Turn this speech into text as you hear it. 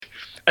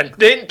and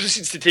then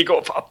proceeds to take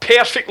off a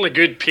perfectly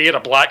good pair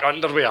of black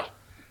underwear.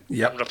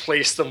 Yep. And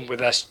replace them with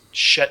this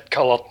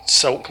shit-coloured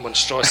silk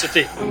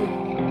monstrosity.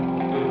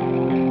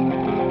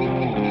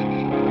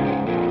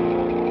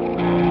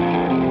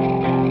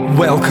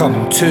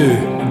 Welcome to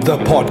the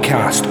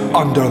podcast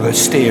Under the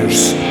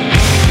Stairs.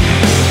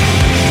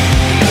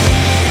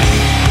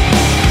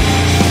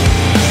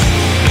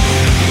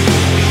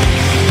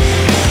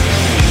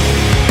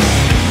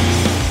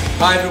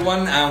 Hi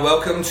everyone and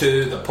welcome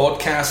to the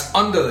podcast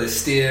Under the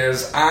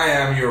Stairs. I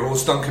am your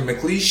host Duncan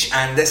McLeish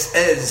and this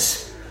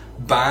is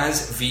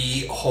Baz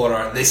v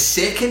Horror, the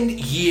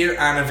 2nd year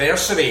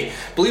anniversary.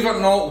 Believe it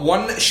or not,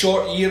 one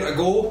short year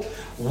ago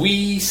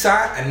we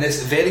sat in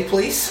this very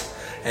place.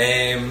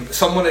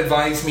 Someone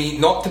advised me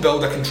not to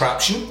build a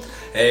contraption,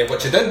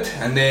 which I did,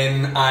 and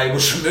then I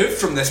was removed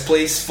from this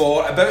place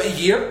for about a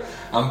year.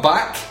 I'm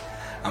back,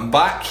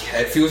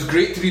 it feels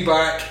great to be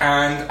back,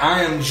 and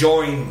I am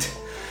joined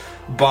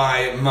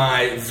by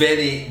my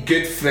very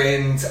good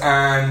friend,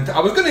 and I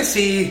was going to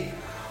say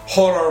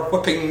horror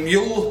whipping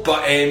mule,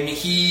 but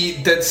he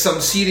did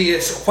some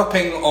serious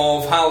whipping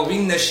of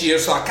Halloween this year,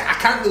 so I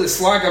can't really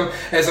slag him,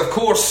 as of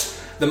course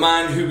the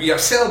man who we are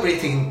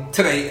celebrating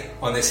tonight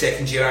on the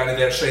 2nd year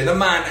anniversary, the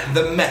man,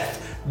 the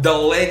myth, the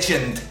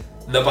legend,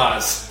 the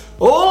Baz.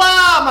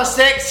 Hola, my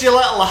sexy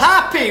little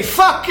happy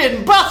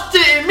fucking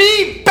birthday to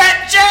me,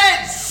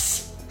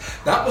 bitches!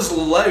 That was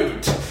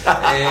loud.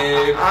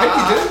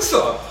 How you doing,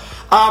 sir?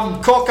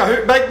 Cock a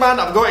hoot, big man.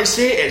 I've got to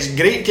say, it's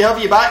great to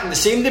have you back in the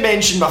same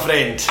dimension, my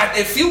friend. And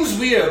it feels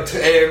weird.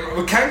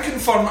 We can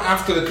confirm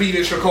after the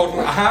previous recording,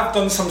 I have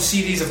done some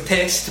series of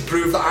tests to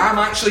prove that I'm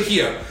actually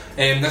here.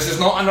 This is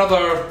not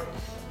another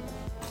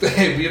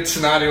weird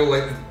scenario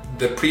like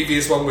the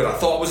previous one where I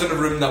thought I was in a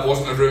room that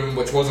wasn't a room,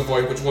 which was a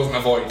void, which wasn't a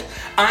void.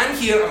 I'm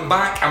here, I'm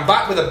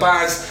back with a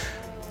Baz.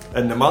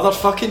 In the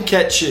motherfucking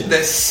kitchen.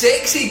 The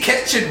sexy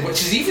kitchen,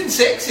 which is even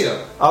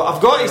sexier. I've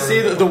got to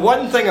say that the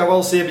one thing I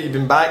will say about you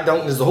being back,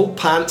 Duncan, is the whole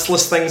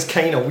pantsless thing's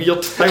kind of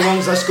weird. How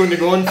long's this going to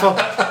go on for?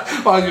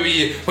 Well,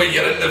 when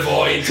you're in the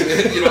void,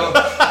 you know.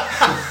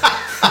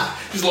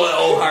 Just let it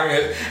all hang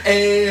out.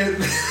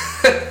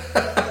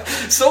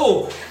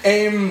 So,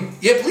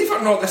 believe it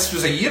or not, this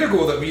was a year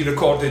ago that we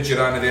recorded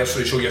your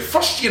anniversary show, your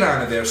 1st year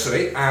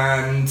anniversary,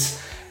 and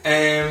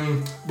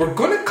we're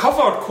going to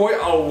cover quite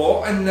a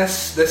lot in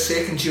this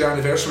 2nd year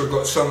anniversary. We've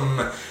got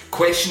some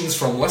questions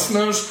from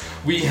listeners.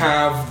 We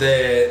have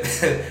the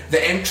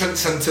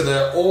entrance into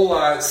the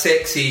all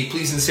sexy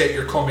please insert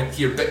your comment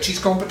here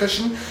bitches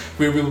competition,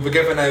 where we will be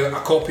giving out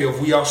a copy of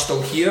We Are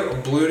Still Here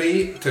on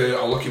Blu-ray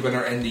to a lucky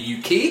winner in the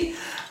UK,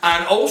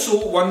 and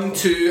also one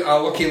to a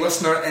lucky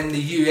listener in the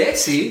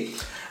USA.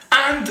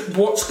 And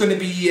what's going to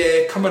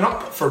be coming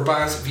up for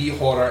Baz v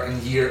Horror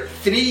in year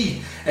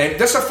 3.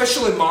 This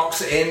officially marks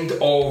the end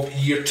of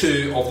year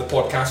 2 of the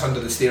podcast Under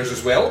the Stairs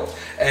as well,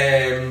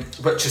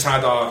 which has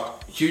had a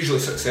hugely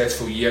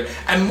successful year.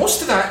 And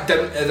most of that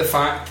down to the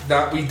fact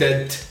that we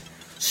did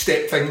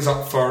step things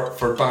up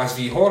for Baz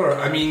v Horror.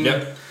 I mean,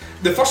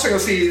 The first thing I'll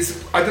say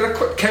is I did a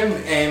quick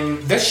count.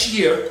 This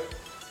year,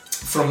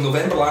 from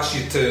November last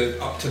year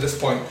to up to this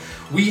point,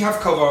 we have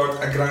covered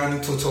a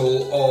grand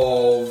total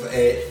of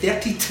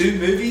 32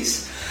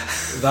 movies.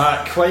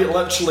 That quite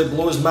literally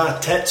blows my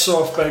tits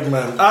off, big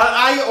man.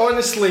 I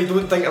honestly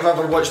don't think I've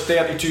ever watched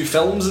 32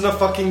 films in a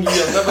fucking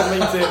year, never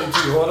mind 32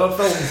 horror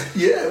films.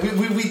 Yeah,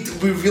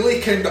 we really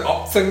kind of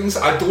up things.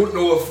 I don't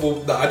know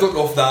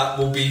if that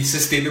will be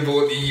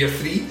sustainable into year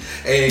 3,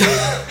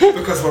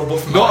 because we're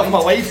both married. Not if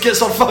my wife gets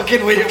her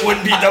fucking way, it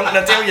wouldn't be done,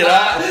 I tell you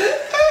that.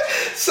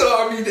 So,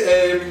 I mean,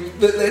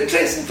 the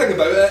interesting thing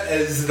about it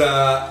is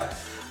that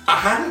I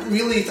hadn't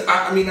really...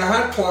 I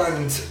had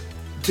planned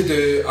to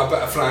do a bit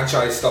of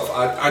franchise stuff.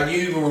 I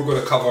knew we were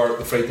going to cover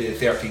the Friday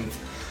the 13th.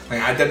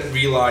 Like, I didn't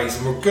realise,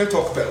 and we're going to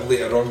talk about it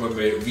later on when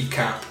we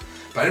recap,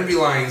 but I didn't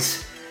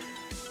realise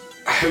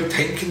how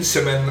time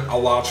consuming a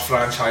large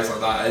franchise like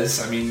that is.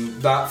 I mean,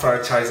 that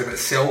franchise in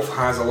itself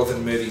has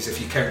 11 movies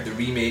if you count the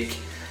remake,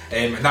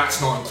 and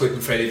that's not including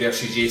Freddy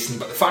vs Jason,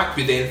 but the fact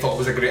we then thought it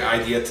was a great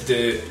idea to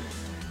do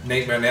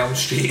Nightmare on Elm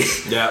Street.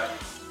 Yeah.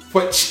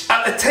 Which,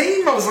 at the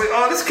time, I was like,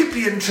 oh, this could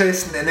be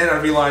interesting, and then I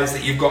realised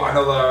that you've got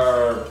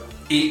another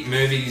 8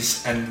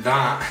 movies in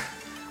that,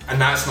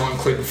 and that's not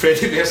including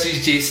Freddy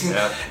vs Jason.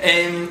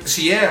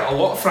 Yeah. A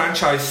lot of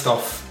franchise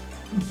stuff,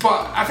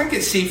 but I think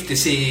it's safe to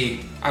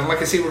say, and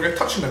like I say, we're going to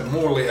touch on it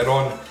more later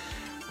on,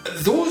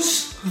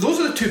 those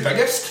are the 2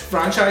 biggest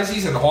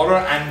franchises in horror,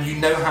 and you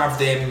now have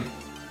them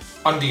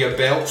under your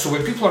belt. So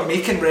when people are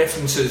making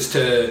references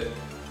to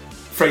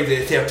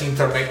Friday the 13th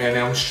or Nightmare on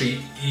Elm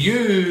Street,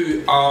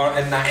 you are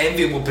in that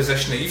enviable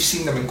position that you've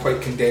seen them in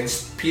quite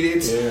condensed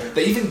periods, that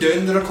even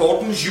doing the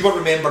recordings you were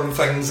remembering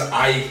things that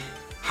I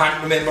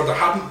hadn't remembered or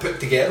hadn't put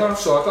together,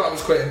 so I thought it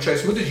was quite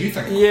interesting. What did you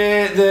think?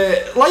 Yeah,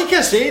 like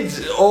I said,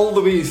 all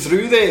the way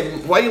through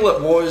them, while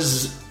it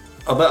was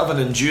a bit of an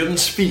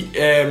endurance feat,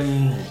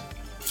 it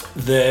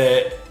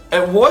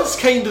was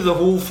kind of the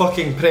whole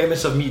fucking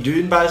premise of me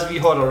doing Baz v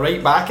Horror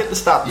right back at the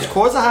start,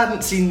 because I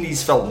hadn't seen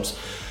these films,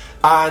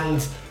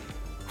 and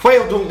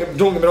While don't get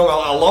me wrong,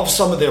 I love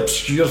some of the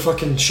obscure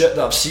fucking shit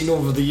that I've seen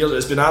over the years.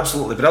 It's been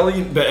absolutely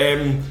brilliant. But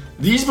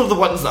these were the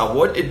ones that I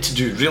wanted to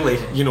do, really.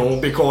 You know,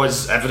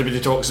 because everybody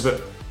talks about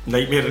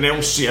Nightmare on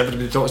Elm Street,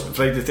 everybody talks about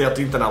Friday the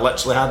 13th, and I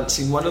literally hadn't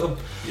seen one of them.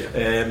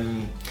 Yeah.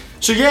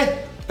 So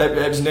yeah,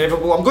 it was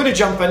inevitable. I'm going to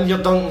jump in here,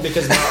 Duncan,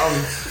 because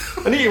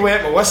I need to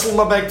wet my whistle,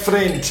 my big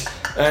friend.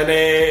 And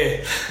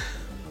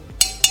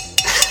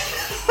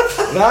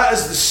that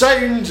is the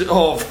sound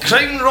of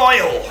Crown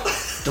Royal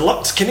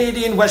Deluxe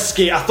Canadian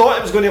Whiskey. I thought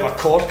it was going to have a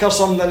cork or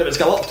something. It was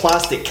got a little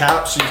plastic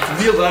cap, so you can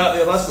hear that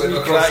there. That's the wee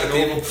crack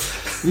open.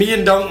 Me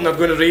and Duncan are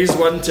going to raise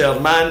one to our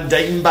man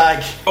Dime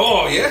Bag.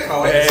 Oh yeah, I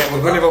like the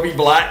we're going to have a wee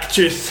black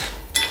tooth.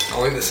 I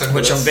like the sound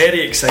which of I'm this.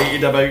 very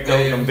excited about now.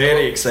 I'm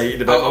very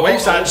excited about. My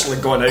wife's actually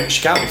gone out.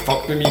 She can't be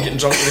fucked with me getting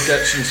drunk in the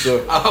kitchen,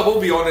 so I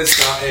will be honest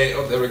that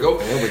there we go.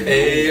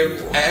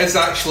 It is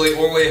actually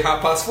only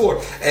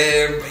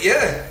 4:30.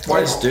 Yeah,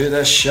 let's do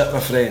this shit, my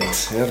friend.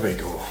 There we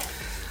go.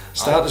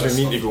 Start as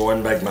we mean to go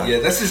on, big man. Yeah,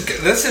 this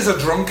is a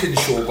drunken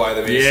show, by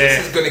the way. Yeah. So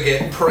this is going to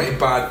get pretty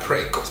bad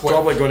pretty quick.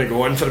 Probably going to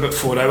go on for about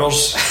 4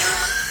 hours.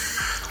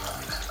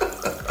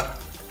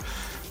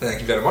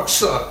 Thank you very much,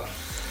 sir.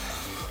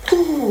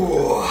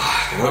 Ooh,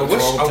 I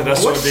wish to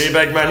this all day,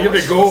 big man. Here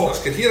we go.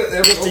 Let's get here.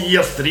 There we go. To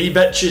year 3,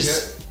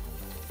 bitches.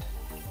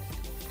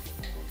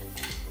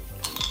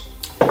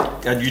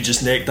 Yeah. And you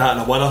just necked that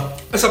in a winner.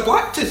 It's a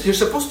black tooth. You're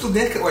supposed to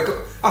neck it like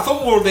I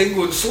thought we were then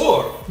going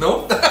slower.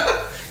 No?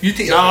 You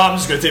take. No, I'm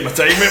just going to take my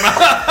time, mate, man.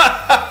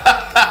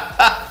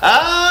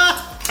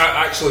 It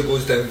actually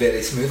goes down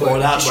very smoothly. Oh,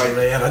 that's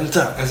rare, isn't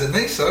it? Is it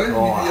nice, sorry?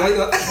 Oh, you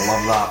like that? I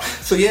love that.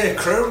 So yeah,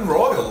 Crown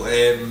Royal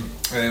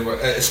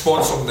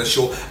sponsoring the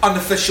show,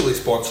 unofficially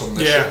sponsoring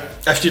the show. Yeah,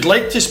 if you'd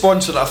like to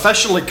sponsor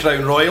officially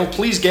Crown Royal,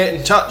 please get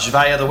in touch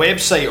via the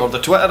website or the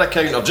Twitter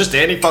account or just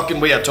any fucking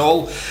way at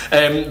all,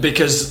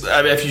 because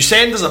if you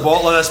send us a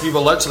bottle of this, we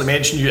will literally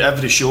mention you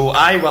every show.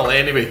 I will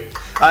anyway.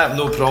 I have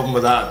no problem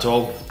with that at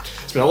all.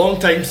 It's been a long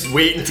time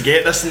waiting to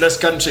get this in this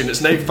country, and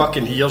it's now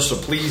fucking here, so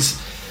please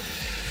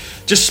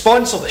just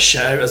sponsor the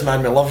shit out of us,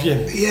 man. We love you.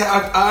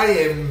 Yeah,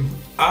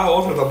 I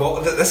ordered a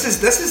bottle. This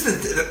is the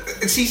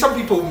see, some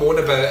people moan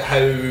about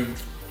how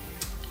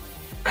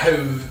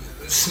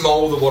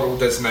small the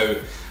world is now,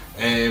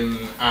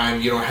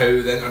 and you know how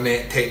the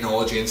internet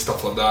technology and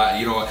stuff like that.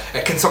 You know,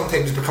 it can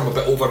sometimes become a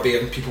bit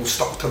overbearing. People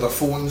stuck to their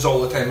phones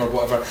all the time or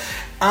whatever.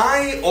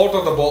 I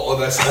ordered a bottle of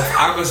this off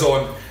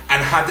Amazon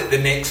and had it the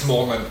next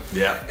morning.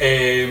 Yeah.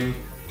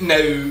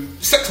 Now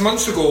 6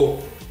 months ago,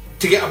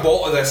 to get a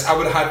bottle of this, I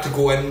would have had to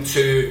go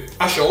into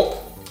a shop,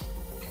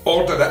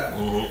 order it.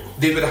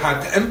 They would have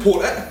had to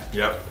import it,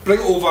 bring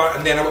it over,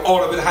 and then I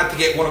would have had to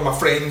get one of my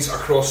friends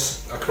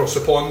across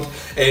the pond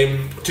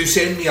to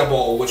send me a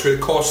bottle, which would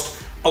cost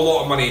a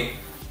lot of money.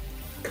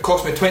 It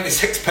cost me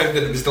 £26 and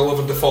it was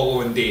delivered the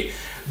following day.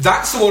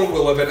 That's the world we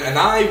live in, and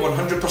I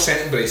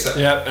 100% embrace it.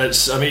 Yeah, I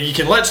mean, you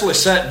can literally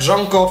sit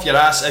drunk off your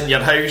ass in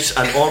your house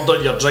and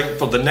order your drink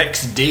for the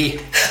next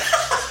day.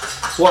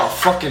 What a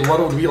fucking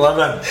world we live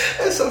in.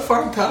 It's a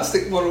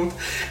fantastic world.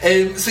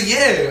 So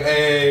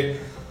yeah,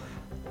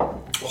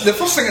 the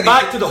first thing I need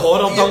back to the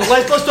horror, Doug.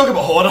 Let's talk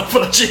about horror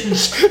for a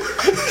change.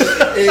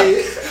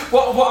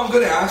 What I'm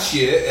going to ask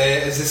you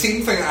is the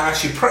same thing I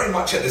ask you pretty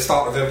much at the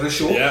start of every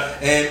show.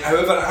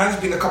 However, it has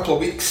been a couple of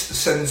weeks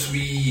since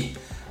we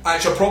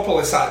actually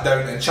properly sat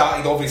down and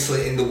chatted,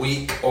 obviously in the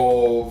wake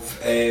of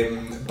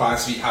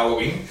Baz v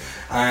Halloween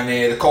and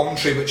the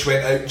commentary which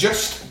went out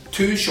just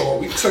 2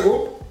 short weeks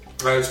ago.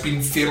 It's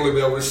been fairly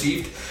well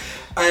received.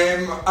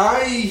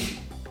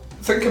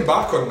 Thinking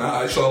back on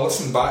that, actually, I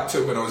listened back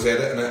to it when I was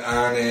editing it,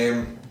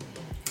 and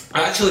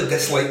I actually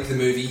disliked the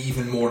movie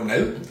even more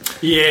now.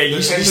 Yeah,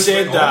 you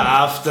said that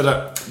after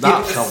it.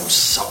 That film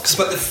sucks.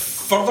 But the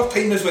further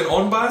time as went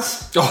on,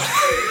 Baz,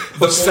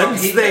 but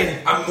since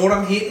then,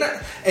 I'm hating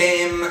it.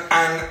 And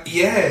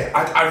yeah,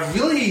 I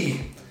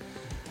really,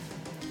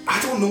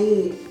 I don't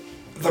know.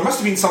 There must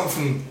have been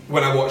something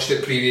when I watched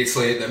it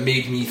previously that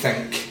made me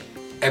think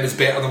it was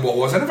better than what it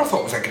was. I never thought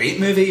it was a great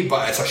movie,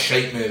 but it's a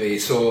shite movie.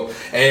 So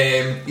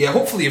yeah,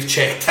 hopefully you've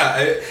checked that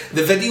out.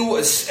 The video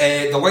is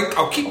the link.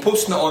 I'll keep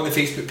posting it on the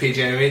Facebook page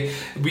anyway.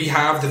 We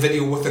have the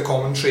video with the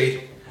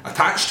commentary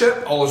attached to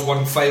it, all as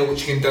one file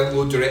which you can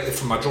download directly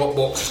from my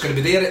Dropbox. It's going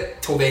to be there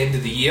till the end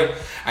of the year,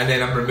 and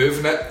then I'm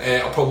removing it.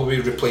 It'll probably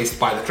be replaced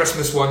by the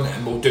Christmas one,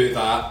 and we'll do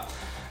that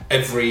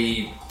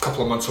every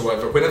couple of months or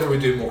whatever. Whenever we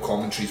do more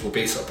commentaries, we'll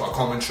basically put a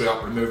commentary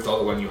up, remove the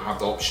other one. You have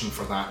the option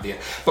for that there.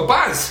 But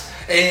Baz,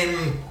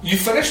 you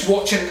finished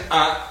watching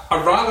a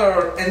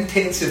rather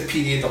intensive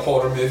period of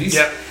horror movies.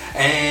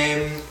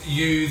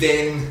 You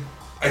then,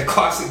 in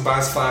classic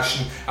Baz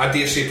fashion, I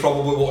dare say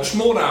probably watched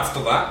more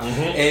after that.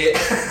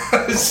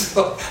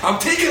 So I'm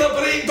taking a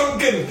break,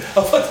 Duncan.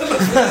 I've had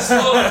enough of this.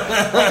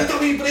 I need a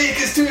wee break,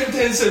 it's too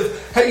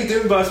intensive. How you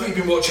doing, Baz? What have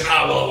you been watching?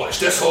 Well, I watched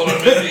this horror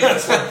movie,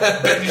 this one,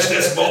 binge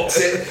this box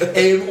set.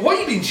 What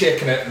have you been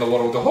checking out in the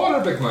world of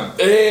horror, big man?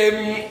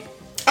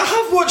 I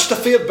have watched a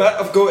fair bit,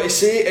 I've got to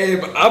say.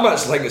 I'm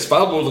actually thinking it's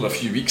far more than a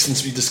few weeks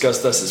since we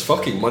discussed this. It's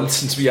fucking months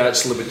since we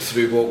actually went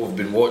through what we've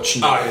been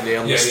watching in the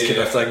earnest kind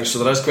of thing. So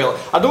there is quite.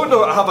 I don't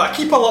know.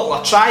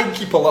 I try and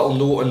keep a little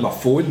note on my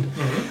phone.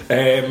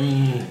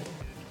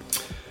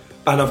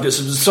 And I've got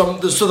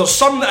some. So there's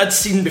some that I'd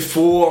seen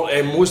before.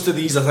 Most of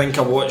these I think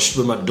I watched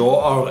with my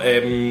daughter.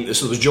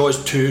 So there was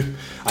Jaws 2.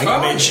 I think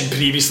I mentioned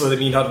previously that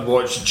me and her had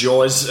watched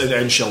Jaws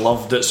and she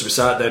loved it. So we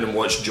sat down and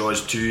watched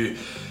Jaws 2.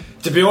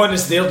 To be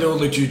honest, they're the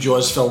only two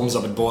Jaws films I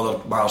would bother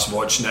whilst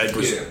watching it. It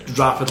goes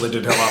rapidly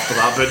downhill after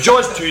that. But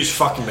Jaws 2 is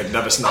fucking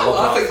magnificent.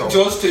 I think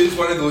Jaws 2 is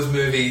one of those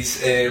movies.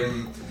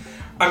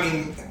 I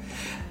mean,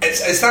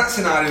 it's that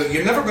scenario.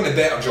 You're never going to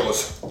better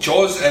Jaws.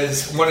 Jaws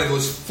is one of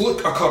those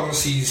fluke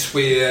occurrences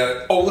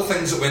where all the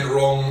things that went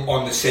wrong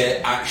on the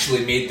set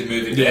actually made the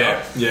movie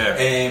better.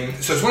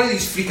 So it's one of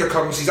these freak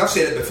occurrences. I've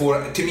said it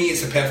before. To me,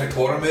 it's a perfect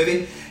horror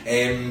movie,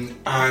 and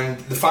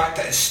the fact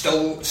that it's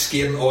still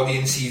scaring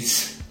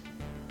audiences.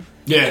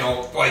 You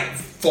know, like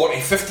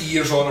 40, 50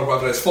 years on or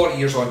whatever it's 40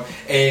 years on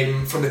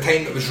from the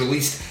time it was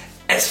released,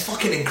 it's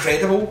fucking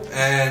incredible,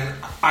 and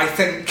I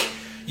think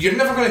you're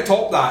never going to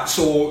top that.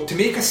 So to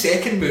make a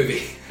second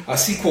movie, a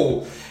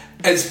sequel,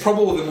 is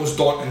probably the most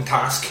daunting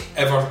task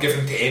ever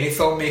given to any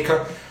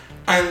filmmaker.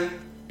 And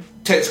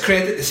to its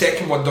credit, the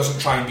second one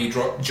doesn't try and be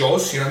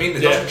Jaws, you know what I mean?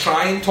 It doesn't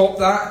try and top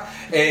that.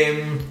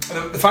 And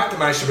the fact that it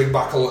managed to bring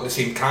back a lot of the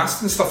same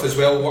cast and stuff as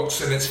well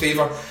works in its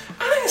favour.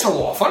 I think it's a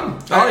lot of fun.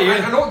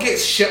 I know it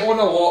gets shit on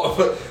a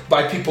lot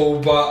by people,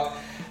 but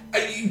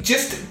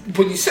just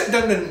when you sit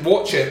down and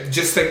watch it,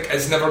 just think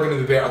it's never going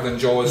to be better than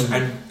Jaws,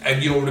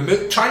 and you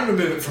know, try and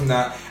remove it from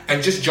that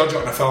and just judge it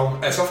on a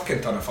film. It's a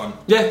fucking ton of fun.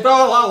 Yeah,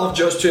 well, I love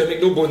Jaws too. I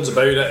make no bones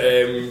about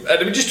it.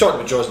 And we just talking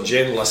about Jaws in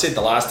general. I said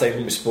the last time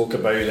when we spoke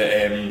about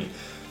it.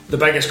 The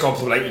biggest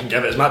compliment you can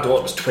give it is my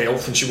daughter was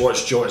 12 when she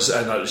watched Jaws,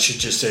 and she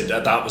just said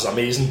that was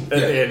amazing at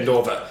the end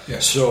of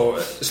it. So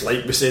it's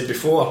like we said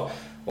before,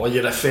 all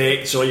your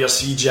effects, all your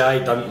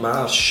CGI doesn't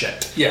matter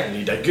shit. You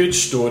need a good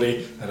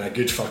story and a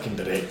good fucking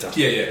director.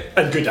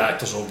 And good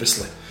actors,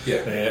 obviously.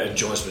 And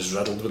Jaws was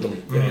riddled with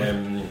them.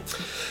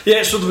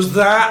 So there was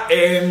that.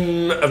 I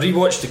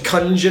rewatched The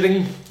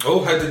Conjuring.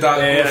 Oh, how did that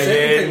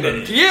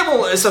go? Yeah,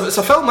 well, it's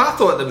a film I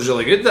thought that was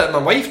really good. That my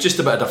wife just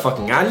about had a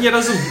fucking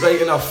aneurysm,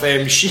 right enough.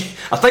 I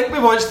think we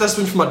watched this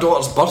one for my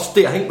daughter's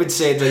birthday. I think we'd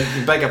said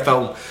bigger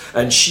film,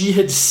 and she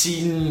had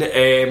seen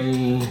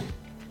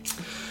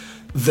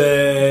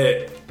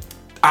the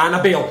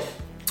Annabelle.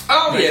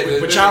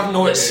 Which I've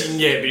not seen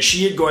yet, but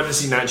she had gone to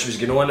see that and she was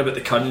going on about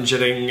The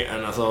Conjuring,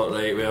 and I thought,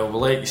 right, well, we'll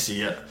let you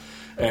see it.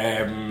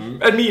 And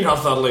me and her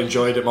thoroughly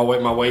enjoyed it. My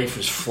wife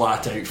was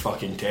flat out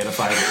fucking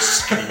terrified,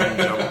 screaming.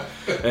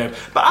 But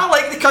I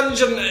like The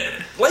Conjuring.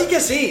 Like I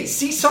say,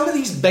 see some of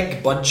these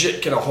big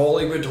budget kind of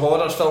Hollywood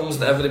horror films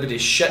that everybody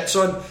shits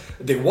on,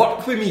 they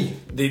work with me.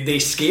 They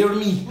scare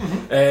me.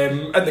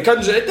 And The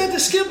Conjuring, it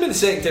scared me the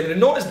second time,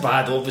 and not as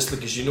bad, obviously,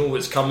 because you know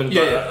what's coming.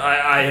 But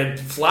I had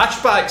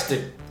flashbacks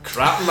to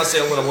crapping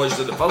myself when I watched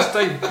it the first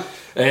time.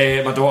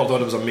 My daughter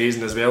thought it was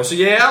amazing as well. So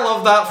I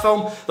love that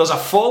film. There's a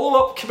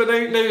follow-up coming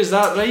out now, is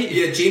that right?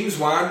 Yeah, James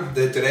Wan,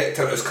 the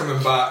director, is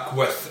coming back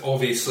with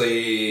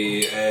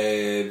obviously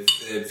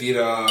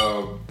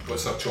Vera,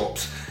 what's her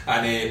chops,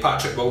 and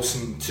Patrick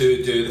Wilson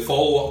to do the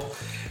follow-up,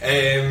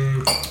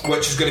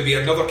 which is going to be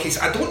another case.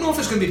 I don't know if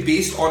it's going to be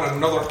based on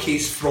another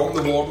case from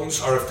the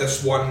Wardens or if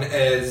this one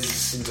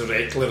is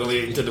directly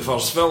relating to the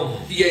first film.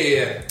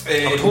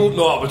 I would hope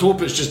not. I would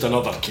hope it's just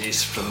another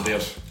case from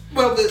there.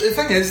 Well, the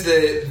thing is,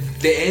 the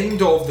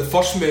end of the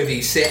first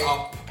movie set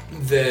up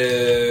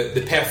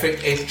the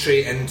perfect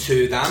entry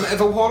into the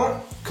Amityville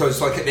horror, because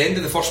like at the end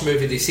of the first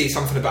movie they say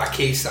something about a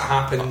case that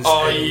happens in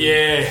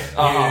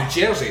New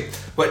Jersey,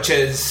 which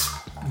is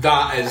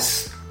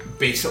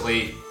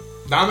basically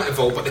the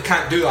Amityville, but they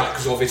can't do that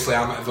because obviously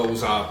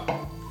Amityville's a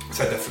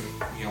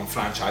different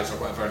franchise or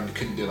whatever, and they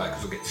couldn't do that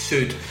because they'll get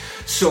sued.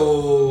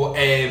 So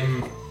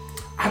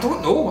I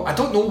don't know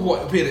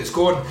where it's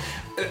going.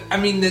 I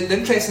mean, the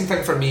interesting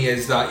thing for me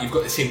is that you've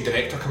got the same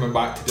director coming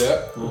back to do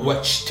it,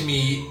 which to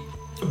me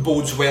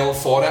bodes well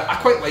for it. I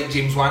quite like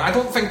James Wan. I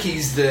don't think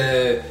he's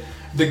the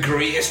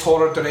greatest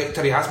horror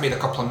director. He has made a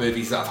couple of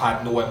movies that have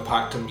had no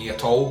impact on me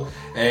at all.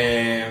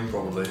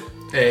 Probably.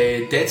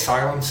 Dead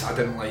Silence I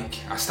didn't like.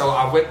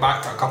 I went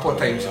back to it a couple of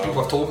times and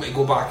people have told me to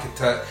go back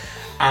to it.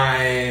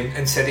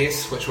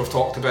 Insidious, which we've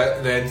talked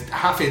about, then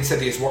half of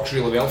Insidious works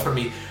really well for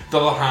me. The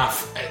other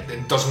half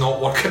it does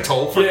not work at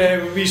all for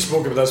me. We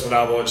spoke about this when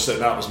I watched it,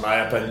 and that was my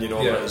opinion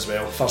of it as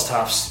well. First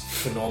half's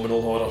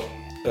phenomenal horror,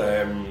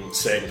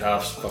 second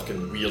half's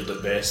fucking weird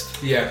at best.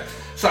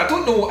 So I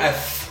don't know.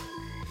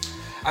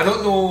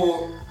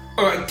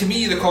 To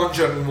me, The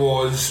Conjuring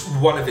was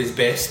one of his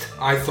best.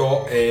 I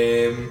thought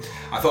he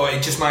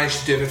just managed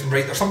to do everything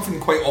right. There's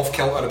something quite off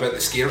kilter about the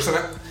scares in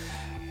it.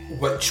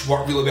 which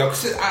work really well,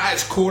 because at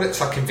its core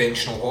it's a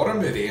conventional horror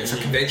movie, it's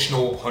a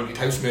conventional haunted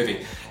house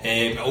movie.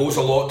 It owes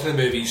a lot to the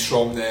movies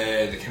from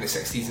the kind of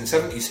 60s and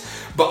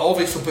 70s, but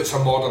obviously puts a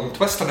modern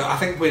twist on it. I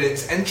think where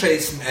it's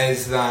interesting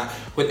is that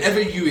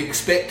whenever you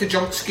expect a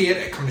jump scare,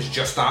 it comes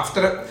just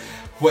after it,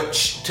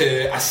 which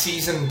to a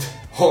seasoned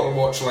horror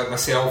watcher like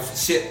myself,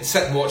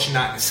 sitting watching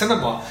that in the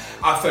cinema,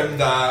 I found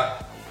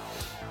that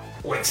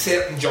like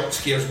certain jump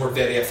scares were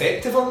very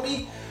effective on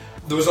me.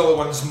 Those other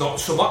ones not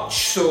so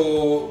much.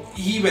 So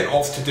he went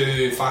off to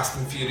do Fast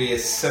and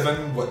Furious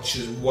 7, which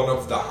is one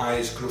of the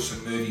highest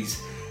grossing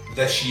movies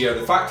this year.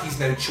 The fact he's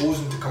now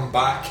chosen to come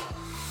back,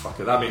 fuck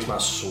it, that makes my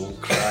soul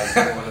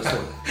cry, honestly.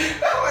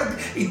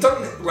 He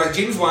done, like,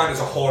 James Wan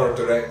is a horror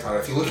director.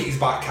 If you look at his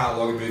back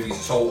catalogue of movies,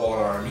 it's all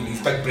horror. I mean,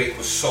 his big break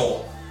was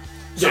Saw.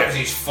 So that was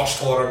his first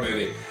horror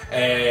movie.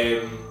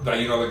 But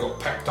you know, they got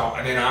picked up,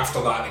 and then after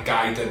that the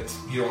guy did,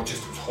 you know,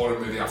 just it was horror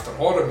movie after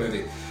horror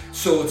movie.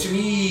 So to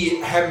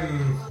me,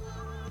 him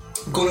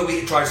going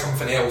away to try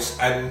something else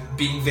and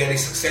being very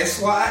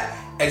successful at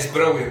it is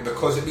brilliant,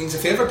 because it means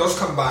if he ever does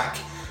come back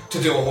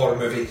to do a horror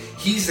movie,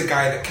 he's the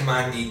guy that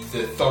commanded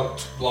the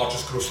third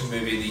largest grossing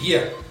movie of the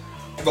year.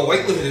 The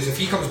likelihood is if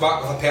he comes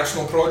back with a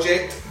personal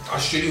project, a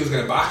studio's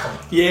going to back him.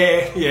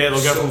 Yeah,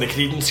 they'll give him the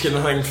credence kind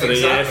of thing for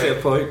exactly. the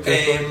fair point.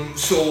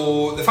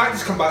 So the fact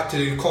he's come back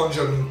to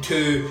Conjuring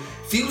 2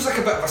 feels like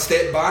a bit of a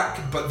step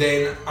back, but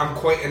then I'm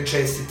quite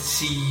interested to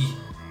see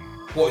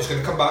what he's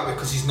going to come back with,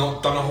 because he's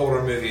not done a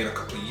horror movie in a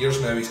couple of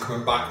years now. He's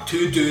coming back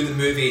to do the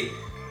movie,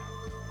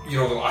 you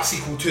know, a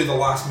sequel to the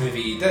last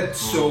movie he did.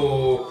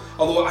 So,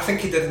 although I think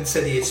he did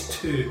Insidious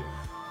 2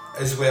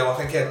 as well. I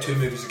think he had 2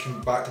 movies that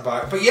came back to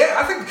back. But yeah,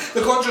 I think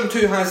The Conjuring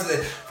 2 has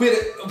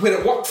where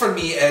it worked for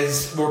me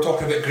is, we're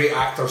talking about great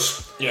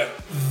actors. Yeah.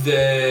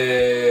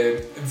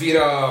 The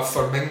Vera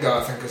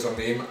Farmiga, I think is her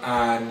name,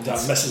 and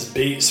Mrs.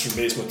 Bates from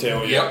Bates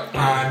Motel. Yep.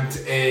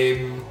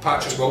 And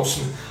Patrick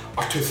Wilson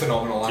are 2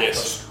 phenomenal actors.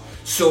 Yes.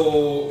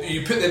 So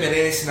you put them in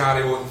any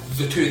scenario,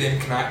 the 2 of them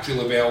can act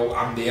really well.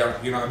 I'm there,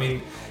 you know what I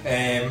mean?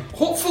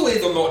 Hopefully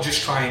they'll not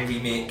just try and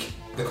remake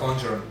The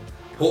Conjuring.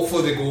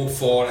 Hopefully they go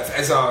for, if it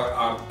is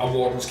a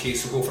Warden's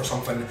case, they'll go for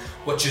something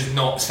which is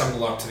not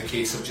similar to the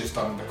case they've just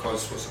done,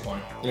 because what's the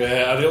point?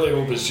 Yeah, I really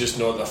hope it's just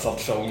not the third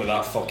film with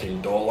that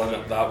fucking doll in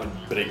it. That would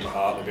break my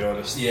heart, to be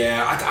honest.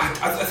 Yeah, I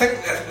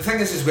think the thing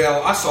is as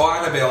well, I saw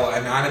Annabelle,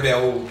 and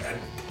Annabelle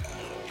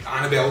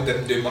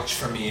didn't do much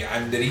for me,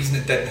 and the reason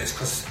it didn't is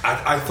because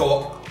I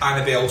thought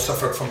Annabelle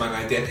suffered from an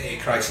identity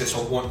crisis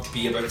of wanting to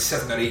be about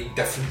 7 or 8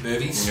 different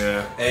movies.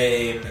 Yeah.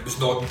 It was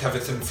nodding to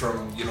everything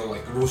from, you know,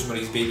 like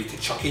Rosemary's Baby to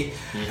Chucky.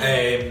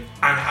 And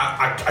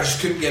I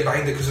just couldn't get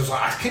behind it, because I was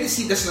like, I kind of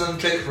see this as an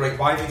untrended, right,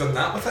 why have you done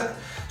that with it?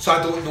 So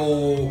I don't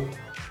know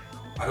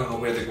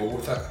where they go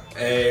with it.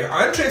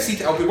 I'm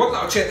interested. I'll be one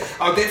that I'll check.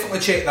 I'll definitely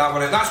check that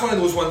one out. That's one of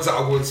those ones that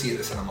I'll go and see at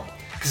the cinema,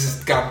 because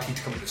it's guaranteed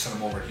to come to the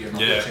cinema over here, and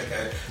I'll go check it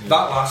out.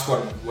 That last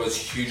one was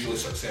hugely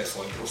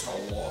successful and grossed a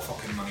lot of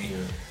fucking money,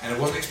 and it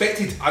wasn't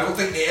expected. I don't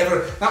think they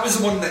ever. That was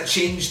the one that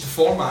changed the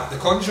format. The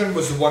Conjuring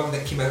was the one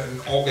that came out in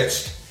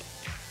August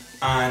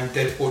and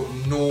did what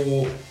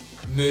no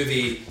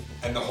movie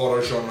in the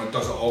horror genre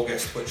does in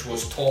August, which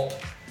was top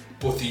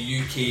both the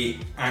UK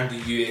and the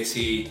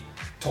USA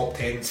top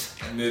 10s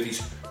in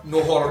movies.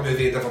 No horror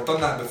movie had ever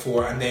done that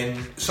before, and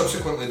then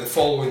subsequently the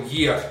following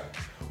year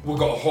we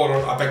got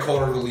a big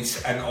horror release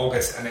in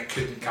August, and it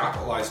couldn't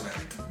capitalise on it.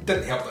 It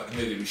didn't help that the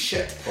movie was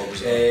shit. What was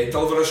that?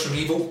 Deliver Us From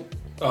Evil.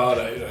 Oh,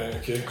 right,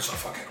 okay. It's a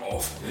fucking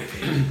awful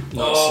movie.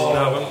 Not seen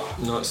that one.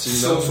 Not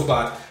seen that one. So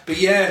bad. But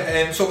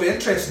yeah, so it'll be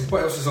interesting.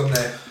 What else is on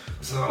there?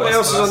 What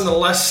else is on the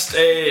list?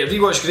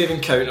 Rewatch Grave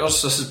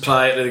Encounters. This is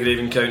prior to the Grave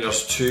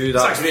Encounters 2.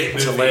 It's a great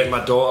movie. To let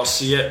my daughter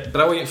see it.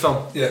 Brilliant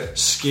film. Yeah.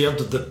 Scared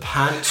the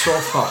pants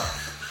off her.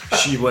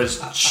 She was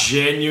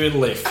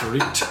genuinely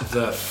freaked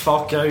the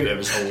fuck out. It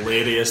was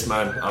hilarious,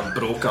 man. I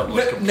broke her.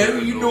 Now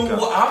you know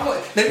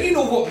what Now you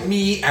know what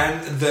me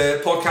and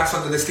the podcast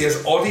Under the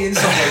Stairs audience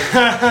are like.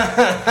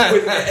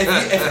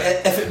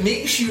 if it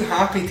makes you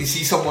happy to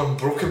see someone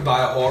broken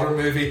by a horror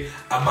movie,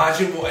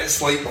 imagine what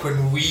it's like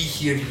when we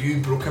hear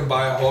you broken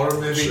by a horror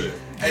movie. True.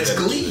 It's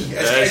glee.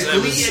 It's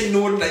glee in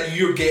knowing that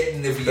you're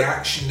getting the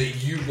reaction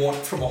that you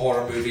want from a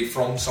horror movie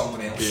from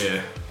someone else.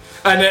 Yeah.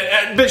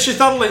 And but she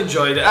thoroughly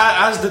enjoyed it,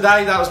 as did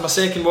I. That was my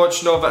second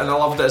watching of it, and I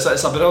loved it.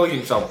 It's a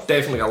brilliant film,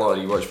 definitely a lot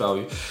of rewatch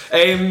value.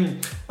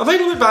 I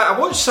finally went back, I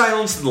watched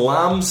Silence of the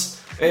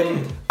Lambs.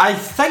 I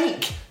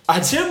think I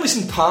had certainly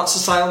seen parts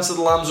of Silence of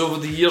the Lambs over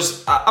the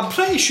years. I'm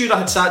pretty sure I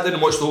had sat down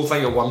and watched the whole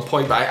thing at one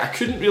point, but I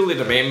couldn't really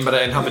remember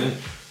it, and having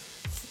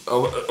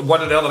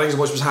one of the other things I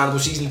watched was Hannibal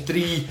Season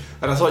 3,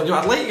 and I thought,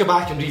 I'd like to go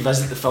back and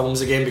revisit the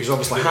films again, because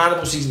obviously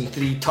Hannibal Season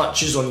 3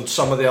 touches on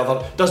some of the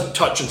other, doesn't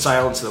touch on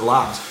Silence of the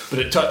Lambs, but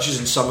it touches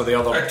on some of the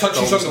other. It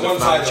touches on the one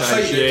side,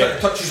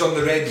 it touches on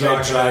the Red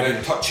Dragon, and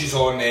it touches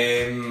on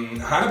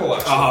Hannibal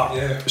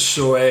actually.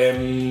 So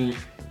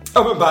I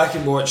went back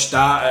and watched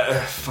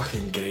that.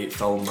 Fucking great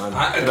film, man.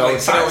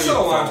 Silence of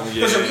the Lambs.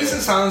 There's a reason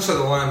Silence of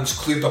the Lambs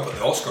cleared up at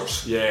the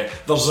Oscars. Yeah,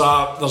 there's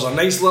a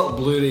nice little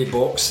Blu-ray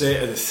box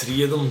set of the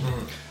 3 of them.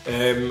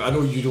 I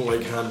know you don't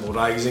like Hannibal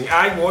Rising.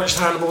 I watched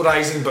Hannibal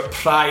Rising, but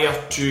prior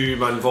to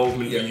my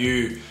involvement with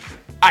you,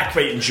 I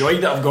quite enjoyed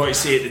it, I've got to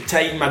say. At the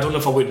time, I don't know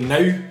if I would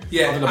now.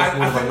 Yeah, having a bit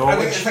more of a I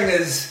knowledge. think the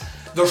thing is,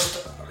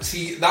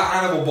 see, that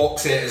Hannibal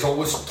box set is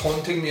always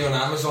taunting me on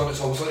Amazon. It's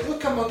always like,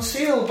 look, I'm on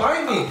sale,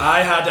 buy me.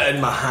 I had it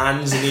in my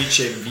hands in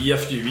HMV a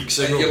few weeks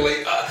ago. And you're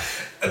like,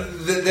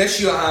 the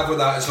issue I have with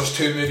that is there's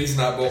 2 movies in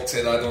that box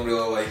set that I don't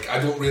really like. I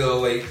don't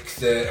really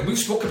like and we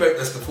spoke about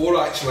this before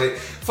actually.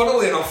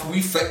 Funnily enough,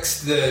 we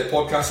fixed the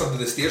podcast Under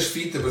the Stairs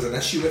feed. There was an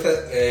issue with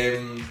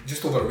it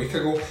just over a week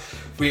ago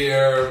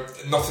where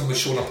nothing was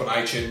showing up on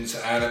iTunes,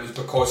 and it was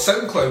because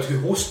SoundCloud, who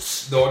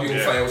hosts the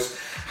audio files,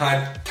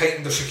 had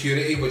tightened their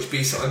security, which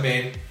basically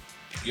meant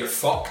you're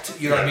fucked,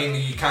 you know what I mean?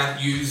 You can't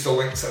use the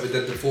links that we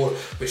did before,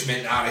 which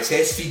meant the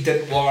RSS feed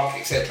didn't work,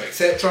 etc,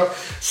 etc.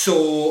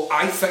 So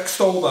I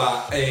fixed all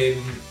that,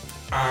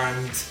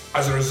 and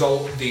as a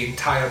result, the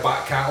entire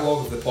back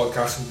catalogue of the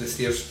podcast Under the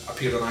Stairs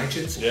appeared on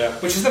iTunes,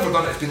 which has never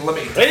done it. It's been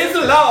limited. Praise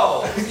the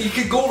Lord! You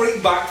could go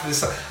right back to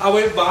this. I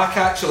went back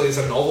actually as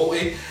a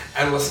novelty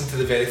and listened to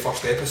the very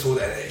first episode,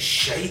 and it's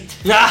shite.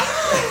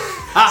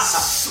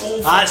 So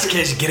that's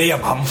because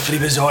Graham Humphrey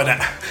was on it.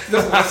 He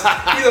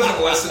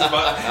doesn't listen,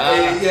 but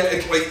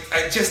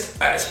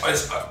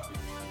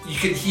you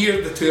can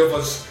hear the two of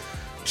us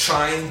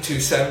trying to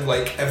sound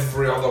like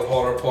every other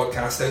horror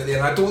podcast out there,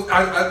 and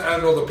I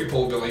know that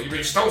people will be like,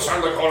 you still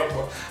sound like horror,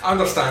 but I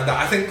understand that.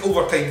 I think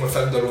over time we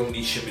found our own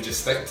niche and we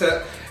just stick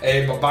to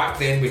it, but back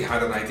then we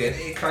had an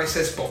identity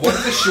crisis. But one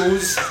of the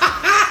shows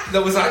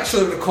that was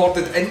actually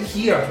recorded in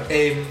here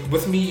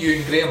with me, you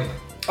and Graham,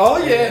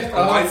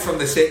 live from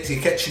the Sexy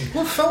Kitchen.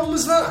 What film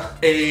was that?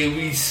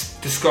 We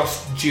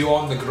discussed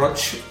Ju-on the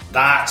Grudge.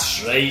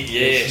 That's right,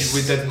 yes.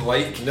 Which we didn't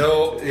like.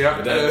 No, yeah,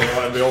 we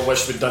didn't. We all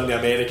wish we'd done the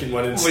American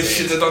one instead. We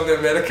should have done the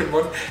American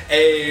one.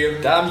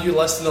 Damn you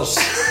listeners.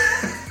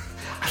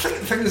 I think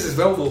the thing is as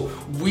well though,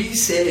 we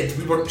said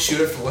we weren't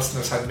sure if the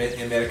listeners had met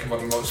the American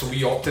one or not, so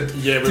we opted to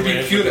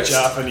be purist. The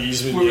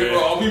Japanese one.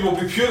 We will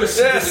be purist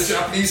with the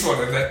Japanese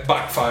one, and it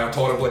backfired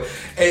horribly.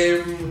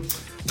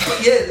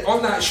 But yeah,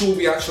 on that show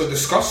we actually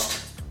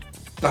discussed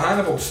the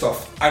Hannibal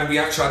stuff, and we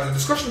actually had a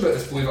discussion about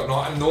this, believe it or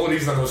not, and the only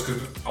reason I know is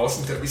because I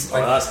listened to it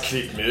recently. Oh, that's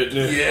creeped me out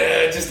now.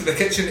 Yeah, just in the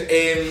kitchen.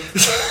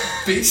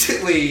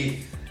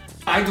 Basically,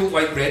 I don't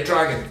like Red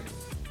Dragon,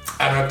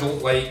 and I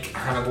don't like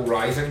Hannibal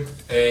Rising.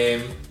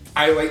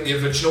 I like the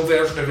original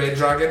version of Red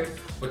Dragon,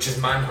 which is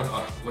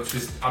Manhunter, which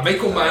was a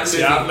Michael Mann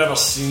movie. I've never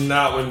seen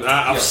that one.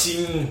 I've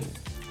seen...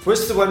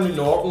 What's the one with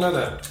Norton in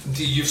it?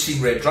 You've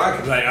seen Red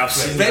Dragon? Right, I've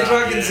seen Red that,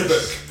 Dragon's the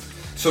book.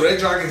 So Red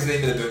Dragon's the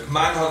name of the book.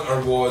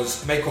 Manhunter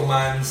was Michael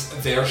Mann's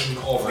version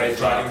of Red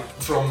Dragon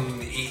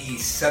from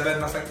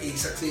 87, I think,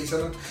 86,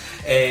 87. Who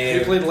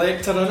played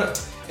Lecter in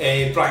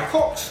it? Brian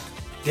Cox.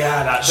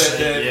 Yeah, that's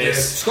the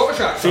Scottish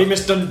actor.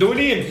 Famous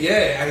Dundonian.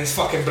 Yeah, and he's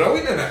fucking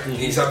brilliant in it.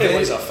 He's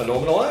a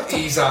phenomenal actor.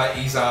 He's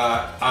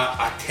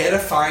a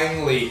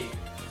terrifyingly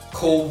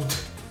cold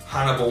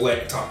Hannibal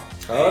Lecter.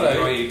 Alright.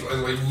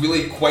 Like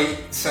really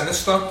quite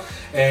sinister.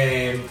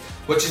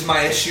 Which is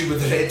my issue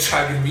with the Red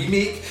Dragon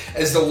remake,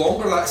 is the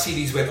longer that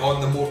series went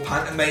on, the more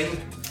pantomime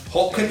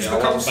Hopkins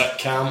becomes. A bit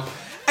camp.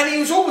 And he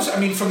was always, I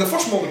mean, from the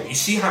first moment you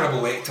see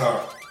Hannibal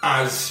Lecter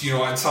as, you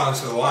know, in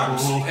Silence of the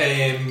Lambs,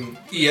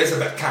 he is a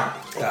bit camp.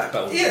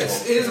 He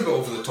is a bit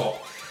over the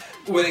top.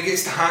 When it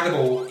gets to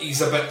Hannibal,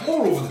 he's a bit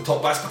more over the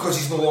top, but that's because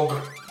he's no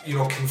longer, you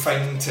know,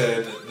 confined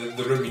to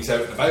the room he's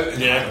out and about in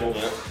Hannibal.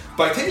 Yeah.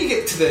 By the time you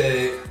get to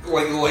the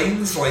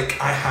lines like,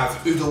 I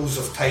have oodles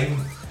of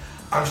time,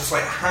 I'm just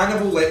like,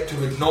 Hannibal Lecter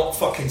would not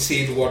fucking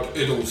say the word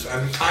oodles,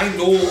 and I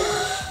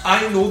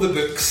know the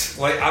books.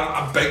 Like,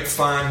 I'm a big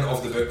fan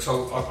of the books. I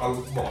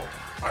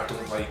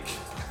don't like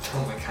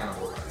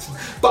Hannibal Rising,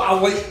 but I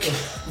like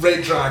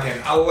Red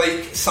Dragon. I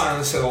like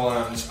Silence of the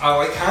Lambs. I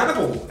like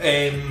Hannibal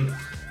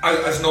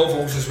as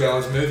novels as well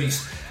as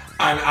movies,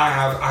 and I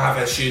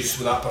have issues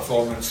with that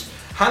performance.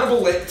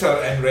 Hannibal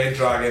Lecter in Red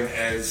Dragon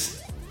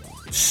is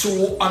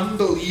so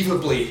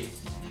unbelievably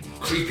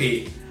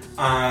creepy.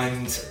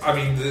 And I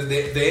mean,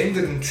 the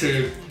ending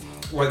to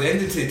the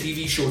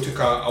TV show took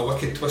a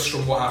wicked twist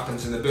from what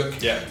happens in the book.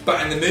 Yeah.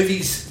 But in the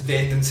movies, the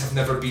endings have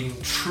never been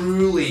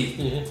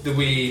truly the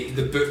way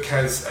the book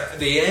has. At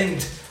the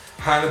end,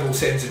 Hannibal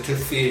sends the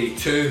Tooth Fairy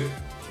to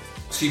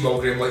see Will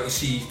Graham, like you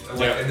see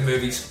in the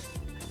movies,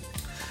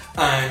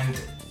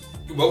 and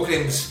Will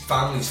Graham's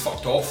family's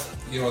fucked off.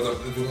 You know,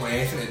 they don't want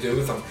anything to do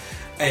with him,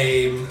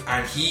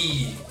 and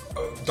he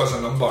does a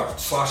number,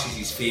 slashes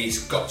his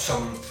face, guts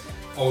him,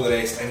 all the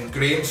rest, and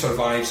Graham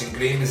survives, and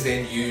Graham is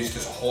then used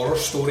as a horror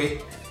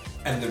story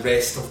in the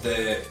rest of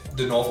the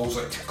novels,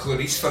 like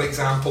Clarice, for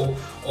example,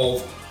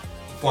 of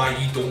why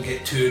you don't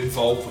get too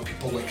involved with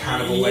people like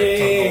Hannibal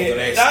Lecter and all the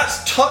rest.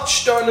 That's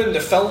touched on in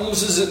the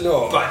films, is it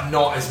not? But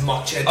not as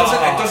much. It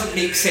doesn't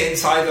make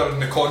sense either in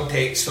the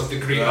context of the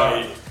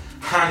greater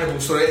Hannibal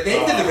story. At the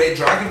end of the Red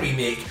Dragon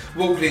remake,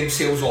 Will Graham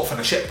sails off in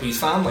a ship with his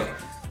family.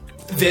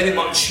 very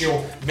much,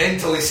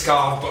 mentally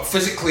scarred, but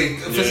physically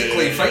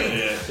fine.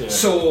 Yeah.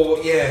 So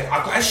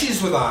I've got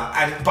issues with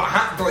that.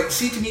 But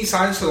see, to me,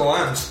 Silence of the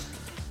Lambs,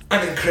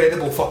 an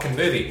incredible fucking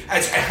movie.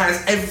 It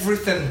has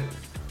everything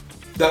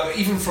that,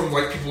 even from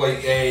like people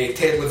like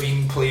Ted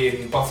Levine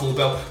playing Buffalo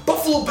Bill.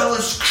 Buffalo Bill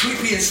is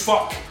creepy as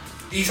fuck.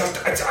 He's an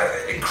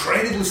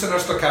incredibly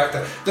sinister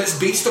character that's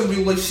based on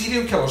real life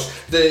serial killers.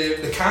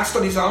 The cast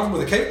on his arm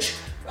with the couch,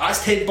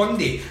 that's Ted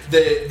Bundy.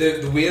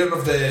 The wearer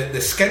of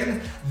the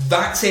skin,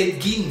 that's Ed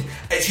Gein.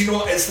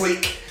 It's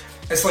like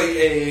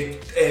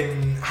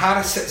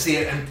Harris sits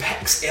there and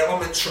picks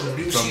elements from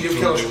real serial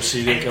killers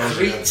and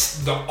creates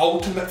the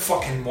ultimate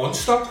fucking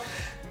monster.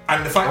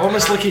 And the fact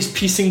almost like he's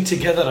piecing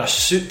together a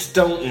suit,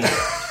 don't he?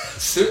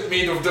 Suit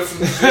made of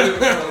different serial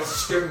killers'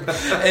 skin.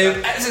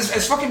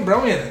 It's fucking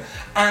brilliant.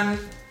 And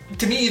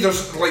to me,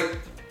 there's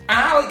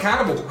I like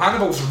Hannibal.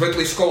 Hannibal's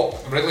Ridley Scott.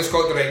 Ridley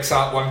Scott directs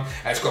that one.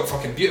 It's got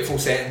fucking beautiful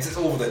settings. It's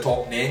over the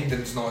top, and the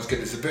ending's not as good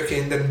as the book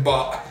ending,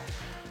 but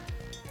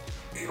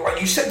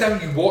you sit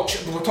down, you watch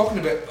it. We're talking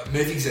about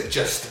movies that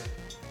just,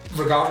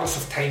 regardless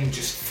of time,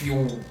 just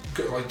feel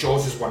good. Like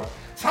Jaws is one.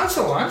 Silence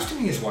of the Lambs to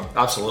me is one.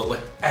 Absolutely.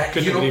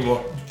 Couldn't agree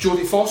more.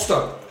 Jodie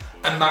Foster,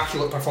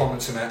 immaculate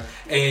performance in it.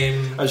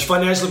 It's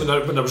funny actually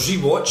when I was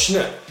rewatching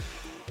it.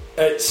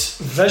 It's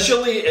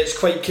visually, it's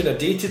quite kind of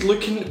dated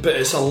looking, but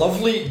it's a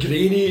lovely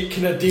grainy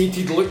kind of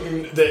dated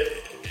looking that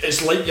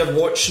it's like you're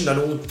watching an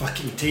old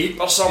fucking tape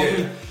or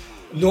something. Yeah.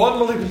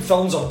 Normally when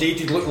films are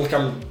dated look like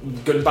I'm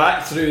going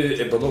back through,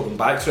 not going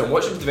back through, I'm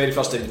watching it for the very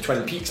first time,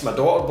 Twin Peaks. My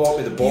daughter bought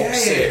me the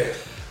box set,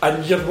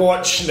 and you're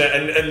watching it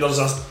and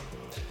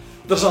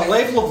there's a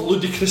level of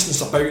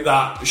ludicrousness about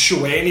that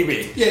show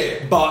anyway.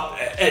 Yeah. But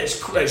it's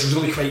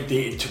really quite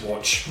dated to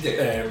watch.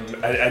 Yeah.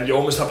 And you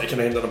almost have to kind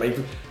of enter the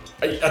mind.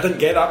 I didn't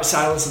get that with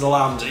Silence of the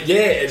Lambs. Yeah,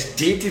 it's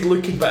dated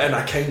looking, but in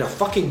a kind of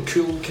fucking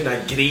cool, kind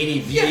of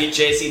grainy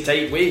VHS-y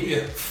type way.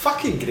 Yeah.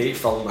 Fucking great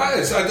film, man. That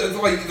is.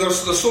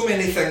 There's so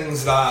many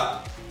things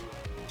that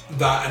in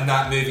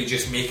that movie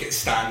just make it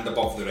stand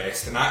above the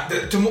rest. And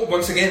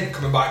once again,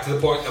 coming back to the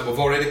point that we've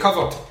already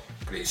covered: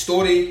 great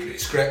story, great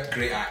script,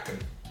 great acting.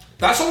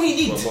 That's all you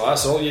need. Well,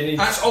 that's all you need.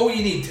 That's all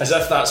you need. As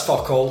if that's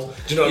fuck all.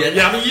 Do you know what I mean?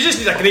 Yeah, I mean, you just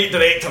need a great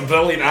director,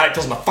 brilliant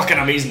actors, and a fucking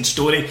amazing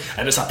story,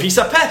 and it's a piece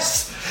of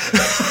piss.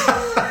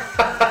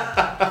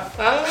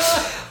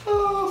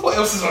 What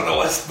else is on the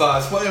list,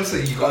 Baz? What else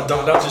have you got?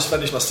 I've just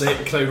finished my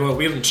second Crown Royal.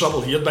 We're in trouble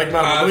here, big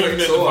man. We're not even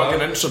getting the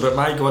fucking intro, but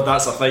my god,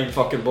 that's a fine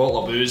fucking bottle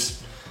of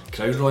booze.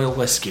 Crown Royal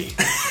whiskey.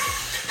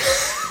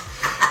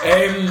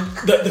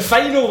 The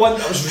final one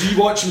that I was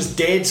rewatching was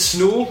Dead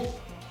Snow.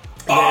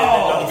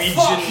 Oh,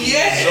 fuck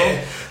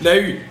yeah! Now,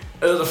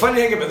 the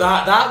funny thing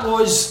about that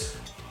was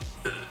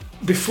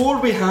before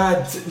we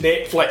had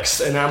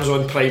Netflix and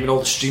Amazon Prime and all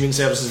the streaming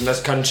services in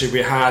this country. We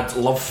had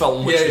Love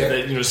Film, which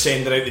was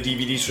sending out the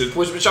DVDs through the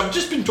post, which I've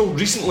just been told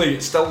recently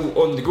it's still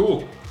on the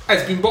go.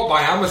 It's been bought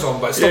by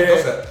Amazon, but it still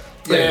does it.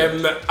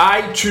 Yeah.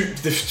 I took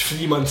the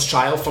 3 months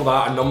trial for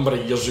that a number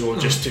of years ago,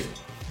 just to.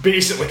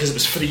 Basically, because it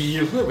was free,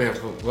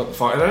 what the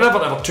fuck, and I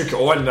never ever took it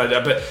on.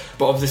 But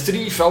of the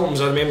 3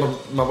 films, I remember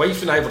my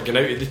wife and I were going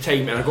out at the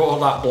time, and I got her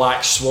that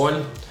Black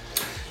Swan.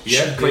 She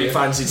quite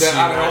fancied seeing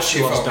that.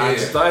 She loves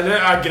dancing.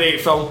 A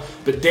great film.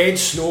 But Dead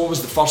Snow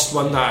was the first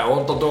one that I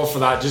ordered off for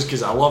that, just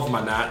because I love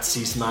my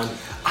Nazis, man.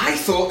 I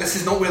thought this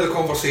is not where the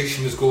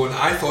conversation was going.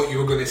 I thought you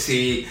were going to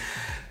say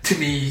to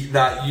me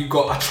that you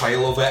got a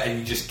trial of it and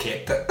you just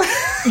kept it.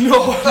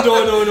 No.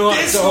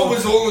 Dead Snow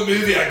was the only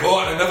movie I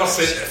got and I never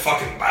sent it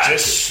fucking back.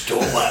 Just stole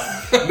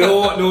it.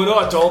 No,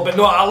 not at all. But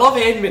no, I love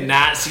ending with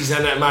Nazis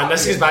in it, man.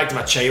 This goes back to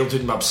my childhood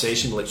and my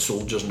obsession with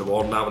soldiers in the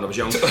war and that when I was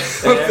young.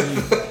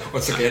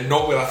 Once again,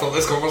 not where I thought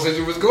this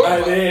conversation was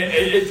going. And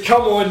it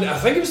come on, I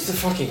think it was the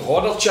fucking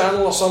Horror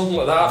Channel or something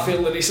like that,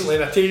 fairly recently,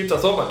 and I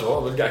thought my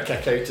daughter would get a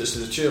kick out of it, so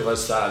the two of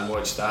us sat and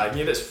watched that.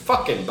 Yeah, it's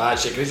fucking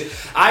batshit crazy.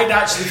 I'd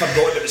actually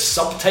forgotten it was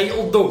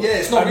subtitled though. Yeah,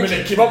 it's not. And when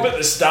it came up at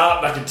the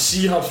start, I could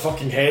see her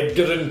fucking head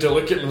going to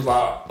look at me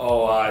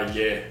like,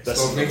 this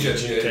is Norwegian.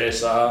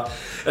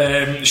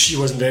 She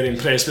wasn't very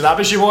impressed with that,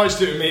 but she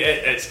watched it with me.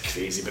 It's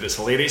crazy, but it's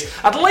hilarious.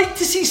 I'd like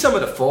to see some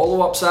of the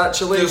follow-ups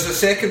actually. There's the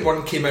second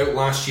one came out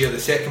last year. The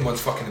second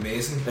one's fucking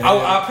amazing.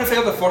 I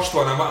prefer the first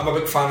one. I'm a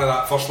big fan of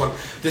that first one.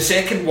 The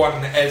second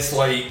one is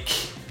like,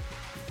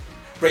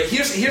 right,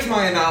 here's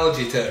my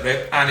analogy to it,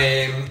 right?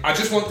 And I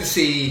just want to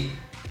say,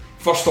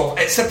 first off,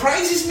 it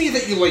surprises me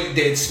that you like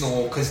Dead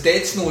Snow, because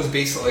Dead Snow is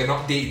basically an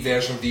updated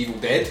version of The Evil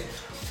Dead.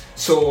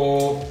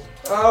 So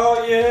so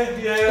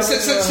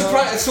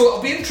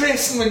it'll be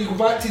interesting when you go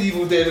back to The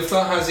Evil Dead if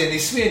that has any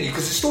sway in you,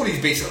 because the story is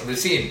basically the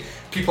same.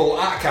 People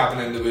at a cabin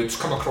in the woods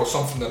come across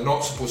something they're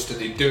not supposed to,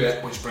 they do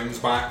it, which brings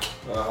back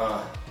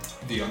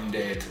the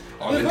undead.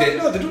 Or the dead.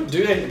 No, they don't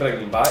do anything to bring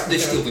them back. They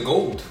steal the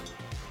gold.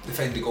 They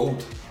find the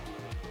gold.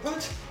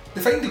 What?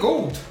 They find the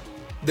gold.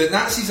 The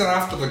Nazis are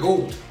after the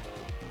gold.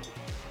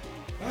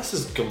 This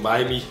has gone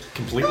by me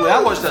completely. I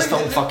watched this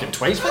film fucking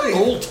twice. What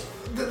gold?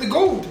 The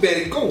gold,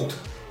 buried gold.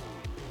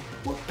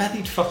 What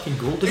buried fucking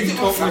gold are you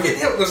talking about?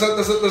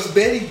 There's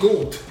buried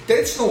gold.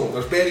 Dead Snow,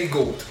 there's buried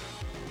gold.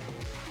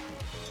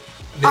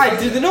 Aye,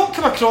 did they not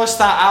come across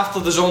that after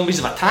the zombies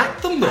have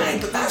attacked them though? Aye,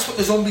 but that's what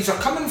the zombies are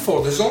coming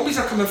for. The zombies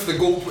are coming for the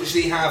gold which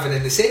they have, and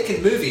in the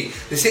second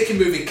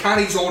movie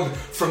carries on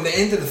from the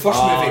end of the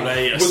first movie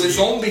right, with the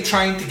zombie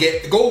trying to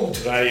get the gold.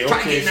 Right,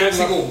 trying to okay, get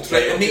Nazi gold.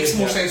 Right, it okay, makes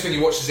more sense when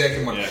you watch the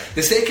second one. Yeah.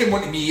 The second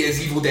one to me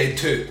is Evil Dead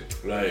 2.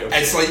 Right,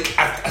 okay. It's like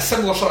a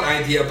similar sort of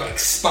idea but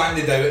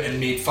expanded out and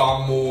made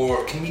far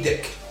more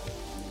comedic.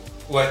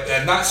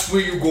 And that's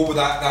where you go with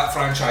that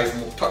franchise,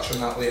 and we'll touch on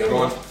that later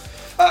on.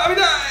 I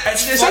mean,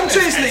 it's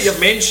interesting that you've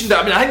mentioned it.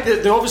 I mean, I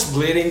think the obvious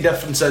glaring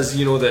difference is,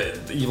 you know,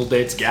 that the Evil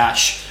Dead's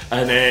gash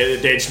and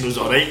Dead Snow's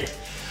alright.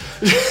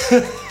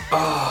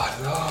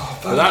 No.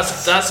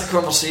 That's a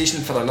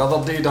conversation for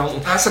another day,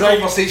 Dalton. That's a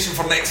conversation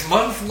for next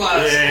month,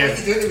 man. Yeah. What are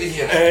you doing to me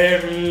here?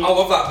 I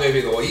love that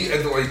movie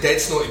though.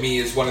 Dead Snow to me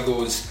is one of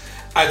those.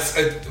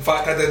 In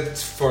fact, I did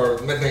for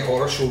Midnight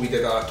Horror Show. We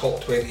did a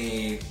top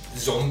 20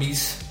 zombie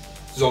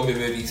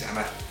movies, and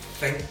I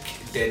think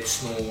Dead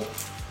Snow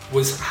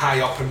was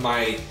high up in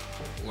my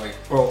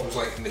it was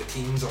like in the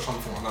teens or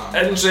something like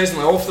that.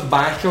 Interestingly, off the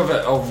back of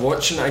it, of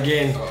watching it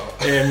again,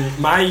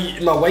 my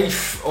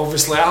wife,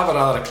 obviously, I have a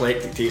rather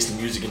eclectic taste in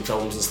music and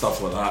films and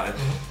stuff like that,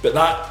 but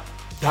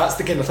that's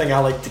the kind of thing I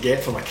like to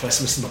get for my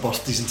Christmas and my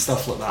birthdays and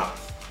stuff like that.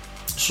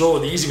 So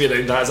the easy way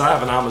around that is I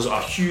have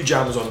a huge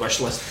Amazon wish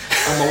list,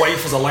 and my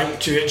wife has a link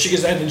to it, and she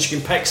goes in and she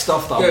can pick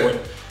stuff that I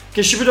want.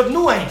 Because she would have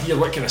no idea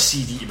what kind of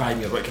CD to buy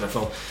me or what kind of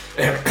film.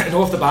 And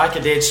off the back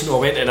of Dead Snow, I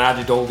went and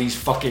added all these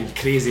fucking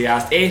crazy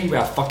ass, anything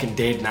with a fucking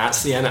dead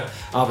Nazi in it.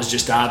 I was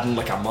just adding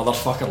like a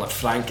motherfucker, like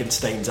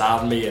Frankenstein's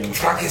Army. And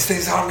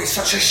Frankenstein's Army is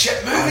such a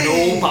shit movie. I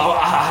know, but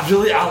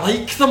I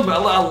like them. I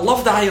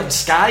love the Iron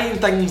Sky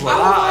and things like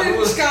that. I love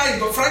Iron Sky,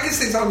 but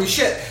Frankenstein's Army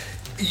shit.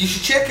 You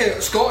should check out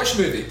a Scottish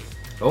movie.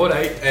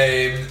 Alright.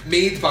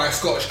 Made by a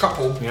Scottish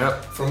couple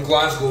from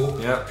Glasgow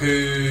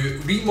who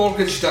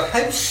remortgaged their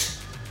house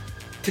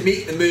to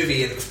make the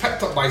movie, and it was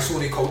picked up by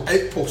Sony, called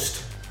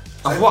Outpost.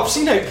 I've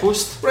seen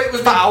Outpost, right?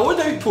 But I own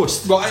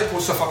Outpost. Well,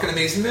 Outpost's a fucking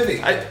amazing movie.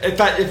 In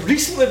fact,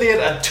 recently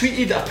I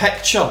tweeted a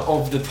picture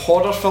of the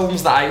horror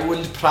films that I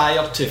owned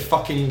prior to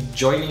fucking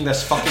joining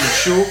this fucking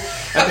show,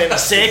 and then a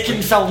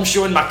second film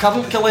show in my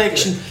current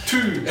collection.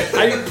 2.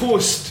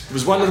 Outpost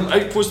was one of them.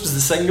 Outpost was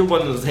the single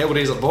one of the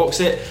Hellraiser box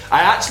set.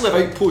 I actually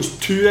have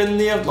Outpost 2 in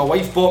there. My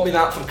wife bought me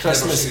that for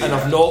Christmas, and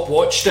I've not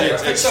watched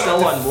it. It's still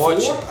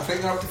unwatched. 4. I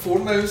think they're up to 4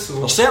 now. So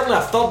there's certainly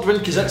a third one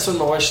because it's on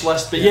my wish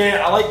list. But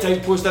yeah, I liked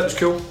Outpost. That was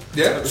cool.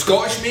 Yeah,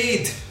 Scottish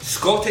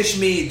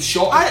made,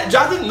 shot. I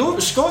didn't know it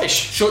was Scottish.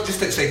 Shot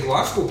just outside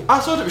Glasgow. I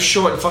thought it was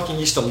shot in fucking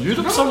Eastern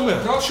Europe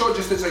somewhere. No, shot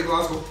just outside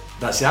Glasgow.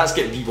 That's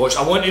getting rewatched.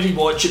 I want to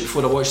rewatch it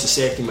before I watch the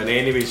second one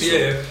anyway,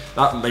 so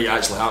that might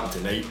actually happen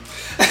tonight.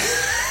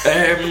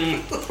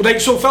 Right,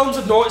 so films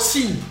I've not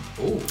seen.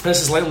 This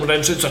is Lennon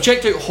Round. So I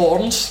checked out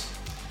Horns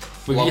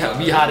with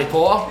wee Harry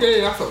Potter.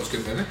 Yeah, I thought it was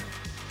good, movie.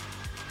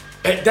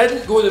 It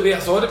didn't go the way I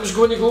thought it was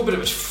going to go, but it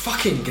was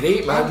fucking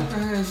great,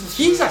 man.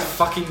 He's a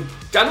fucking...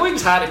 I know he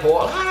was Harry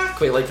Potter. I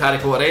quite liked Harry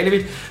Potter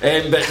anyway.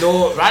 But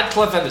no,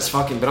 Radcliffe in it's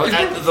fucking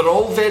brilliant. They're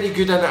all very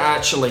good in it,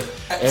 actually.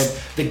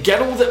 The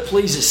girl that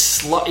plays is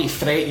Slutty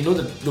Fred, you know,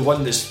 the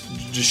one that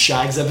just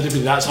shags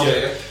everybody, that's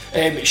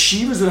her.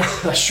 She was in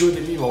a show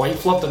that me and my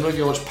wife loved. I don't know if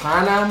you watched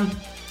Pan Am.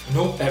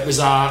 No. It was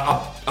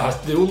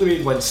they only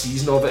made one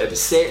season of it. It was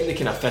set in the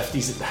kind of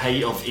 50s at the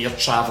height of air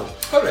travel.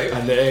 Alright.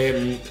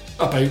 And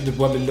about the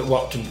women that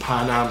worked in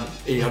Pan Am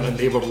Air, and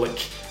they were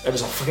like, it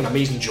was a fucking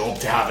amazing job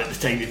to have at the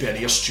time to be an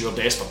air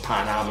stewardess for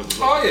Pan Am. It was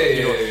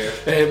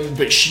like,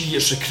 but she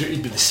is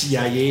recruited by the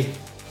CIA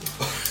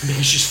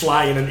because she's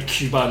flying into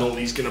Cuba and all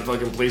these kind of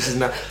fucking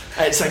places, and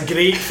it's a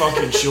great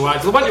fucking show.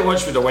 I want to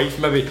watch with the wife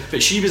maybe,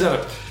 but she was in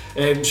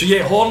it. So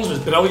yeah, Horns was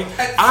brilliant.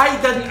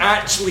 I didn't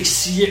actually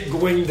see it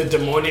going the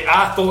demonic.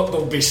 I thought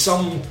there'll be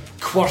some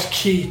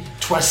quirky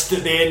twist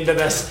at the end of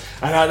this,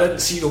 and I didn't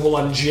see the whole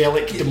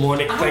angelic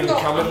demonic thing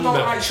coming. I've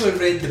not actually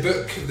read the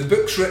book. The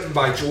book's written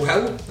by Joe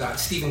Hill,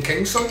 that's Stephen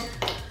King's son.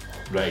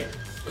 Right.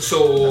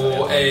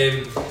 So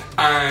and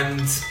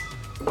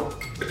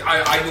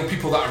I know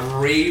people that have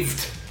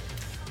raved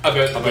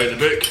about the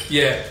book.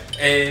 Yeah.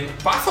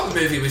 But I thought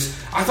the movie was...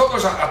 I thought there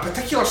was a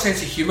particular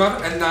sense of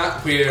humour in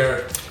that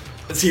where...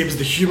 See, it was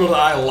the humour that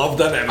I loved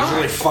in it. It was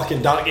really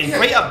fucking dark and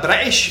quite a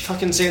British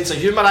fucking sense of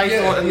humour, I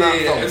thought, in that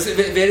film. It was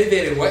very,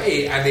 very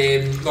witty,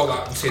 and not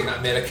that I'm saying that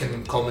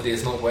American comedy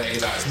is not witty,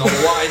 that's not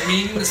what I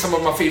mean. Some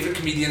of my favourite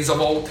comedians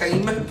of all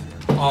time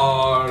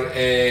are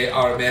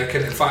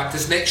American. In fact,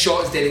 this next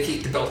shot is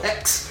dedicated to Bill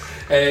Hicks.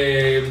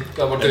 And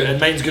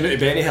mine's going to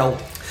Benny Hill,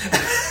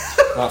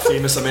 that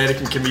famous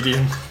American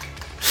comedian.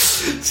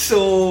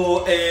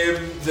 So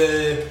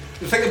the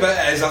thing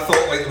about it is, I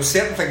thought like there were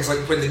certain things like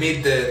when they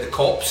made the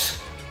cops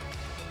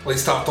like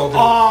start talking.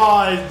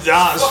 Oh,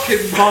 that's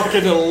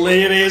fucking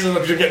hilarious! And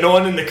if you're getting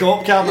on in the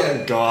cop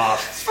cabin, God,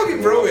 it's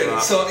fucking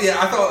brilliant. So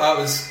yeah, I thought that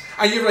was.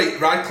 And you're right,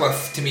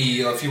 Radcliffe. To me,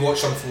 if you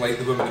watch something like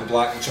The Woman in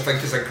Black, which I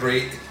think is a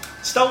great.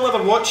 Still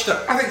never watched it.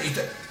 I think you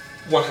did.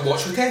 want to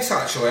watch with Tess,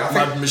 actually. I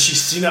think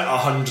She's seen it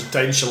 100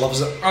 times, she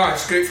loves it.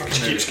 it's a great fucking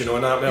She movie. keeps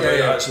going on at me about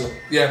it, actually.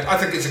 Yeah, I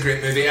think it's a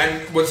great movie,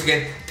 and once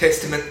again,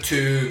 testament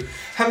to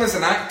him as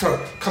an actor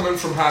coming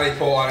from Harry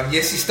Potter. And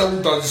yes, he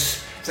still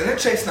does. He's an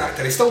interesting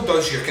actor. He still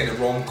does your kind of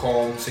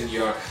rom-coms and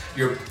your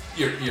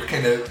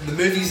kind of the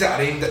movies that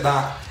are aimed at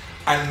that.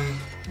 And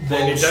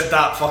Then he did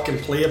that fucking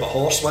play about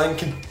horse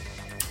wanking.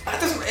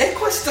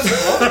 Equus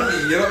doesn't bother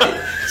me, you know what I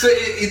mean? So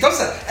he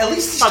does it. At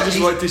least he's I just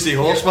want to say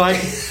horse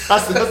wanking.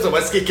 That's the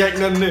whiskey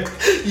kicking in there.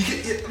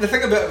 The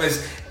thing about him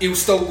is he'll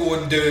still go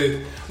and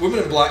do Women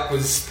in Black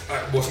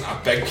wasn't a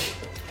big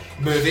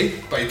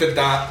movie, but he did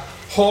that.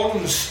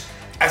 Horns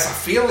is a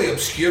fairly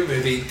obscure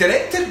movie,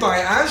 directed by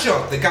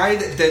Azure, the guy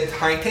that did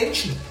High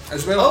Tension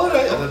as well. Oh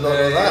right, I didn't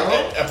know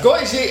that. I've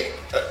got to say,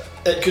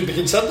 it could be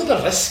considered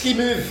a risky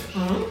move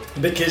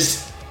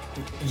because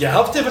you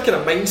have to have a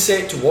kind of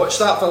mindset to watch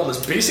that film.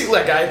 It's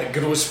basically a guy that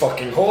grows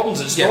fucking horns.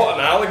 It's not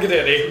an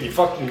alligator, he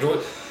fucking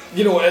grows.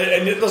 You know,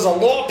 and there's a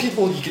lot of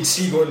people you can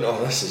see going,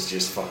 oh, this is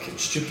just fucking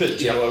stupid.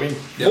 You know what I mean?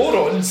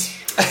 Morons.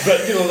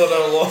 But you know,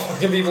 there are a lot of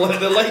fucking people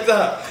that like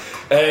that.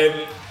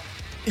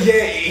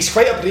 Yeah, he's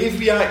quite a brave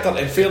wee actor.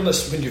 In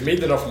fairness, when you've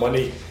made enough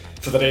money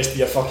for the rest of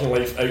your fucking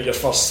life out your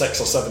first 6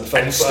 or 7 films,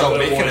 and still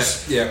making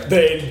it,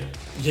 then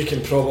you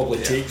can probably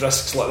take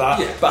risks like that.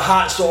 Yeah. But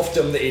hats off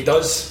to him that he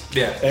does.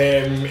 Yeah.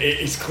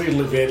 He's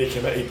clearly very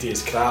committed to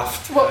his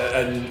craft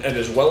and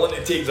is willing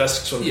to take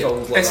risks on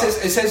films like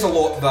that. It says a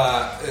lot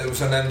that it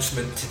was an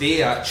announcement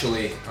today,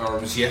 actually, or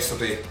it was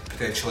yesterday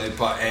potentially,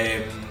 but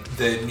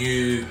the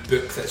new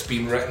book that's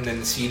been written in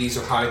the series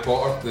of Harry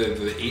Potter,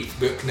 the 8th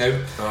book now,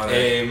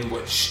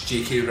 which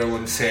J.K.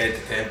 Rowling said,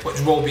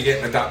 which will be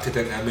getting adapted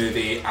into a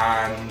movie,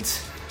 and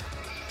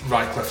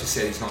Radcliffe has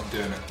said he's not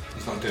doing it.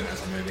 He's not doing it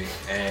as a movie,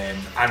 and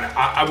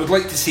I would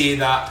like to say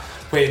that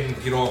when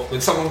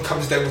someone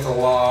comes down with a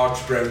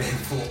large brown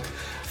envelope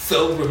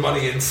filled with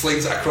money and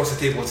slides it across the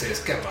table and says,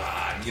 "Come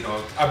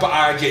on," but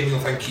I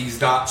genuinely think he's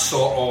that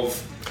sort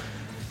of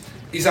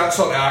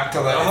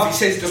actor that if he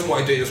says he doesn't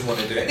want to do it, he doesn't want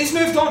to do it. And he's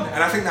moved on,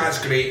 and I think that's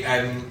great.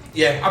 And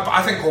yeah,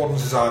 I think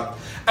Horns is it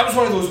was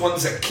one of those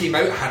ones that came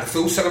out, had a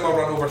full cinema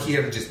run over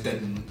here and just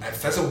didn't, it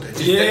fizzled. It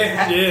just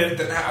didn't hit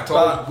at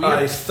all.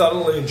 I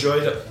thoroughly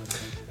enjoyed it.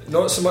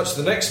 Not so much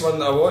the next one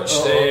that I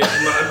watched.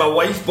 My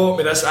wife bought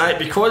me this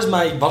because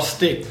my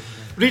birthday.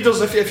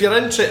 Readers, if you're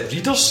interested,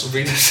 readers,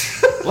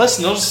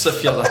 listeners,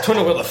 if you're, I don't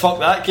know where the fuck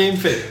that came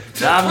from.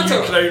 Damn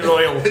you, Crown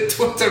Royal.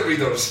 Twitter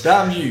readers.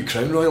 Damn you,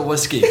 Crown Royal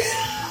whiskey.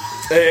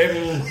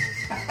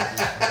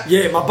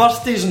 Yeah, my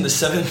birthday's on the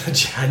 7th of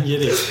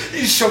January.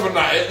 He's shoving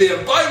that out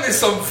there. Buy me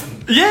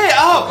something. Yeah,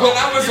 on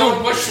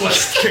Amazon wish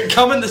list.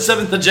 Coming the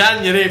 7th of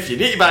January. If you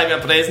need to buy me a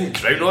present,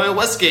 Crown Royal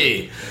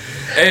whiskey.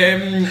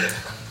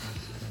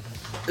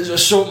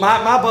 So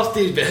my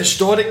birthday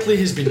historically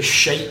has been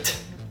shite.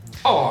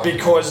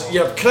 Because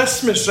you have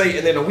Christmas, right,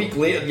 and then a week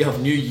later you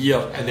have New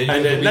Year, and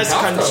in this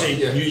country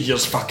New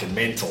Year's fucking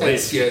mental.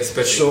 It's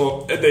busy.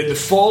 So and then the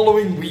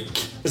following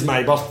week is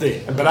my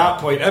birthday, and by that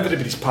point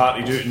everybody's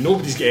partied out and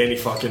nobody's got any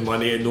fucking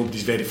money and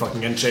nobody's very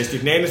fucking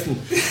interested in anything,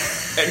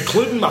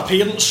 including my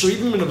parents. So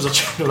even when I was a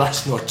child, no,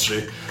 that's not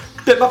true.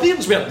 But my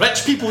parents weren't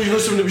rich people,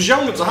 so when I was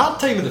young it was a hard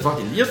time of the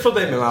fucking year for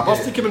them and my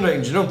birthday coming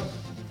round,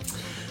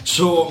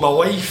 So my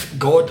wife,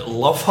 God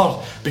love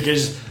her,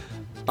 because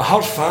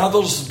her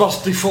father's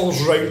birthday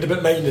falls round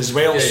about mine as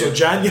well, so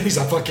January's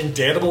a fucking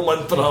terrible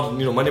month for her,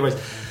 money wise.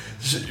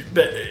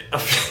 But a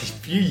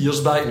few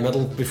years back in the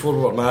middle, before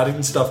we were married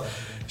and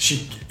stuff,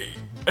 she,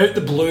 out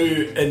the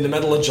blue, in the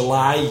middle of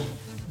July,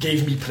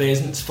 gave me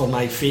presents for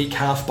my fake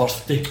half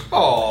birthday.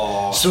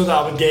 Aww. So that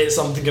I would get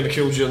something kind of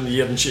cool during the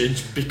year, and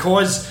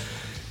because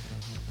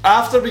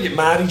after we get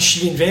married,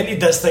 she invented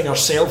this thing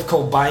herself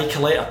called Buy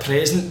Collect a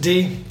Present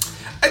Day.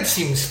 It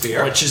seems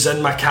fair. Which is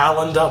in my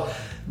calendar.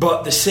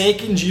 But the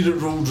second year it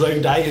rolled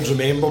round, I had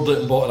remembered it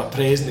and bought her a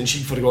present, and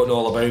she'd forgotten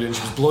all about it, and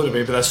she was blown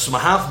away by this. So my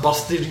half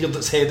birthday reared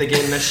its head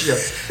again this year,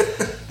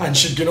 and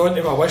she'd gone on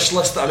to my wish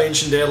list that I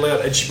mentioned earlier,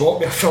 and she bought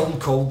me a film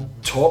called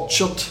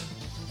Tortured.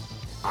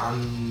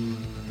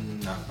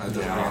 No, I don't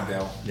ring a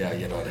bell. Yeah,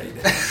 you're alright.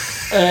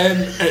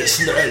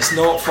 It's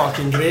not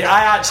fucking great.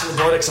 I actually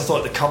bought it because I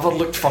thought the cover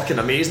looked fucking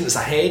amazing. It's a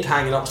head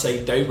hanging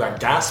upside down with a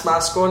gas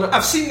mask on it.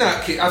 I've seen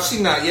that.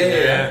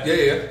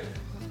 Yeah.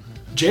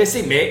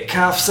 Jesse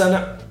Metcalf's in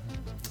it,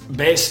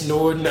 best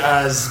known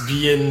as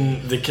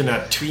being the kind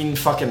of tween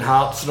fucking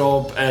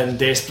heartthrob in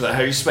Desperate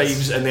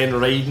Housewives, and then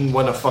riding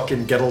one of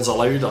fucking Girls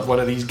Aloud or one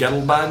of these girl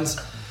bands.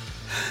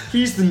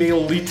 He's the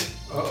male lead.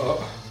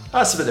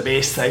 That's about the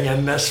best thing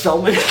in this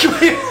film.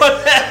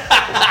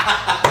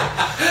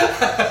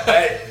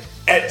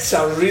 It's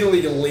a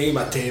really lame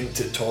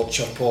attempt at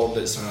torture porn.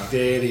 It's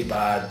very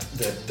bad.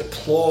 The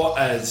plot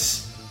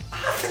is...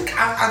 I think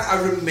I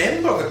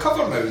remember the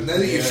cover now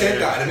that you've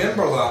said that. I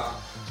remember that.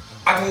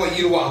 I don't like,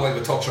 what I like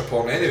with torture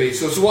porn anyway,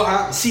 so what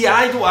happens? See,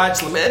 I don't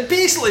actually...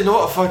 Basically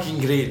not a fucking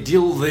great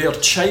deal. Their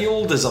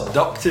child is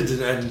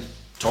abducted and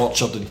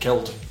tortured and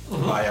killed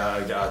by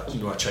a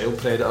child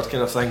predator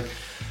kind of thing.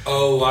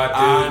 Oh, I do.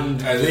 And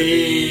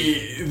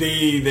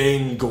they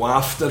then go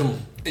after him.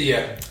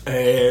 Yeah.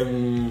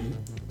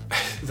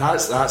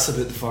 That's about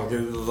the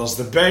fucking. There's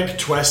the big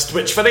twist,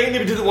 which for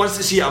anybody that wants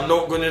to see it, I'm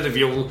not going to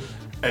reveal.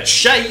 It's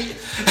shite.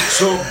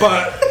 So,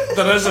 but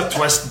there is a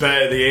twist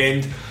bit at the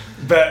end.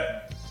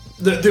 But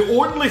the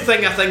only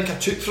thing I think I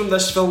took from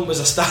this film was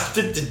I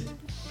started to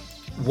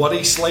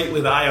worry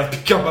slightly that I have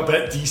become a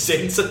bit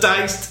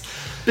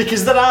desensitised,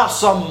 because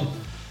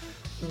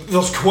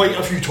there's quite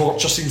a few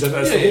torture scenes in it.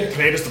 It's the whole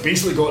premise. They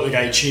basically got the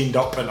guy chained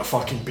up in a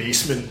fucking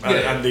basement,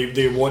 and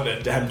they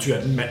wanted him to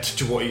admit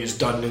to what he has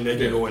done and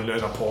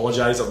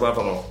apologise or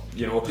whatever, or,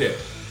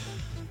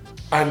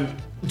 and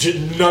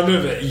none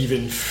of it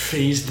even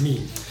fazed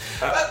me.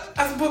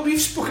 But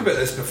we've spoken about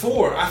this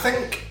before. I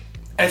think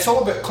it's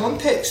all about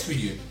context with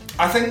you.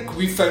 I think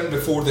we've found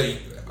before that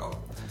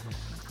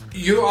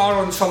you are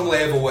on some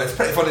level. It's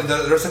pretty funny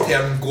that there's a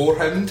term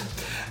gorehound,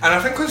 and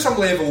I think on some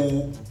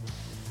level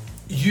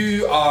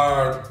you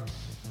are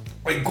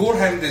like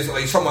gorehound is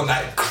like someone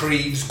that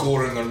craves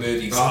gore in their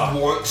movies,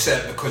 wants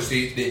it because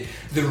they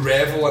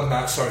revel in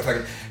that sort of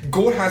thing.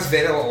 Gore has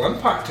very little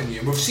impact on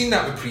you. We've seen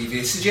that with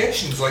previous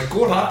suggestions. Like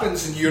gore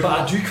happens and you're.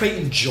 But I do quite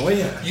enjoy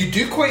it. You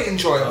do quite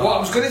enjoy it. What I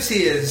was going to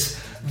say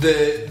is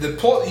the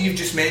plot that you've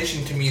just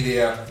mentioned to me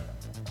there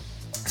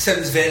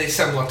sounds very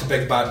similar to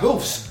Big Bad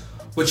Wolves,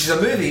 which is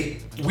a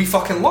movie we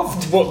fucking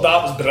loved. Well,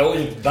 that was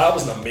brilliant. That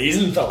was an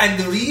amazing film. And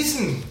the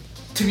reason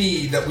to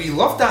me that we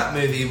loved that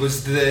movie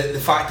was the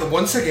fact that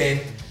once again,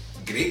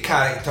 great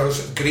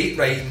characters, great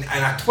writing,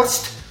 and a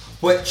twist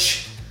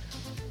which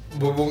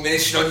we won't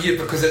mention on here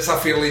because it's a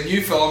fairly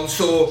new film.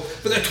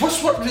 But the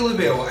twist worked really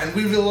well, and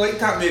we really liked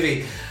that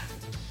movie.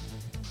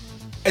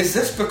 Is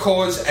this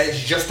because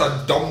it's just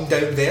a dumbed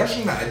down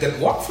version that it didn't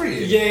work for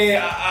you?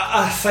 Yeah,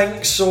 I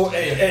think so.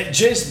 It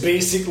just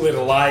basically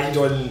relied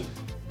on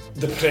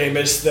the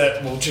premise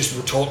that we'll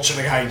torture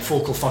a guy and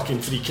folk will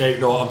fucking freak out.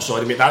 No, I'm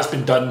sorry mate, that's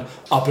been done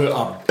about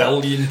 1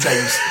 billion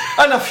times.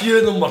 And a few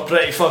of them were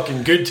pretty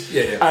fucking good.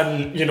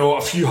 And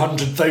a few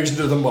 100,000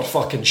 of them were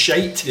fucking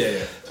shite.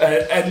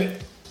 And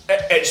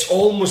it's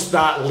almost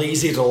that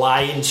lazy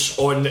reliance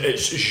on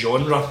its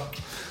genre.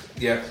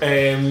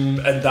 And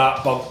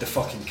that bugged the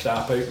fucking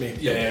crap out of me.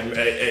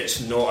 It's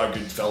not a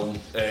good film.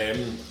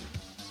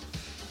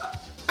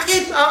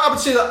 Again, I would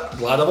say that I'm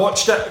glad I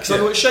watched it because I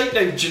know it's shite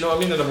now. Do you know what I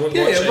mean? And I won't watch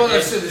it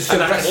again.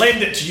 And I can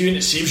lend it to you, and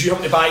it saves you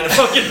having to buy the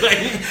fucking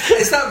thing.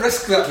 It's that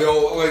risk that we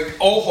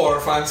all horror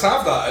fans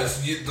have. That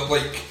is,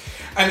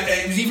 and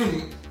it was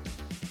even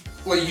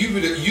like you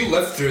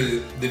lived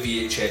through the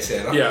VHS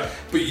era,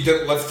 but you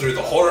didn't live through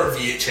the horror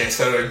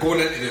VHS era. Going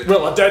into the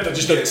I did. I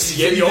just didn't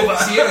see any of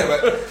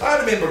it. I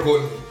remember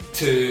going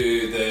to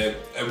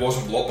it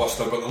wasn't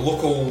Blockbuster, but the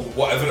local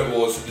whatever it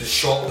was, the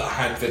shop that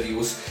had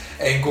videos,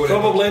 and going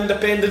probably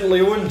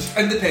independently owned.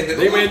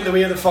 They went the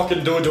way of the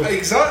fucking dodo.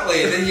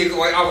 Exactly. And then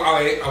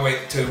I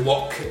went to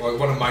work.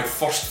 One of my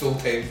first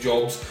full-time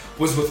jobs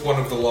was with one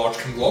of the large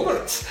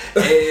conglomerates.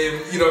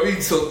 You know what I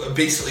mean? So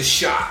basically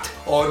shat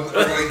on.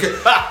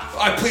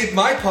 I played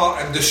my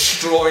part in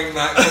destroying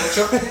that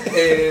culture,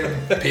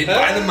 paid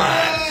by the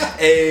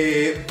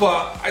man.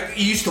 But I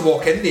used to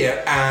walk in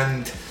there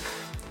and.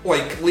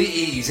 Like late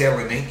 80s,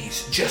 early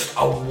 90s, just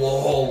a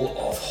wall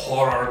of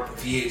horror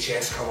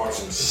VHS covers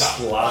and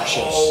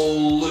slashes.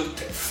 All looked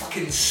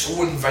fucking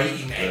so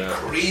inviting and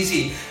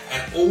crazy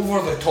and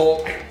over the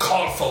top and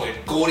colourful and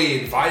gory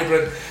and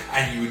vibrant,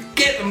 and you would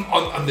get them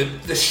on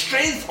the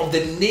strength of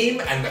the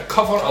name and the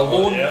cover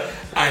alone,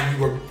 and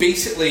you were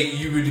basically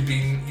you would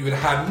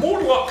have had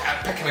more luck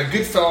at picking a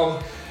good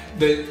film.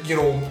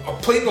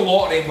 Playing the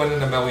lottery and winning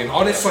 $1 million.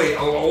 Honestly,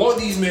 a lot of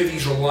these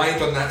movies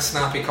relied on that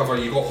snappy cover.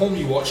 You got home,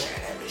 you watched it,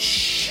 and it was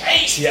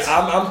shite. Yeah,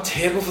 I'm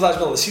terrible for that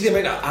as well. See the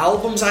amount of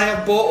albums I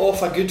have bought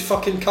off a good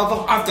fucking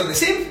cover. I've done the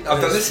same.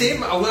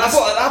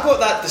 I bought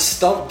that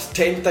Disturbed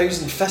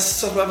 10,000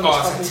 Fists or whatever.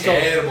 Oh, it's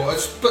terrible.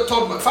 But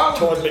Todd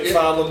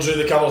McFarlane drew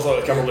the cover.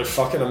 Thought the cover looked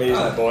fucking amazing.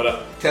 I bought it.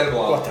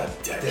 Terrible album. What a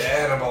dick.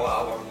 Terrible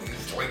album.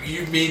 Like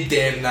you made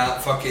them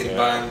that fucking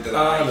band.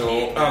 I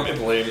know. I'm to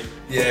blame.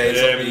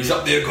 Yeah, he's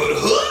up there going.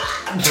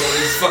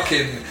 He's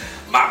fucking.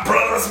 My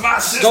brothers, my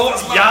sisters.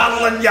 Stop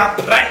yelling, you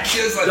prick!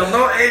 You're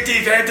not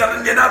Eddie Vedder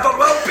and you never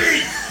will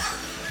be.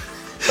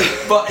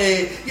 But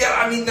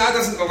I mean that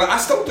doesn't. I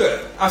still do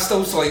it. I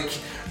still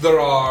there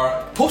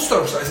are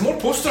posters. There's more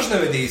posters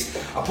nowadays.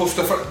 A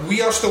poster for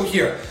We Are Still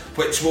Here,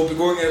 which will be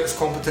going out as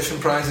competition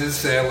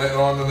prizes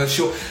later on in this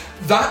show.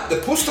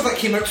 The poster that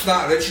came out for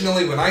that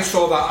originally, when I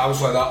saw that, I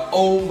was like that,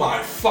 oh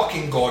my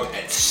fucking god,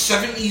 it's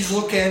 70s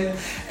looking,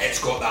 it's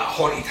got that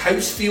haunted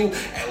house feel,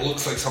 it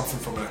looks like something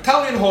from an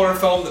Italian horror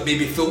film that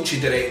maybe Fulci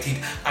directed.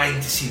 I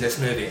need to see this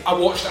movie. I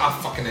watched it, I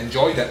fucking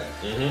enjoyed it.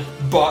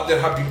 But there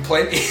have been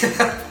plenty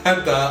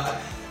and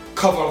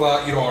cover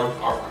that, or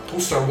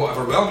poster or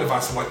whatever, well in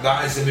advance. I'm like,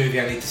 that is the movie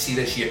I need to see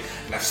this year.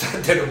 And I've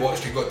sat down and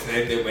watched it, got to the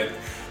end and went,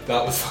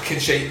 that was fucking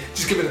shite.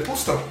 Just give me the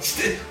poster. Just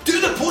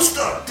do the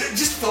poster.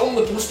 Just film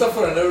the poster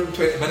for an hour and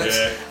 20 minutes.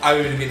 I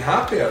would have been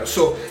happier.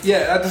 So,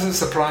 yeah, that doesn't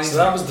surprise me. So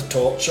that was The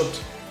Tortured.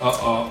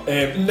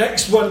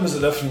 Next one was a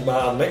different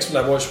matter. Next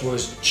one I watched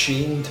was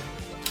Chained.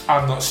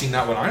 I've not seen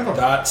that one either.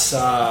 That's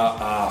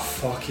a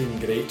fucking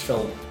great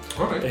film.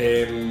 Alright.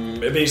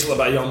 Basically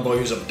about a young boy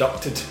who's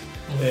abducted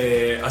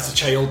as a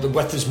child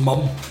with his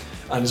mum,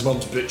 and his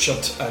mum's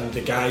butchered, and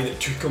the guy that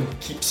took him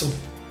keeps him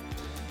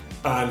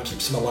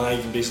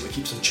alive and basically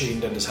keeps him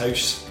chained in his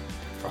house.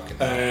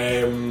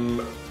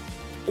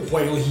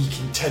 While he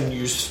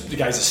continues, the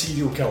guy's a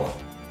serial killer,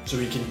 so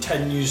he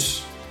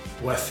continues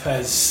with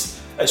his.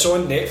 It's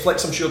on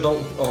Netflix, I'm sure,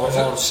 Dalton,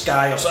 or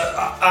Sky, or so.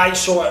 I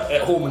saw it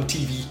at home on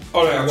TV.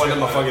 One of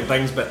my fucking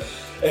things, but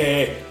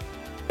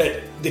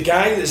the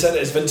guy that's in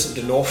it is Vincent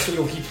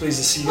D'Onofrio. He plays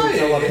a serial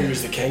killer who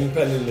was the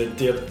kingpin, and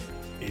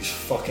he's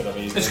fucking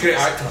amazing. It's a great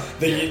actor.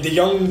 The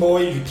young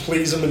boy who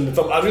plays him in the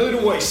film. I really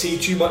don't want to say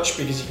too much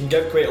because you can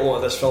give quite a lot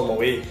of this film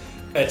away.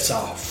 It's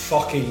a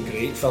fucking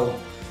great film.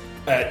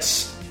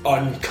 It's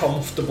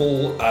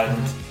uncomfortable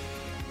and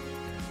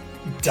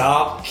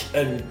dark,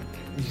 and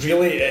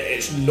really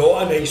it's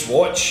not a nice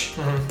watch,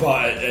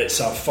 but it's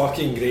a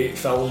fucking great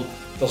film.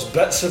 There's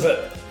bits of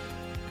it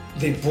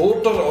they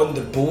border on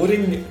the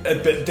boring,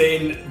 but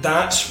then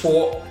that's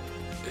what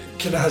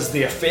kind of has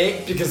the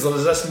effect, because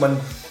there's this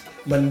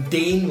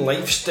mundane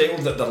lifestyle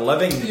that they're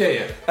living,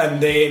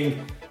 and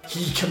then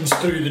he comes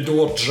through the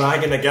door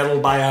dragging a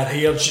girl by her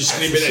hair, she's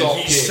screaming, and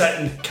he's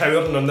sitting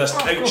cowering on this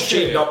couch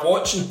chained up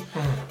watching,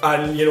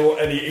 and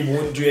and he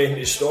won't do anything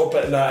to stop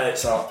it, and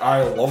that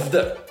I loved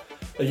it.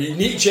 You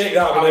need to check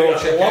that one out.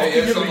 I love to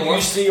hear what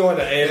you say on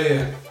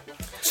it.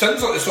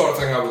 Sounds like the sort of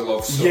thing I would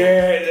love. So.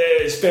 Yeah,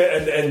 it's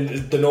better,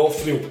 and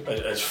D'Onofrio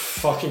is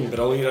fucking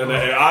brilliant, and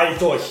I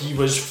thought he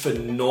was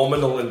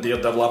phenomenal in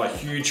Daredevil. I'm a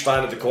huge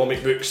fan of the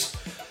comic books.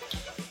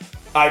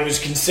 I was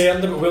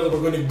concerned about where they were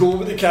going to go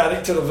with the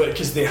character of it,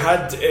 because they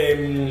had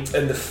in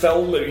the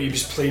film he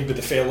was played with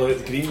the fellow at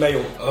the Green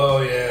Mile.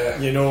 Oh yeah,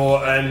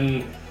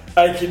 and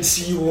I can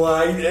see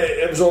why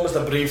it was almost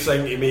a brave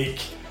thing to make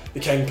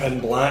the Kingpin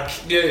black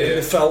in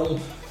the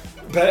film.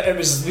 But it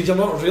was, he's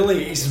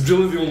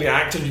really the only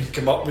actor you could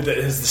come up with that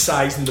has the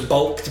size and the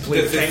bulk to play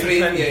the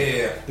Kingpin.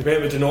 They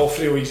went with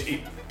D'Onofrio,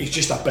 he's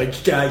just a big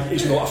guy,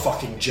 he's not a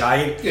fucking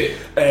giant.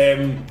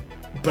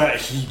 But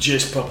he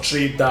just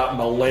portrayed that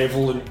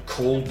malevolent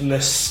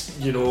coldness,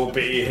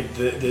 but he had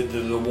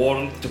the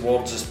warmth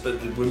towards the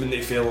woman that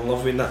he fell in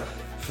love with, that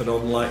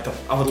phenomenal actor.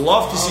 I would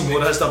love to see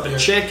more of his stuff, but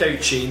check out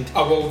Chained.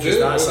 I will do.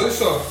 That's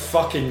a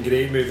fucking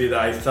great movie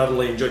that I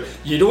thoroughly enjoyed.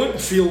 You don't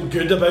feel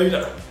good about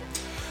it.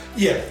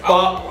 Yeah, but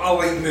I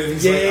like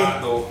movies like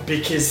that though,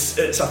 because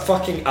it's a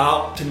fucking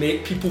art to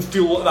make people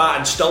feel like that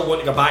and still want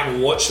to go back and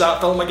watch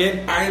that film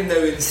again. I am now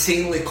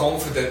insanely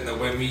confident that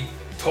when we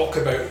talk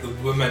about The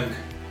Woman,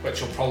 which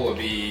will probably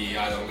be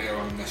either later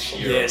on this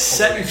year. Yeah, it's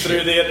sitting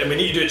through there, and we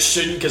need to do it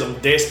soon because I'm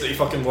desperate to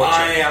fucking watch it.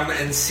 I am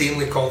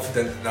insanely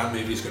confident that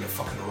movie is going to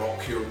fucking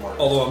rock your world.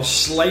 Although I'm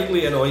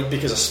slightly annoyed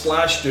because I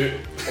splashed out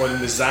on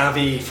the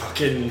Zavi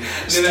fucking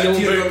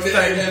Steelbook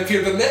thing. It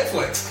appeared on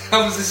Netflix.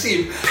 I was the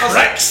same. I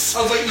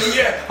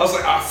was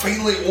like, I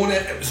finally own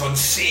it. It was on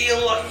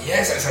sale.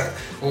 Yes, it's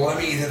a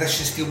limited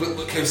edition Steelbook.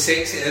 Look how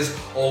sexy it is.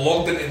 I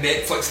logged into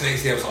Netflix the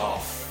next day. I was like, oh,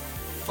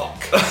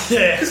 fuck.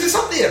 Yeah. Because it's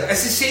up there.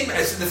 It's the same.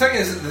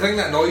 The thing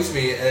that annoys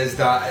me is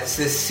that it's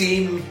the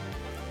same.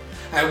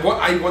 I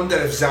wonder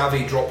if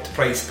Zavi dropped the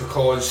price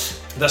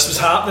because this was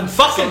happening.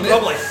 Fucking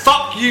probably.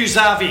 Fuck you,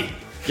 Zavi.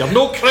 You're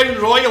no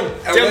Crown Royal.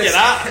 Tell you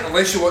that.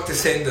 Unless you want to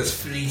send us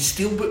free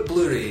Steelbook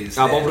Blu-rays.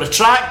 I will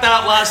retract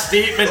that last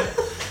statement.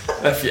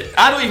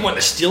 I don't even want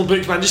the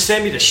Steelbook, man. Just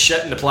send me the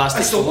shit in the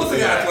plastic. It's the whole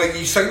thing. Like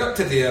you sign up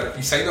to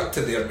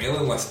their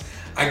mailing list.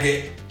 I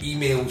get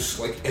emails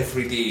like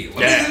every day.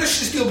 Like,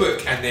 this is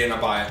Steelbook, and then I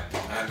buy it.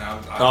 And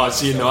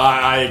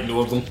I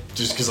ignore them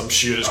just because I'm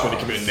sure it's going to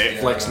come out on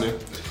Netflix now.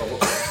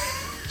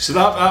 So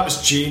that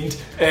was Chained.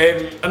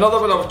 Another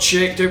one I've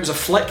checked out was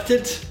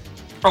Afflicted.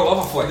 I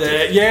love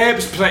Afflicted. It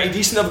was pretty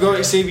decent. I've got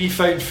to say, we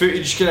found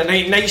footage, kind of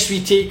nice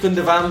wee take on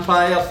the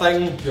vampire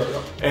thing.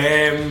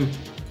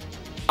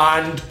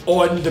 And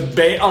on the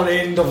better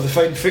end of the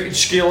found footage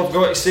scale, I've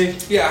got to say.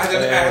 Yeah, I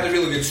had a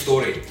really good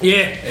story.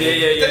 Didn't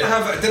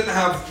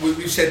have.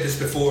 We've said this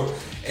before.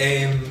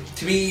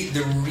 To me,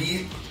 the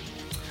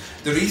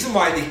reason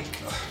why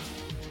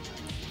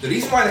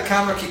the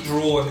camera keeps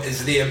rolling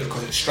is there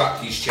because it's strapped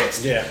to his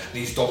chest. Yeah. And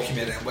he's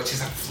documenting it, which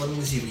is a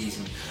flimsy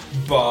reason.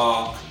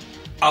 But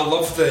I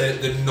love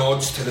the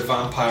nods to the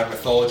vampire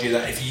mythology,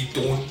 that if you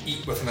don't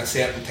eat within a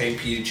certain time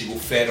period, you go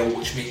feral,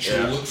 which makes you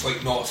look like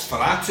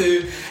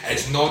Nosferatu.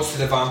 It's nods to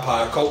the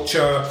vampire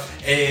culture.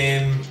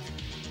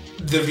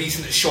 The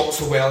reason it's shot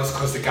so well is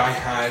because the guy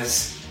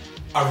has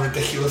a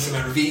ridiculous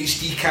amount of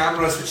HD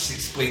cameras, which is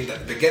explained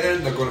at the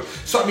beginning.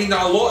 So I mean,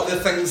 a lot of the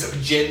things that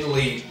would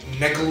generally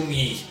niggle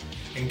me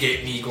and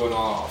get me going,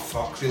 oh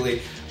fuck,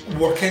 really,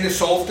 were kind of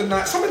solved in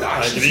that. Some of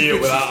that, I agree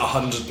with that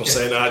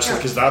 100% actually,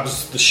 because that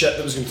was the shit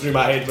that was going through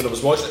my head when I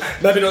was watching it.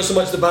 Maybe not so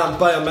much the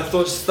vampire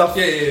mythos stuff.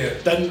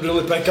 Didn't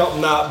really pick up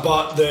on that,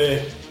 but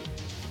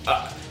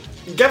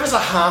give us a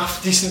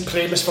half decent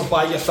premise for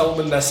why you're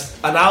filming this,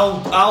 and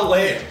I'll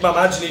let my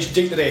imagination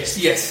take the rest.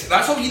 Yes,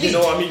 that's all you need. You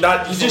know, I mean,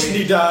 that you just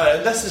need.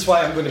 This is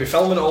why I'm going to be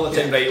filming it all the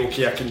time. Right?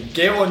 Okay, I can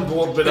get on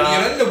board with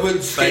that. You're in the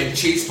woods getting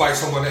chased by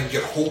someone, and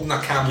you're holding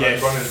a camera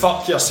and running.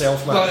 Fuck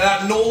yourself, man.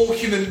 But no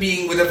human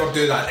being would ever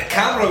do that. The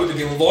camera would have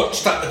been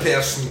launched at the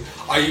person,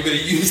 or you would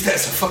have used it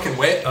as a fucking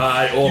weapon.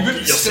 Or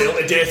beat yourself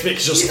to death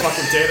because you're so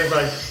fucking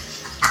terrifying.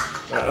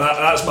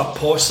 That's my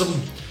possum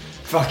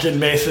fucking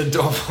method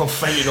of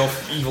fighting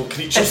off evil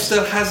creatures. If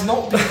there has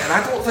not been, and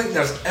I don't think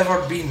there's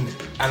ever been,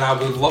 and I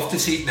would love to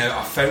see it now,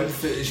 a found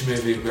footage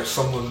movie where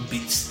someone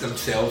beats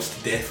themselves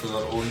to death with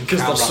their own because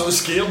camera. they're so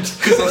scared.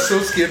 Because they're so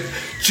scared.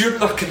 During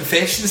their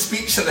confession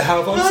speech that they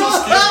have, I'm so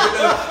scared right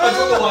now. I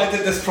don't know why I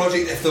did this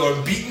project. If they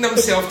were beating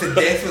themselves to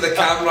death with a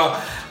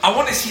camera, I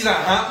want to see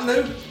that happen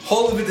now.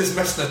 Hollywood is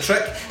missing a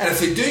trick, and if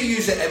they do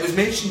use it, it was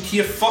mentioned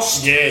here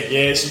first.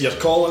 Yeah, so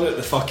you're calling it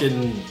the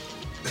fucking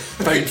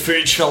found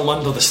footage film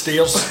Under the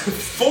Stairs.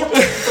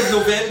 14th of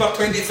November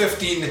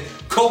 2015.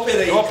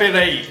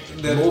 Copyright.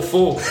 The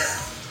mofo.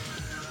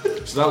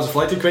 So that was a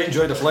flight. I quite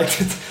enjoyed the flight.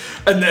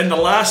 And then the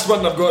last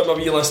one I've got on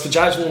my wee list, which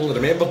I actually only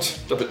remembered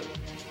about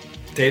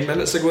 10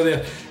 minutes ago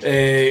there.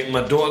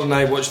 My daughter and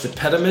I watched The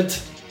Pyramid.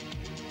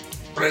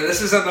 Right,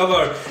 this is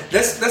another.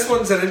 This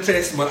one's an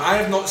interesting one. I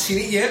have not seen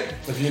it yet.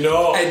 Have you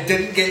not? It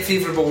didn't get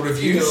favourable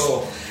reviews.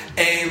 No.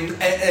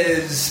 It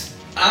is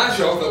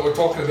Azure that we're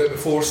talking about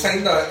before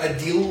signed a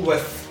deal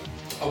with,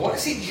 I want to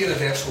say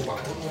Universal, but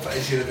I don't know if it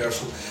is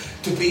Universal,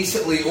 to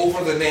basically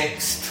over the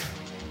next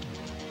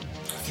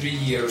 3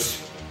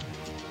 years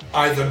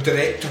either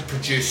direct or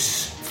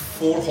produce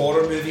 4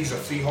 horror movies or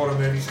 3 horror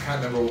movies. I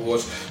can't remember what it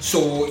was.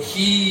 So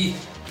he,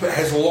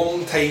 his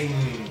long time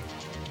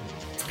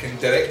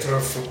director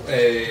of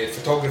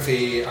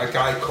photography, a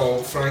guy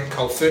called Frank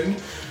Calhoun,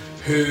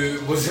 who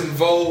was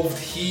involved.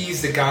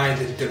 He's the guy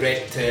that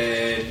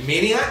directed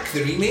Maniac,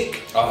 the remake,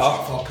 which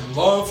I fucking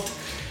loved.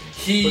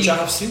 Which I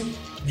have seen.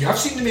 You have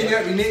seen the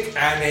Maniac remake,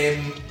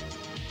 and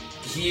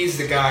he is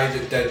the guy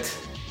that did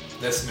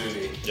this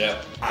movie.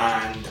 Yeah.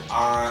 And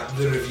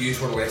the reviews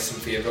were less than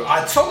favourable.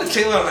 I saw the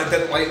trailer and I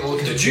didn't like the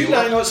look of the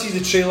trailer. Did you not see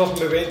the trailer when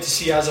we went to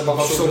see As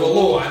Above So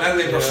Below? And I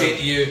remember saying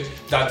to you,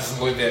 that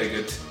doesn't look very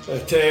good.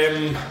 But,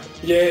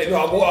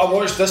 I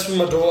watched this with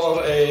my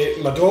daughter.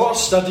 My daughter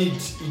studied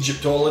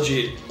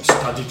Egyptology.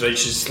 Right,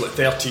 she's like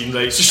 13,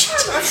 right?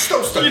 So That's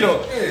still studying. You know,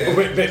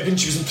 but when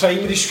she was in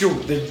primary school,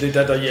 they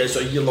did a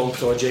year-long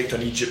project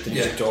on Egypt and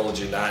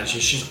Egyptology and that. And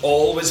she's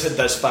always had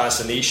this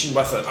fascination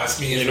with it.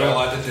 That's me as well.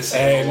 I did the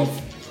same.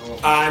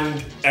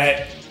 And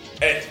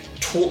it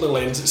totally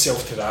lends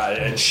itself to that,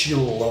 and she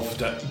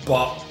loved it.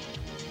 But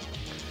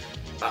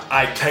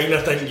I kind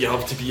of think you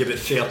have to be about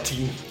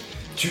 13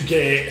 to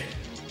get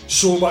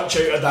so much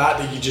out of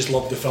that you just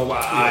love the film.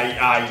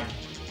 I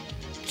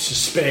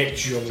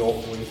suspect you're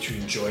not going to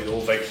enjoy the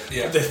whole thing.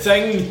 Yeah. The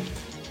thing,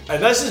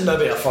 and this is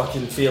maybe a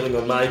fucking failing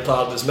on my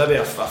part, but it's maybe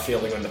a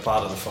failing on the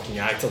part of the fucking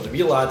actor. The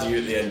wee laddie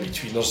out the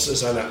in-betweeners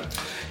is in it.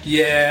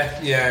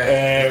 Yeah.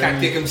 You can't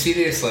take him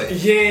seriously.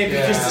 Yeah,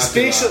 because it's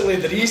basically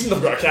the reason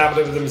they've got a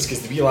camera with them is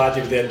because the wee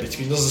laddie with the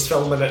in-betweeners is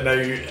filming it now,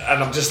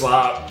 and I'm just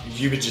like,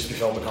 you would just be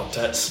filming her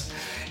tits.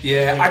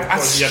 Yeah, I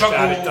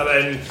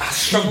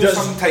struggle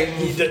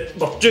sometimes.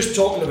 We're just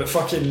talking about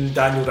fucking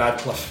Daniel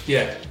Radcliffe.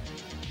 Yeah.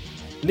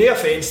 No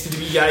offence to the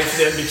wee guy for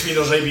the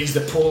in-betweeners, right? He's the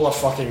polar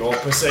fucking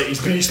opposite.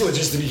 He's basically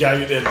just the wee guy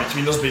with the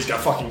in-betweeners, but he's got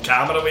a fucking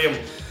camera with him.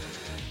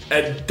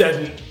 It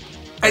didn't.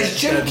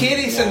 It's Jim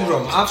Carrey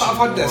syndrome. I've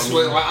had this.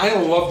 I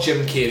love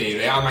Jim Carrey,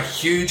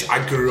 right?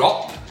 I grew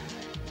up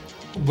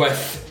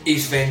with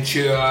Ace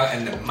Ventura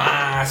and The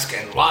Mask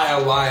and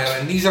Liar Liar,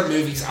 and these are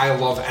movies I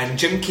love. And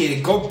Jim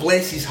Carrey, God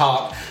bless his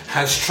heart,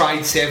 has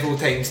tried several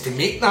times to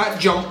make that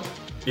jump.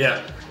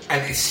 Yeah.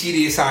 And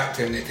serious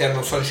acting,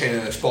 Eternal Sunshine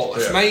of the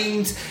Spotless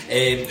Mind,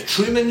 The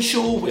Truman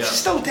Show, which is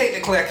still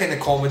technically a kind of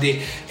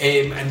comedy,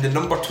 and The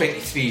Number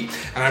 23.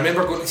 And I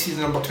remember going to see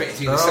The Number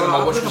 23 in the cinema.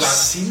 I've never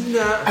seen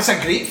that. It's a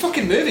great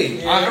fucking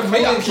movie. Yeah, I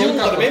really enjoyed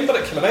that. I remember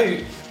it coming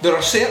out. There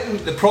are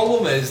the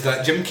problem is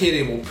that Jim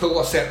Carrey will pull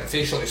a certain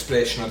facial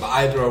expression, an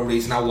eyebrow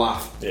raise, and I'll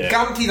laugh. Yeah.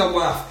 Guaranteed I'll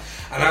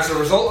laugh. And as a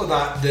result of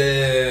that,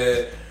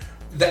 the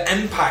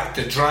impact,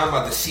 the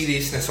drama, the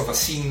seriousness of a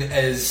scene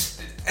is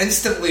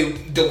instantly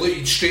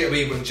diluted straight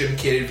away when Jim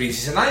Carrey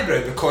raises an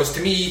eyebrow, because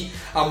to me,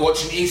 I'm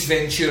watching Ace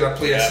Ventura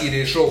play a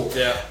serious role.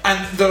 Yeah.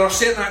 And there are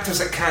certain actors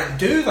that can't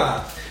do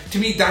that. To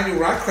me, Daniel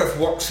Radcliffe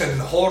works in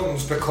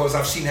Horns because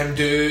I've seen him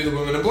do The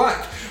Woman in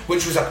Black,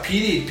 which was a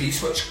period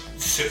piece which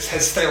suits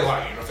his style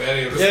acting.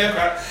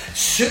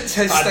 Suits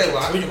his style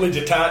acting.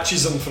 Completely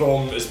detaches him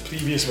from his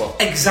previous work.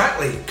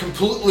 Exactly.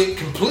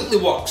 Completely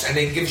works, and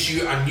then gives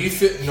you a new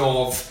footing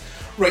of,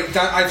 right,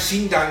 I've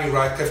seen Daniel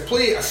Radcliffe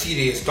play a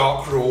serious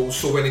dark role,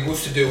 so when he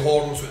goes to do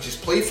Horns, which is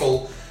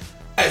playful,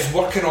 it's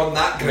working on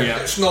that ground. Yeah.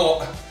 It's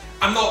not,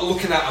 I'm not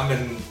looking at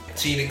him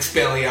seen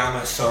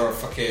Expelliarmus or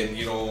fucking,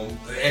 you know,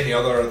 any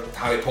other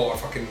Harry Potter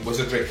fucking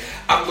wizardry.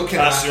 I'm looking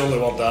That's at... the only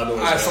word I know.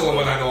 That's the only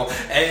one I know.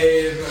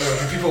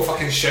 People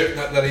fucking shouting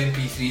at their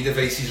MP3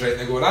 devices right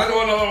now going, I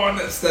know another one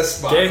that's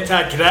this one. Get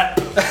a grip.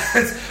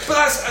 But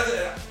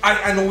that's...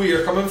 I know where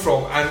you're coming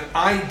from, and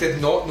I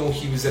did not know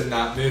he was in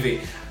that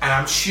movie. And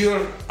I'm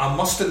sure I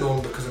must have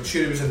known because I'm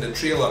sure he was in the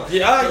trailer.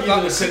 Yeah,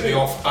 that would put me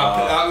off.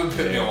 That would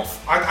put me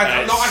off.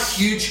 I'm not a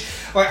huge...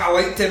 Like, I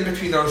liked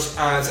In-Betweeners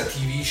as a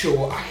TV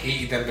show. I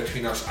hated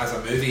In-Betweeners as a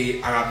movie,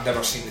 and I've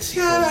never seen the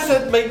sequels. Yeah, I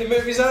didn't mind the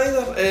movies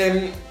either.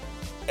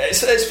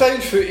 It's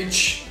found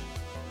footage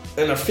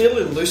in a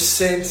fairly loose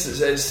sense.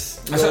 It's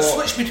Is it a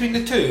switch between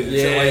the two?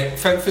 Is it like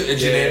found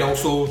footage and then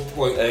also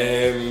like...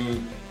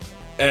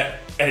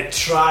 It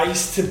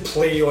tries to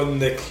play on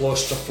the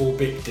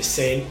claustrophobic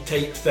descent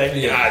type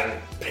thing and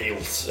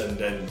pales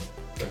in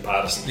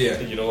comparison. Yeah.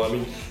 You know what I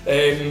mean?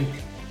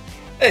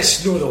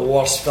 It's not the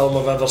worst film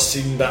I've ever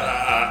seen, but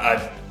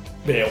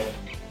well,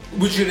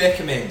 would you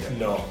recommend it?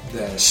 no,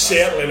 Yeah,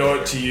 certainly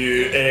not to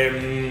you.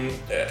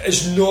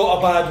 It's not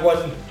a bad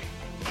one.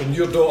 When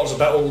your daughter's a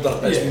bit older,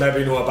 it's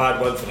maybe not a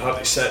bad one for her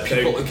to sit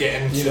People down. to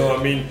get into. You know what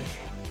I mean?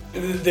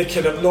 The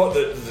kind of, not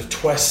the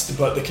twist,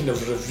 but the kind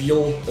of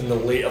reveal in the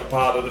later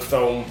part of the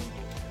film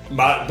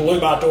blew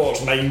my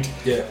daughter's mind.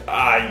 Yeah.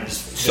 I was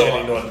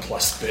very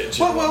nonplussed, but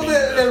Well,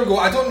 there we go.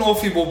 I don't know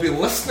if he will be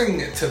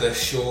listening to this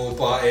show,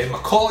 but a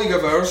colleague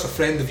of ours, a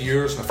friend of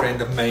yours and a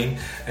friend of mine,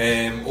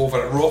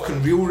 over at Rock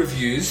and Reel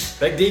Reviews.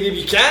 Big Davey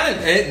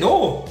Buchanan?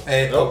 Paul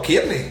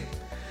Kearney.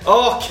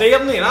 Oh,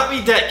 Kearney, that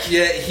wee dick.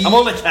 Yeah, I'm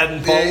only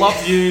kidding, Paul.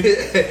 Love you.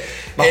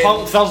 My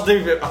Punk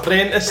Thursday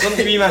apprentice,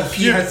 isn't he, man?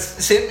 He has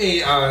sent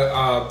me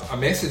a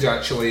message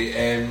actually.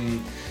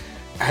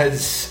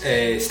 His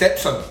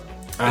stepson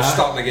is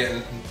starting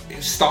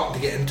to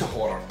get into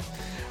horror,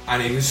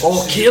 and he was.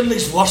 Oh,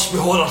 Kearney's worse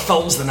with horror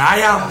films than I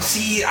am.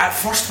 See, at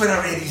first when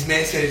I read his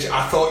message,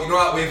 I thought, you know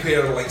that way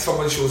where like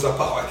someone shows up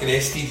at like an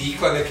STD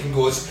clinic and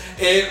goes,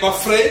 "My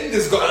friend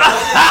has got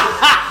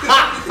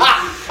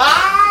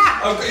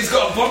he's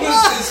got a burning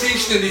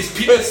sensation in his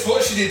penis,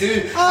 what should he do?"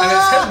 And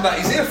it's him that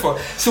he's there for.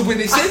 So when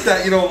they said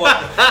that, you know,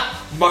 like,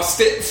 my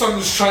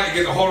stepson's trying to get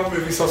into horror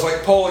movies, so I was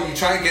like, Paul, are you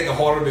trying to get into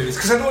horror movies?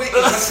 Because I know he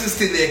listens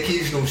to the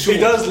occasional show. He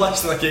does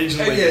listen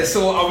occasionally. Yeah,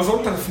 so I was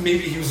wondering if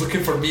maybe he was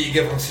looking for me to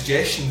give him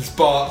suggestions,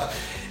 but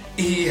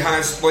he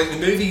has, like the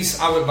movies,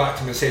 I went back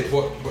to him and said,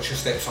 what's your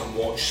stepson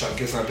watch? So it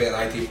gives him a better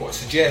idea of what to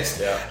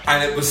suggest. Yeah.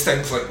 And it was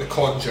things like The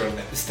Conjuring,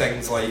 it was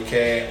things like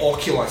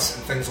Oculus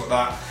and things like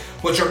that,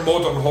 which are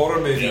modern horror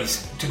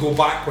movies to go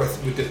back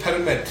with The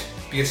Pyramid.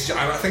 Because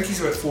I think he's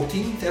about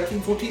 13,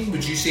 14.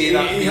 Would you say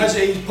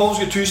that? Paul's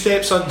got two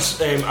stepsons.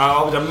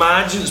 I would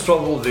imagine it's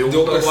probably the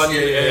older one.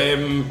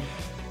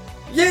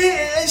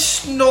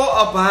 It's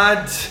not a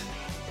bad.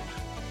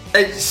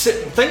 It's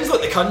things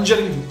like The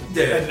Conjuring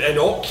and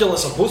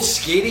Oculus are both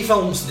scary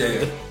films.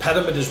 The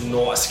Pyramid is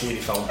not a scary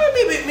film.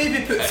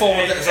 Maybe put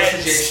forward as a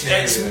suggestion.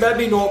 It's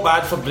maybe not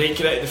bad for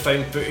breaking out of the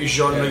found footage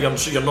genre.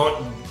 So you're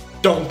not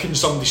dunking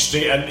somebody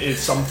straight into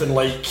something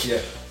like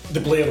The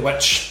Blair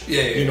Witch,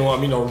 you know what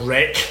I mean, or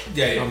Wreck.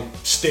 I'm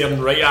staring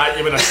right at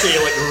you when I say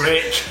like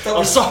Wreck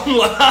or something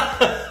like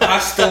that. I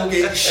still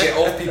get shit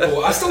off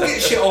people. I still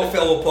get shit off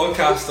fellow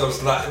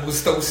podcasters that will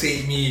still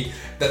say to me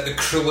that the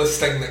cruelest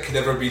thing that could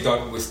ever be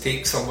done was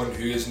take someone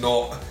who is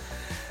not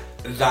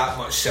that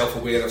much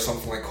self-aware of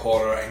something like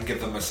horror and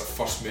give them as a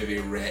first movie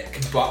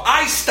Wreck. But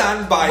I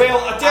stand by.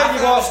 Well, I tell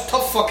you what,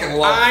 tough fucking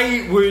love.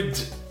 I would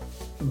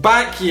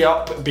back you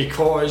up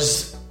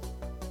because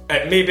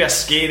it may be a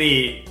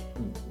scary,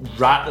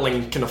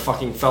 rattling kind of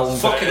fucking film,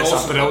 but it's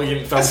awesome. A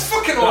brilliant film. It's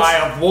fucking awesome. I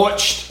have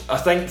watched, I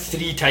think,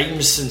 3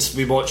 times since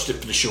we watched it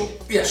for the show.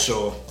 Yeah.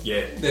 So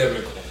yeah, there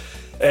we go.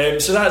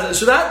 So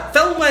that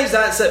film-wise,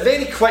 that's it.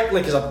 Very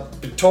quickly, because I've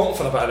been talking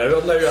for about an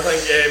hour now. I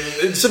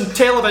think some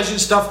television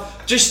stuff.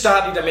 Just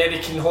started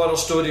American Horror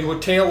Story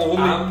Hotel.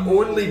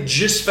 Only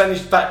just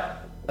finished,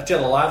 but I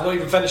tell a lie, I've not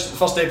even finished it. The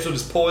first episode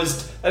is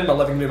paused in my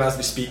living room as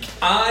we speak.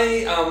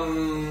 I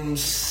am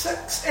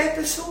 6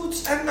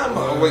 episodes in. I'm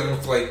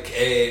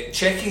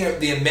checking out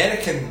the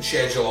American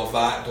schedule of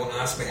that. Don't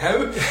ask me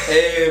how,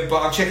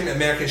 but I'm checking the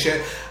American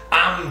schedule.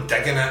 I'm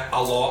digging it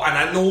a lot, and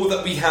I know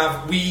that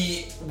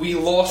we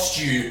lost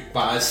you,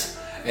 Baz,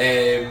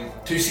 2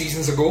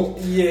 seasons ago.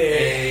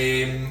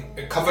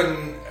 Yeah.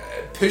 Coven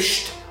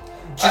pushed.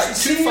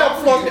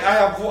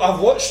 I've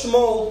watched them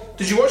all.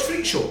 Did you watch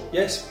Freak Show?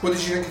 Yes. What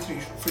did you think of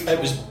Freak Show? It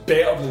was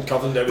better than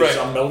Coven. It was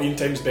a million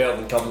times better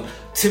than Coven.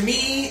 To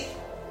me,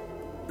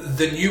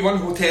 the new one,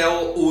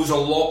 Hotel, owes a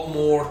lot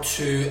more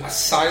to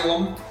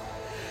Asylum.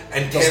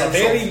 There's a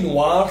very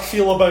noir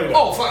feel about it.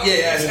 Oh fuck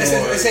yeah!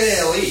 It's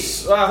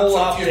in LA. That whole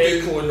Art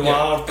Deco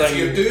noir thing. If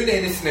you're doing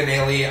anything in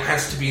LA, it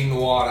has to be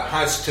noir. It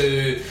has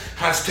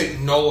to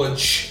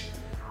acknowledge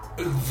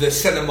the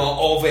cinema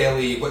of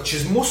LA, which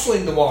is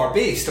mostly noir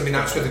based. I mean,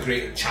 that's where the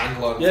great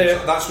Chandler,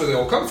 that's where they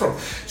all come from.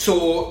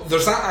 So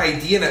there's that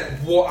idea in it.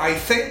 What I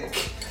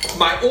think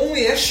my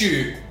only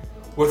issue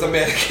with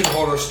American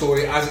Horror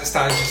Story as it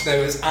stands just now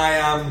is I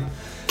am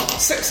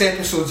 6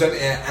 episodes into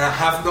it, and I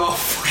have not a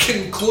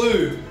fucking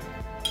clue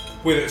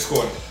where it's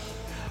going.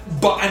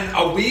 But in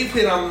a way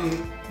where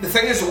the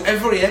thing is, though,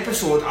 every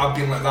episode I've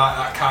been like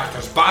that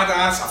character's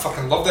badass, I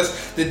fucking love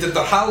this. They did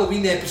their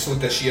Halloween episode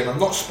this year, and I'm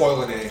not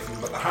spoiling anything,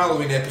 but the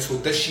Halloween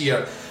episode this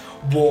year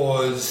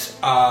was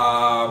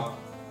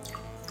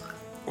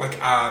like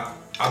a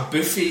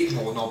buffet,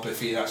 no, not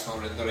buffet, that's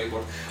not the right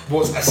word,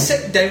 was a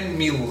sit-down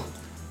meal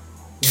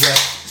with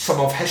some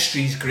of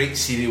history's great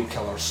serial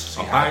killers.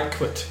 So A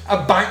banquet.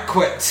 A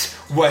banquet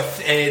with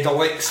the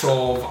likes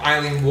of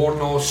Eileen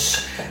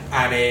Wuornos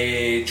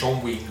and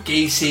John Wayne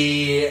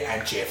Gacy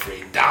and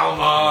Jeffrey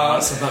Dahmer.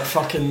 That's a bit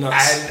fucking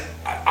nuts. And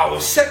I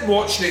was sitting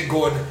watching it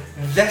going,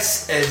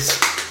 this is,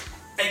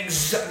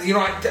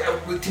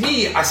 to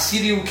me, a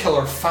serial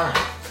killer fan.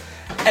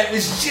 It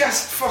was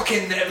just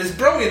fucking, it was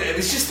brilliant. It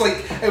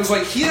was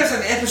like, here's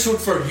an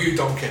episode for you,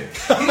 Duncan.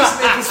 Here's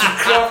an episode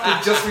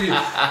crafted just for you.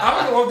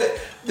 I loved it.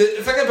 The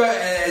thing about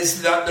it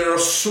is that there are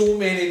so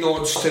many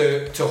nods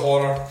to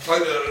horror.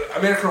 Like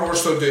American Horror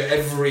Story do it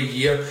every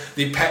year.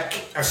 They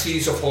pick a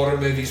series of horror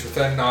movies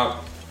within that.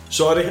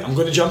 Sorry, I'm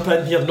going to jump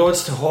in here.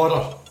 Nods to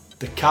horror.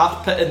 The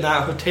carpet in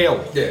that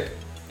hotel. Yeah.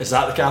 Is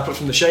that the carpet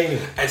from The Shining?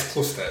 It's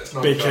close to it. It's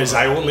not Because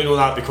I only know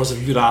that because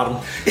of your arm.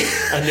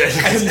 And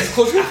it's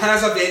close. It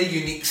has a very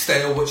unique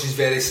style, which is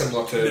very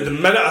similar to. the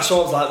minute I saw it,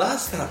 I was like,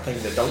 that's that thing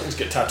that Duncan's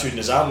got tattooed in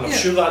his arm. And I'm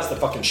sure that's the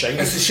fucking Shining.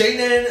 It's The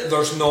Shining.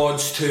 There's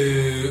nods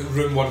to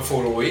Room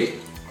 1408,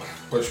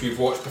 which we've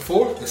watched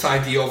before. This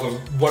idea of a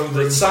one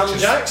room. Sam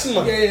Jackson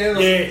one. Yeah.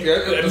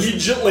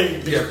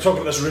 Immediately, you're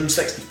talking this Room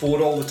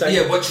 64 all the time.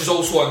 Yeah, which is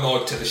also a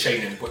nod to The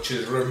Shining, which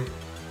is Room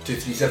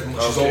 237,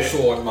 which is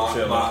also on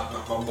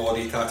my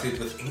body, tattooed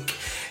with ink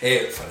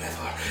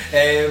forever.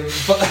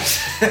 But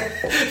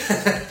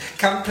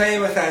can't play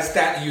with us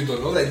that you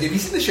don't know that. Have you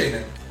seen The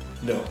Shining?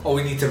 No. Oh,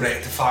 we need to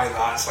rectify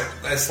that.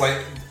 It's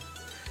like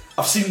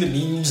I've seen the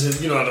memes and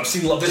I've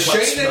seen little The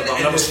clips, Shining but I've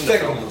and never The seen the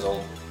Thing films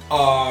all.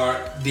 are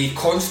they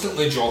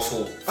constantly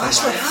jostle.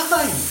 Actually, have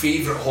I?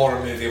 Favourite horror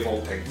movie of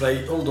all time.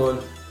 Right, hold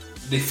on.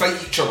 They fight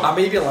each other. I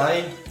may be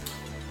lying.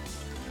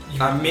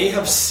 I may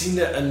have seen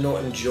it and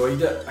not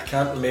enjoyed it. I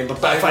can't remember.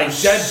 But if I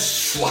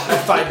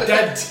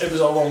did, it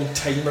was a long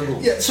time ago.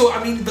 Yeah, so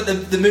I mean, but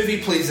the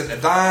movie plays into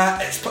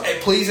that.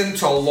 It plays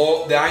into a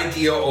lot. The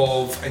idea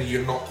of, and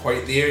you're not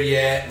quite there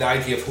yet, the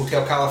idea of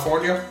Hotel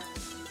California.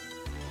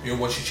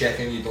 Once you check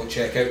in, you don't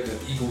check out, the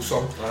Eagle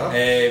song.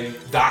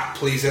 That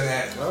plays in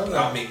it.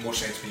 That'll make more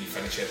sense when you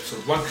finish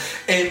episode 1.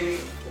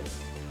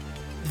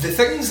 The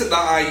things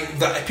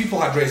that people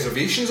had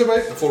reservations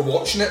about before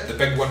watching it, the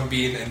big one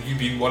being, and you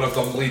being one of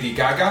them, Lady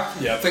Gaga.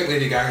 Yeah. I think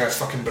Lady Gaga is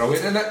fucking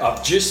brilliant in it.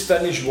 I've just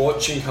finished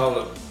watching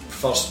her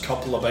first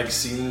couple of big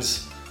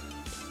scenes.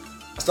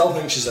 I still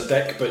think she's a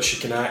dick, but she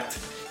can act.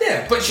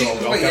 Yeah, but So I'll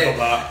give her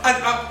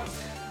that.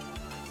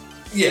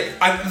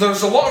 And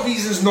there's a lot of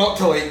reasons not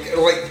to like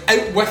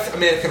out with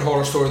American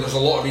Horror Story. There's a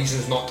lot of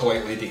reasons not to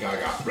like Lady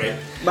Gaga, right?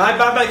 My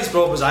biggest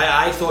problem was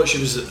I thought she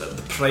was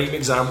the prime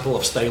example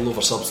of style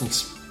over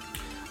substance.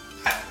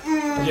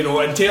 In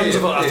terms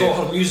of it, I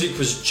thought her music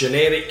was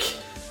generic.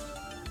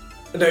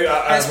 Now,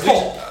 it's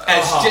pop.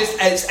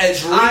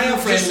 It's radio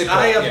friendly pop.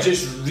 I have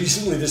just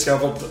recently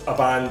discovered a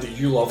band that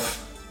you love,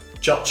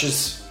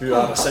 Churches, who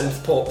are a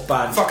synth pop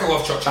band. Fucking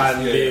love Churches.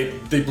 And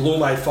they blow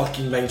my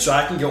fucking mind. So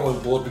I can get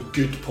on board with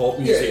good pop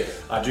music.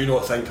 Yeah. I do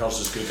not think hers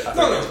is good. I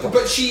think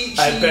but she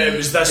but it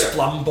was this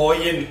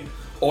flamboyant,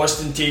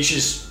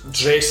 ostentatious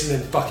dressing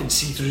and fucking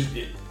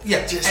see-through.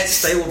 Yeah, just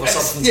style over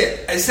substance.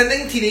 Yeah, it's the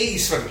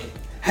 1980s for me.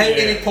 How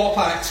many pop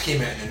acts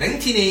came in the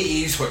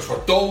 1980s which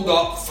were dolled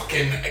up,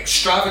 fucking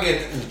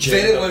extravagant,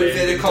 very loud,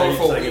 very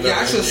colourful. You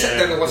actually sit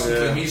down and listen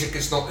to the music,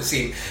 it's not the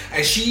same.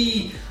 And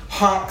she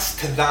harks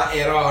to that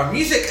era. Her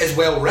music is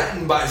well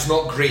written, but it's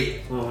not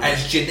great.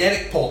 It's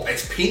generic pop,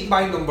 it's paint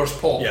by numbers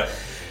pop. Yeah.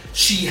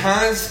 She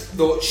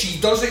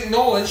does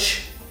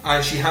acknowledge,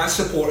 and she has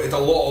supported a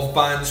lot of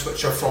bands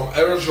which are from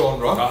our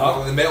genre,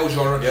 the metal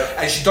genre,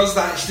 and she does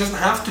that. She doesn't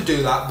have to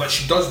do that, but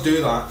she does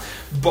do that.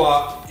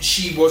 But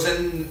she was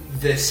in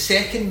the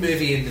second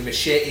movie in the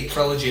Machete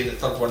trilogy, the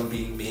third one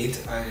being made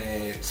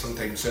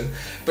sometime soon.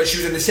 But she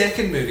was in the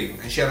second movie,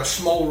 and she had a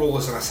small role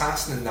as an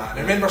assassin in that. And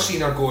I remember seeing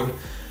her going,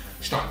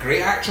 she's not a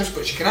great actress,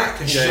 but she can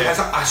act, and she has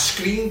a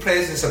screen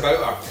presence about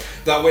her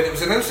that when it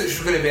was announced that she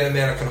was going to be an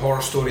American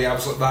Horror Story, I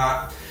was like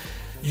that.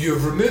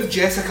 You've removed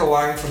Jessica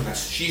Lange from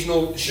this. She's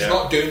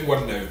not doing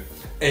one now,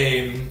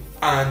 and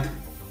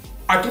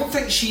I don't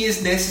think she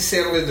is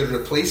necessarily the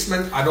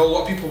replacement. I know a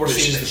lot of people were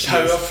saying that she's a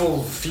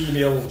powerful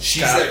female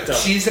character.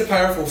 She's a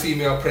powerful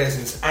female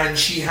presence, and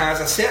she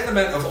has a certain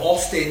amount of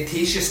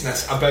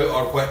ostentatiousness about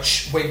her,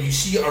 which when you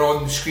see her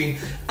on the screen,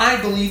 I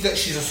believe that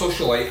she's a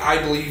socialite.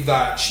 I believe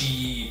that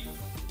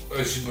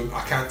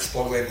I can't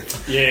spoil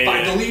anything, but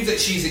I believe that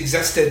she's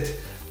existed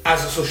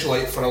as a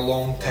socialite for a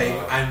long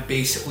time and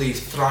basically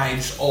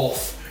thrives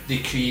off the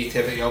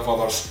creativity of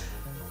others.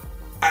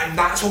 And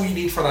that's all you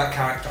need for that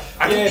character.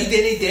 I don't need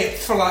any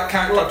depth for that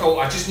character at all.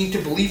 I just need to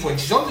believe when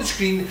she's on the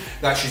screen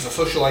that she's a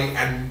socialite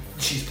and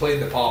she's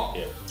playing the part.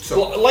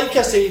 So, like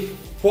I say,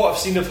 what I've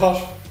seen of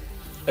her,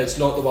 it's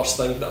not the worst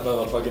thing that I've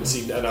ever fucking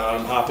seen, and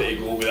I'm happy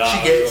to go with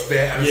that. She gets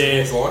better as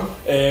it goes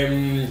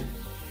on.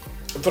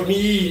 For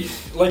me,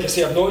 like I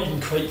say, I've not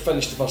even quite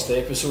finished the first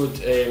episode.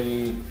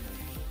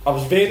 I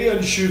was very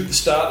unsure at the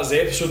start as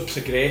the episode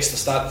progressed. I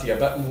started to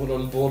get a bit more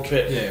on board with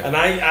it. Yeah. And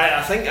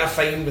I think I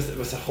find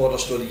with a horror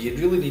story, you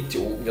really need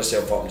to open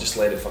yourself up and just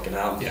let it fucking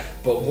happen. Yeah.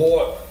 But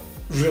what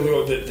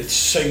really, the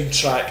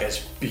soundtrack is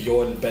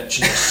beyond bitching.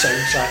 The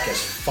soundtrack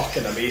is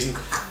fucking amazing.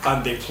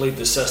 And they played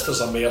The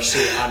Sisters of Mercy,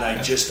 and I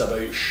just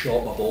about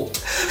shot my bolt.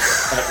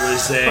 It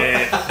was,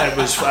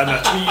 and I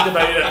tweeted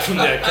about it from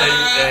the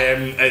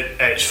account.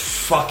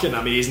 It's fucking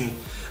amazing.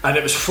 And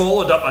it was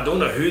followed up, I don't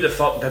know who the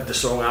fuck did the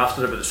song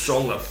after it, but the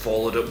song that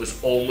followed it was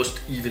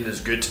almost even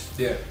as good.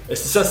 Yeah.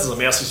 It's The Sisters of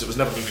Mercy, so it was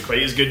never going to be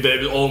quite as good, but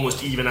it was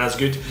almost even as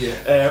good.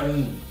 Yeah.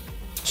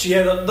 So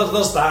yeah,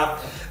 there's that.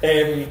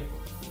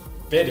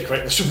 Very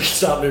quickly, so we can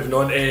start moving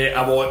on.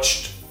 I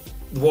watched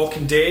The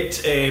Walking Dead,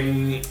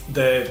 Fear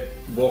the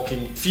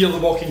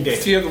Walking Dead.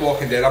 Fear the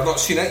Walking Dead. I've not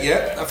seen it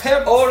yet. I've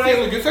heard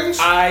fairly good things.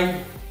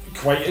 I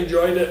quite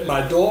enjoyed it.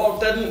 My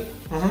daughter didn't.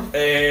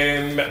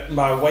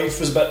 My wife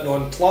was a bit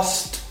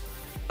nonplussed.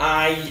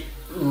 I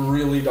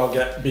really dug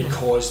it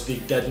because they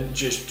didn't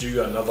just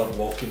do another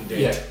Walking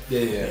Dead. Yeah.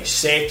 They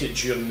set it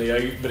during the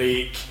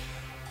outbreak.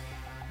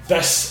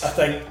 This, I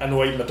think,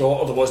 annoyed my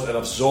daughter. There wasn't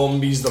enough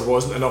zombies, there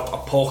wasn't enough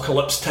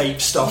apocalypse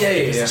type stuff,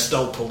 because there's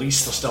still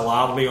police, there's still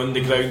army on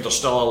the ground, there's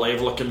still a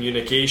level of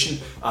communication.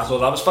 I thought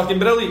that was fucking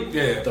brilliant.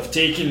 Yeah. They've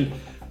taken,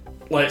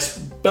 let's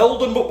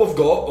build on what we've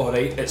got,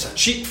 alright, it's a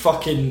cheap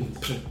fucking,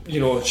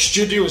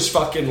 studios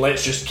fucking,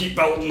 let's just keep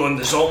building on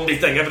the zombie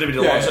thing, everybody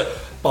loves it,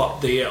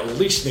 but they at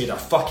least made a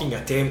fucking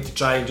attempt to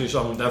try and do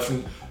something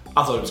different.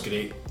 I thought it was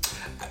great.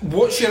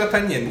 What's your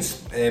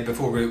opinions,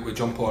 before we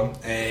jump on,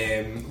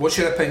 what's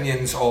your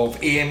opinions of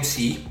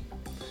AMC,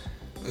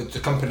 the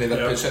company that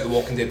puts out The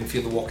Walking Dead and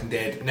Fear the Walking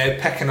Dead, now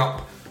picking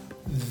up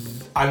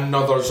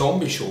another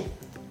zombie show,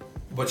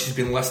 which has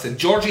been listed?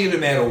 George A.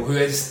 Romero, who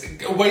is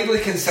widely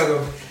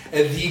considered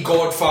the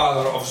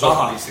godfather of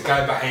zombies, the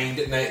guy behind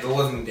Night of the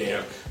Living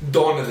Dead,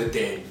 Dawn of the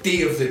Dead,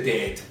 Day of the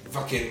Dead,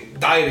 fucking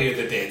Diary of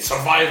the Dead,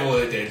 Survival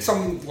of the Dead,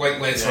 something like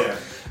lesser.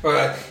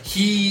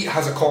 He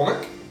has a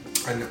comic,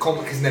 and the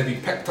comic has now been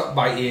picked up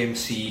by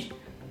AMC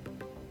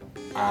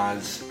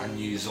as a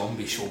new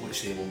zombie show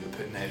which they will be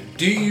putting out.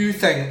 Do you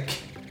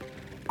think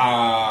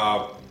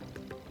a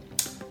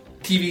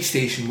TV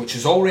station which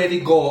has already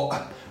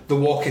got The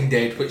Walking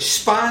Dead, which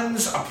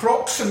spans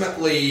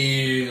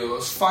approximately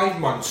 5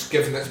 months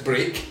given its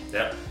break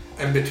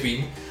in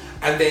between,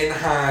 and then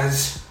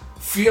has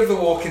Fear the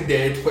Walking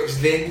Dead, which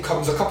then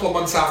comes a couple of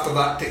months after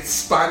that to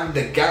expand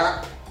the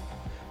gap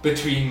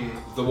between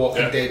the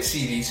Walking Dead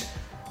series,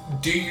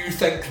 do you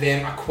think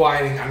them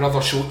acquiring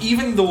another show,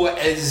 even though it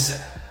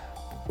is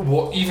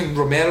what even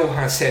Romero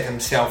has said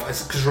himself,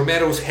 because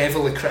Romero's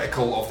heavily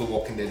critical of The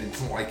Walking Dead, he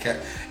doesn't like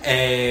it,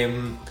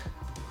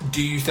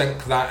 do you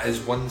think that is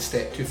one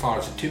step too far?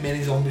 Is it too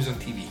many zombies on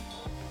TV?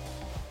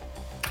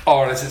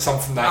 Or is it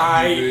something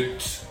that you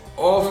would...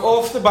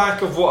 Off the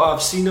back of what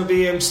I've seen of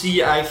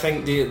AMC, I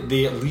think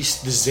they at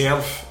least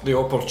deserve the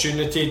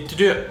opportunity to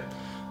do it.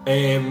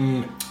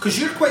 Because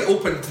you're quite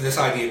open to this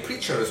idea of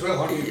Preacher as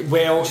well, aren't you?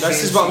 Well,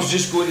 this is what I was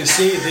just going to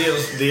say.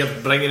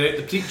 They're bringing out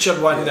the Preacher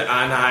one, and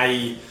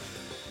I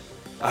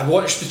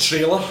watched the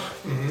trailer.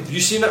 Have you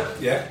seen it?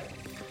 Yeah.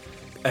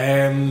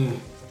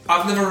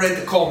 I've never read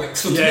the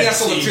comics, so to me I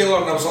saw the trailer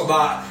and I was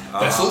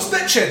like, this looks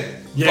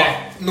bitchin',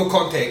 but no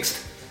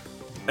context.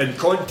 In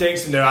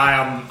context, now I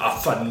am a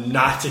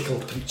fanatical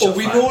Preacher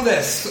we fan. know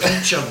this.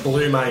 Preacher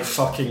blew my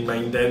fucking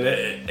mind in.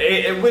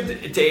 It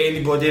would to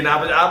anybody, and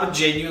I would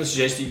genuinely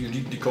suggest that you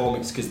read the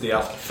comics because they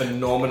are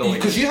phenomenal.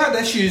 Because you had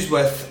issues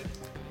with,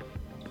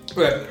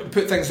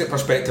 put things in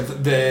perspective,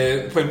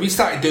 when we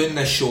started doing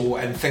this show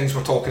and things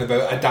were talking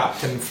about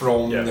adapting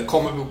from the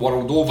comic book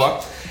world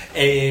over,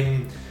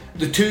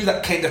 the two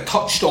that kind of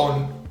touched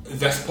on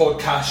this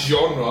podcast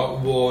genre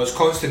was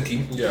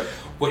Constantine,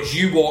 which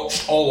you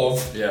watched all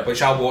of,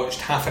 which I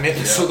watched half an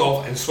episode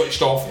of and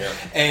switched off,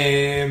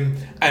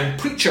 and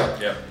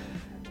Preacher.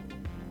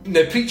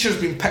 Now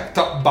Preacher's been picked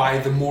up by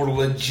the more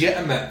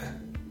legitimate,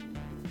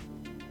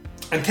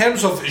 in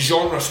terms of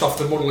genre stuff,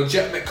 the more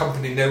legitimate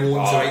company now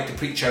owns the right to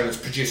Preacher and is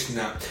producing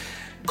that.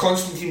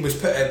 Constantine was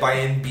put out by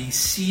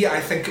NBC,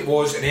 I think it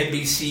was, and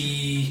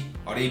NBC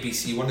or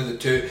ABC, one of the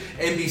two.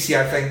 NBC,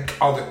 I think,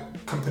 are the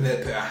company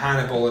that put out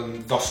Hannibal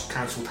and thus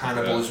cancelled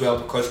Hannibal as well,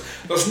 because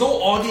there's no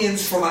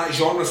audience for that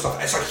genre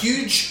stuff. It's a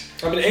huge...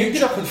 I mean, it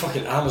ended up on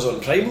fucking Amazon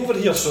Prime over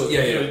here, so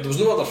there was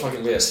no other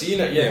fucking way of seeing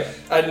it.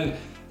 And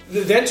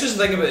the interesting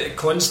thing about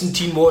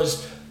Constantine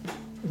was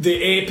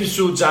the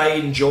episodes I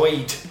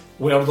enjoyed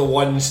were the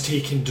ones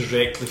taken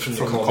directly from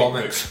the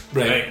comics.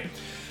 Right.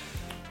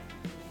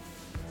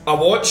 I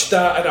watched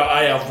that, and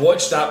I have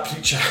watched that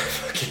Preacher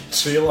fucking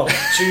trailer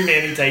too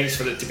many times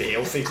for it to be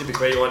healthy, to be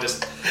quite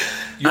honest.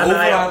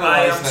 I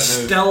am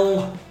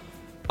still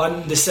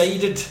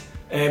undecided.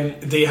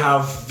 They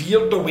have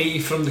veered away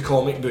from the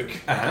comic book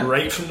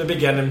right from the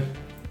beginning.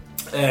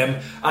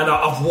 And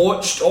I've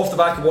watched, off the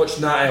back of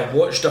watching that, I've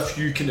watched a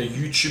few kind of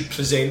YouTube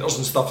presenters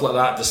and stuff like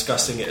that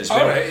discussing it as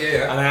well. Alright,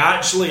 yeah. And I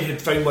actually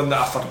had found one that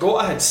I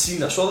forgot I had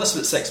seen. I saw this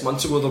about 6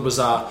 months ago. There was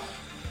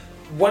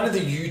one of the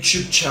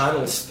YouTube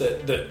channels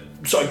that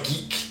sort of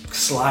geek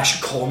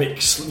 /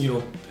 comics,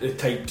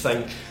 type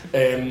thing.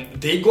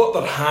 They got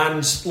their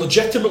hands,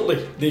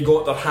 legitimately,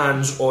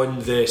 on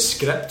the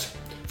script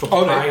for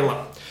the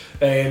pilot.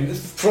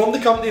 From the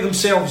company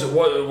themselves, it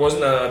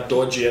wasn't a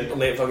dodgy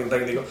internet fucking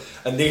thing they got,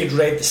 and they had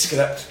read the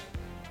script,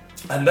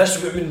 and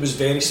this woman was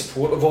very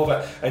supportive of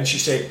it, and she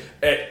said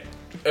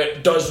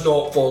it does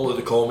not follow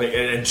the comic,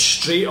 and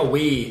straight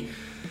away,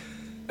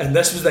 and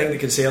this was the thing that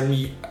concerned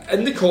me,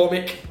 in the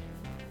comic,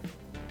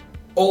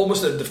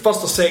 almost at the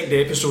first or second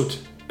episode,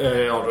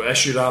 or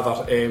issue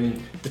rather,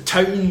 the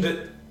town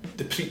that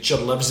the preacher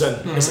lives in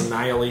is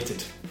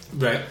annihilated,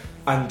 right,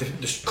 and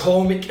the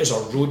comic is a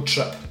road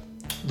trip.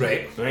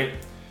 Right.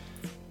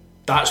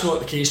 That's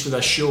not the case with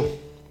this show.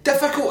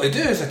 Difficult to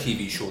do as a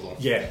TV show, though.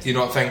 Yeah. Do you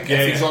not think?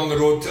 If he's on the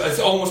road, it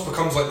almost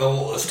becomes like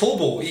it's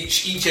Turbo.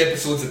 Each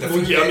episode's a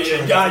different.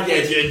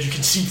 You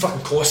can see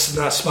fucking costs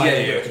in that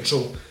spiraling out of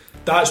control.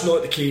 That's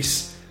not the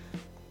case.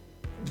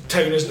 The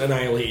town isn't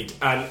annihilated,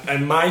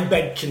 and my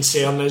big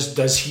concern is,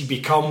 does he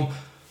become?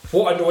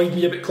 What annoyed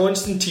me about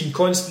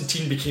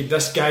Constantine became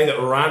this guy that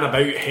ran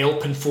about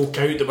helping folk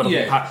out that were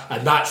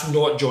and that's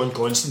not John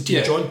Constantine.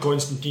 Yeah. John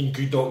Constantine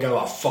could not give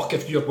a fuck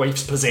if your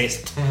wife's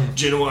possessed.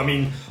 Do you know what I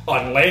mean?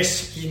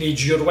 Unless he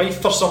needs your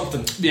wife for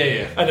something.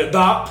 Yeah. And at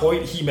that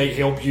point he might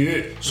help you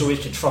out so he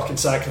could fucking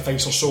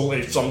sacrifice her soul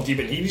to some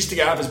demon he needs to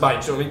get off his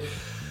back. Do you know what I mean?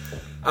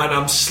 And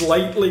I'm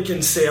slightly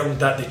concerned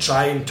that they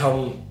try and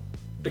turn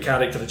the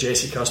character of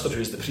Jesse Custer,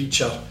 who's the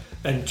preacher,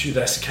 into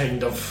this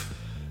kind of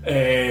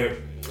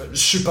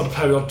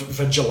super-powered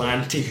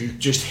vigilante who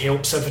just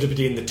helps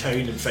everybody in the town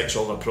and fix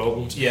all their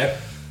problems. Yeah.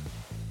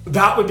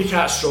 That would be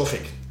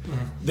catastrophic.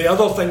 The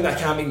other thing that I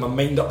can't make my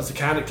mind up is the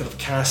character of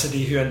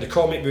Cassidy, who in the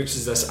comic books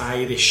is this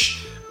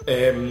Irish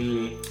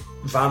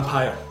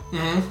vampire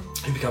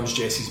who becomes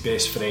Jesse's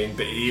best friend,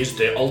 but he is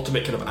the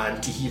ultimate kind of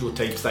anti-hero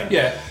type thing.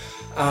 Yeah.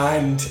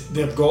 And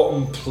they've got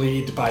him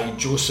played by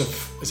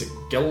Joseph, is it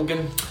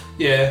Gilgan?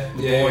 Yeah,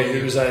 The boy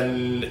who was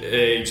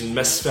in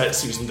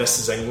Misfits, he was in This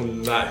Is England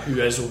and that, who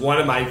is one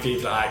of my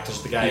favourite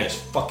actors. The guy is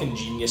fucking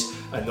genius,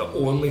 and the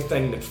only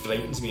thing that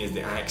frightens me is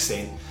the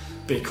accent,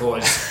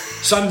 because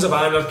Sons of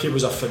Anarchy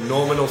was a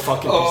phenomenal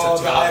fucking piece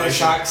of the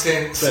Irish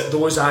accents. But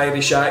those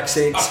Irish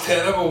accents are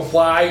terrible.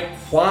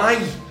 Why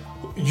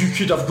you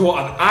could have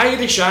got an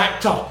Irish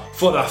actor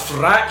for a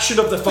fraction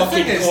of the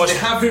fucking cost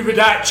who would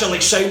actually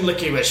sound like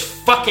he was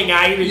fucking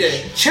Irish. Yeah,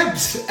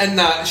 Chibs in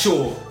that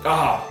show,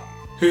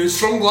 who's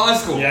from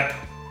Glasgow,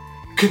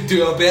 could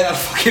do a better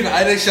fucking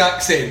Irish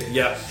accent.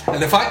 Yep.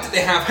 And the fact that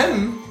they have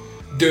him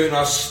doing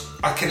a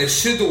kind of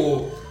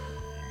pseudo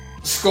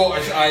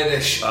Scottish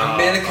Irish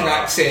American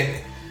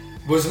accent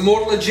was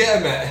more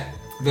legitimate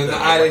than the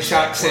Irish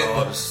accent.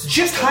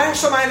 Just hire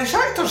some Irish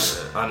actors.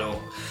 I know.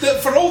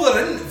 For all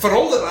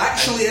they're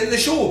actually in the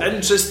show.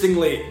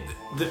 Interestingly,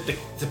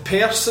 the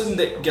person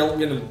that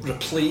Gilgan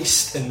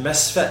replaced in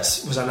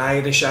Misfits was an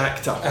Irish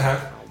actor.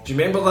 Do you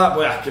remember that?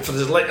 Well, for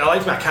the life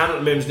of me, I can't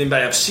remember his name,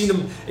 but I've seen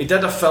him. He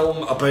did a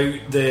film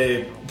about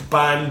the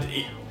band,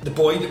 the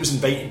boy that was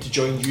invited to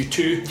join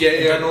U2.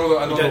 Yeah, I know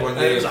the one.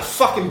 It was a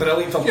fucking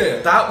brilliant film. Yeah.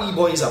 That wee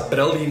boy is a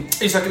brilliant.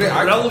 He's a great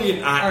actor.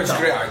 Brilliant actor. He's a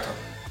great actor.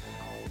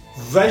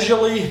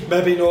 Visually,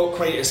 maybe not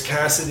quite as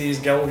Cassidy as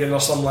Gilgan or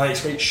something like that.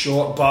 He's quite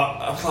short, but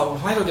I thought,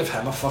 why not give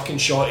him a fucking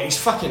shot? He's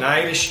fucking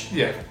Irish.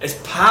 Yeah. His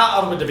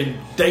pattern would have been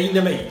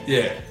dynamite.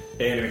 Yeah.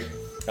 Anyway,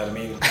 I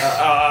mean,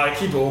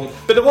 keep going.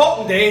 But The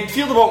Walking Dead,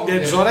 Fear the Walking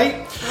Dead was alright.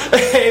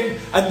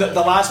 And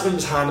the last one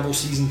was Hannibal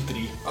Season 3.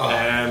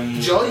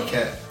 Did you like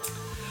it?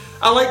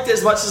 I liked it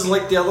as much as I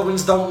liked the other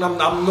ones, Duncan.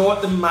 I'm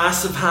not the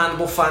massive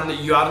Hannibal fan that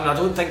you are, and I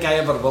don't think I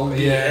ever will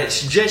be. Yeah.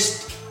 It's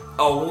just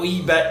a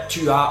wee bit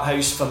too art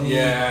house for me.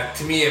 Yeah,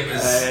 to me it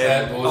was.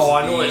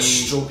 I know it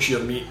strokes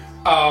your meat.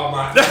 Oh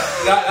man,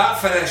 that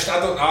finished.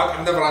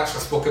 I've never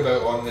actually spoke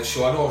about it on the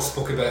show. I know I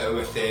spoke about it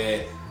with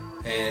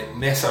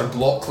Messer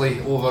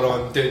Blockley over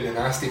on Down the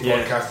Nasty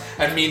podcast,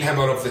 and me and him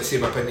are of the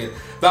same opinion.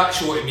 That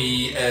show to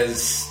me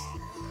is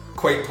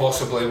quite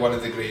possibly one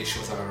of the greatest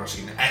shows I've ever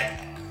seen.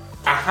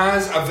 It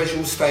has a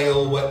visual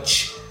style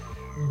which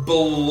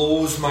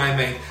blows my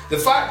mind. The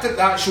fact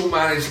that show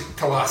managed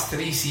to last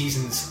 3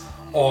 seasons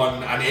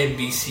on an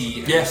NBC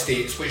in the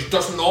States, which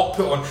does not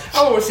put on. I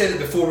always said it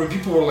before when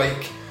people were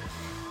like,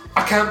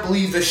 I can't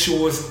believe this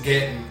show isn't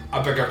getting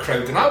a bigger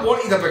crowd, and I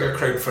wanted a bigger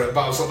crowd for it,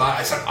 but I was like,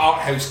 that it's an art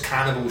house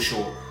cannibal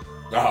show.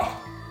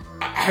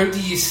 How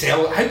do you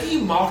sell it? How do you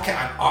market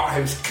an art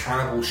house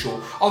cannibal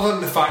show other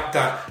than the fact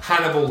that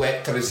Hannibal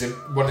Lecter is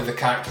one of the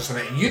characters in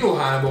it, and you know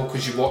Hannibal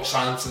because you watch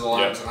Silence of the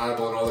Lambs and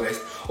Hannibal and all the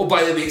rest. Oh,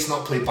 by the way, it's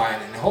not played by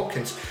Anthony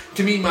Hopkins.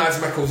 To me, Mads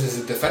Mikkelsen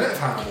is the definitive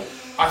Hannibal.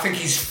 I think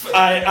he's.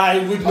 I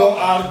would not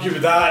argue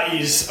with that.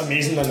 He's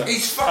amazing in it.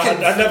 He's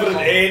fucking. I never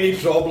had any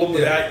problem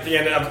with that.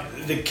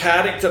 The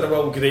character of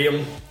Will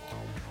Graham.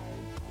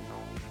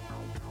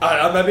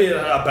 Maybe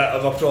a bit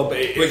of a problem.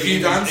 With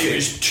Hugh Dancy? He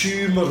was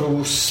too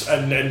morose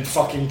and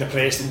fucking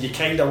depressed, and you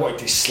kind of wanted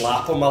to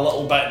slap him a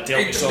little bit and tell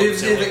him something.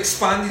 They've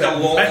expanded But a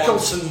lot.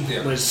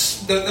 Mickelson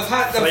was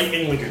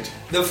frighteningly good.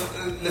 The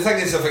thing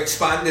is, they've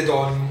expanded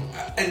on,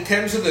 in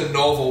terms of the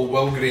novel,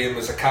 Will Graham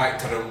was a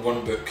character in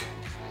one book.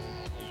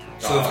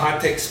 So they've had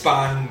to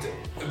expand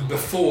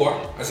before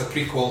as a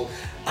prequel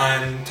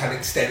and to an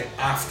extent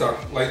after.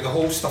 Like the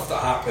whole stuff that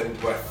happened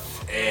with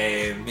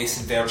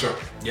Mason Verger,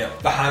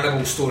 the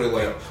Hannibal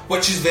storyline,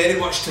 which is very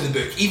much to the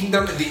book. Even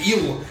down to the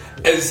eel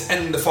is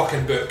in the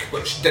fucking book,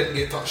 which didn't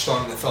get touched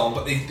on in the film,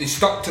 but they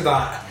stuck to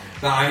that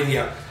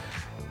idea.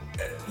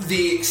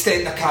 They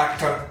extend the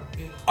character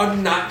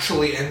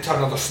unnaturally into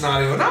another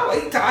scenario, and I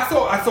liked it. I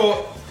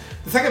thought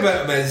the thing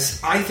about him is,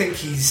 I think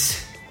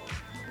he's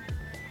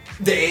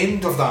the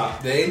end of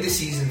that. The end of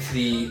season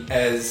 3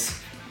 is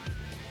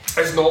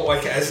not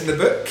like it is in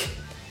the book.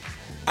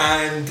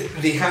 And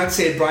they had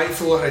said, Brian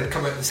Fuller had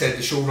come out and said,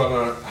 the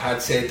showrunner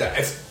had said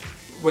that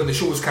when the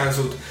show was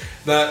cancelled,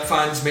 that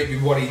fans might be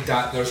worried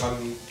that there's a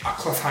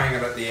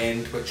cliffhanger at the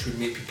end which would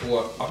make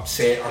people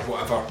upset or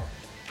whatever.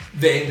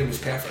 The ending was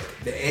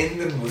perfect. The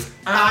ending was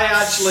I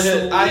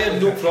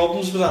had no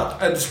problems with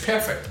that. It was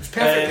perfect. It was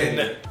perfect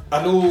ending.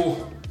 I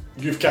know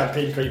you've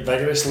campaigned quite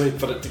vigorously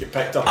for it to get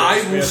picked up.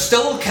 I will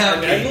still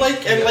campaign.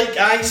 And like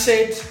I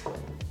said,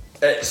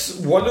 it's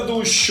one of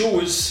those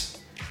shows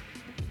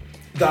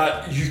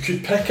that you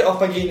could pick it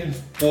up again in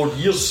 4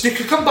 years. They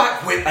could come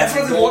back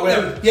whenever they want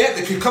them. Yeah,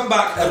 they could come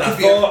back. And I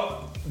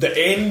thought the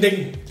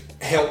ending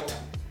helped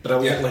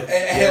brilliantly. Yeah,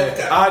 it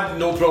helped. I had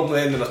no problem with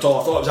the ending at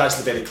all. I thought it was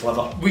actually very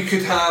clever. We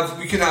could have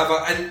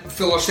and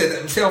Fuller said it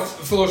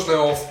himself. Fuller's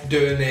now off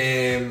doing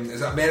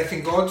is it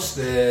American Gods,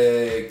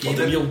 the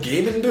the Neil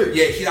Gaiman book?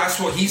 Yeah, that's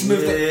what he's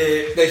moved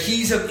it. That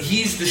he's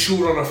the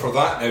showrunner for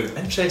that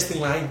now.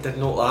 Interestingly, I did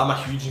not. I'm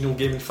a huge Neil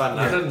Gaiman fan.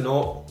 Yeah. I did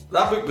not.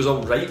 That book was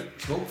alright.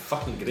 It's not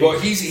fucking great. Well,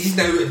 he's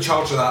now in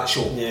charge of that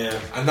show. Yeah.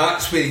 And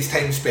that's where his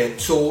time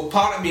spent. So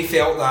part of me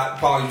felt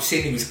that while he was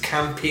saying he was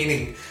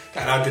campaigning,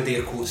 and I did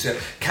air quotes there,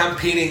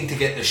 campaigning to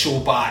get the show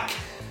back,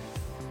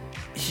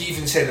 he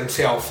even said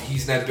himself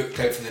he's now booked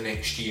out for the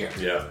next year.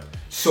 Yeah.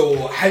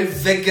 So how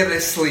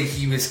vigorously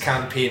he was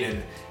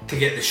campaigning to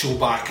get the show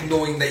back,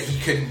 knowing that he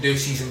couldn't do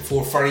season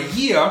 4 for a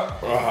year,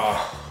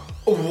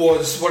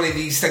 was one of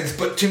these things.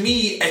 But to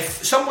me,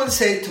 if someone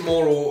said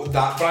tomorrow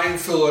that Brian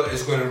Fuller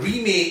is going to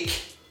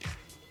remake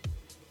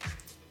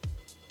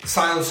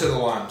Silence of the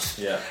Lambs,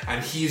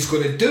 and he's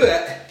going to do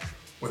it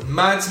with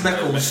Mads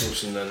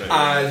Mikkelsen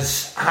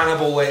as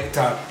Hannibal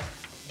Lecter,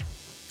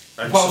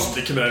 and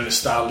somebody coming out of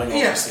Starling,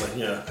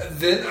 obviously,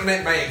 the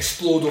internet might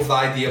explode over the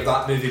idea of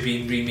that movie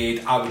being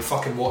remade. I would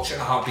fucking watch it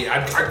in a heartbeat.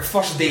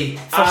 First day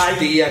I'd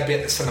be at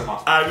the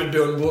cinema. I would be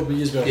on board with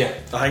you as well. Yeah.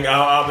 I think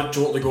I would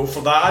totally go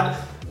for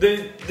that.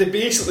 They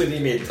basically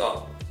remade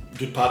a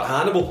good part of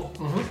Hannibal,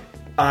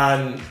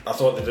 and I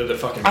thought they did it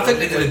fucking. I think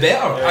they did it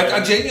better. Yeah.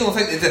 I genuinely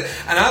think they did,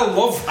 and I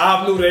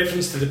have no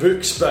reference to the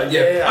books, but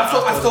I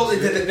thought they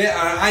did it better.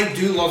 I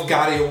do love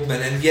Gary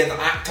Oldman, and the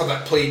actor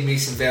that played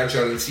Mason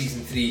Verger in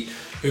season 3,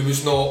 who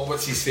was not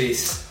what's his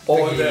face.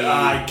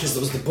 Because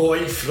there was the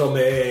boy from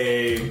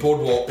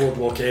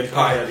Boardwalk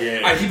Empire.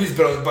 And he was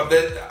brilliant, but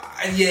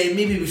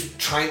maybe he was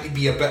trying to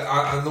be a bit.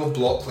 I know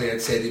Blockley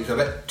had said he was a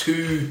bit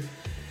too.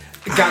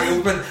 Gary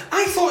Oldman.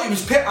 I thought he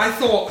was. I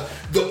thought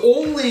the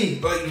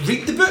only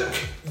read the book.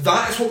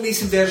 That is what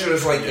Mason Verger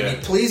is like, and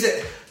he plays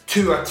it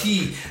to a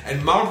T.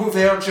 And Margot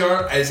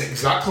Verger is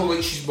exactly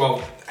like she's.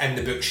 Well, in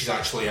the book, she's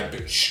actually a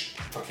butch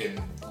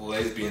fucking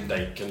lesbian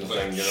kind of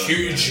thing.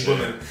 Huge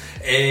woman.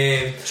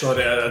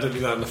 Sorry, I didn't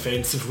mean that in an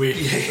offensive way.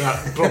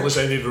 That probably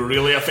sounded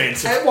really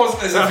offensive. It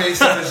wasn't as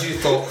offensive as you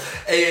thought.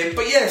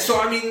 But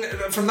so I mean,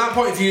 from that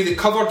point of view, they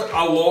covered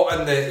a lot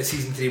in the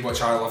season 3,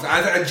 which I loved.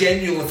 I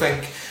genuinely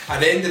think at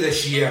the end of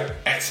this year,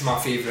 it's my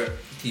favourite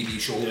TV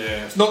show.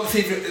 Yeah. It's not the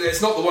favourite.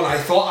 It's not the one I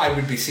thought I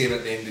would be saying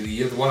at the end of the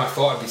year. The one I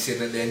thought I'd be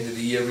saying at the end of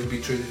the year would be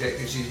True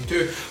Detective season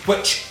 2,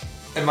 which,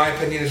 in my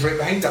opinion, is right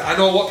behind it. I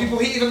know a lot of people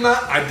hated on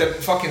that. I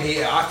didn't fucking hate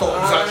it. I thought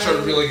it was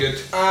actually really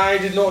good. I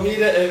did not hate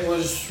it. It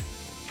was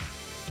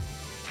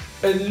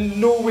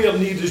nowhere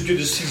near as good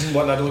as season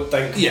 1, I don't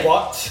think. Yeah.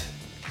 But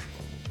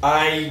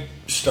I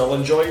still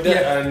enjoyed it,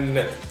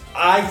 and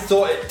I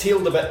thought it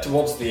tailed a bit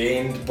towards the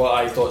end, but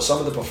I thought some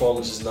of the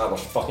performances in that were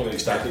fucking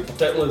outstanding,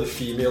 particularly the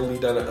female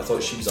lead in it. I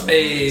thought she was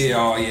amazing.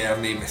 Her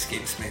name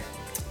escapes me.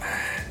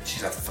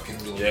 She's a fucking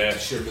really I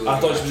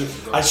thought she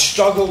was. I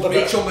struggled a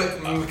bit. Rachel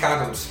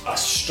McAdams. I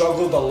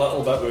struggled a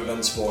little bit with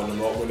Vince Vaughn. I'm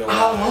not going to lie.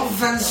 I love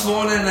Vince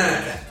Vaughn in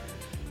it.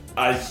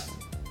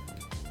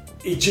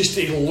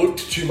 He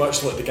looked too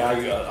much like the guy,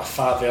 a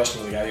fat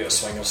version of the guy out of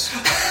Swingers,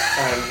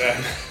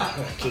 and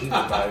I couldn't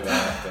buy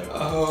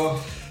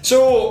that.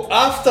 So,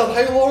 after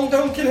how long,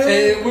 Duncan?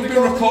 We've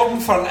been recording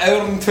for an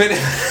hour and 20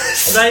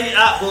 minutes. Right,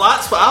 well,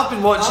 that's what I've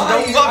been watching.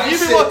 What have you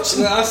been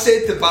watching? I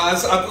said to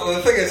Baz,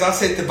 the thing is, I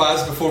said to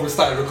Baz before we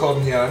started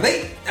recording here, a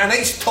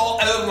nice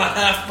top hour and a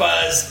half,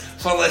 Baz,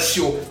 for this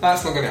show.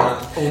 That's not going to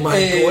happen. Oh my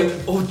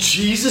god. Oh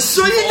Jesus.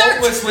 So you did.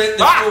 Almost went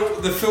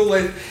the full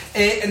length.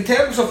 In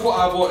terms of what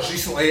I watched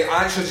recently,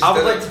 I actually just I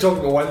would like to talk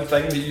about one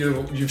thing that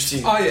you've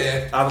seen. Oh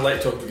yeah. I would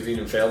like to talk about Green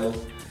Inferno.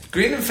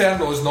 Green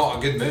Inferno is not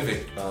a good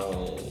movie.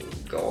 Oh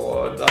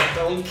god,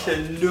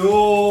 Duncan,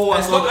 no.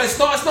 It's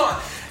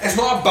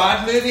not a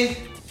bad movie.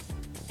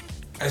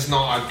 It's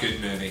not a good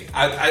movie.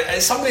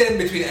 It's somewhere in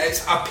between.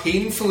 It's a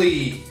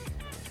painfully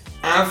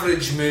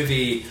average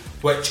movie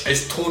which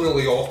is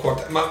tonally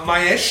awkward. My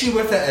issue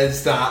with it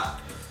is that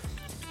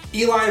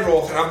Eli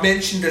Roth, and I've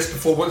mentioned this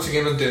before once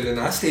again on Doing the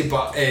Nasty,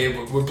 but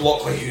with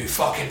Blockley, who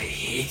fucking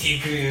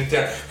hated Green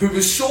Inferno, who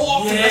was so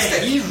optimistic.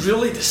 Yeah, he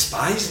really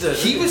despised it.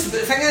 The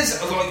thing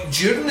is, like,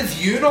 during the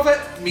viewing of it,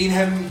 me and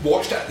him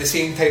watched it at the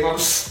same time. I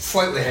was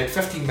slightly ahead,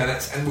 15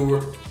 minutes, and we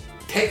were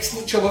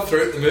texting each other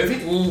throughout the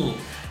movie.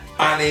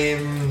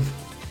 And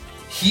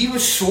he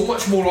was so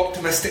much more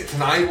optimistic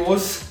than I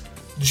was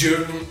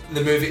during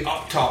the movie,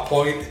 up to a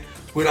point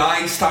when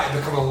I started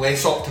becoming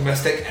less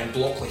optimistic, and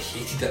Blockley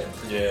hated it.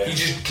 Yeah. He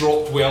just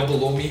dropped well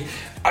below me.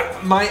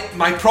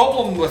 My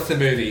problem with the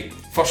movie,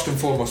 first and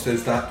foremost,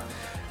 is that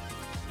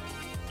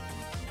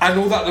I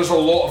know that there's a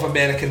lot of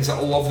Americans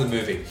that love the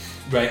movie,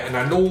 right? And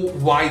I know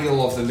why they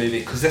love the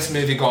movie, because this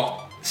movie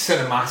got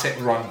cinematic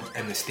run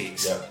in the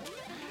States. Yeah.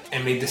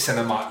 And made the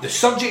cinema. The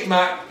subject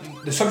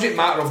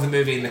matter of the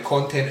movie and the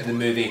content of the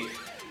movie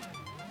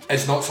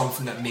is not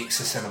something that makes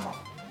the cinema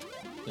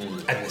in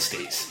the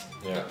States.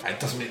 Yeah. It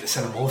doesn't make the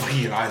cinema over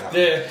here either.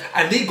 Yeah.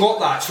 And they got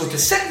that. So to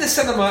sit in the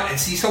cinema and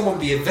see someone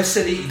be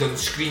eviscerated on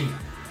screen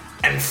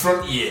in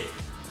front of you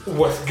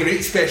with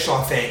great special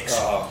effects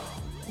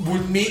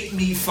would make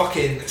me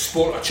fucking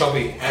sport a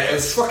chubby.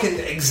 It's fucking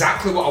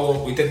exactly what I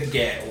want. We didn't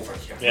get over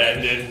here. Yeah,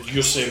 and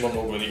you're saying we're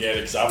not going to get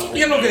exactly.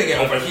 You're not going to get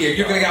over here.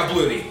 You're going to get a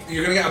Blu-ray.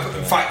 You're going to get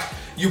in fact,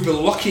 you'll be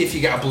lucky if you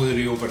get a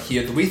Blu-ray over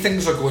here. The way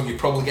things are going, you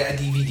probably get a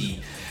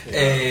DVD.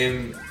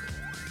 Yeah.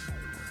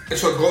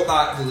 So I got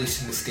that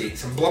released in the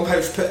States, and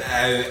Blumhouse put it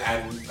out,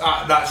 and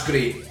that's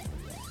great.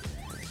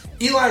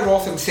 Eli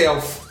Roth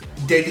himself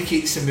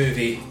dedicates the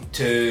movie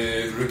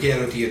to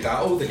Ruggero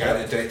Deodato, the guy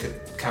that directed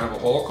Cannibal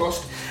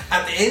Holocaust.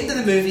 At the end of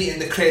the movie, in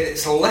the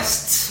credits,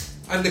 lists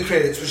in the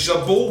credits, which is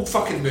a bold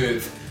fucking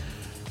move,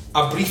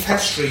 a brief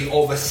history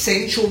of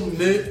essential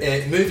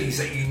movies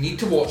that you need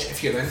to watch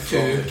if you're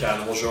into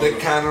the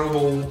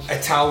cannibal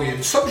Italian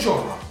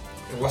subgenre.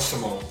 It lists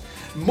them all.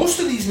 Most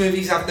of these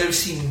movies I've now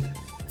seen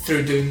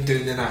through Doing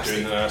the Nasty.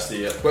 Doing the Nasty,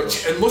 yeah.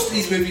 And most of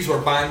these movies were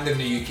banned in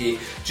the UK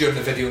during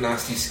the Video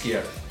Nasty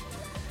scare.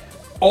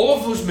 All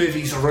of those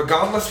movies,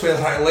 regardless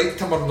whether I liked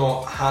them or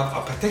not, have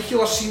a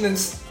particular scene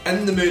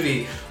in the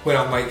movie where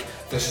I'm like,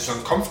 this is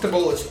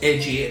uncomfortable, it's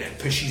edgy, and it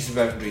pushes the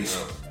boundaries.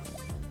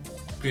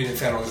 Green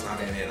Inferno doesn't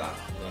have any of that.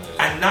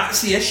 And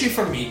that's the issue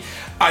for me.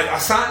 I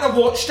sat and I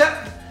watched it.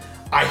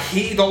 I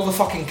hated all the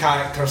fucking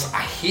characters.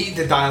 I hated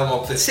the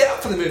dialogue. The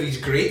setup for the movie is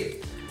great.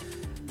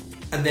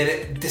 And then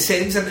it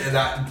descends into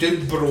that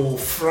dude bro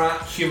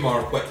frat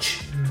humour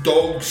which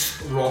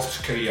dogs Roth's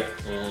career.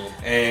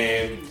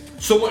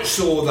 So much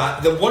so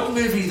that the one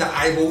movie that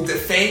I will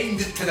defend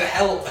to the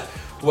hilt,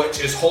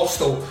 which is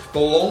Hostel, the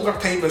longer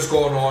time has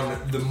gone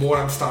on, the more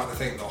I'm starting to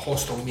think that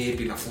Hostel may have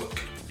been a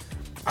fluke.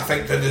 I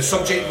think that the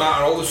subject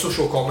matter, all the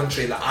social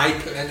commentary that I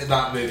put into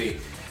that movie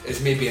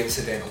is maybe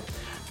incidental.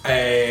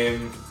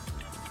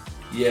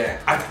 Yeah,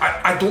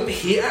 I don't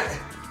hate it.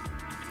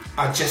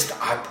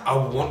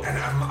 I want, and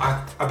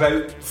I'm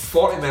about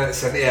 40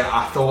 minutes into it,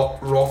 I thought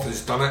Roth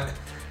has done it,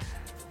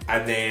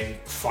 and then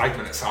 5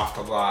 minutes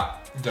after that,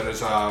 there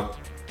is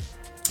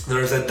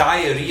a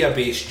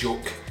diarrhea-based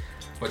joke,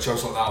 which I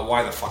was like,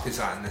 why the fuck is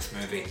that in this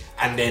movie?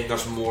 And then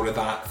there's more of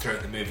that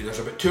throughout the movie. There's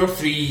about 2 or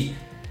 3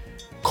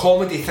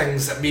 comedy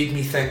things that made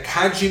me think,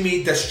 had you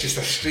made this just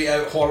a straight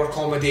out horror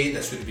comedy,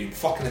 this would have been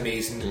fucking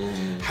amazing.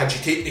 Had you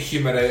taken the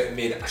humour out and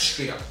made it a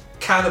straight up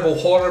cannibal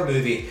horror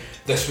movie,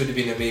 this would have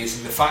been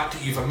amazing. The fact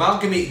that you've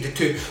amalgamated the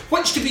two,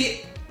 which, to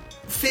be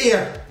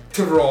fair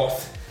to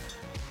Roth,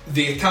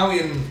 the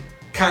Italian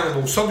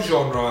cannibal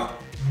subgenre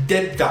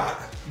did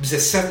that. It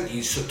was the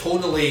 70s, so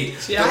tonally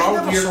I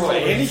never saw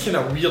any kind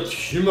of weird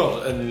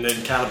humour in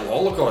Cannibal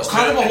Holocaust.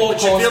 Cannibal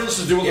Holocaust, which in fairness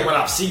is the only one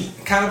I've seen.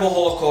 Cannibal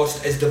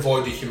Holocaust is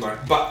devoid of humour,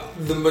 but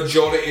the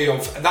majority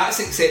of, that's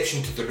the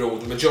exception to the rule,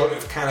 the majority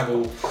of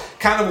Cannibal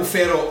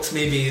Ferox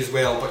maybe as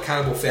well, but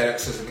Cannibal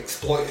Ferox is an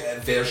exploitative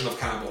version of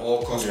Cannibal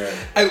Holocaust.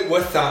 Out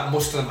with that,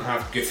 most of them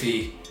have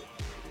goofy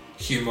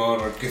humour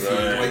or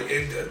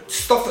goofy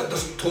stuff that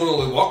doesn't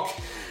tonally work.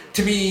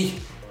 To me,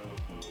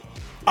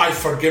 I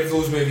forgive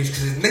those movies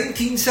because it's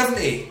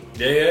 1970.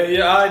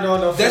 Yeah, I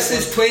know. This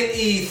is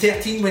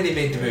 2013 when he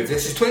made the movie.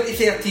 This is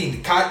 2013.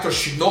 The characters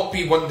should not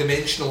be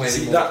one-dimensional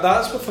anymore. See,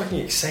 that's what fucking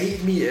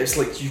excited me. It's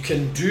like you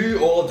can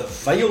do all the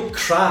vile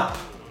crap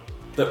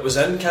that was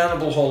in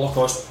Cannibal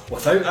Holocaust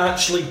without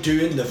actually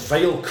doing the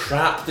vile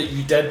crap that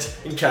you did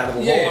in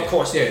Cannibal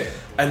Holocaust. Yeah.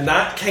 And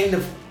that kind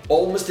of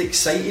almost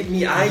excited me.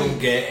 You don't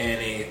get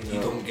any. No.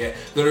 You don't get.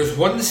 There is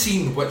one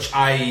scene which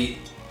I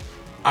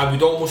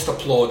would almost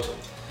applaud,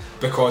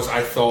 because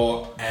I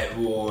thought it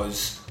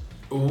was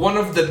one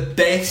of the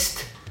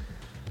best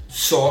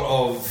sort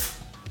of,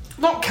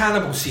 not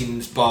cannibal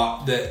scenes,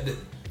 but the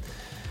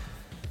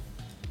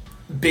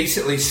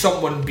basically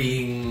someone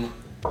being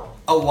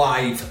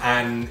alive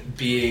and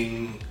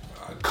being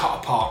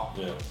cut apart,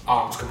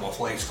 arms come off,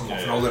 legs come off,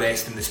 and all the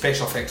rest, and the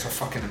special effects are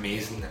fucking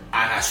amazing. And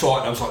I saw it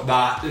and I was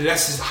like,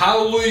 this is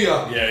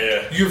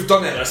hallelujah, you've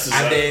done it.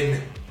 And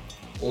then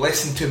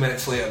less than 2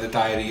 minutes later the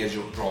diarrhea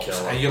joke drops,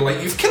 and you're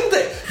like, you've killed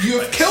it,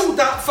 you've killed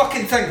that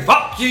fucking thing.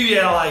 Fuck you,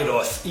 Eli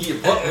Roth.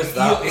 What was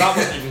that? That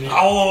wasn't even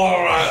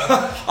alright.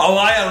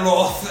 Elia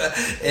Roth.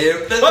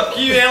 Fuck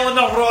you,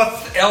 Eleanor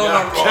Roth.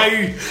 Eleanor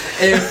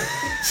Roth.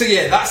 So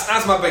yeah,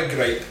 that's my big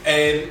gripe.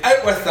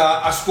 Out with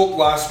that, I spoke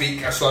last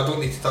week, so I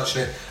don't need to touch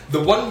on it. The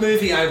one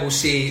movie I will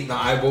say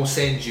that I will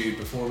send you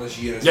before this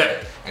year is out,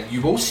 and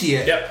you will see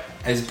it,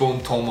 is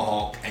Bone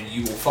Tomahawk, and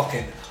you will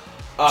fucking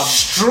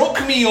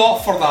stroke me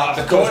off for that,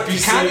 because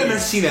Buchanan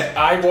has seen it.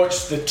 I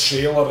watched the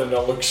trailer and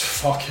it looks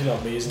fucking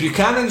amazing.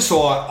 Buchanan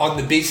saw it on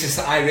the basis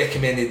that I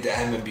recommended it to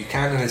him, and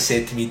Buchanan has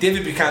said to me,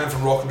 David Buchanan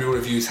from Rock and Roll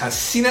Reviews has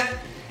seen it,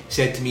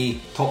 said to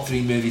me, top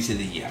 3 movies of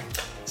the year.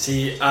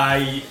 See,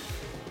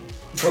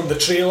 from the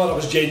trailer I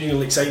was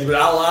genuinely excited, but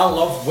I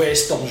love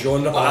Western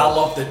genre, but I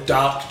love the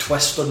dark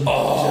twist on the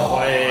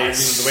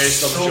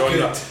Western so genre.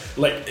 Good.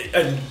 Like,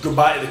 and go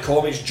back to the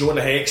comics,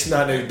 Jonah Hex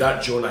and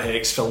that Jonah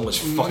Hex film was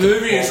fucking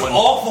movie is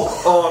awful.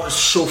 Oh, it was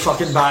so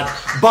fucking bad.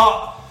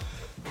 But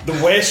the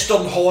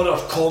Western horror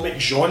comic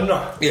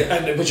genre,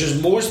 and which is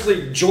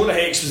mostly Jonah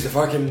Hex was the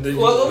fucking.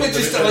 Well, let me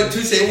just like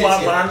 2 seconds. Joe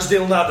R.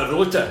 Lansdale and that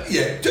wrote it.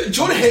 Yeah,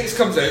 Jonah Hex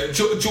comes out.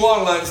 Joe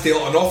R.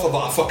 Lansdale, an author that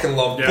I fucking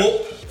love.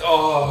 Yeah.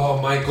 Oh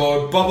my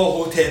god,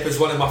 Bubba Hotep is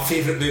one of my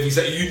favourite movies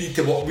that you need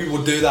to watch. We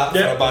will do that for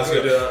a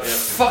basket.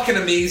 Fucking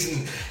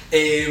amazing.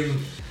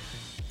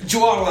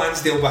 Joe R.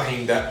 Lansdale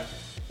behind it.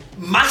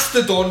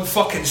 Mastodon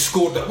fucking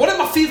scored it. One of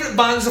my favourite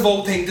bands of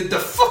all time did the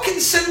fucking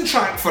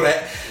soundtrack for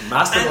it.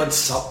 Mastodon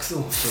sucks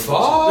though.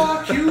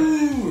 Fuck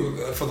you.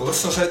 For the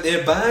listeners out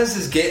there, Baz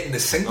is getting the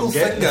single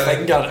finger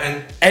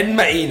and in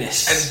my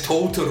anus and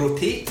told to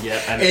rotate.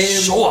 Yeah, and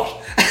it's sore.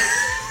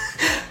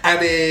 And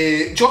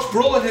Josh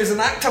Brolin, who's an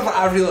actor that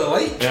I really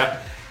like.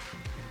 Yeah.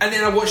 And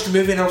then I watched the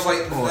movie and I was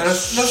like,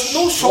 there's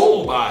no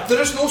soul. Bad.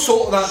 There is no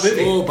soul to that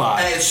movie. So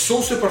bad. It's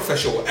so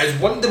superficial. It's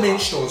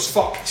one-dimensional as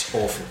fuck. It's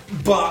awful.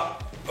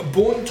 But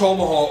Bone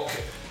Tomahawk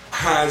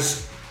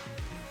has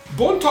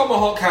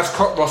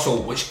Kurt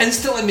Russell, which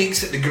instantly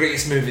makes it the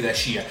greatest movie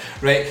this year,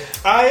 right?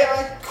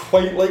 I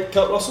quite like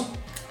Kurt Russell.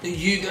 Are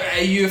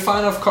you a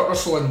fan of Kurt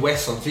Russell in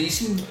westerns?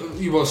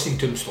 You will have seen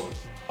Tombstone.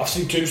 I've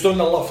seen Tombstone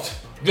and I loved.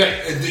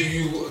 Right,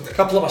 a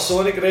couple of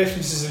Masonic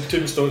references in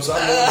Tombstone, so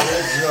I'm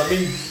you know what I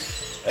mean?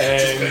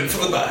 Just better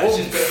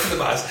for the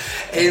Baz.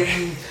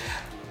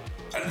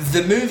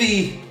 The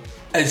movie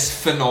is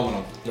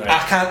phenomenal. Right.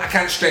 I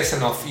can't stress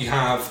enough. You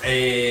have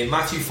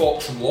Matthew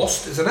Fox from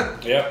Lost, isn't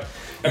it? Yeah.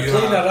 And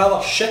playing a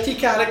rather shitty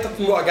character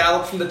from what I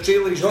gathered from the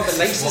trailer. He's not the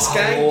nicest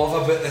guy. What I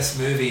love about this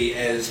movie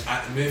is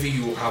at the movie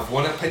you will have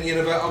one opinion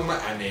about him,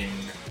 and then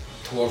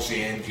towards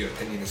the end your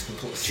opinion is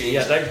completely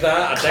changed. I dig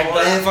that.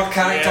 Clever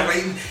character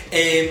writing.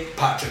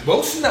 Patrick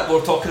Wilson that we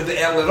were talking about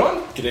earlier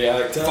on. Great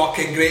actor.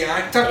 Fucking great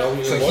actor.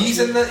 So he's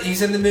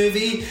in the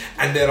movie,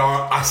 and there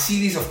are a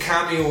series of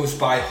cameos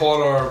by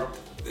horror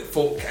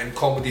folk and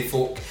comedy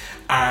folk,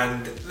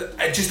 and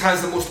it just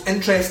has the most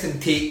interesting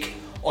take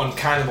on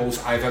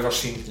cannibals I've ever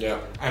seen in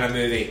a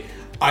movie.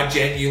 I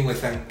genuinely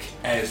think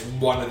is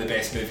one of the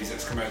best movies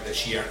that's come out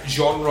this year.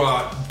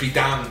 Genre be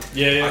damned.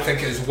 I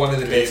think it is one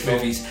of the best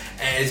movies.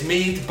 It is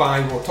made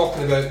by, we're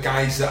talking about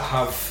guys that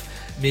have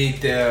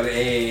made their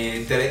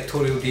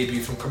directorial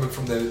debut from coming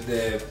from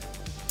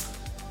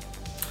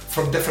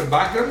from different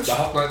backgrounds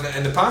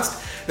in the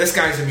past. This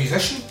guy's a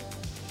musician.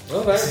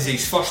 This is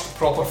his first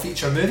proper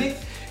feature movie.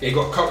 You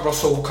got Kurt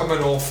Russell coming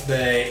off the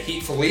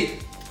Hateful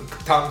Eight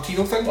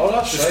Tarantino thing. That's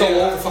right.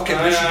 Still all the fucking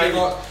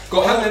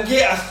got him in.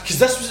 Yeah, because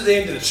this was at the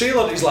end of the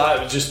trailer. He's like,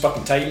 it was just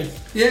fucking timing.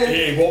 Yeah.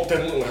 He walked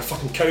in like a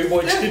fucking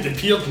cowboy, just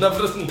appeared and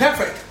everything.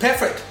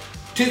 Perfect.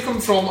 Take him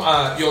from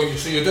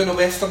so you're doing a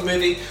western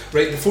movie,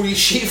 right? Before you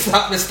shave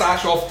that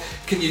moustache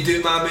off, can you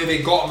do my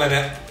movie? Got him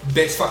in it.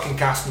 Best fucking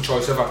casting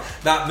choice ever.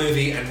 That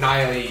movie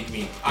annihilated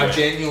me. I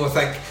genuinely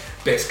think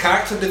best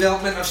character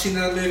development I've seen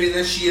in a movie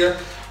this year.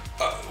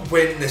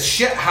 When the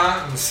shit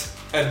happens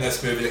in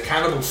this movie, the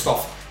cannibal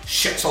stuff.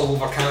 Shit's all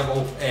over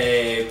Cannibal,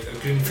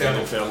 Green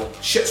Inferno.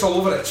 Shit's all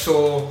over it.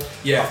 So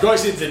yeah, I've got to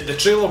say the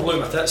trailer blew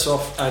my tits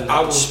off, and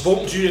I've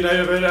spoken to you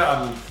now about it.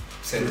 I'm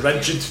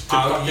rigid.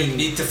 You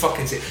need to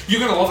fucking say you're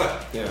gonna love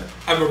it. Yeah,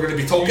 and we're gonna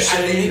be talking. You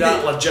send me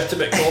that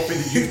legitimate copy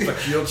that you've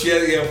procured.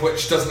 Yeah,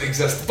 which doesn't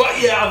exist.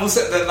 But yeah, I will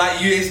sit there. That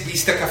USB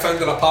stick I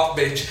found on a park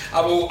bench.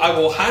 I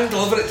will hand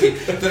deliver it to you.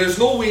 There is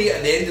no way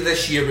at the end of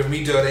this year when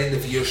we do our end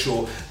of year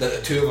show that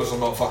the two of us are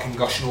not fucking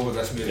gushing over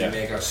this movie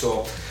mega.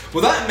 So.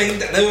 With that in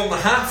mind, an hour and a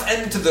half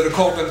into the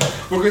recording,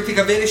 we're going to take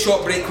a very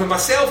short break. When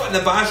myself and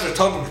the Baz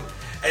return,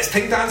 it's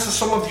time to answer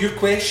some of your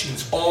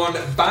questions on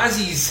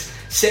Bazzy's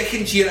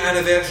second year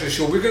anniversary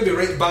show. We're going to be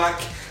right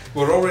back.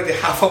 We're already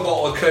half a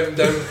bottle of Crown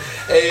down.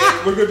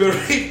 We're going to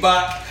be right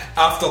back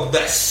after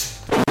this.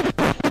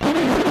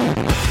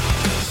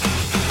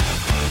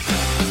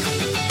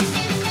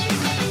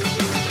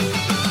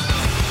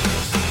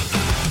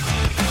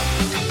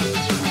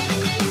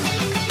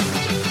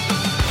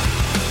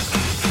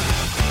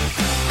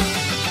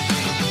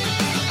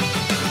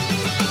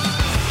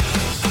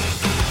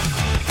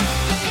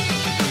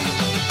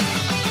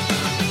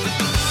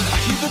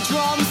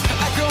 Drums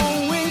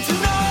echoing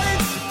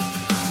tonight,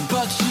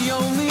 but she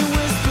only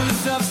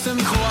whispers of some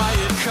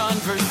quiet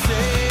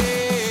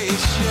conversation.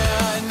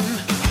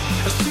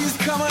 She's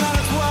coming on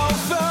a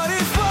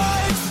 12:30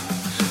 flight.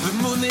 The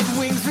moonlit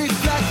wings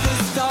reflect the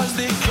stars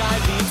that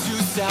guide me to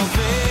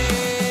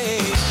salvation.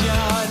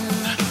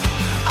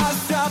 I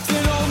stopped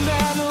an old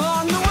man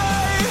along the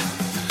way,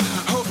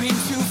 hoping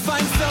to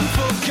find some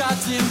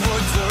forgotten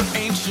words or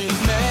ancient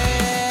melodies.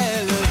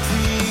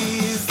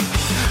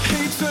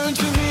 He turned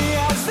to me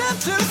as if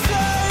to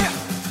say,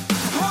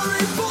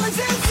 hurry boys,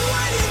 it's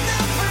waiting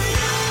there for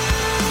you.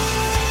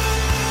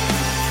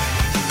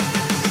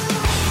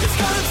 It's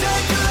gonna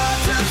take a lot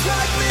to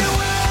drag me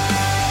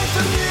away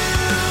from you.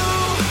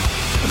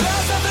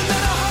 There's nothing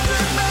that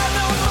 100 men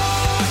or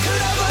more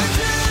could ever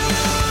do.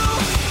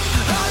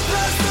 I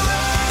bless the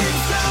rain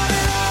down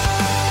in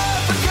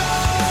Africa.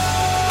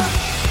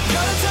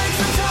 Gonna take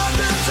some time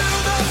to do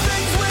the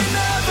things we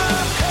never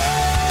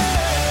had.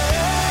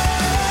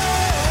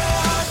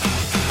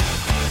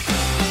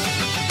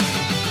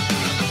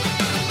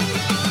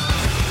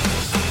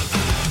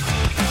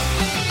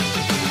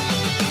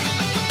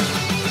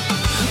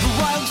 The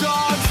wild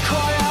dogs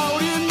cry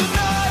out in the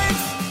night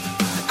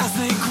as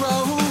they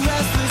grow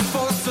restless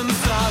for some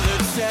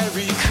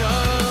solitary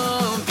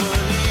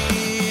company.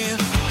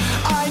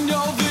 I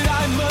know that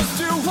I must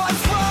do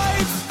what's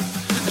right.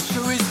 As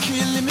sure as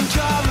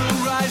Kilimanjaro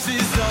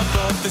rises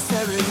above the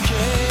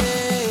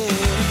Serengeti,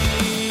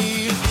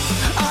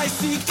 I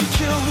seek to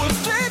kill what's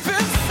deep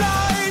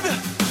inside,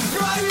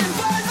 frightened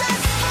by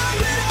this fight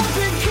that I've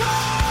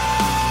become.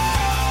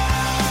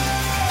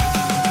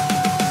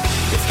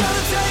 It's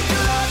gonna take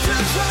a lot to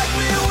drag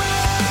me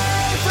away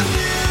from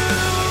you.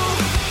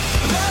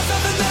 There's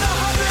nothing that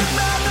 100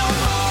 men or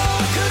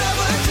more could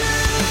ever do.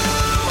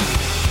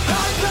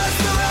 I bless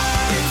the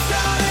rains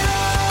down in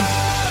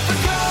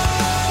Africa.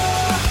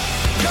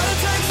 Gonna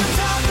take some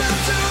time to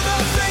do the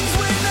things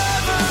we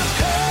never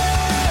had.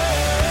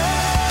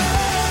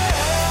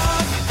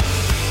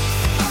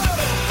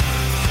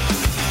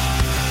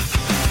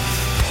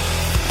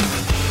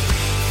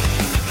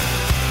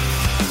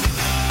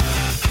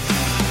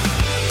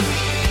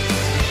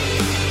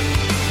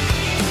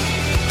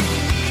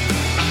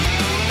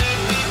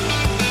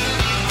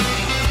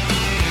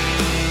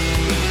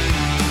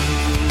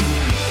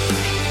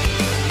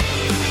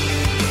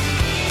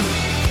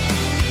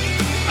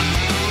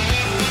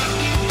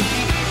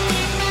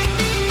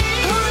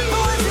 Hurry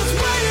boys, it's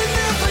waiting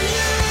there for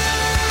you.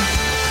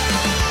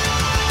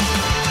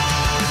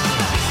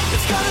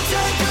 It's gonna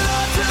take a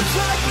lot to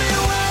drag me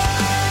away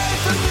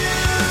from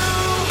you.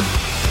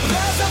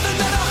 There's nothing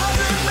that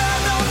 100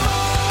 men or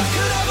more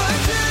could ever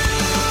do.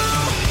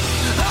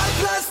 I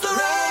bless the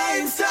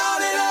rains down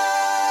in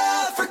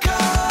Africa.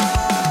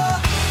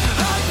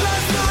 I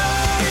bless the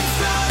rains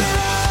down in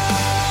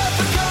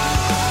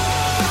Africa.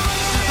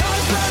 I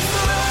bless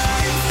the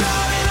rains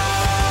down in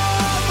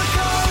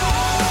Africa.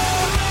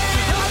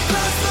 I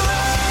bless the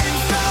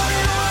rains down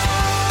in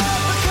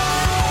Africa.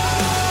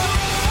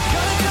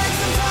 Gonna take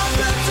some time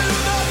to do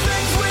the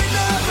things we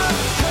never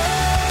had.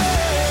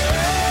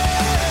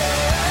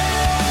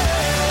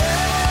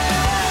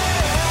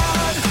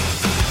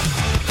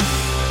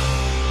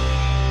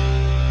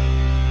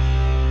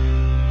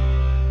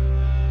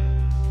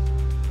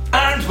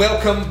 And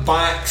welcome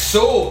back.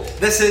 So,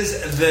 this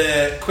is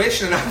the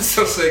question and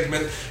answer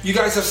segment. You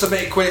guys have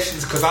submitted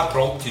questions because I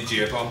prompted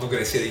you, but I'm not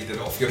going to say that you did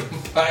it off your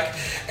own back.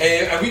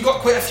 And we've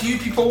got quite a few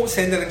people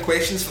sending in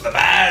questions for the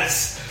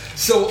Baz.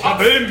 So,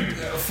 Boom!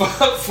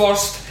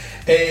 First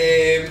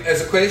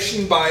is a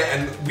question by,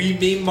 and we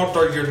may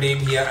murder your name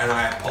here, and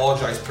I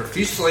apologise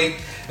profusely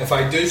if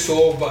I do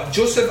so, but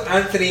Joseph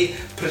Anthony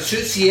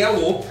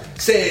Presuciello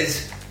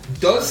says,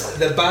 does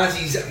the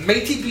Baz's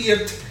mighty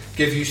beard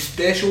give you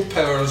special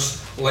powers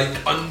like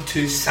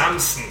unto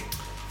Samson?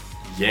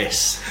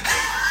 Yes.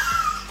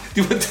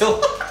 Do you want to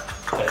tell?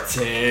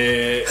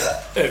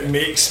 It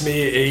makes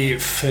me a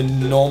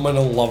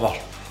phenomenal lover.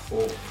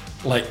 Oh.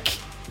 Like,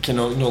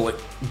 like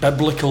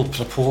biblical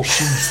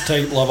proportions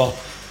type lover.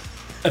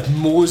 If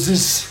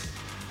Moses,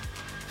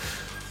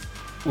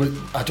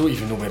 I don't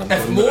even know where I'm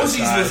If going with Moses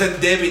this. was in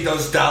Debbie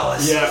Does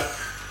Dallas. Yeah,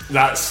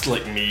 that's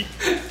like me.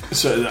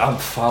 So I'm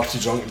far too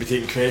drunk to be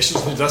taking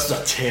questions. This is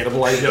a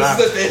terrible idea. This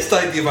is the best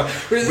idea, man.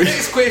 The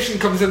next question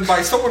comes in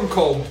by someone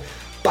called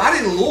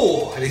Barry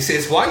Lowe, and he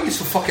says, why are you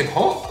so fucking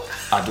hot?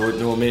 I don't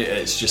know, mate.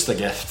 It's just a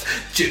gift.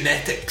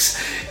 Genetics.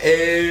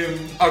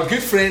 Our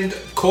good friend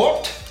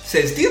Court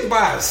says, Dear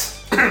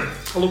Baz,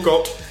 Hello,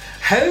 God.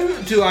 how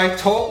do I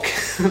talk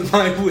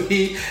my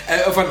way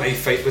out of a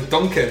knife fight with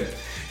Duncan?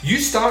 He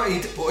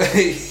started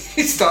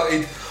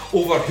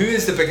over who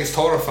is the biggest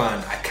horror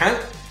fan. I can't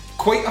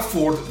quite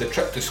afford the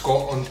trip to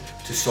Scotland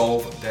to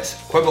solve this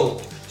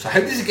quibble. So how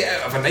does he get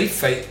out of a knife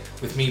fight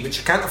with me, which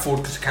he can't afford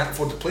because he can't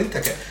afford the plane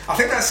ticket? I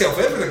think that's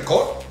self-evident,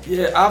 Cor.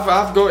 Yeah,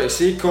 I've got to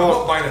say, Cor, I'm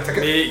not buying a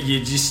ticket. mate,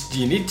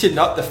 you need to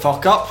nut the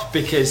fuck up,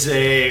 because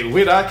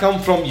where I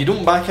come from, you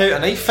don't back out a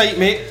knife fight,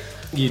 mate.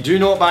 You do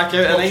not back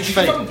out a Well, knife should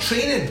fight. you give him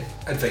training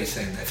advice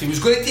then? If he was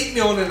going to take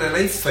me on in a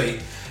knife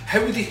fight,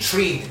 how would he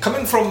train?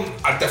 Coming from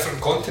a different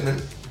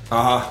continent,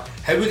 how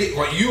would he?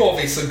 Well, you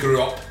obviously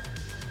grew up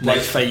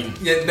Knife fighting.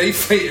 Yeah, knife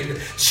fighting,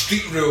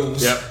 street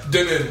rules, Yep.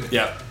 doing.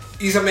 Yeah.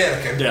 He's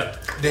American. Yeah.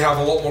 They have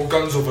a lot more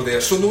guns over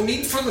there, so no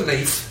need for the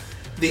knife.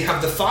 They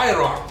have the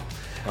firearm.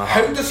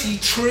 How does he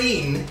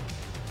train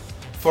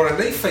for a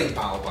knife fight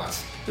battle,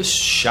 Baz? Just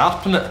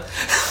sharpen it.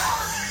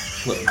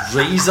 Like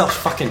razor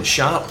fucking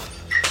sharp.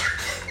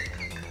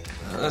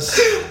 That's...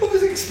 I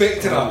was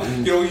expecting that.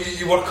 You know,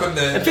 you work on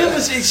the. In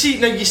fairness, see,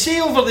 now you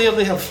say over there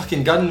they have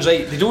fucking guns,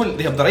 right? They don't.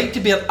 They have the right to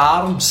bear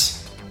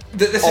arms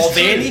This is of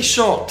true. any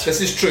sort.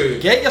 This is true.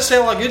 Get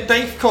yourself a good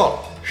knife,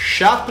 Cor.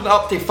 Sharpen it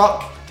up to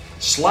fuck.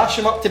 Slash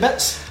him up to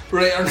bits.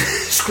 Right, our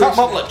next Cut him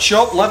up question. like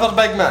chopped liver,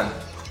 big man.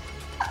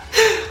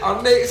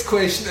 Our next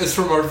question is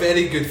from our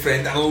very good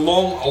friend and a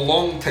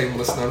long time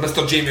listener,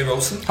 Mr. Jamie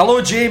Wilson.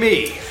 Hello,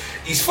 Jamie.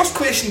 His first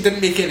question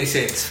didn't make any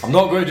sense. I'm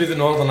not going to do the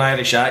Northern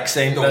Irish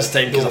accent No, this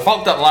time, because no. I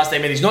fucked up last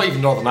time, and he's not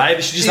even Northern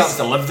Irish. He just happens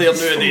to live there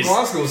He's nowadays. from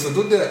Glasgow, so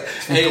don't do it.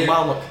 From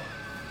Kilmarnock.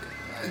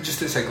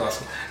 Just outside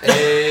Glasgow.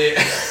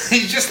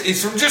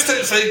 He's from just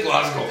outside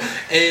Glasgow.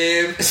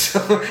 So,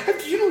 how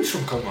do you know he's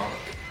from Kilmarnock?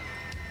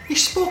 He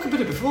spoke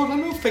about it before. I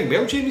know fine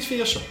well Jamie's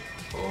fiercer.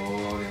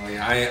 Oh, really?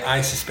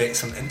 I suspect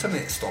some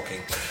internet stalking,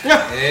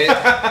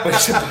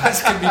 which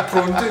Baz can be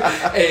prone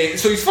to.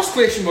 So his first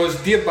question was,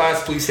 "Dear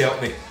Baz, please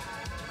help me."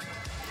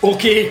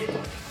 Okay.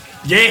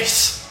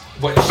 Yes.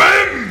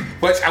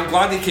 Which I'm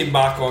glad he came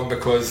back on,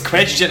 because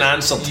Question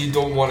answered. you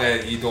don't want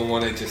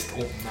to just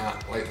open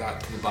that like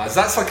that to the Baz.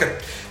 That's like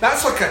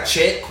a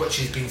cheque which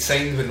has been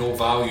signed with no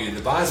value.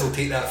 The Baz will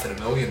take that for $1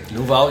 million.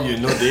 No value,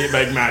 no day,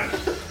 big man.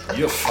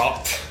 You're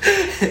fucked.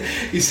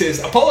 He says,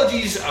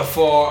 apologies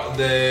for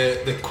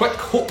the quick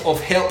hope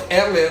of help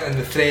earlier in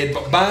the thread,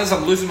 but Baz,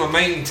 I'm losing my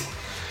mind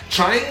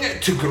trying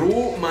to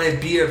grow my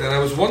beard, and I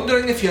was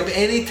wondering if you have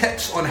any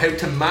tips on how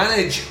to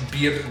manage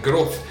beard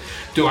growth.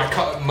 Do I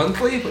cut it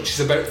monthly, which is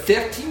about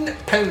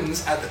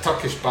 £13 at the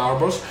Turkish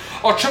barbers,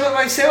 or trim it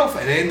myself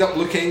and end up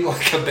looking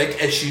like a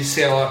big issue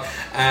seller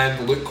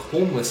and look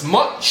homeless?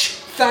 Much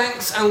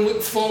thanks and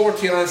look forward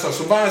to your answer.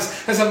 So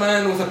Baz, as a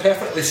man with a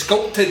perfectly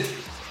sculpted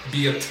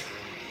beard,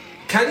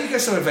 can you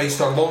give some advice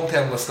to our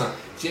long-term listener,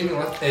 Jamie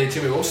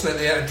Wilson, out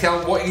there, and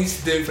tell him what he needs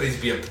to do for his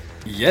beard?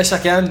 Yes, I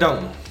can,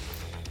 Dalton.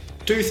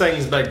 Two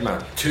things, big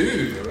man.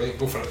 Two, right,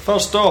 go for it.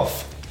 First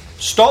off,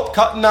 stop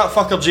cutting that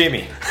fucker,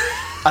 Jamie.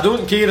 I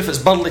don't care if it's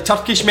burly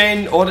Turkish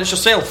men or it's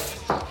yourself.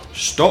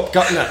 Stop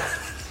cutting it.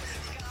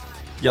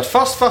 Your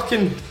first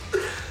fucking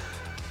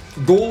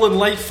goal in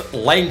life,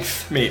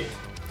 length, mate.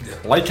 Yeah.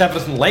 Like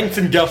everything, length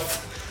and girth.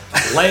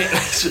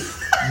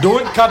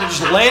 Don't cut it,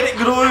 just let it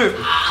grow out.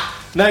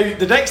 Now,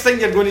 the next thing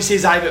you're going to say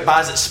is, aye, but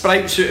Baz, it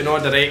sprouts out in all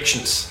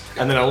directions.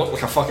 And then I look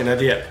like a fucking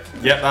idiot.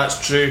 Yep,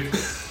 that's true.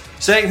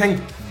 Second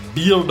thing,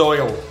 beard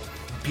oil.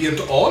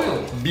 Beard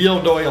oil?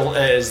 Beard oil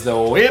is the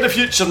way of the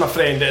future, my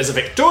friend. It is a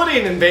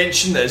Victorian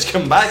invention that has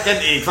come back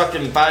into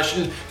fucking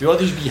fashion with all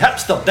these wee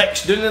hipster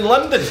dicks down in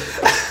London.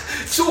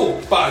 So,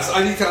 Baz,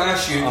 I need to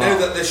ask you, now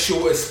that this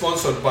show is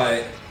sponsored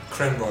by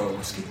Crown Royal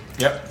Whiskey.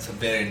 Yep. It's a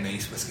very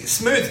nice whiskey.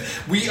 Smooth.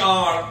 We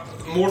are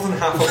more than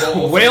half a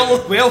bottle.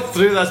 Well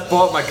through this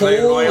bottle of Crown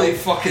Holy Royal.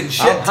 fucking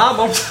shit. I'm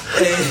hammered.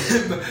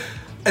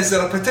 Is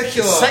there a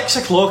particular... 6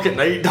 o'clock at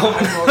night, I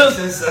don't know,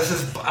 this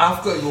is,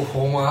 I've got to go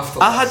home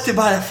after I had to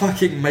buy a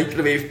fucking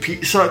microwave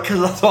pizza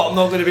because I thought I'm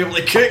not going to be able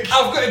to cook.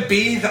 I've got to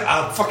bathe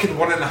a fucking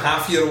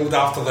 1.5-year-old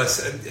after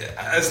this.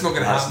 It's not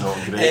going to That's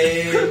happen. not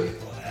great.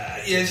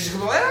 Yeah, she's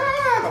going to be like,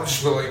 I'm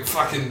just going to like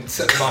fucking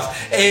sit in the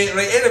bath.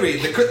 Right, anyway,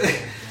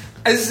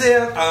 is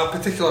there a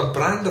particular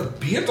brand of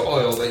beard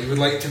oil that you would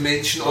like to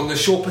mention on the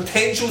show?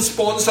 Potential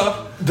sponsor?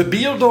 The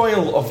beard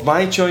oil of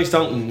my choice,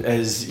 Dalton,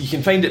 is you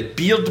can find it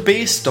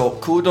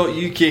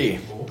beardbase.co.uk.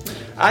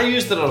 I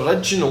use their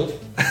original,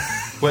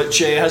 which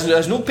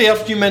has no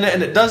perfume in it,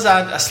 and it does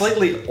add a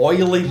slightly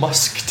oily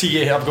musk to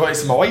you. I've got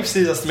it. My wife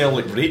says I smell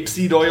like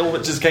rapeseed oil,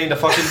 which is kind of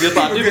fucking weird.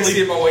 But I do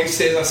believe my wife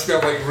says I smell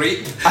like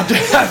rape. I do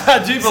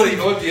believe.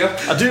 Like, oh dear.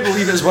 I do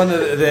believe it's one of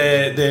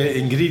the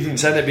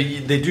ingredients in it, but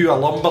they do a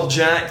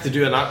lumberjack, they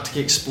do an Arctic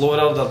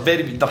Explorer,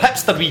 they're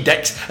hipster wee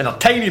dicks, and they're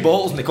tiny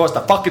bottles and they cost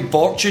a fucking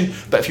fortune.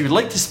 But if you would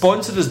like to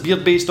sponsor us,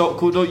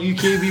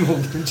 beardbase.co.uk, we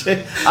will.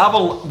 I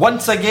will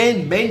once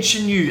again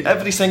mention you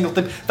every single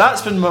time. That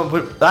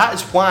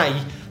is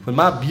why when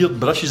my beard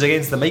brushes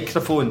against the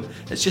microphone,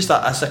 it's just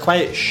it's a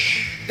quiet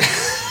shh.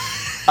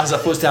 As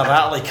opposed to a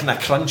rattly kind of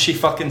crunchy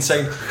fucking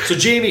sound. So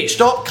Jamie,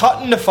 stop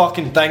cutting the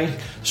fucking thing.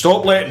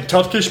 Stop letting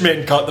Turkish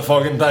men cut the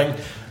fucking thing.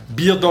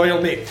 Beard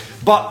oil, mate.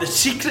 But the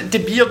secret to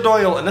beard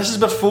oil, and this is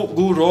where folk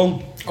go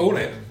wrong, Oh,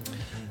 right.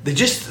 they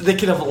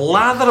kind of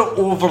lather it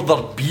over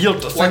their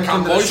beard, Like thinking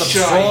a that it's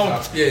moisturiser.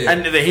 absorbed Yeah.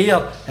 into the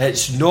hair.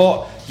 It's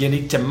not. You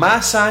need to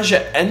massage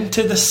it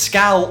into the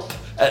scalp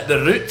at the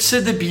roots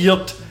of the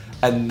beard,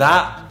 and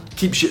that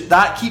keeps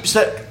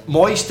it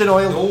moist and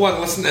oily. No one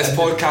listening to this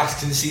podcast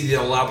can see the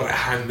elaborate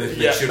hand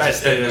movements you're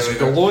just doing. It's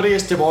there.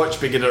 glorious to watch,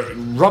 but get it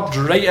rubbed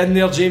right in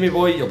there, Jamie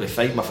boy. You'll be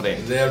fine, my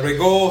friend. There we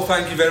go.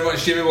 Thank you very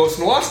much, Jamie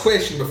Wilson. Last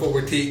question before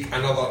we take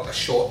another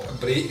short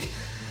break.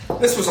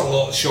 This was a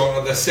lot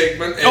shorter, this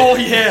segment. Oh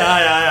yeah,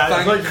 aye.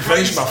 Thank I'd like to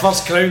finish Christ. my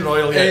first Crown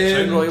Royal,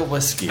 Crown Royal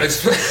whiskey.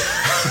 It's,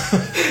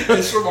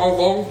 it's from our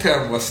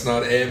long-term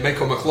listener,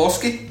 Michael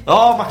McCloskey.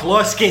 Oh,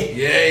 McCloskey.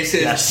 Yeah, he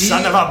says, You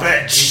son of a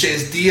bitch. He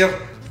says, "Dear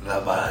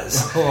the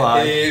Baz, Oh,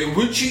 aye.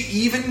 would you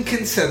even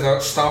consider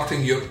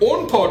starting your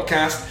own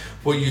podcast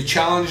where you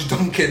challenge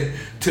Duncan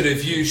to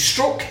review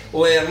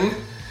learn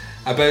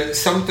about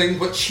something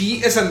which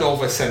he is a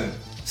novice in,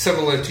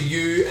 similar to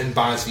you and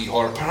Baz V,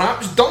 or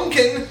perhaps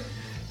Duncan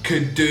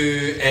could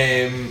do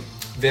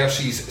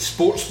versus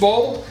sports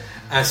ball,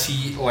 as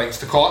he likes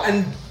to call it."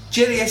 And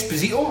Jerry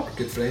Esposito, our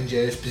good friend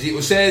Jerry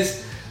Esposito,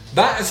 says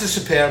that is a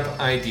superb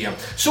idea.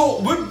 So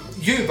would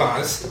you,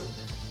 Baz,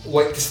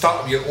 like to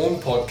start your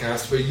own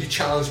podcast where you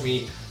challenge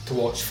me to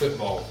watch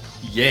football?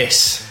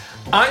 Yes.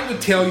 I would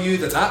tell you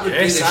that would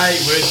Yes, be the I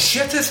would.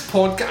 shittest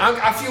podcast.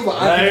 I feel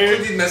that I've been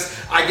including this.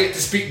 I get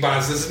to speak,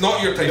 Baz. This is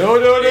not your time.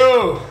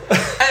 No.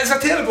 It's a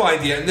terrible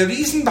idea, and the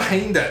reason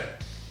behind it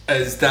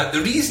is that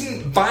the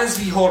reason Baz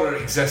v Horror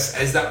exists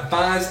is that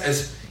Baz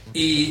is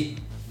a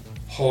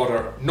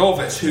horror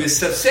novice who is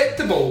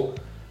susceptible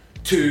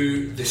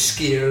to the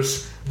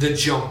scares, the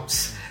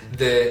jumps,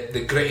 the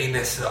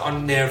grittiness, the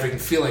unnerving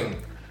feeling.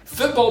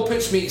 Football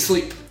puts me to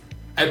sleep.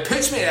 It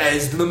puts me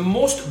as the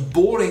most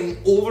boring,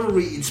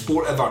 overrated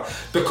sport ever,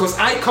 because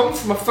I come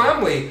from a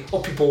family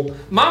of people.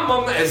 My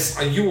mum is,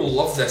 and you will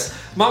love this,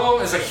 my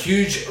mum is a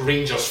huge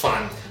Rangers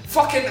fan.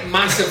 Fucking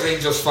massive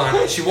Rangers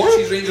fan. She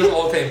watches Rangers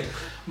all the time.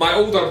 My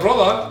older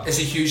brother is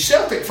a huge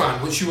Celtic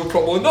fan, which you will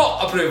probably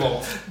not approve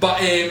of. But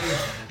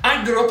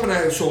I grew up in a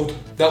household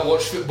that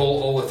watched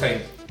football all the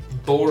time.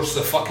 Bores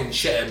the fucking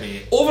shit out of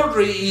me.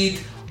 Overrated,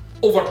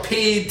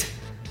 overpaid,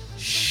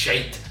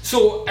 shite.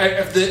 So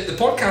if the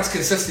podcast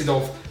consisted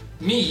of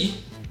me,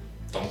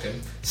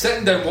 Duncan,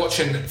 sitting down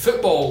watching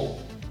football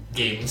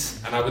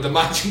games, and I would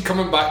imagine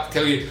coming back to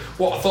tell you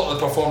what I thought of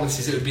the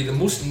performances, it would be the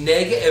most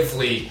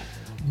negatively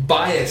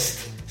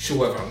biased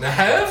show ever. Now,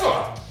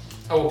 however,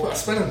 I will put a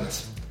spin on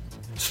this.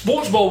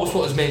 Sports ball was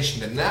what was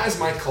mentioned, and that is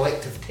my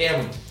collective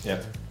term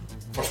Yep.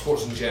 for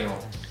sports in general.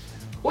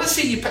 Let's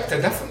say you picked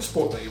a different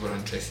sport that you were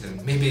interested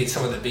in, maybe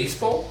some of the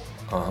baseball,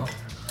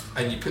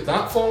 and you put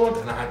that forward,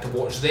 and I had to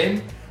watch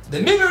them.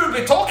 Then maybe we would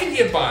be talking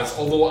to you, Baz,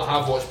 although I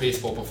have watched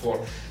baseball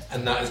before,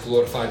 and that is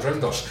glorified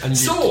rounders. And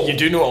so you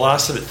do know it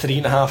lasts about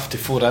 3.5 to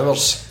 4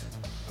 hours.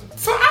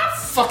 I've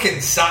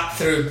fucking sat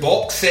through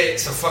box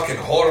sets of fucking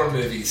horror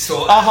movies,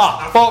 so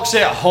Box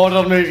set of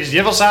horror movies.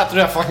 You ever sat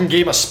through a fucking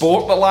game of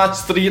sport that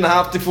lasts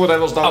 3.5 to 4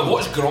 hours? I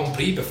watched Grand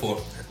Prix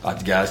before.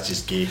 That guy's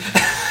just gay.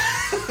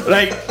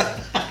 Right.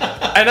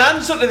 In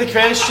answer to the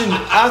question,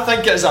 I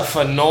think it is a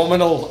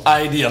phenomenal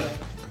idea.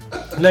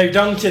 Now,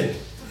 Duncan,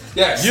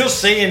 Yes. you're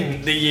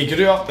saying that you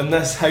grew up in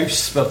this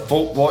house where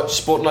folk watch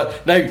sport.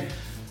 Now,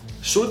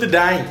 so did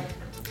I.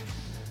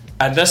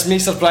 And this may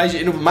surprise you.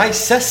 You know, my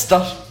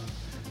sister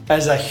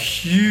is a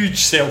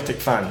huge Celtic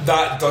fan.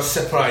 That does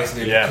surprise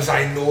me, Yeah. because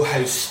I know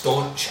how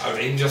staunch a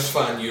Rangers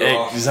fan you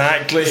are.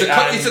 Exactly. Does it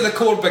cut you And- to the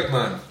core, big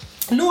man?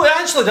 No, it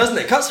actually doesn't.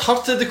 It cuts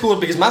her to the core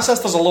because my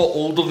sister's a lot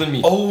older than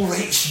me. Oh,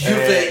 right, so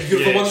you're the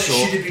yeah, one that so-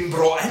 should have been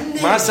brought in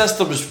then. My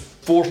sister was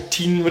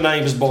 14 when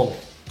I was born.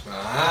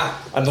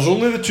 And there's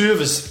only the two of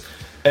us.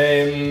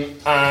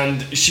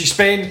 And she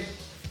spent,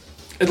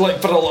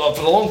 like, for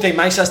a long time,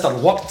 my sister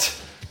worked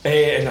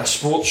in a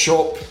sports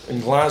shop in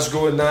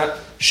Glasgow and that.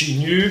 She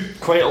knew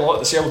quite a lot of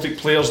the Celtic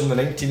players in the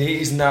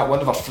 1980s and that. One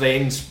of her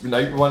friends went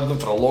out with one of them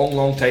for a long,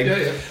 long time.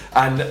 Yeah.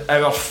 And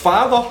our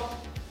father,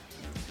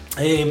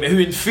 who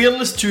in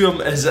fairness to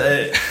him is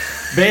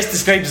best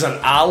described as an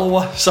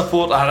Alloa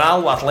supporter, an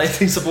Alloa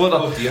Athletic supporter.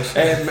 Oh dear.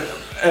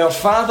 Our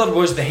father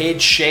was the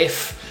head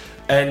chef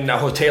in a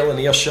hotel in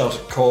Ayrshire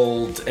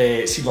called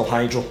Seville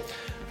Hydro,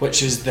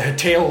 which is the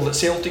hotel that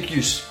Celtic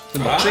use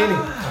in their training.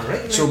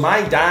 Right. So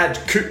my dad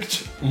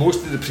cooked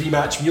most of the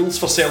pre-match meals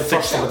for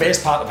Celtic for the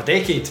best part of a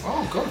decade.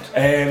 Oh, God.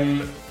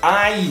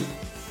 I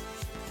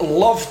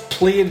loved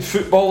playing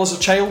football as a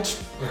child.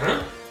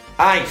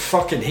 I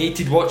fucking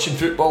hated watching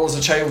football as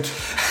a child.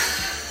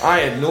 I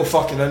had no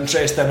fucking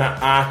interest in it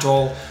at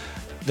all.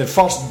 The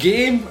first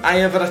game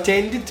I ever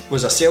attended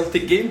was a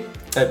Celtic game.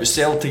 It was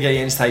Celtic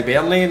against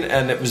Hibernian,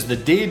 and it was the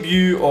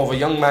debut of a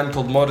young man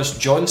called Maurice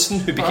Johnson,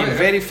 who became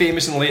very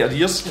famous in later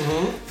years,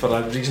 for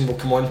a reason we'll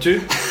come on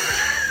to.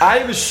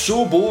 I was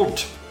so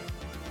bored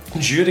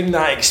during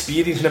that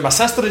experience. Now, my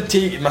sister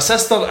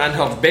and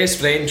her best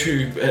friend,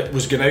 who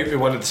was going out with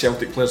one of the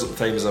Celtic players at the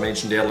time, as I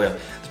mentioned earlier,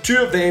 the two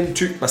of them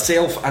took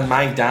myself and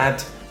my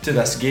dad to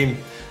this game,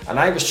 and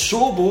I was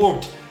so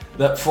bored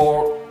that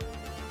for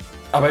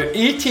about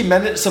 80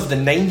 minutes of the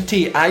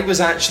 90, I was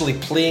actually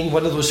playing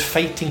one of those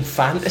fighting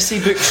fantasy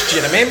books. Do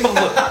you remember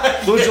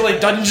those are like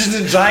Dungeons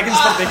and Dragons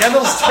for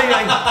beginners type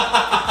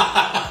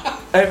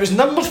thing? It was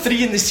number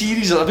 3 in the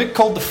series, a book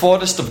called The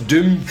Forest of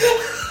Doom,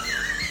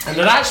 and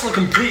I'd actually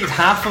completed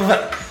half of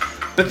it.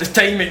 But the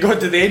time it got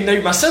to the end,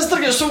 now my sister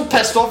got so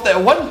pissed off that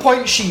at one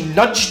point she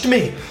nudged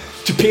me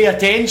to pay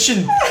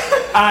attention,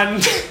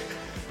 and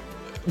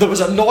there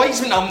was a noise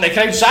went up in the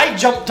crowd, so I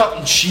jumped up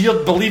and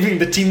cheered, believing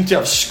the team to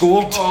have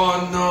scored.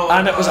 Oh no!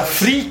 And it was a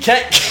free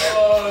kick.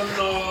 Oh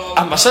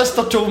no! And my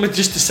sister told me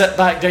just to sit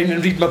back down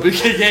and read my book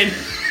again.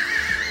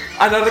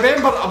 And I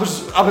remember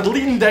I would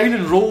lean down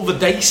and roll the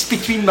dice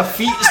between my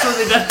feet so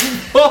they didn't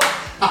fall.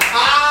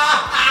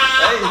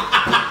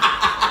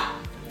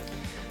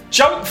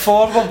 Jump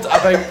forward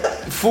about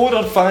 4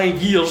 or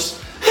 5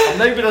 years. I'm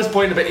now at this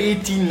point about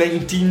 18,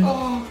 19.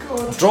 Oh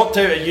god! I've dropped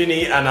out of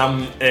uni and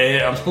I'm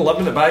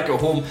living it back at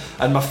home.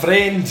 And my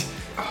friend,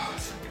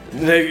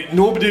 now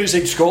nobody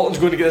outside Scotland's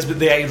going to get this, but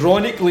they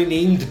ironically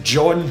named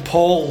John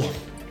Paul,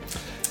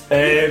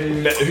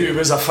 who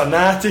was a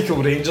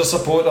fanatical Rangers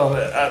supporter.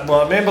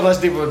 Well, I remember this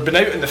day, we'd been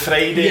out on the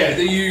Friday. Yeah,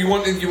 you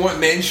want to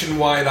mention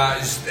why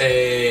that is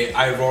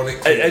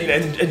ironic.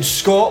 In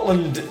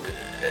Scotland,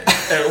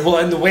 well,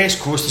 in the west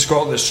coast of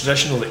Scotland, it's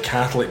traditional that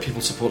Catholic people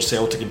support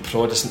Celtic and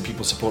Protestant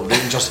people support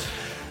Rangers.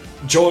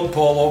 John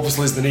Paul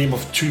obviously is the name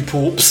of 2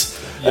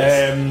 popes.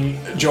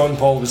 Yes. John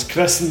Paul was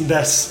christened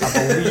this,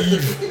 I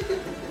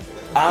believe,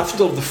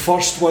 after the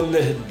first one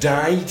that had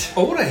died.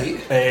 All right.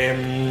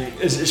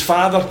 His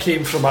father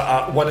came from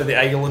one of the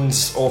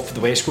islands off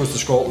the west coast of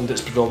Scotland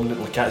that's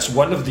predominantly Catholic. It's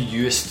one of the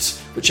Uists,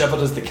 whichever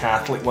is the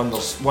Catholic one.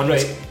 There's one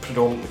that's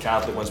predominantly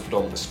Catholic, one's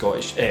predominantly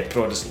Scottish,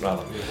 Protestant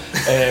rather.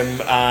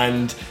 Yeah.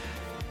 And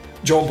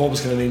John Paul was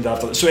kind of named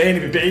after it. So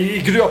anyway, but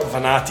he grew up a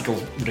fanatical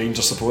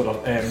Rangers supporter.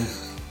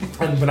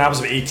 And when I was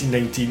about 18,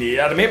 19,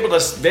 I remember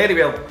this very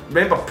well. I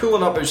remember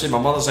pulling up outside my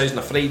mother's house on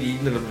a Friday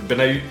evening. I'd been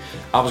out,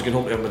 I was going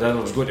home to have my dinner,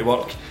 I was going to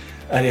work,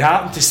 and he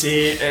happened to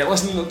say,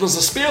 listen, there's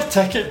a spare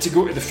ticket to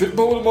go to the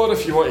football tomorrow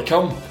if you want to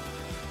come.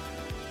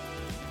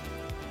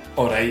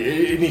 Alright,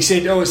 and he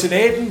said, it's in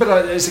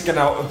Edinburgh, it's a kind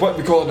of what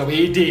we call an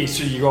away day,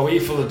 so you go away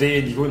for the day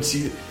and you go and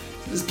see,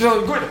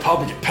 go to the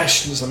pub and get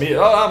pissed and something.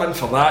 I'm in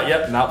for that,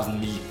 yep, and that was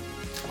me.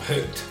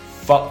 Hooked.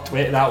 Fucked,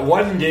 went to that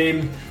one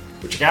game,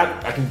 which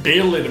I can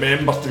barely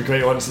remember, to be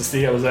quite honest, the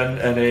state I was in,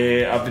 and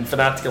I've been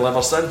fanatical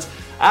ever since.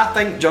 I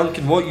think,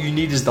 Junkin, what you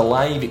need is the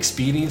live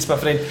experience, my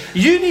friend.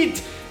 You need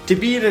to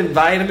be in an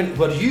environment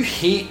where you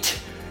hate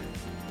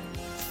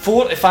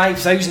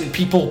 45,000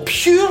 people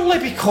purely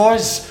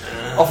because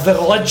of the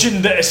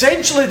religion that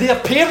essentially their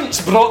parents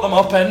brought them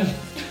up in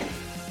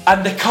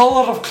and the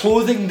colour of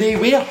clothing they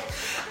wear.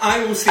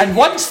 I will say, and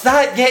once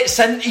that gets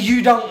into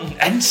you, Duncan,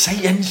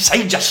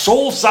 inside your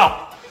soul,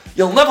 sir,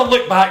 you'll never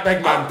look back,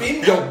 big man.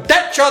 You'll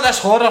ditch all this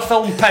horror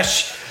film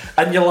pish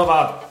and you'll have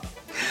a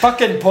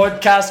fucking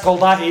podcast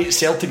called I Hate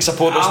Celtic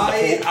Supporters.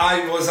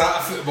 I was at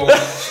a football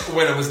match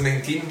when I was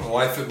 19, a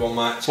live football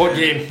match. What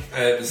game?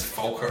 It was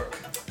Falkirk.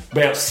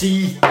 Well,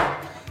 see,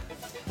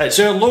 it's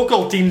our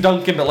local team,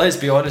 Duncan, but let's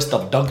be honest,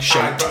 they're dog shit.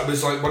 But it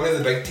was like one of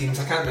the big teams.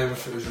 I can't remember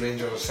if it was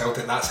Rangers or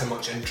Celtic. That's how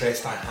much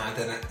interest I had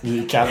in it.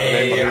 You can't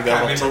remember.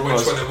 I can't remember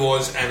which one it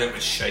was, and it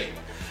was shite.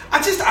 I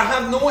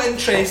have no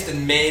interest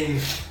in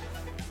men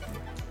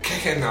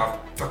kicking a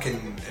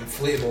fucking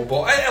inflatable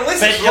ball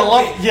unless it's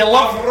you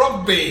love a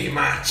rugby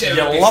match. You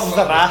love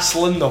the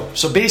wrestling though.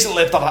 So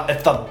basically, if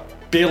they're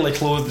barely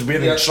clothed,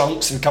 wearing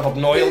trunks and covered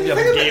in oil, you're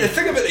in game. The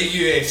thing about the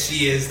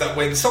UFC is that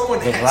when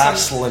someone hits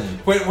wrestling,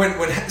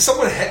 when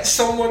someone hits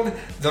someone,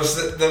 there's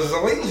a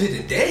likelihood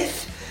of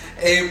death.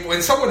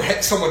 When someone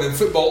hits someone in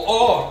football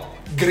or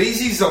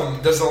grazes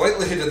them, there's a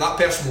likelihood that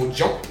person will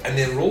jump and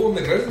then roll on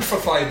the ground for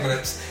 5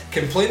 minutes,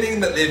 complaining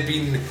that they've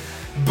been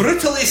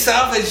brutally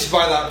savaged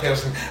by that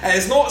person. It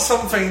is not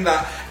something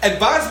that, if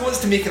Baz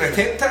wants to make an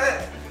attempt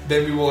at it,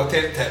 then we will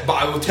attempt it. But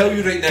I will tell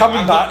you right now,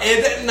 I'm not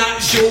editing that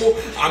show,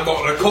 I'm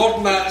not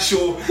recording that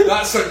show.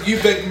 That's on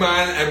you, big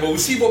man, and we'll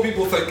see what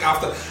people think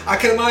after. I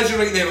can imagine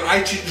right now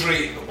iTunes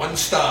rating 1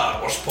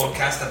 star, worst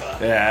podcast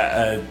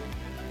ever.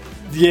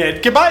 Yeah,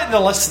 get back to the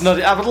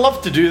listener. I would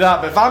love to do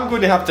that, but if I'm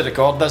going to have to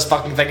record this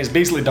fucking thing, it's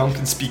basically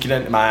Duncan speaking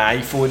into my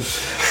iPhone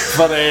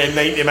for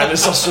 90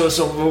 minutes or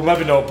so we'll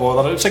maybe not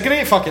bother. It's a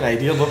great fucking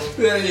idea though.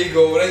 There you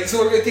go. Right, so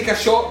we're going to take a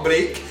short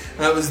break.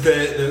 That was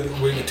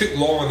we took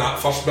long on that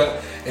first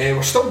bit.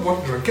 We're still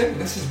wondering,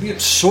 this is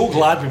weird. So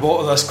glad we bought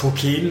all this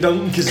cocaine,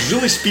 Duncan, because it's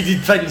really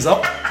speeded things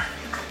up.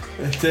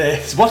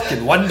 It's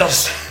working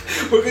wonders.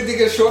 We're going to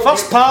take a short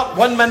first break. Part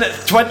 1 minute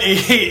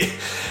 28.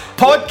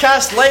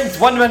 Podcast length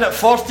 1 minute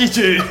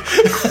 42.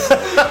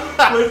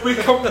 When we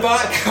come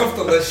back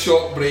after this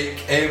short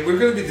break, we're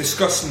going to be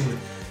discussing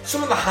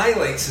some of the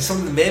highlights and some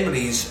of the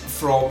memories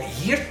from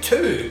year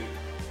 2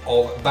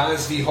 of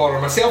Baz v Horror.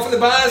 Myself and the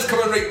Baz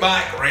coming right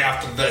back right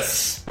after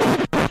this.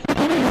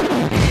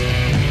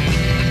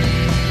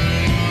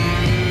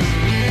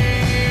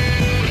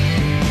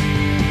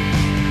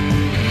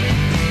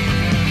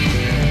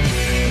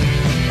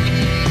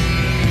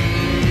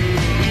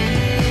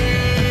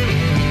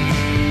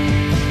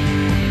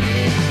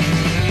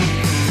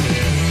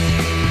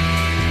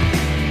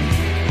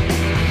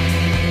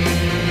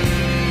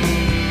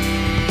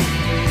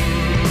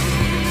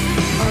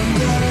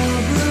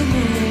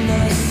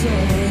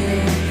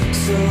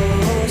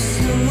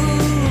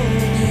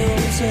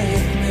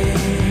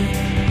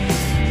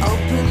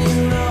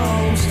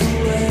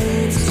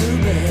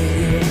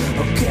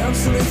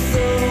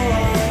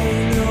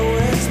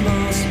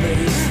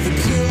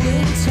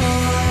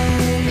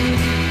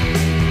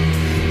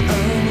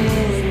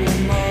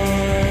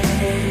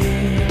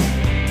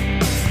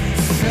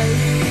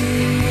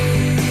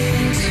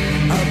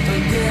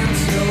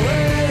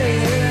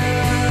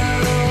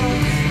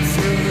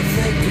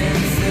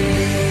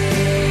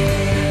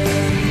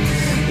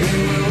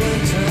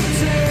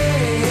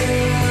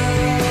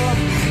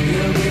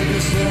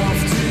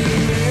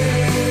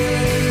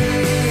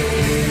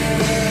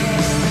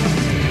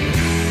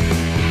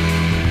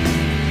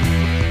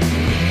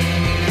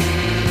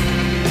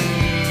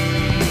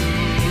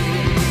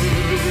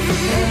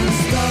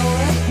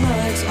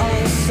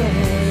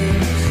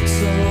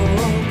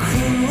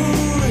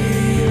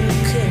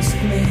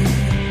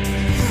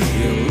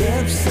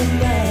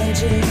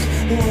 magic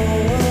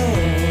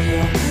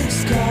warrior,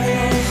 sky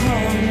all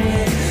hung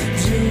with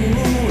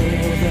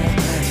jewel, the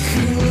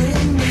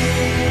cooling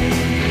moon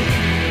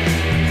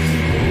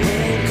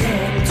will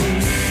come too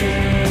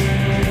soon.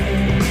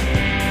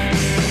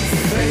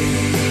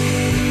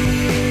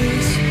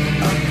 Face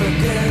up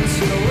against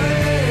your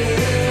will,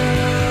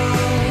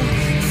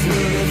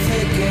 through the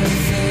thick and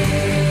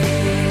thin,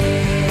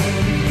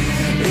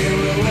 it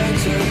will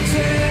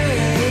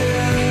entertain.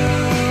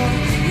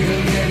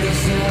 You'll get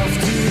yourself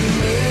to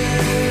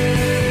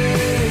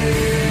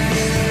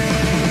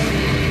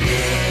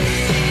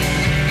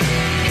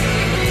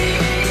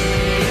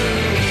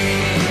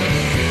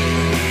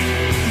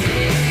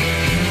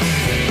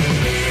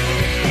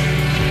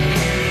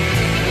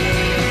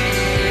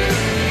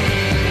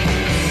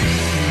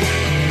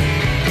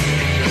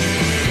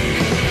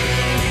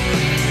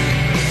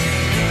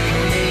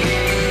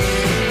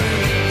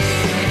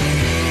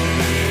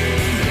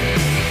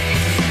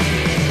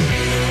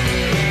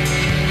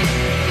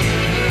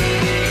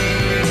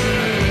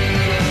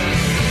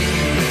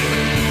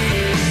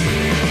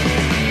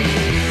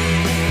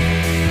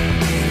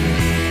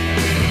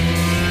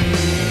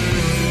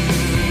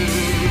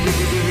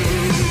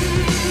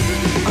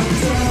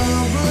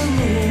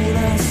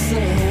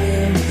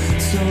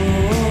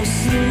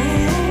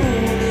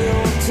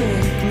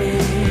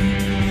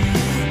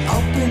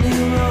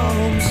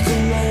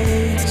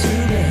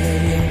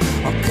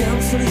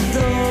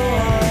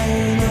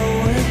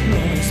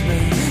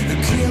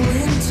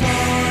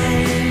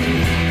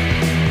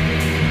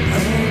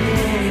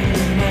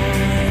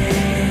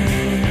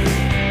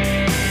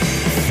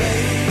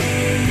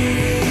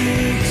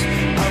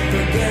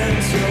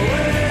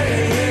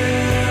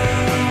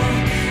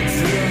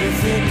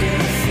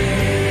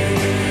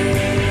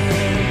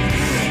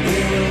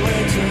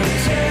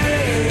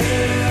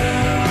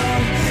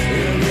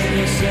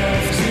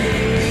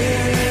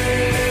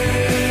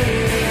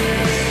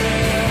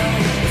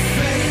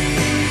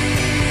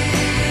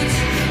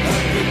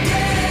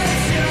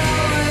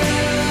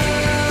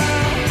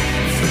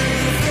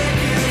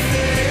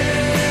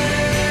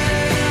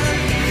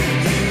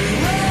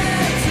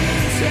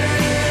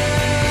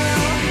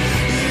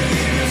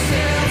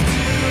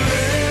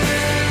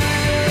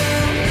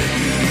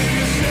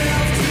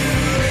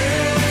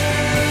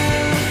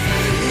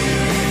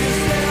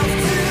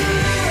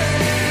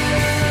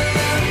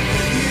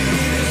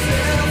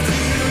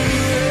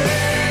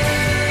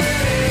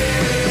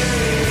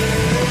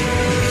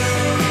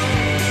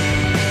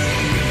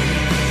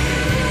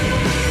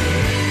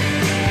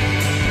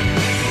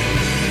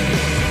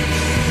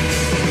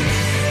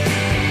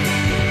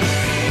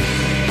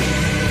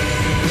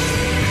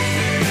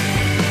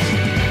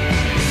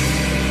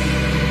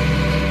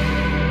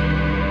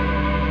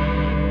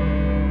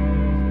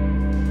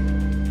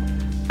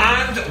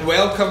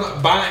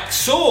welcome back.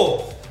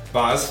 So,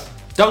 Baz,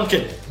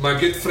 Duncan. my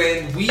good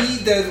friend, we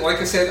did, like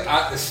I said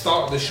at the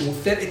start of the show,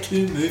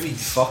 32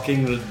 movies.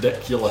 Fucking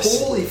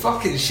ridiculous. Holy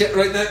fucking shit,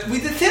 right now.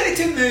 We did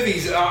 32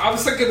 movies. I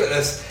was thinking about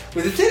this.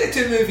 We did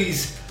 32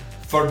 movies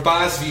for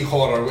Baz v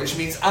Horror, which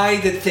means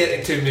I did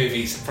 32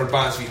 movies for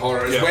Baz v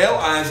Horror, as well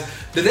as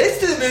the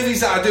rest of the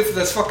movies that I do for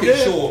this fucking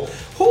show.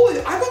 Holy,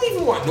 I don't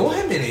even want to know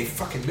how many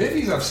fucking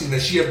movies I've seen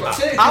this year, but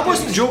I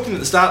wasn't joking at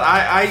the start.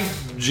 I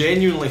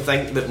genuinely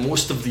think that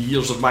most of the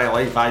years of my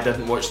life I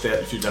didn't watch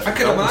 32 different I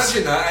can films.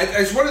 imagine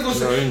that. It's one of those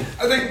things.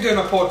 I think doing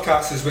a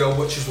podcast as well,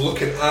 which is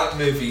looking at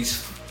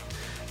movies,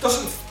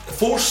 doesn't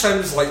force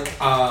sounds like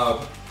a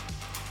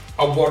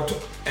word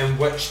in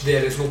which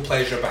there is no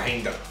pleasure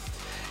behind it.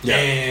 Yeah.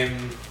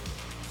 And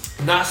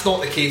that's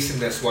not the case in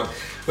this one.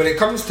 When it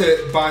comes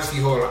to Baz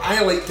v Horror,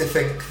 I like to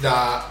think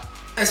that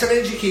it's an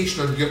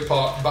education on your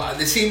part, but at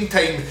the same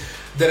time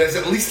there is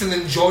at least an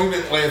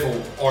enjoyment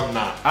level on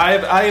that.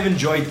 I have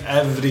enjoyed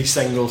every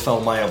single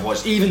film I have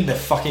watched, even the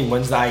fucking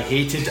ones that I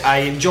hated. I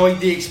enjoyed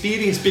the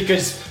experience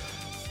because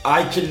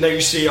I can now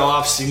say, oh,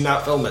 I've seen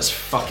that film, it's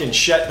fucking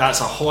shit,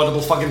 that's a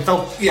horrible fucking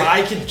film. Yeah.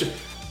 But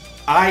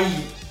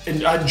I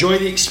enjoy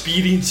the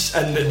experience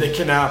and the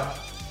kind of,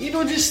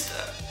 just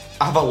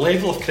I have a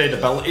level of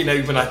credibility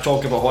now when I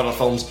talk about horror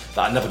films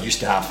that I never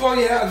used to have. Well,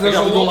 yeah, there's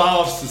a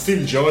lot. I've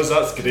seen Jaws,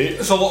 that's great.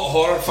 There's a lot of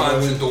horror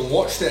fans that don't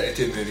watch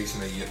 32 movies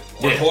in a year,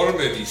 or horror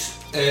movies.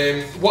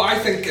 What I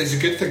think is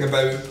a good thing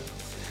about,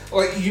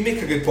 like, you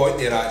make a good point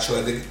there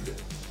actually,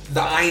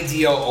 the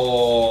idea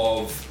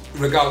of,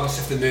 regardless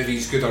if the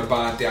movie's good or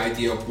bad, the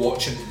idea of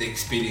watching the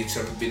experience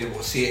or being able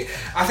to see it.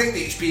 I think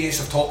the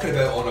experience of talking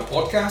about it on a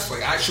podcast,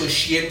 like actually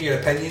sharing your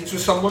opinions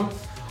with someone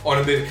on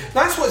a movie,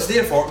 that's what it's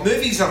there for.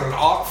 Movies are an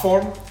art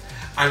form,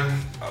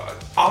 and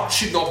art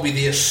should not be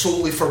there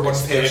solely for one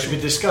person. It should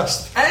be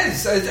discussed.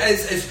 Is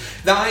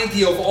the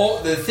idea of all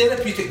the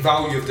therapeutic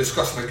value of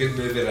discussing a good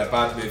movie or a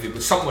bad movie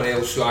with someone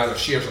else who either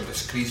shares or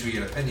disagrees with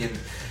your opinion.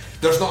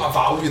 There's not a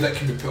value that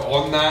can be put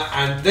on that,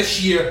 and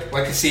this year,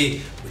 like I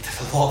say, we did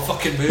a lot of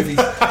fucking movies.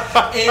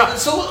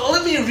 So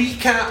let me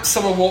recap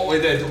some of what we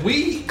did.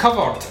 We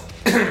covered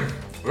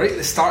right at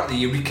the start of the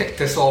year. We kicked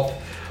this off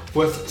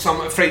with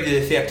some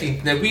Friday the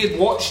 13th. Now, we had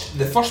watched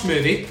the first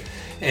movie,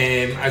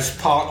 as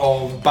part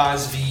of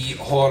Baz v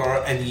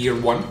Horror in year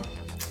 1,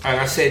 and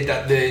I said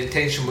that the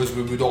intention was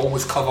we would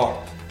always cover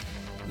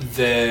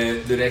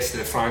the rest of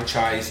the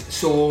franchise.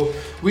 So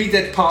we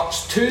did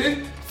parts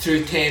 2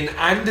 through 10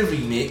 and the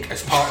remake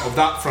as part of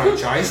that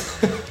franchise.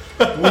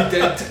 We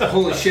did,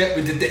 holy shit,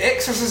 we did The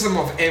Exorcism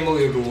of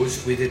Emily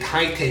Rose, we did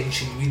High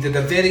Tension, we did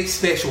a very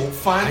special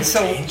fans...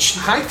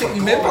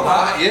 remember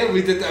that? Yeah,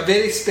 we did a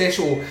very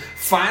special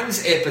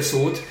fans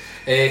episode,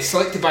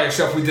 selected by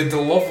yourself. We did The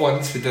Loved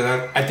Ones, we did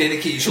a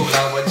dedicated show to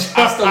that, which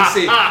I still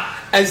say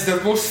is the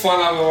most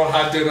fun I've ever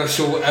had doing a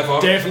show ever.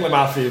 Definitely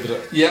my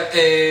favourite. Yeah,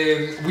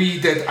 we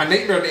did A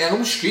Nightmare on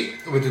Elm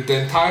Street, we did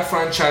the entire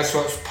franchise,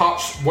 so it's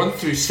parts 1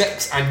 through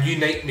 6 and New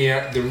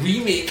Nightmare, the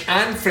remake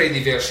and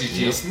Freddy vs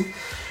Jason.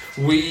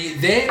 We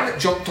then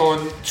jumped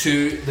on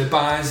to the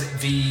Baz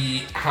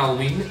v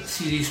Halloween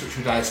series, which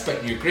would have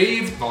Spit in Your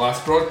Grave, The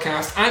Last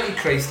Broadcast,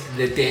 Antichrist,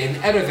 The Den,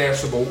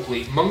 Irreversible,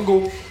 Lake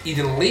Mungo,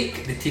 Eden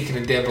Lake, The Taken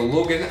and Deborah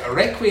Logan,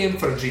 Requiem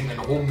for a Dream and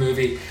a Home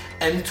Movie.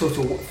 In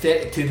total,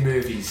 32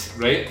 movies,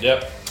 right?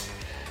 Yep.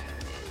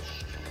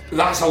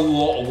 That's a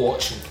lot of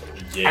watching.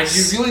 Yes.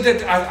 And you really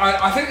did.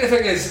 I think the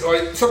thing is,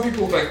 like, some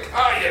people think,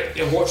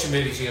 you're watching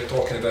movies and you're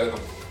talking about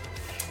them.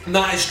 And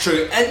that is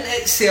true. In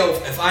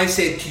itself, if I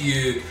said to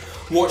you,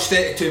 watch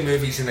 32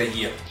 movies in a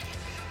year,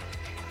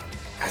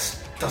 that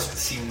doesn't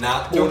seem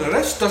that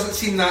onerous, doesn't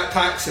seem that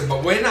taxing.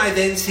 But when I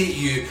then say to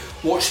you,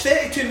 watch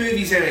 32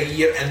 movies in a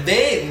year and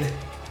then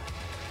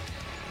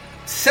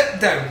sit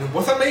down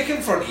with a mic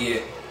in front of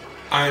you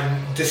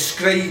and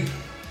describe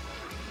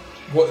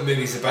what the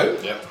movie's about,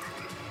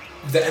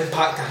 the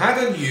impact it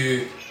had on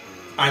you,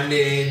 and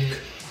then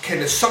kind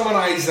of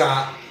summarise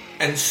that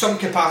in some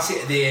capacity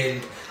at the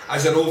end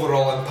as an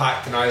overall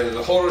impact on either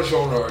the horror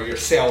genre or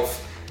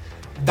yourself,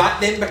 that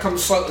then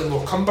becomes slightly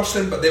more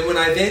cumbersome. But then when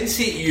I then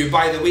say to you,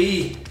 by the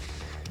way,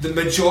 the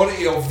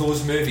majority of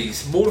those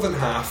movies, more than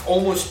half,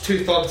 almost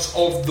 2/3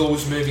 of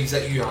those movies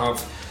that you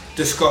have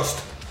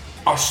discussed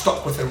are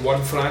stuck within one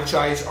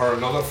franchise or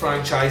another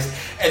franchise,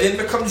 it then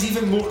becomes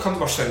even more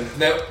cumbersome.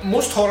 Now,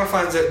 most horror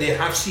fans out there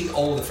have seen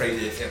all the Friday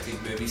the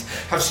 13th movies,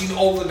 have seen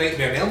all the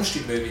Nightmare on Elm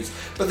Street movies,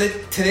 but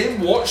to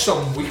then watch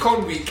them week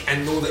on week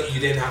and know that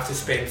you then have to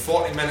spend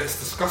 40 minutes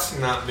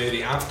discussing that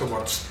movie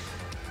afterwards,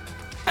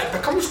 it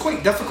becomes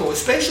quite difficult,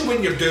 especially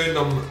when you're doing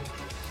them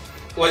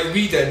like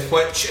we did,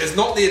 which is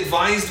not the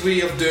advised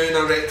way of doing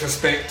a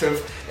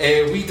retrospective.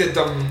 We did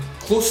them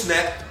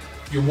close-knit.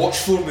 You watch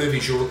 4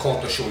 movies, you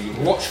record the show. You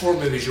watch 4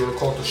 movies, you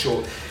record the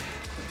show.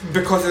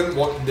 Because I didn't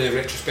want the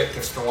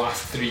retrospectives to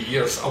last 3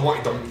 years, I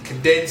wanted them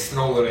condensed and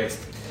all the rest.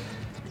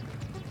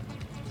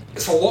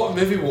 It's a lot of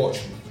movie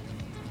watching.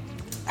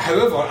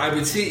 However, I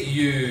would say to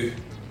you,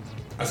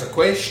 as a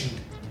question,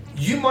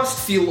 you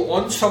must feel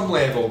on some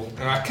level,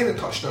 and I kind of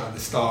touched on it at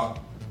the start,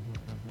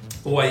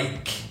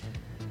 like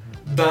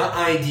that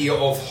idea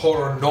of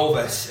horror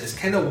novice is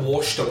kind of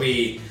washed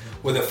away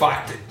with the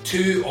fact that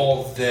 2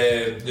 of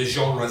the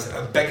genre's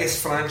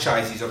biggest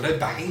franchises are now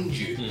behind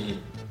you. Mm-hmm.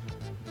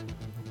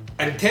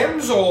 In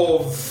terms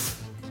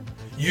of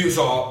you as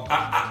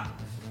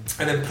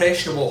an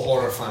impressionable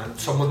horror fan,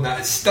 someone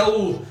that is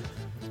still,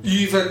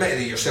 you've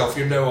admitted it yourself,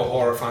 you're now a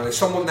horror fan, as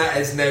someone that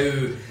is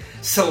now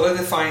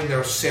solidifying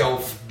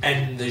themselves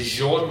in the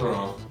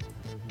genre,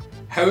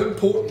 how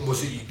important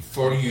was it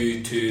for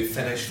you to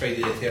finish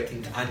Friday the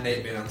 13th and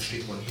Nightmare on Elm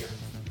Street one year?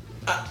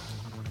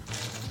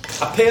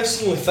 I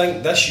personally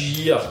think this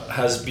year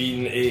has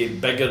been a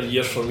bigger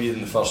year for me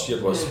than the first year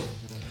was.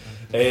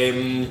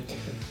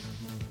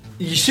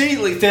 You say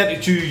like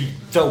 32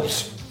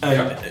 films,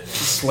 and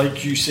it's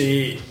like you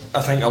say,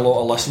 I think a lot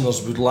of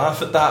listeners would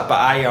laugh at that, but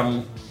I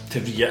am, to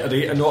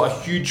reiterate, not a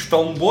huge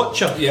film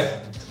watcher. Yeah.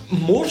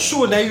 More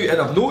so now,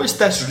 and I've noticed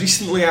this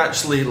recently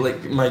actually,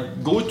 like my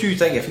go-to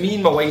thing, if me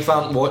and my wife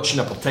aren't watching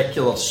a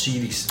particular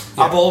series,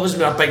 I've always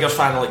been a bigger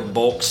fan of like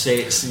box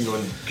sets, you know,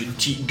 and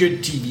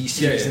good TV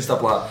series and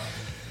stuff like that.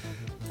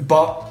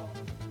 But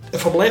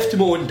if I'm left to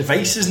my own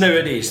devices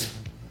nowadays,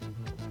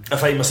 I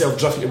find myself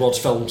drifting towards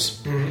films,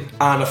 and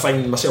I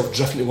find myself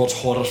drifting towards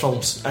horror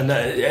films, and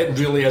it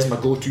really is my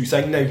go-to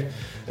thing now.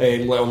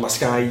 Like on my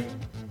Sky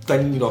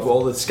thing, you know, I've got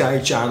all the Sky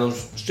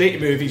channels, straight to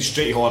movies,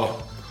 straight to horror.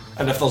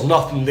 And if there's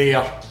nothing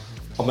there,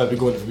 I'll maybe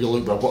go and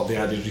look at what they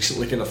added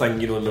recently, kind of thing,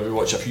 you know, and maybe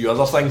watch a few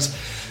other things.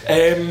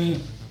 And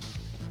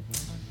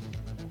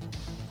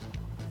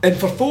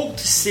for folk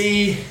to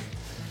say,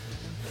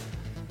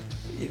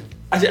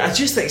 I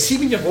just think, see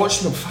when you're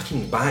watching them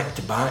fucking back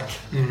to back,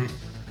 and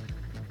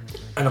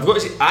I've got to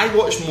say, I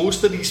watched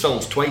most of these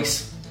films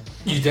twice.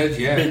 You did,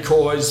 yeah.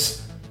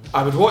 Because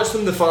I would watch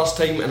them the first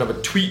time and I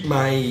would tweet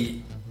my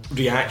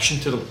reaction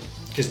to them,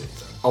 because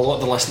a lot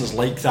of the listeners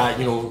like that,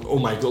 you know, oh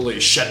my god,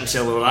 like shit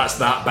himself, or that's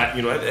that bit,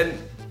 you know, and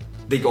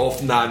they go off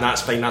on that, and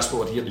that's fine, that's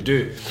what we're here to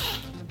do.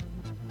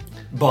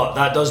 But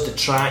that does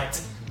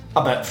detract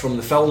a bit from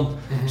the film.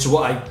 So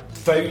what I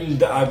found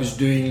that I was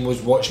doing was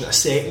watching it a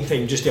second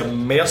time just to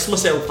immerse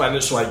myself in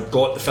it, so I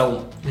got the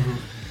film.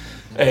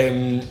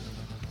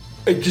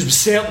 Because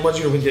certain ones,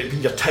 when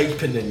you're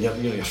typing and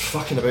you're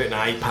fucking about on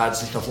iPads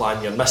and stuff like that,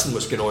 and you're missing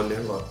what's going on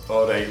there. Like,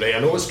 all right, I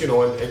know what's going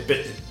on,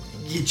 but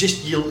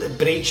it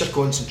breaks your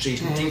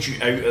concentration, it takes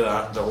you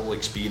out of the whole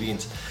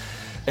experience.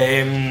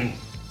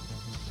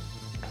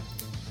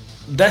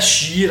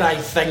 This year, I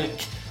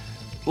think,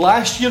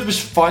 last year was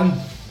fun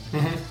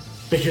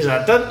because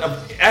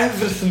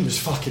everything was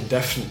fucking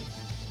different.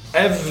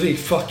 Every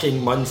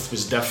fucking month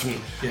was different,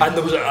 and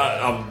there was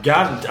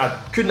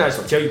I couldn't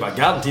actually tell you, but I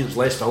guarantee there was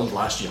less filmed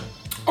last year.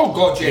 Oh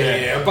god,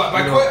 yeah. But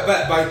by quite a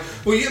bit.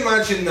 Well, you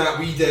imagine that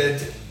we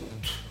did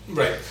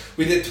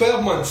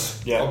 12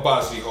 months of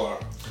Baz v Horror.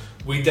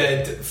 We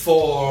did,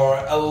 for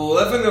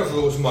 11 of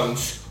those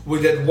months,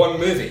 we did one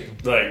movie.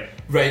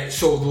 Right,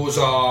 so those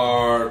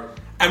are...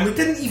 And we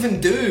didn't even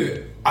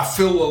do a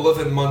full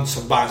 11 months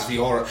of Baz v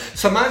Horror.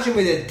 So imagine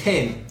we did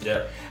 10.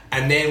 Yeah.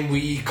 And then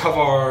we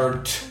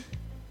covered...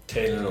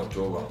 10 in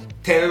October.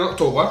 10 in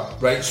October,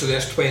 right, so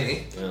there's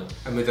 20. Yeah.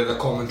 And we did a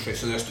commentary,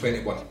 so there's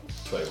 21.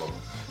 21.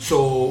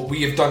 So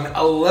we have done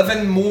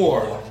 11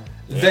 more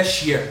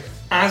this year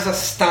as a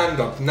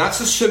stand-up. And that's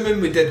assuming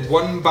we did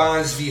one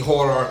Baz v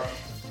Horror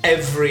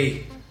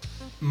every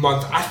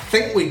month. I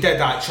think we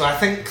did, actually. I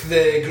think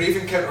the Grave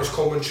Encounters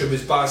commentary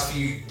was Baz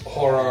v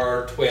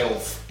Horror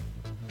 12.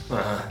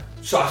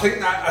 So I think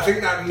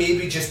that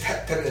maybe just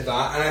tipped into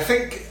that. And I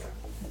think,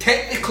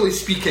 technically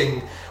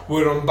speaking,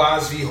 we're on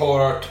Baz v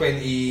Horror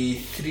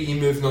 23,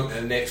 moving on to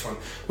the next one,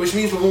 which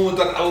means we've only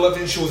done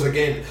 11 shows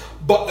again.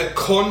 But the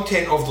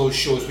content of those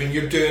shows, when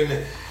you're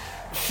doing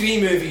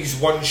 3 movies,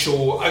 1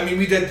 show, I mean,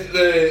 we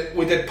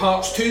did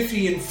parts 2,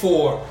 3 and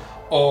 4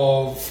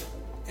 of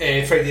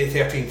Friday the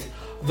 13th.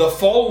 The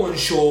following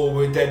show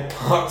we did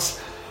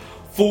parts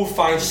 4,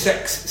 5,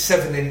 6,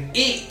 7 and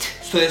 8.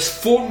 So there's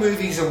 4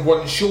 movies in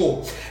 1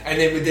 show. And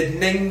then we did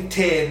 9,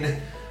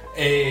 10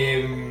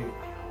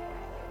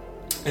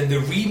 and the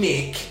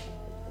remake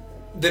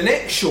the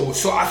next show.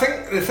 So I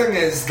think the thing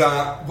is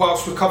that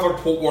whilst we covered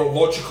what were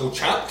logical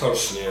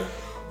chapters,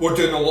 we're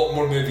doing a lot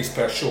more movies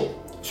per show.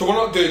 So we're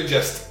not doing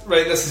just,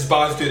 right, this is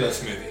Baz do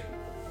this movie,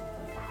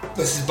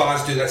 this is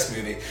Baz do this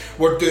movie.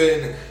 We're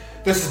doing,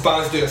 this is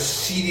Baz do a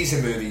series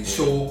of movies.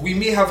 So we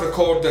may have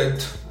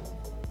recorded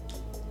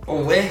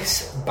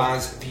less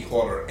Baz v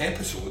Horror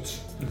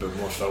episodes, but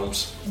more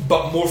films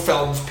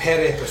per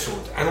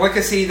episode. And like I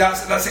say,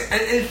 that's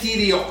in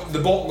theory, the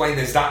bottom line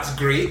is that's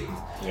great.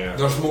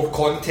 There's more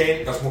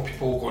content, there's more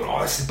people going,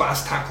 oh, this is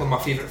Baz tackling my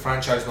favourite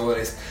franchise and all the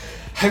rest.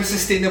 How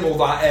sustainable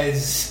that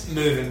is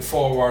moving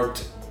forward,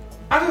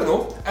 I don't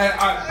know.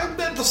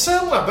 There's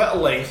certainly a bit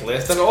of length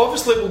left, and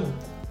obviously it will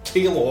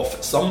tail off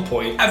at some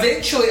point.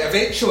 Eventually,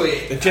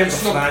 in terms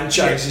of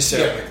franchises,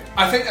 certainly.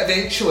 I think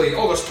eventually,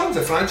 there's tons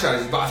of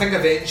franchises, but I think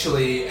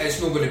eventually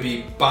it's not going to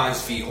be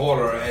Baz v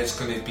Horror, it's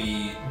going to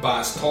be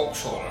Baz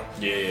Talks Horror.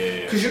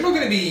 Because you're not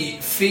going to be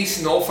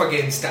facing off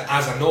against it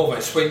as a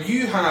novice. When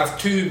you have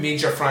 2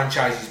 major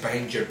franchises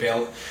behind your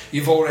belt,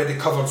 you've already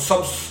covered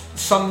some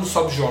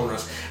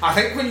subgenres. I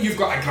think when you've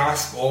got a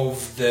grasp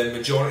of the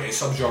majority of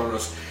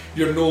subgenres,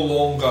 you're no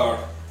longer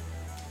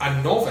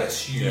a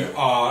novice, you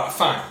are a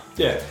fan.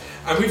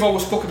 And we've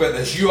always spoke about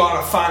this, you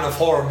are a fan of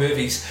horror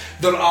movies.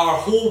 There are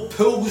whole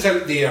pools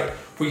out there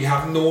where you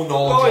have no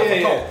knowledge of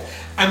at all.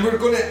 And we're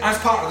going to, as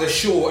part of the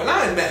show, and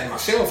I admit it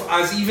myself,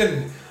 as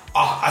even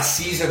a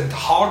seasoned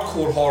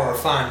hardcore horror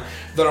fan,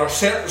 there are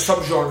certain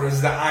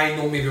subgenres that I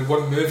know maybe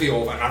one movie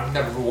of and I've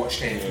never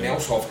watched anything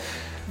else of.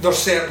 There's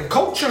certain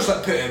cultures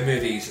that put out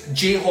movies.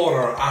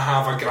 J-horror I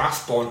have a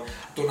grasp on,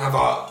 I don't have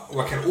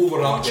an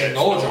overarching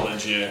knowledge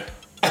on.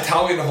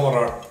 Italian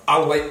horror, I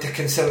like to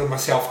consider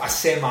myself a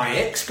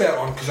semi-expert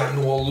on because I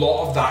know a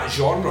lot of that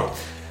genre.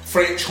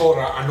 French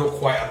horror, I know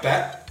quite a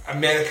bit.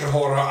 American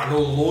horror, I know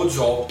loads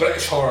of.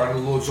 British horror, I know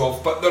loads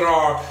of. But there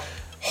are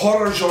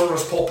horror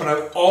genres popping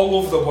out all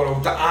over the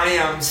world that I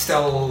am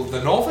still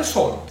the novice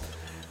on.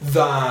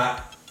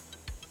 That,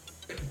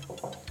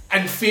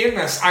 in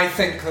fairness, I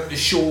think that the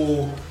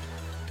show,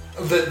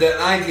 the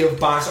idea of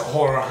Baz at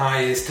Horror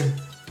High is to,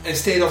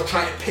 instead of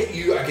trying to pit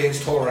you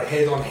against horror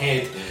head on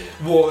head,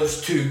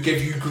 was to give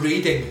you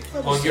grading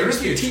on your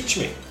review. Teach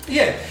me.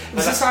 Yeah,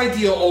 it's this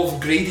idea of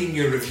grading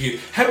your review.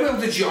 How well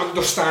did you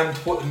understand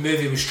what the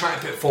movie was trying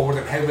to put forward,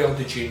 and how well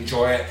did you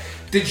enjoy it?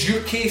 Did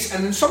your case,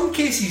 and in some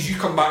cases you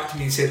come back to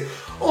me and said,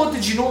 oh,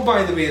 did you know,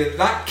 by the way,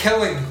 that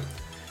killing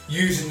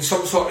using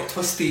some sort of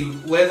twisty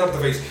leather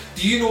device,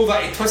 do you know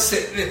that he twists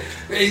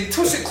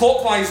it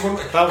clockwise one,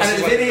 that was and at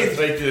the very end,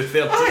 Friday the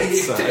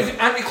 13th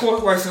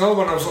anti-clockwise another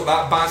one. I was like,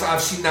 that Baz, I've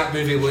seen that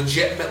movie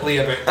legitimately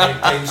about 10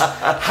 times,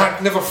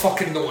 had never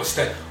fucking noticed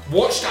it,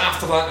 watched it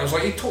after that and I was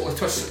like, he totally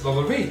twists it the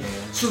other way.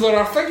 So there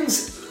are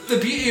things, the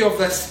beauty of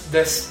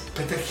this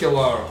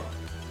particular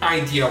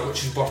idea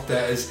which is birthed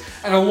it is,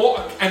 and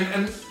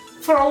and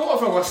for a lot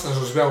of our listeners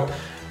as well,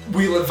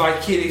 we live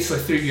vicariously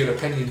through your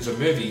opinions of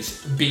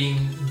movies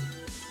being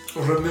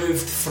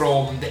removed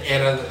from the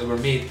era that they were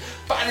made.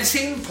 But at the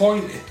same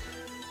point,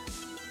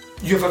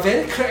 you have a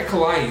very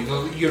critical eye.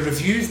 Your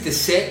reviews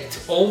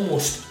dissect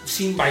almost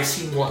scene by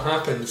scene what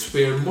happens,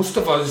 where most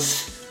of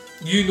us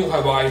You know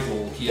how I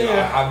roll here.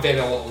 Yeah. I have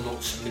very little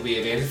notes in the way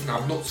of anything. I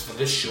have notes for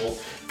this show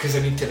because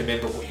I need to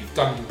remember what you've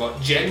done.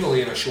 But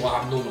generally in a show, I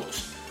have no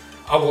notes.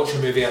 I watch a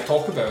movie, I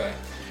talk about it.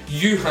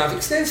 You have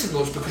extensive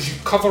notes because you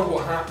cover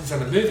what happens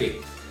in a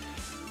movie.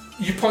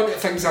 You point at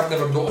things I've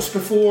never noticed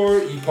before.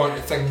 You point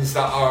at things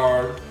that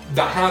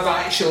have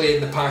actually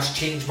in the past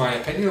changed my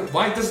opinion.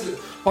 Why does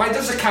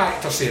the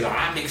character say that?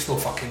 That makes no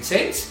fucking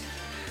sense.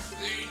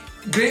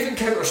 Grave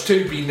Encounters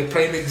 2 being the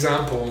prime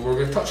example, and we're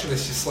going to touch on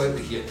this just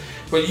slightly here.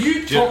 When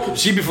you talk,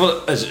 See,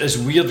 before it's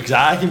weird because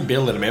I can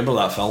barely remember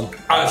that film.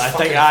 it's I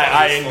think fucking I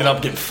funny as ended fuck.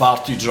 up getting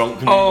far too drunk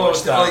when we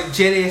watched that. like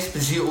Jerry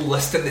Esposito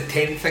listing the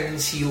 10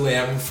 things he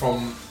learned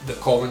from the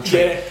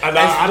commentary. Yeah, and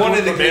It's I one don't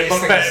of the remember,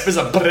 greatest but things. it was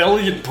a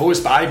brilliant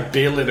post, but I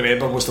barely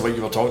remember most of what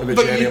you were talking about,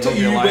 But Jerry. I'm not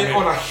you gonna lie, went mate.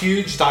 on a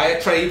huge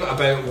diatribe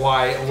about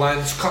why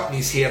Lance cutting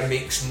his hair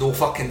makes no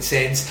fucking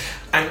sense.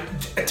 And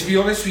to be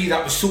honest with you,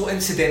 that was so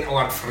incidental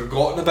I'd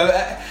forgotten about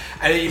it.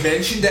 And then you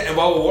mentioned it, and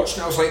while we were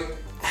watching it, I was like,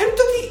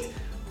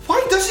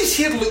 why does his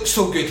hair look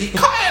so good? He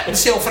cut it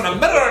himself in a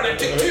mirror and it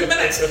took 2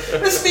 minutes.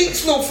 This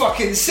makes no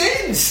fucking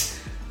sense.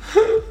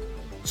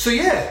 So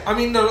yeah, I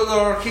mean, there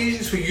are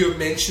occasions where you have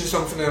mentioned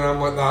something and I'm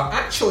like that.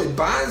 Actually,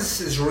 Baz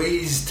is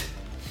raised...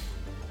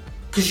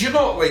 Because you're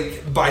not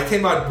like... By the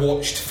time I'd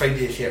watched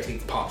Friday the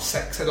 13th Part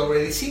 6, I'd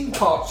already seen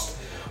parts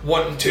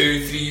 1,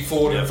 2, 3,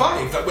 4 and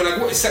 5. That when I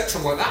go to 6,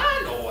 I'm like,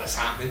 I know what's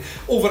happening.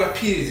 Over a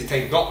period of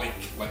time, not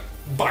like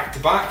back to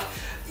back.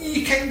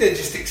 You kind of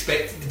just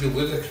expect it to be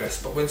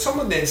ludicrous. But when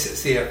someone then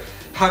sits there,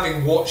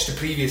 having watched the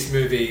previous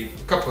movie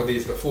a couple of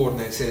days before, and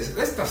then says,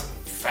 this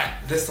doesn't fit,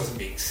 this doesn't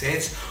make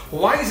sense,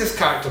 why is this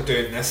character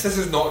doing this? This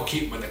is not in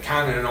keeping with the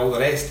canon and all the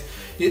rest.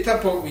 You get to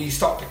a point where you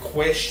start to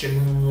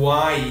question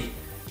why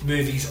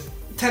movies,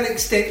 to an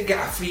extent,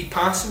 get a free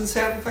pass on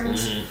certain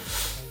things.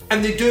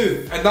 And they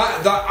do. And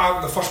that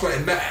I'm the first one to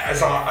admit it,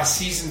 as a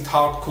seasoned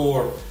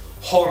hardcore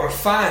horror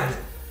fan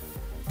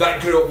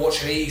that grew up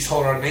watching 80s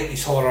horror,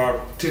 90s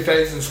horror,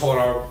 2000s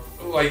horror,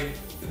 like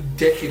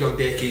decade on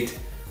decade.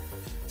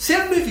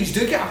 Certain movies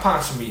do get a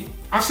pass on me.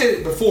 I've said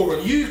it before,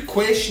 when you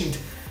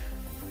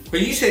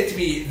said to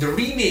me the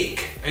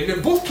remake, and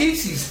in both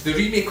cases the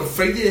remake of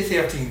Friday the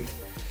 13th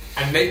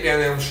and Nightmare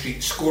on Elm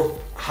Street score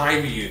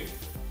high with you.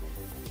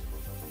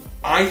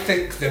 I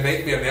think the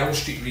Nightmare on Elm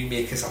Street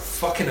remake is a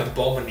fucking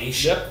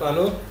abomination. Yep, I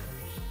know.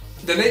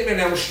 The Nightmare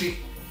on Elm Street,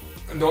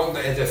 not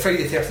the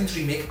Friday the 13th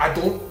remake, I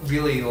don't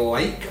really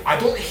like. I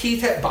don't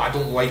hate it, but I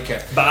don't like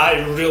it. But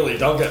I really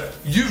dug it.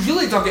 You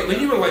really dug it when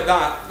you were like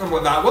that. I'm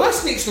like that. Well,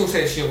 this makes no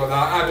sense. You're like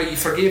that. But you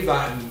forgave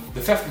that in the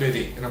 5th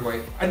movie, and I'm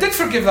like, I did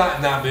forgive that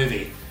in that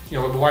movie. You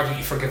know, why didn't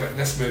you forgive it in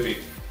this movie?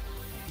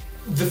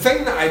 The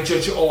thing that I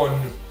judge on,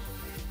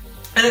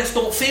 and it's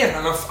not fair,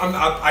 and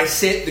I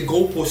set the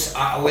goalposts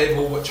at a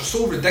level which are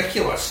so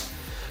ridiculous.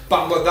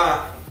 But I'm like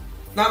that.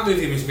 That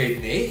movie was made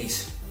in the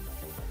 80s.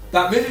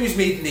 That movie was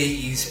made in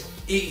the 80s.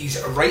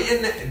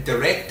 Writing,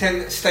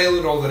 directing, style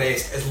and all the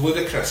rest is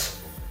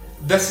ludicrous.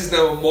 This is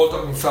now a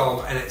modern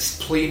film and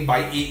it's playing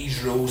by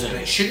 80s rules, and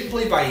it shouldn't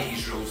play by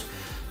 80s rules.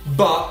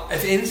 But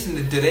if anything,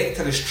 the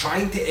director is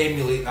trying to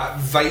emulate that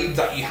vibe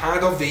that you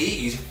had of the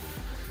 80s,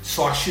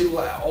 so I should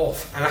let it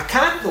off. And I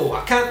can't though,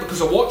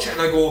 because I watch it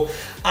and I go,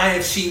 I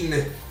have seen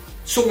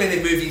so many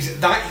movies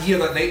that year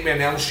that Nightmare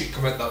on Elm Street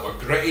come out that were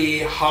gritty,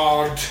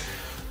 hard,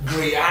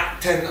 great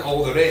acting,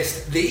 all the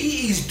rest. The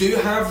 80s do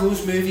have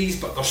those movies,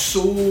 but they're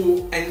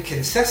so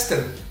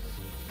inconsistent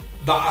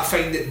that I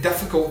find it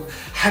difficult.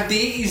 Had the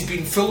 80s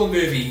been full of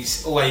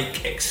movies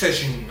like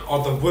Excision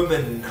or The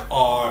Woman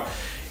or,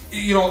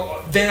 you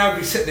know, then I'd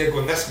be sitting there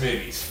going, this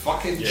movie's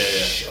fucking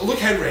look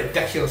how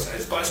ridiculous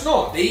it is. But it's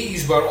not. The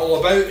 80s were all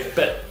about it.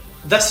 But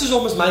this is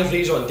almost my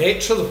raison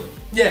d'etre though.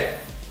 Yeah.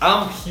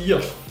 I'm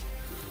here.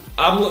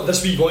 I'm like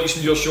this wee voice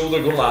on your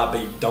shoulder going, ah,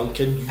 big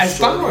Duncan, you It's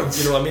son." balance.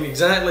 You know what I mean?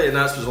 Exactly, and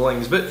that's what's the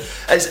things. But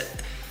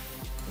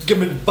it's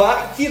coming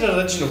back to your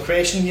original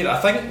question here, I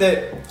think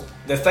that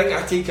the thing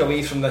I take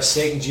away from this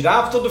second year,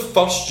 after the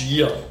first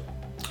year,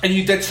 And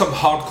you did some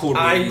hardcore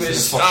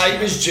movies. I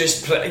was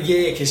just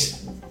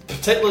because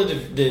particularly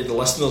the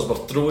listeners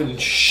were throwing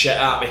shit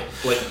at me,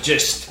 like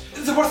just.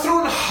 They were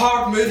throwing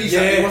hard movies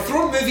at me. They were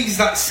throwing movies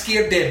that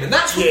scared them, and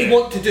that's what we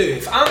want to do.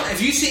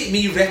 If you say to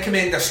me,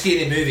 recommend a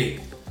scary movie,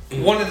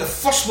 one of the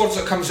first words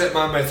that comes out of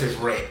my mouth is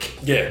Wreck.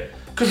 Yeah.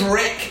 Because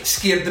Wreck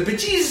scared the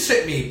bejesus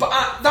out of me, but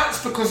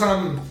that's because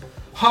I'm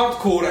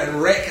hardcore,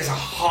 and Wreck is a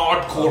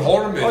hardcore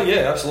horror movie. Oh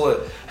yeah,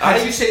 absolutely.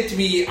 Had you said to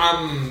me,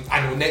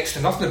 I know next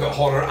to nothing about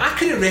horror, I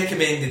could have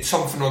recommended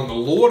something on the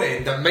lower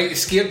end that might have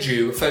scared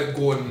you without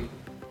going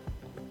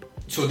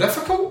so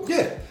difficult.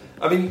 Yeah.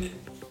 I mean,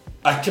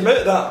 I came out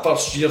of that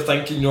first year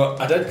thinking, you know,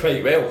 I did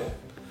quite well.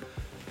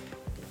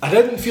 I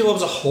didn't feel I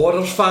was a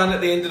horror fan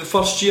at the end of the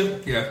first year.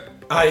 Yeah.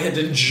 I had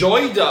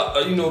enjoyed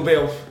it, you know,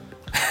 well,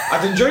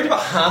 I'd enjoyed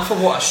about half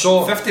of what I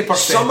saw. 50%.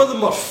 Some of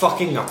them were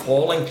fucking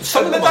appalling.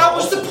 Some of them that are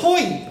was the awful.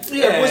 point.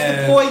 It was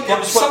the point.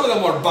 But some of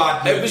them were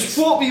bad It movies. was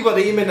what we were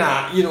aiming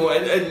at, you know,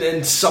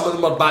 and some of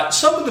them are bad.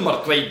 Some of them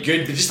are quite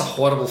good. They're just a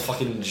horrible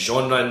fucking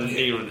genre. And,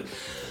 you know,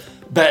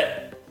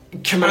 but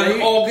coming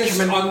And out. August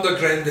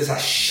Underground is a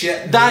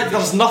shit That movie.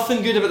 there's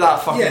nothing good about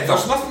that fucking Yeah,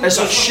 there's film. nothing- It's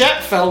a there's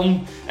shit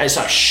film. It's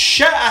a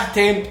shit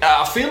attempt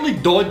at a fairly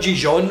dodgy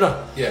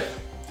genre. Yeah.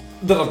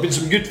 There have been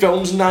some good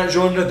films in that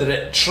genre that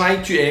it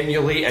tried to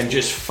emulate and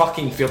just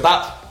fucking failed.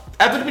 That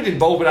everybody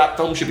involved with that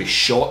film should be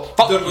shot.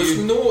 Fuck There was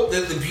you. no...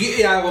 The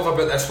beauty I love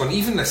about this one,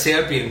 even the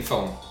Serbian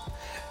film,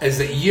 is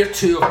that year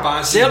 2 of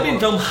Baz Serbian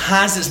film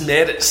has its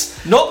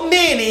merits. Not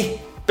many,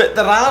 but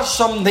there are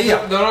some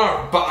there. There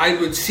are, but I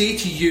would say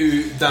to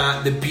you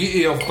that the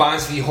beauty of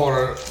Baz v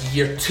Horror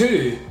Year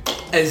 2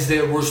 is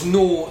there was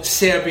no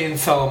Serbian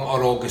film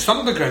or August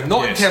Underground.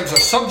 Not in terms of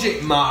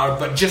subject matter,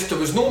 but just there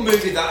was no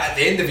movie that at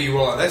the end of it you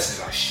were like, this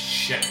is a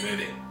shit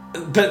movie.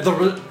 But there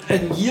was,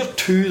 in year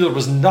 2 there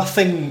was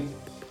nothing.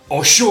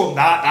 Oh, show 'em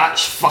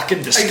that's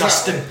fucking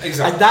disgusting.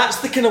 Exactly. And that's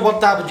the kind of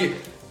word that would you.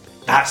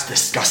 That's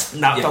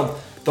disgusting. That Yeah. film.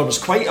 There was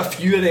quite a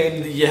few of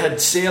them. You had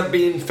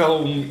Serbian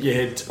film, you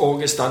had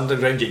August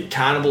Underground, you had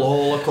Cannibal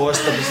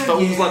Holocaust. There was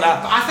films like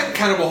that. I think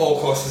Cannibal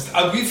Holocaust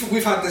is...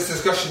 we've had this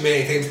discussion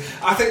many times.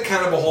 I think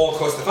Cannibal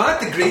Holocaust, if I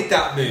had to grade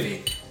that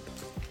movie,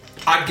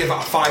 I'd give it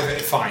a 5 out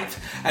of 5.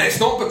 And it's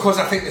not because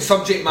I think the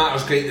subject matter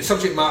is great. The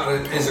subject matter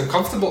is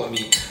uncomfortable to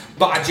me.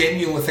 But I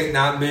genuinely think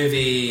that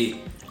movie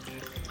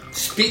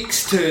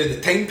speaks to the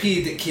time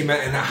period it came out,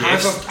 and it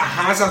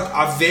has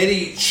a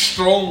very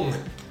strong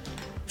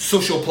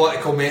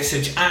socio-political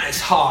message at its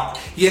heart.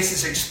 Yes,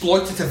 it's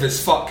exploitative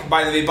as fuck.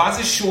 By the way, Baz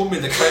has shown me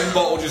the Crown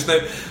bottle just now.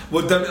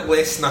 We're down to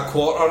less than a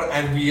quarter,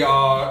 and we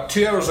are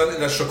 2 hours into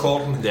this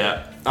recording.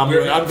 Yeah. I'm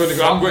going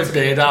to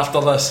bed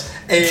after this.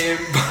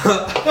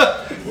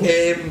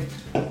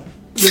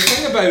 The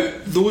thing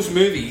about those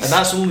movies, And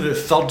that's only the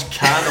third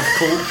can of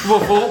Coke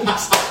we've opened. the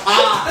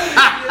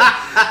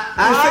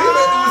thing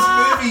about those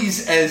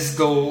movies is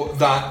though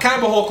that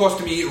Cannibal Holocaust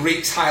to me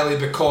rates highly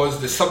because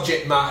the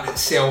subject matter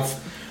itself,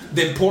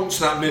 the importance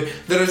of that movie.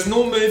 There is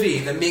no movie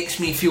that makes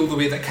me feel the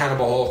way that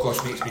Cannibal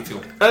Holocaust makes me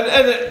feel. And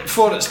it,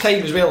 for its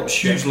time as well, it was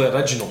hugely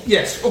original.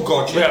 Yes, oh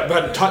god, We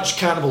hadn't touched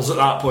cannibals at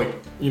that point,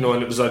 you know,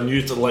 and it was a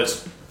new to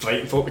let's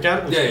fight and folk with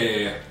cannibals.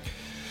 yeah.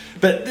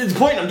 But the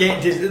point I'm getting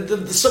to is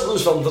the some of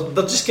those films,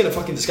 they're just kind of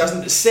fucking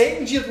disgusting. The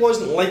second year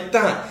wasn't like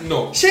that.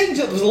 No. Second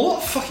year, there's a lot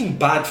of fucking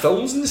bad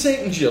films in the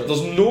second year.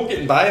 There's no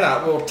getting by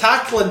that. We were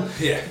tackling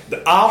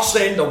the arse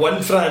end of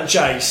one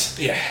franchise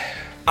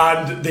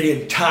and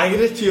the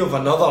entirety of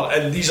another,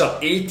 and these are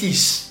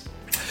 80s.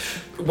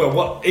 Well,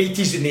 what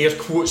 80s in air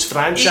quotes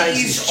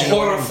franchises? 80s do you know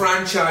what I horror mean?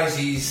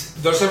 franchises.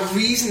 There's a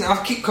reason.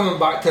 I keep coming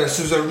back to this.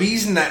 There's a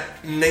reason that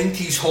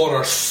 90s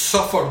horror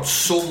suffered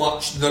so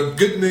much. There are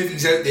good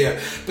movies out there,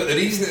 but the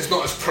reason it's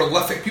not as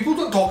prolific. People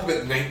don't talk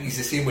about the 90s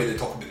the same way they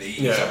talk about the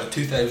 80s or the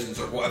 2000s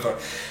or whatever.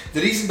 The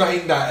reason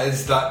behind that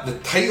is that the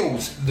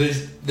titles,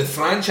 the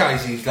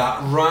franchises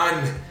that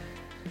ran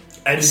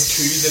into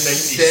the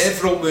 90s,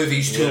 several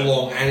movies too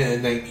long into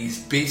the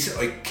 90s,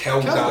 basically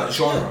killed that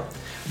genre.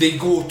 They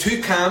go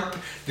too camp,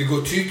 they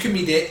go too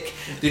comedic,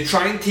 they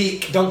try and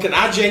take... Duncan,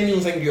 I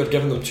genuinely think you're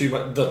giving them too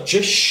much. They're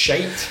just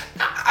shite.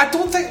 I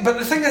don't think, but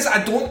the thing is,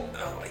 I don't...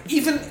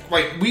 Even,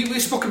 like, we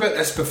spoke about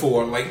this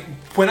before, like,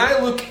 when I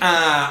look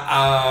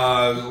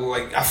at,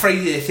 like, a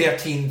Friday the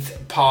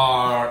 13th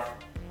part...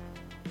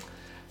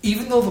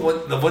 Even though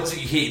the ones that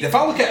you hate... If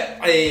I look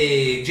at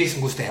Jason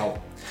Goes to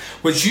Hell,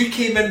 which you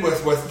came in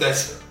with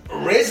this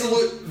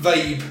resolute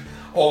vibe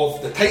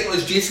of the title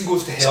is Jason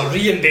Goes to Hell. It's a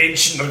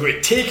reinvention. They're going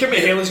to take him to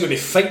hell. He's going to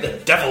fight the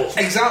devil.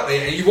 Exactly,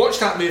 and you watch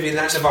that movie and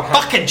that never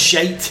happened. Fucking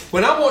shite.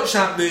 When I watch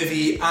that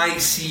movie, I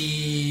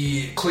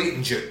see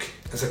Clayton Duke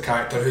as a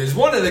character who's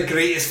one of the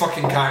greatest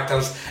fucking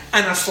characters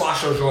in a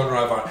slasher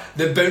genre ever.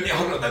 The bounty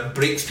hunter that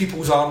breaks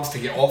people's arms to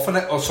get off on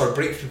it, or sorry,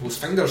 breaks people's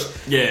fingers,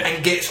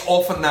 and gets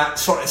off on that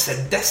sort of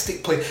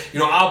sadistic play. You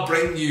know, I'll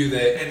bring you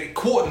the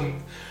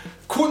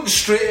quoting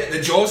straight at the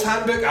Jaws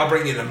handbook, I'll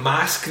bring you the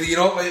mask, you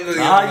know, like the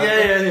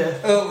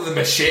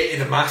machete,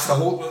 the mask, the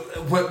whole.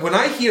 When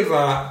I hear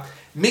that,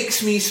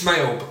 makes me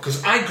smile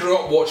because I grew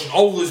up watching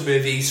all those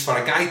movies. For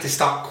a guy to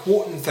start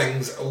quoting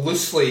things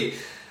loosely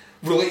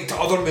related to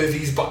other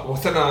movies but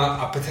within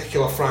a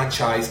particular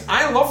franchise,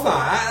 I love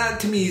that. That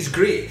to me is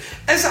great.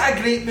 Is it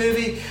a great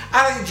movie?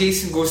 I think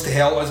Jason Goes to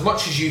Hell, as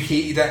much as you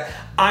hated it,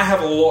 I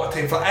have a lot of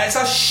time for it.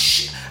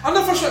 It's I'm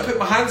the first one to put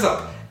my hands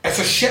up. It's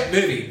a shit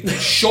movie.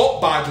 It's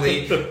shot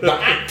badly. The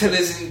acting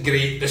isn't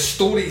great. The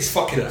story's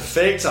fucking... The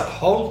effects are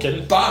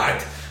honking.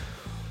 Bad.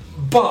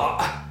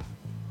 But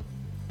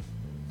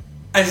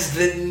as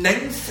the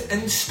 9th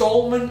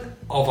instalment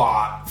of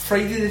a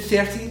Friday the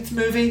 13th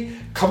movie,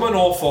 coming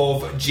off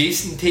of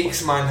Jason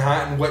Takes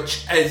Manhattan,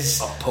 which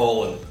is...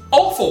 appalling.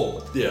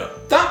 Awful. Yeah.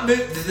 That the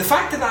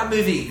fact that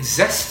movie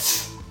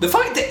exists, the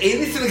fact that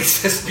anything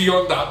exists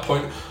beyond that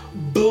point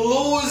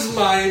blows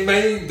my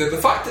mind. And the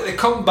fact that they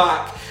come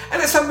back...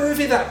 And it's a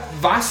movie that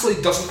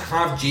vastly doesn't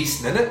have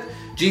Jason in it.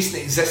 Jason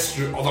exists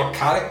through other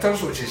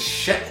characters, which is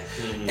shit.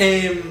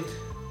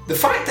 The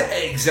fact that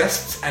it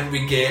exists and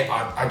we get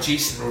a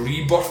Jason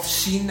rebirth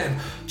scene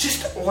and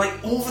just like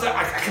over that,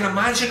 I can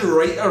imagine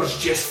writers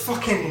just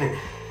fucking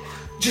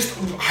just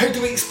how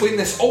do we explain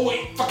this? Oh,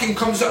 it fucking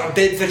comes out of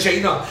dead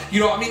vagina. You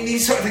know what I mean?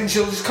 These sort of things,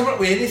 you'll just come up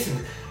with anything.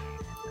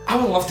 I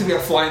would love to be a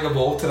fly in the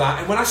wall to that.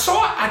 And when I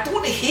saw it, I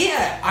don't hate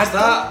it. Is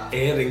that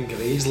Erin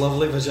Gray's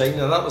lovely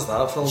vagina? That was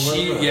that film, wasn't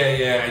it?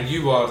 Yeah, and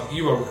you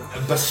were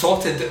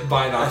besotted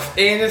by that. If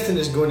anything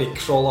is going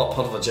to crawl up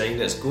her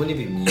vagina, it's going to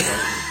be me.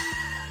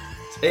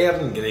 It's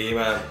Erin Gray,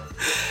 man.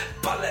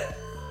 But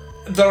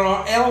there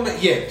are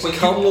elements, when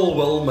Colonel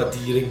Wilma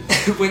Deering.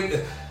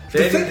 when If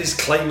anybody's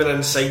climbing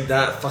inside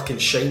that fucking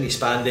shiny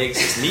spandex,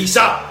 it's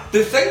Nisa!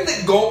 The thing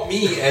that got me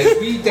is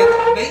we did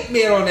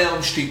Nightmare on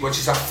Elm Street, which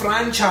is a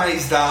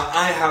franchise that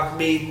I have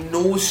made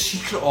no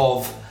secret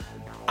of.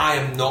 I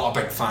am not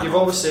a big fan You've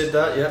of. always said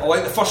that, yeah. I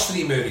like the first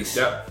 3 movies.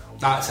 Yep.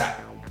 That's it.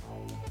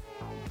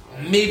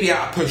 Maybe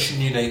at a push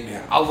New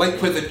Nightmare. I like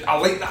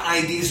the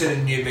ideas in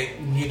a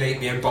New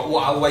Nightmare, but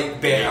what I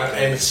like better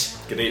is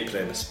Great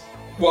premise.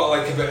 what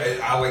I like about it.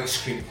 I like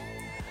Scream,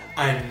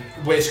 and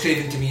Wes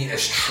Craven to me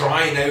is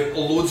trying out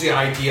loads of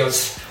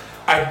ideas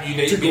and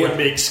New To go Nightmare, and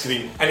make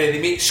Scream. and then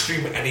they make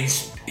Scream, and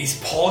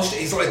he's polished.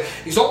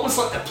 He's almost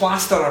like the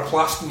plasterer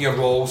plastering your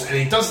walls, and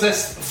he does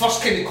this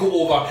first kind of coat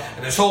over,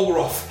 and it's all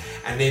rough,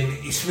 and then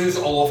he smooths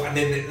it all off, and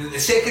then the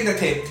second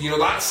attempt,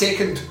 that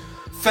second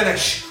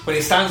finish when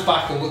he stands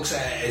back and looks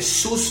at it is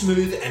so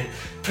smooth and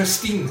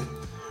pristine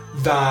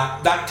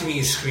that to me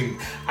is Scream.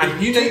 And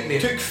New Nightmare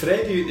Took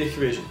Freddy out the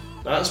equation.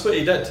 That's what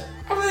he did.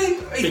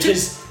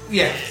 Because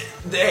yeah.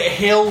 it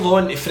held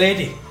on to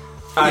Freddy.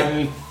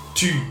 And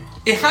to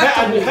It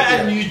had to hit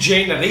hold, a new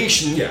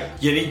generation, Yeah.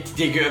 you need to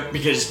take it,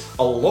 because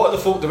a lot of the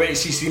folk that went to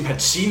see Scream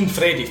had seen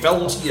Freddy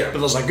films, Yeah. but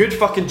there's a good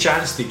fucking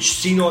chance they'd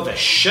seen all the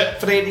shit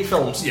Freddy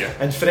films, Yeah.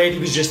 and Freddy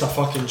was just a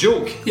fucking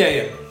joke.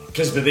 Yeah.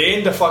 Because by the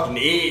end of fucking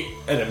 8,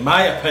 and in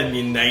my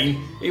opinion 9,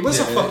 it was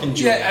a fucking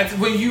joke. Yeah, and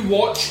when you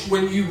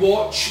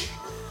watch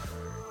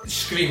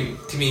Scream,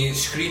 to me,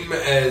 Scream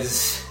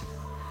is,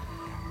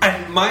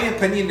 in my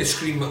opinion, the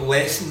Scream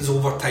lessens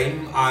over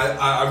time.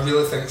 I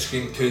really think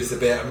Scream 2 is the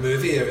better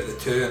movie out of the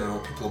two, and I know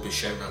people will be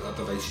shouting at their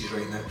devices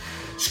right now.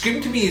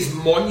 Scream to me is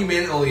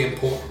monumentally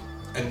important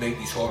in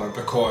 90s horror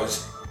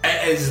because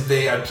it is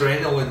the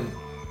adrenaline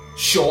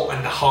shot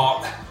in the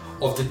heart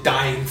of the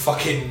dying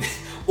fucking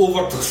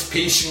overdose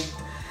patient.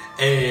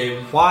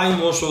 Why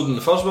more so than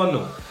the first one,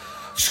 though?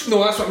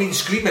 No, that's what I mean.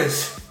 Scream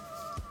is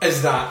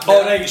that.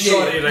 Oh, right,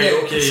 sorry, right,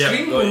 okay, yeah,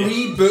 Scream got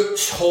you.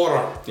 reboots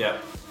horror. Yeah.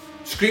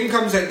 Scream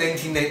comes out in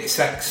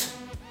 1996.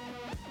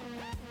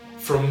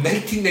 From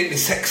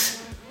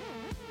 1996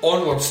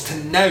 onwards to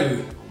now,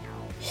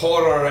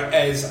 horror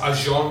is a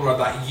genre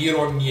that year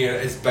on year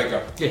is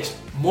bigger. Yes.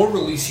 More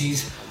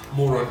releases,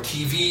 more on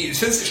TV.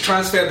 Since it's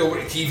transferred over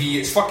to TV,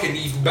 it's fucking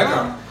even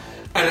bigger.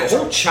 And The it's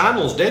whole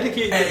channel's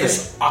dedicated to it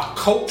this. is a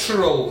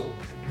cultural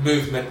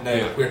movement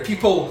now, where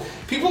people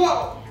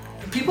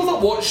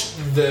that watch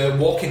The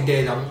Walking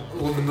Dead,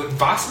 the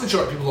vast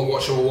majority of people that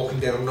watch The Walking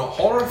Dead are not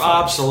horror fans.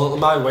 Absolutely.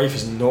 My wife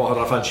is not a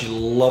horror fan, she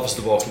loves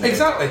The Walking Dead.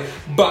 Exactly,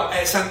 but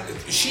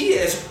she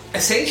is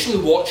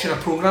essentially watching a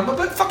program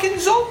about fucking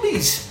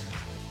zombies.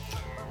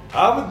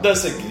 I would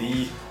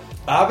disagree.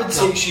 I would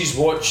say she's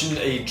watching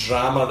a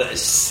drama that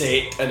is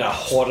set in a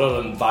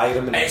horror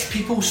environment. It's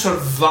people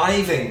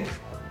surviving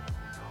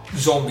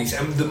zombies,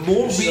 and the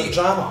more This is a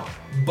drama.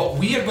 But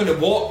we are going to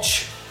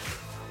watch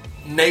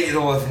Night of the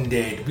Living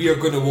Dead. We are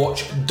going to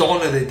watch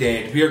Dawn of the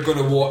Dead. We are going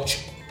to watch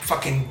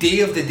fucking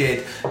Day of the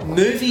Dead.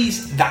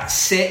 Movies that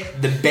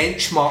set the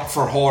benchmark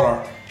for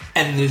horror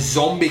in the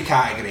zombie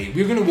category.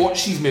 We're going to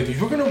watch these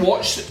movies. We're going to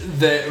watch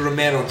the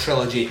Romero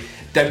trilogy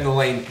down the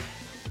line.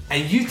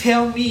 And you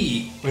tell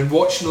me, when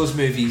watching those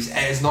movies,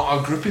 it is not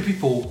a group of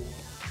people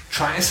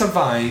trying to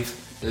survive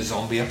the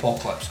zombie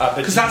apocalypse.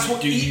 Because that's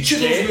what each of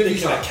those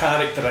movies the are.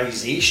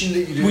 characterization that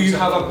you do. Well, you in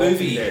have The a Walking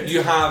movie. Dead.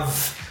 You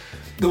have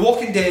The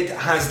Walking Dead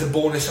has the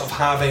bonus of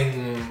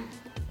having,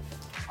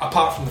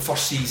 apart from the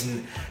first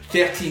season,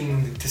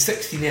 13 to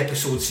 16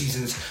 episode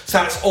seasons. So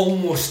that's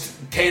almost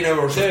 10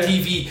 hours of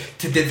TV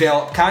to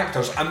develop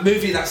characters. A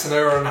movie that's an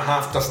hour and a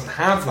half doesn't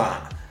have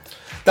that.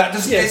 That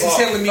doesn't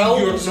necessarily mean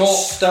you're films not.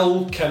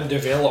 still can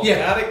develop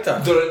character.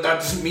 That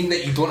doesn't mean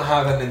that you don't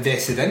have an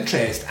invested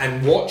interest.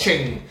 And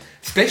watching,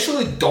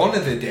 especially Dawn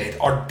of the Dead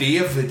or Day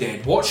of the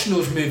Dead, watching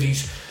those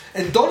movies.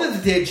 In Dawn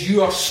of the Dead,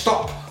 you are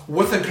stuck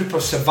with a group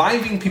of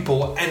surviving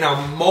people in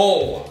a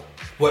mall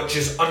which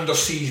is under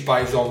siege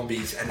by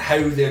zombies, and how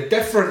their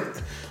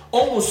different,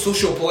 almost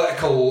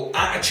socio-political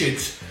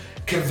attitudes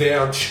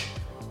converge.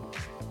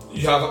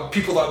 You have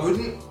people that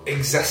wouldn't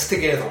exist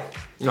together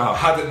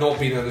had it not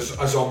been a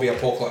zombie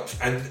apocalypse.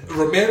 And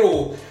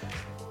Romero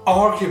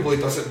arguably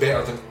does it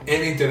better than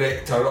any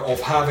director of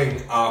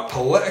having a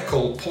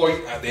political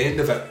point at the end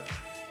of it.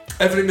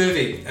 Every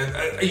movie,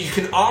 and you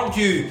can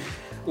argue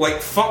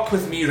like fuck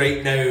with me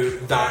right now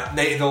that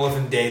Night of the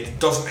Living Dead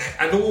doesn't.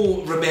 I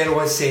know Romero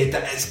has said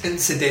that it's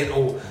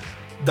incidental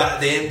that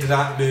at the end of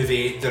that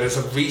movie there is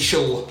a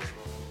racial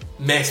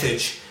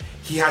message.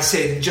 He has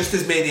said in just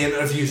as many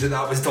interviews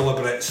that was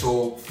deliberate,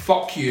 so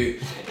fuck you.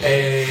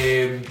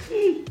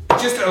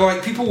 just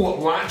like people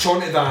latch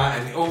onto that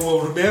and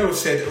Romero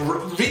said,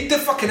 read the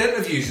fucking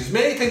interviews. As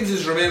many times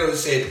as Romero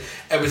said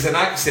it was an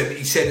accident,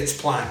 he said it's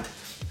planned.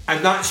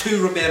 And that's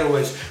who Romero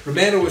is.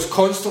 Romero is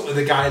constantly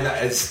the guy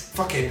that is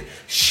fucking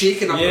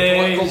shaking up the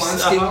political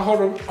landscape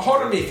of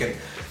horror making.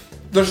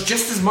 There's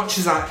just as much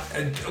as that.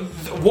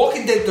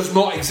 Walking Dead does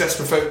not exist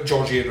without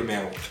George A.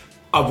 Romero.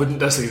 I wouldn't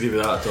disagree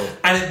with that at all.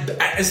 And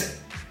it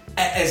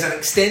is an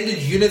extended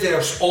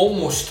universe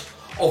almost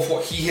of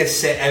what he has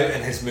set out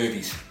in his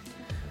movies.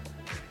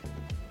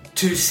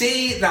 To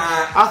say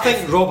that... I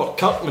think Robert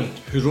Kirkman,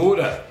 who wrote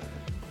it,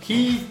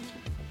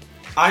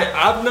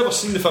 I've never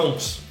seen the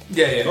films.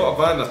 Yeah. Not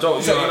a fan at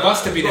all. So he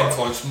must have been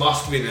influenced.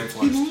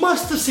 He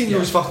must have seen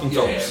those fucking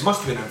films. Yeah,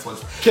 must have been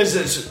influenced. Because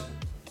it's...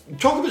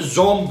 Talk about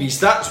zombies,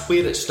 that's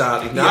where it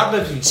started. Now, I've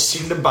never even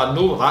seen them, but I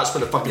know that's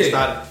where it fucking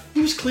started.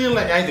 He was clearly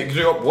a guy that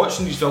grew up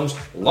watching these films,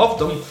 loved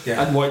them,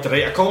 and wanted to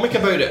write a comic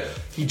about it.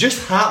 He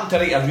just happened to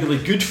write a really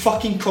good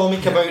fucking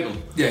comic about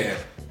them. Yeah.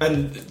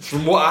 And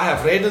from what I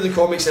have read of the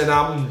comics, and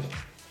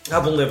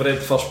I've only ever read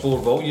the first 4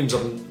 volumes,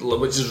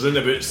 which is round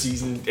about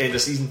end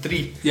of season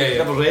 3. Yeah.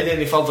 Never read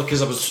any further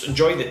because I was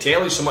enjoying the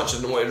telly so much I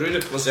didn't want to ruin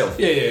it for myself.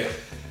 Yeah.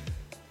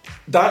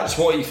 That's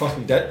what he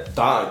fucking did.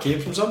 That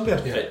came from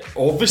somewhere. Yeah. It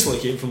obviously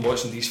came from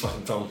watching these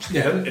fucking films.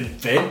 Yeah. He didn't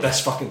invent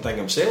this fucking thing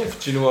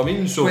himself. Do you know what I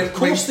mean? So of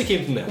course they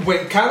came from there.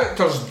 When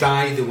characters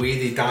die the way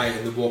they die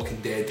in The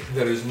Walking Dead,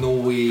 there is no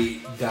way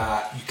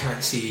that you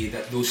can't say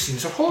that those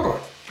scenes are horror.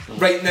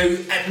 Right now,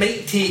 it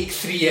might take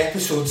 3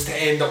 episodes to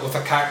end up with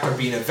a character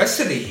being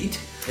eviscerated.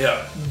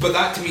 Yeah. But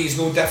that to me is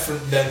no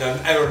different than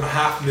an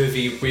hour-and-a-half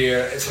movie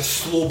where it's a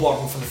slow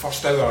burn for the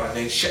first hour and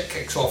then shit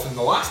kicks off in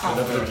the last half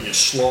And hour. everybody gets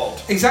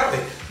slaughtered. Exactly.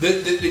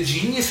 The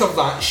genius of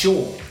that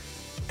show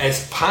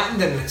is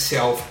patenting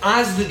itself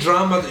as the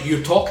drama that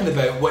you're talking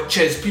about, which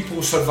is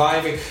people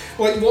surviving.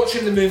 Like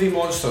watching the movie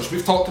Monsters,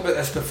 we've talked about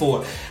this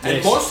before. And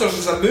Yes. Monsters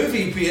is a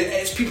movie where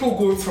it's people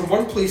going from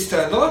one place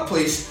to another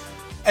place.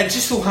 It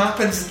just so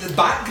happens that the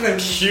background...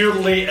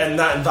 Purely in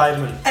that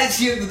environment. It's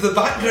the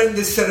background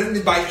is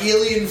surrounded by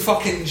alien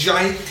fucking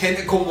giant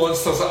tentacle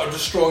monsters that are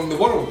destroying the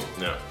world.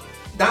 Yeah.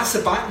 That's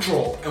the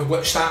backdrop in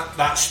which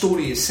that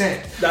story is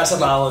set. That's a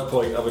valid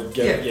point, I would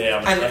give.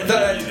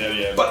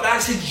 But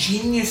that's the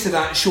genius of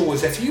that show,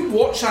 is if you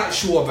watch that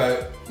show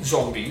about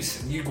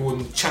zombies and you go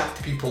and chat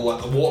to people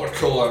at the water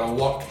cooler at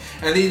work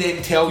and they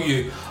then tell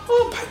you,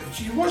 oh,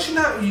 you're watching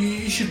that,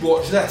 you should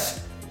watch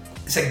this.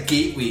 It's a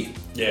gateway.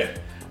 Yeah.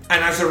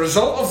 And as a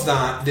result of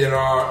that,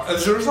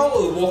 as a result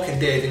of The Walking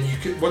Dead, and you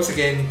could, once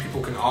again, people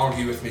can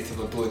argue with me till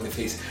they're blue in the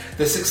face,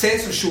 the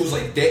success of shows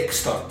like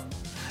Dexter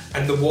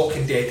and The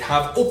Walking Dead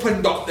have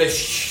opened up this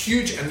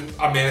huge, and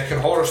American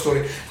Horror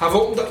Story, have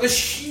opened up this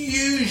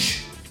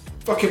huge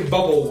fucking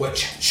bubble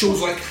which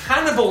shows like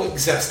Hannibal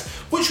exist,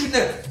 which would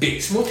never,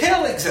 Bates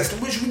Motel exist,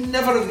 which would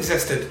never have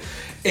existed.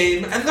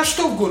 And they're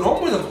still going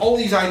on with them. All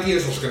these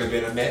ideas, there's going to be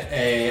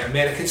an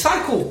American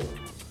Psycho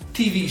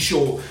TV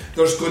show,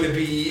 there's going to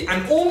be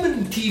an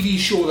Omen TV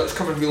show that's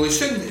coming really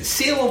soon,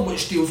 Salem,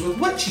 which deals with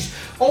witches.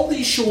 All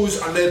these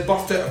shows are now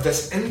birthed out of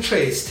this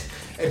interest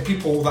in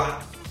people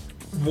that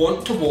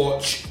want to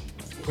watch,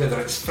 whether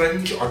it's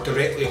fringe or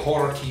directly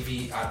horror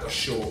TV at their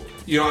show,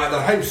 at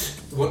their house.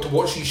 They want to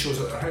watch these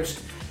shows at their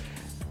house.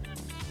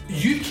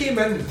 You came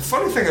in, the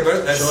funny thing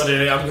about this...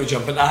 Sorry, I'm going to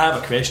jump in. I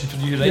have a question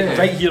for you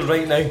right here,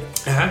 right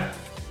now.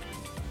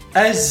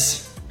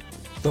 Is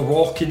The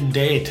Walking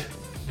Dead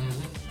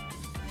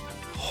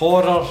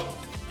horror,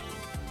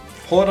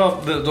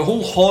 the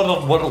whole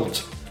horror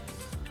world,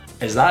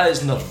 is that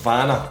its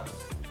Nirvana?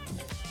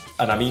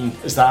 And I mean,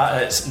 is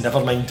that its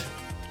Nevermind?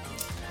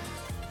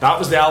 That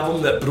was the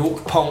album that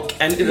broke punk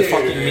into the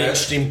fucking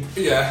mainstream.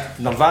 Yeah.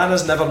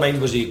 Nirvana's Nevermind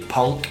was a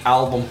punk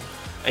album,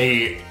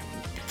 a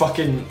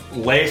fucking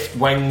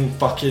left-wing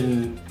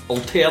fucking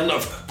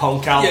alternative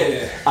punk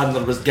album, and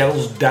there was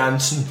girls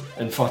dancing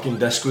and fucking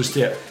discos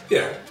to it.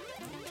 Yeah.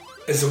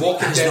 Is The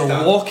Walking Has Dead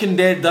The Walking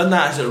Dead done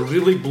that? Has it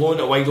really blown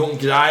it wide open?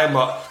 Because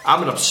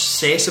I'm an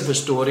obsessive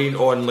historian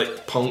on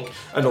like punk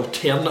and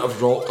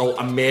alternative rock,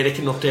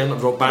 American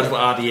alternative rock bands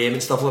like R.E.M.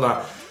 and stuff like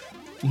that.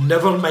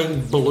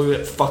 Nevermind blew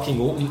it fucking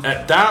open.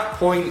 At that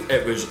point,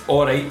 it was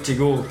alright to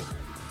go,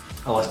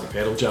 I listen to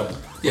Pearl Jam,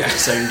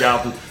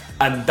 Soundgarden,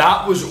 and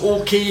that was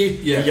okay.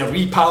 Your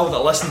wee pal that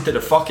listened to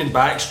the fucking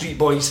Backstreet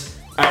Boys,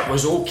 it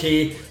was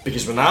okay,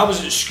 because when I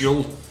was at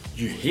school,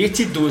 you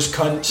hated those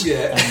cunts,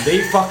 and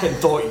they fucking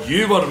thought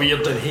you were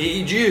weird and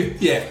hated you.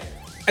 Yeah.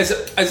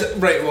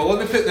 Right, well, let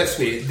me put it this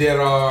way.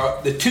 There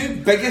are the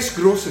 2 biggest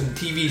grossing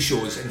TV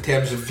shows in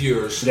terms of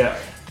viewers,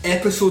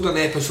 episode on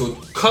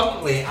episode,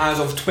 currently, as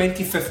of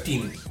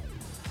 2015,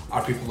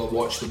 are people that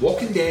watch The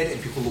Walking Dead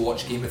and people that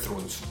watch Game of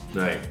Thrones.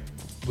 Right.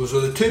 Those are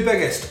the 2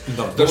 biggest.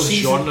 They're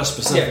genre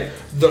specific.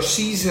 Their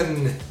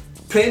season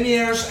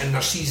premieres and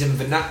their season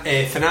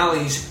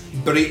finales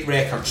break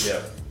records.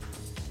 Yeah.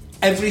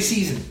 Every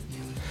season.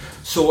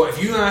 So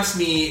if you ask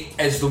me,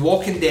 is The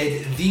Walking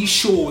Dead the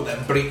show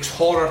that breaks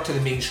horror to the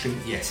mainstream?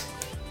 Yes.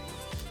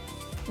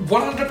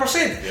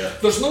 100%. Yeah.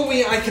 There's no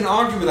way I can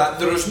argue with that.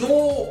 There is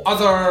no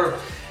other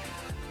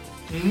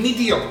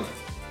medium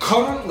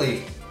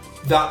currently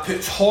that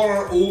puts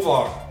horror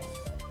over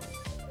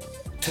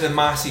to the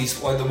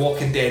masses, like The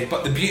Walking Dead.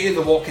 But the beauty of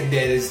The Walking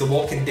Dead is The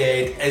Walking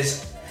Dead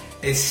is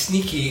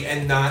sneaky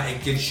in that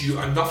it gives you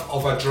enough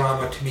of a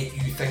drama to make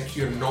you think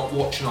you're not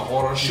watching a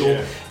horror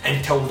show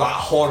until that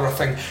horror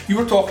thing. You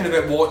were talking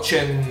about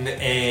watching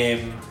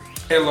earlier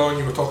on,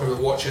 you were talking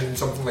about watching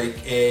something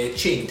like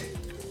Chained.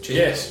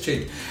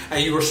 Chained.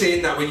 And you were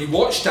saying that when you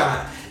watch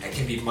that, it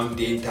can be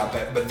mundane to a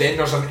bit, but then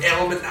there's an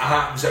element that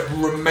happens that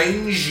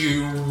reminds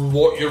you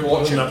what you're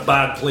watching. In a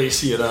bad place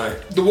here, aye.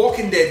 The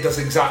Walking Dead does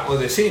exactly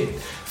the same.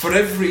 For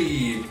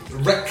every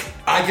Rick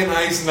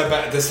agonising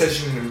about a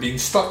decision and being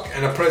stuck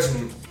in a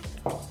prison,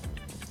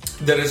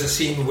 there is a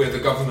scene where the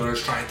governor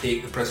is trying to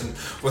take the prison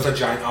with a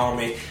giant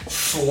army,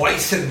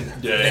 slicing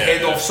the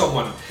head off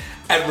someone.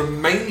 It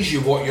reminds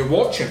you what you're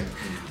watching.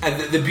 And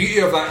the beauty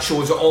of that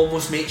show is it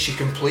almost makes you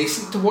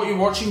complacent to what you're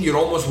watching. You're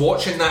almost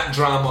watching that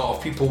drama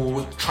of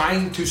people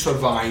trying to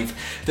survive,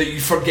 that you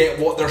forget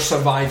what they're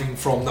surviving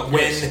from, that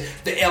when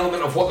the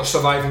element of what they're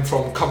surviving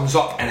from comes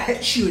up and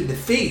hits you in the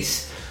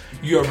face,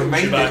 you're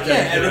reminded.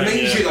 It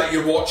reminds you that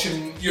you're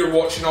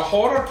watching a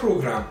horror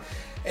programme.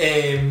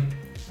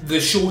 The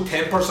show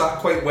tempers that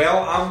quite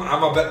well.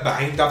 I'm a bit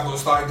behind. I've not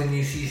started the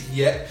new season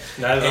yet.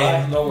 Got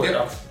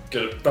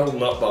it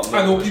building up, but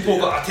I know people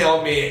that are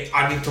telling me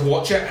I need to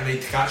watch it, I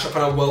need to catch up,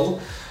 and I will.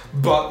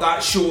 But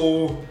that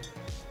show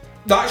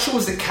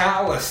is the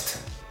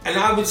catalyst, and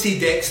I would say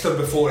Dexter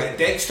before it.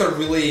 Dexter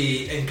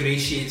really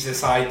ingratiates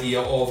this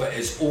idea of it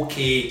is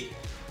okay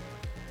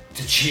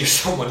to cheer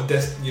someone,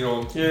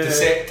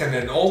 dissecting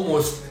and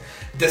almost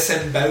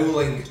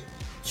disemboweling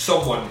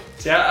someone.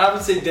 See, I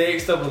would say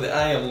Dexter with the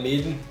Iron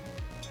Maiden.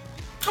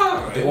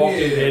 The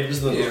Walking Dead was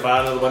the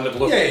Nirvana, the one that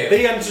blew.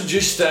 They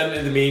introduced it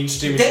into the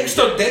mainstream.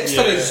 Dexter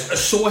is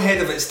so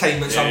ahead of its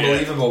time, it's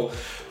unbelievable.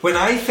 When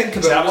I think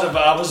about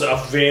I was a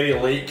very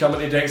late coming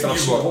to Dexter. I've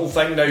seen the whole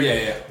thing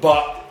now.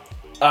 But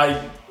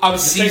I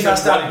was the time I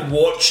started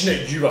watching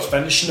it, you were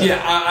finishing it.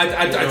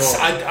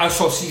 I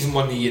saw season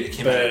 1 the year it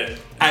came out, and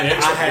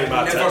I had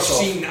never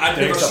seen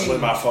blew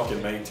my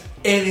fucking mind.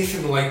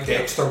 Anything like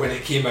Dexter when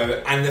it came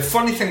out. And the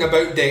funny thing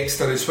about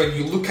Dexter is when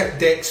you look at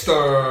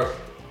Dexter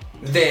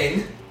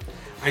then,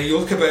 and you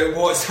look about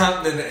what's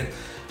happening in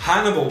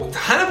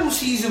Hannibal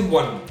season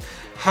 1,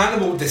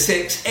 Hannibal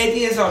dissects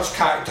Eddie Izzard's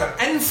character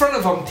in front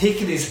of him,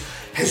 taking his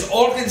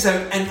organs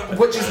out, and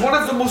which is one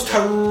of the most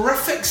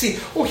horrific scenes.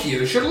 Oh,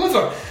 here is your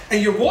liver,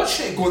 and you're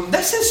watching it going,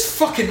 this is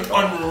fucking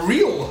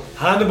unreal.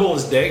 Hannibal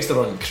is Dexter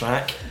on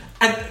crack.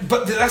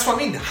 But that's what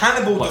I mean.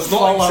 Hannibal does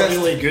not exist.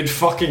 Really good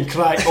fucking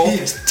crack. All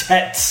his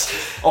tits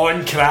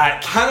on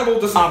crack. Hannibal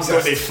doesn't exist.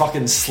 I'm going to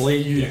fucking slay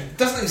you.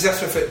 Doesn't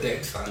exist without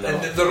Dexter. No.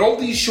 And there are all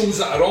these shows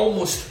that are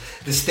almost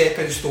the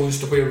stepping stones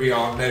to where we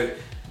are now.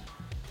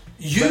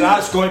 But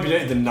that's got to be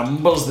down to the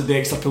numbers that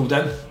Dexter pulled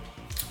in.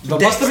 There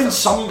must have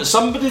been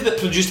somebody that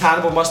produced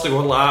Hannibal must have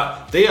gone like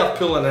that. They are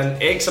pulling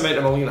in X amount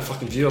of million of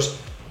fucking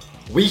viewers.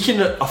 We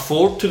can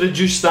afford to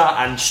reduce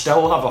that and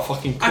still have a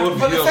fucking core viewership.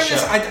 But the thing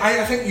is,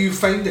 I think you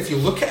find if you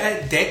look at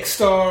it,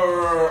 Dexter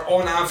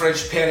on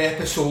average per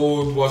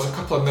episode was a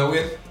couple of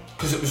million,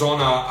 because it was on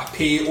a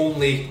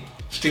pay-only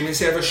streaming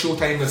service.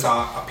 Showtime is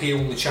a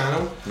pay-only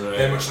channel,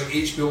 very much like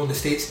HBO in the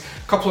States.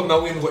 A couple of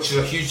million, which is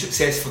a huge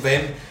success for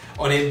them.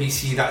 On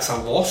NBC, that's a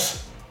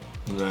loss.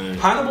 Right.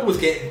 Hannibal was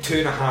getting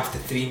 2.5 to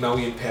 3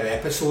 million per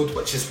episode,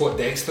 which is what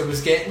Dexter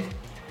was getting.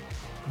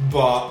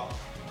 But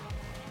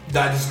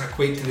that doesn't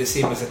equate to the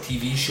same as a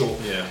TV show.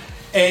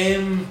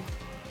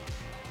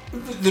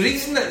 The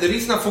reason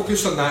I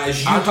focus on that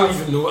is I can't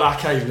even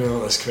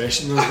know this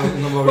question.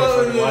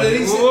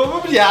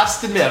 What were you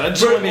asking me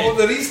originally? Well,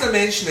 the reason I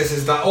mention this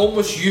is that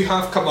almost you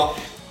have come up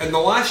in the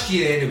last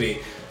year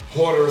anyway.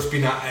 Horror has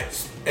been at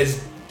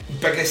its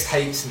biggest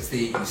height since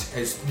the 80s.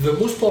 It's the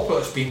most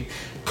popular it's been.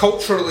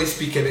 Culturally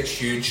speaking, it's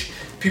huge.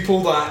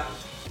 People that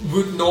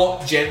would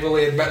not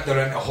generally admit they're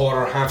into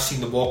horror have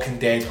seen The Walking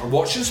Dead or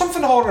watching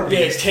something horror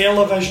based.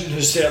 Television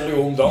has certainly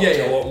owned up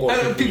to a lot more.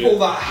 And people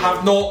that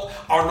are not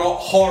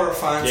horror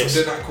fans, and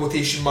doing that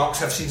quotation marks,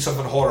 have seen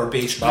something horror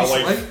based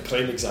recently.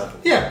 Prime example.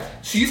 Yeah,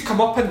 so you've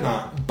come up in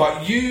that,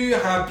 but you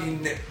have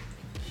been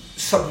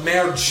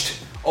submerged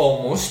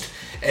almost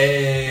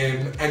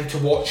into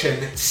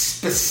watching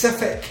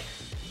specific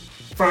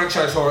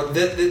franchise horror,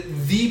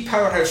 the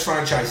powerhouse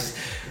franchises.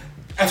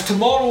 If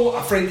tomorrow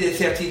a Friday the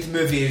 13th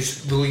movie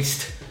is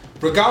released,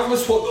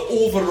 regardless what the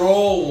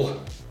overall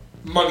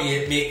money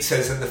it makes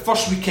is, in the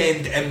first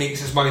weekend it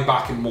makes its money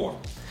back and more.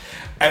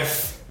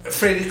 If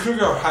Freddy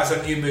Krueger has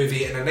a new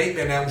movie in A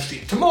Nightmare on Elm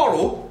Street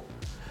tomorrow,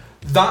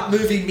 that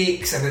movie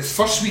makes in its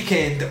first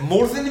weekend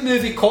more than the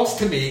movie cost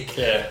to make,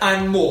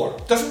 and more.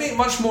 Doesn't make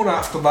much more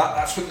after that.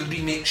 That's what the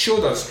remake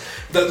showed us,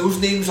 that those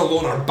names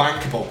alone are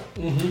bankable.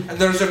 And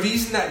there's a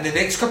reason that in the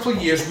next couple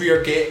of years we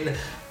are getting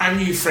a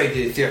new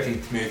Friday the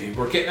 13th movie,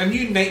 we're getting a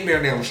new Nightmare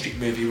on Elm Street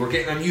movie, we're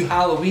getting a new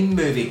Halloween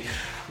movie,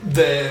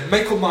 the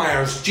Michael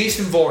Myers,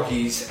 Jason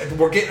Voorhees, and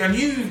we're getting a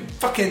new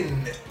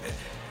fucking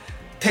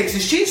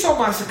Texas Chainsaw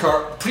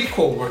Massacre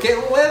prequel, we're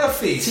getting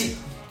Leatherface.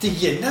 do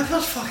you never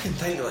fucking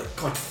think, like,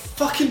 God,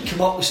 fucking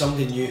come up with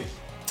something new?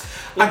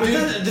 Like, I do.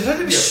 They did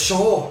it with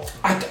Saw.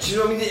 Do you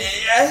know what I mean?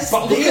 It is.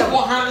 But look there. at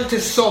what happened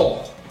to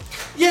Saw.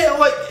 Yeah,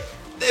 like,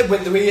 it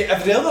went the way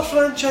every other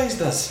franchise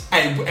does.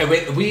 It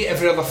went the way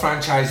every other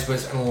franchise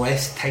was in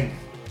less time.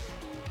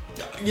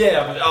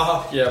 Yeah,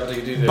 but they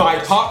could do that. By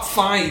part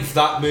 5,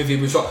 that movie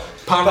was up.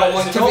 But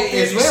Paranormal it's not Activity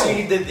as to well.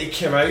 say that they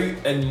came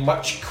out in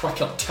much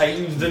quicker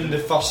time than the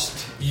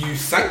first. You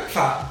think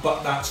that,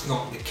 but that's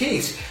not the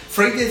case.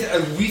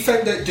 We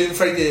found out doing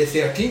Friday the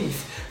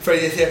 13th.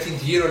 Friday the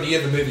 13th, year on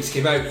year, the movies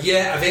came out.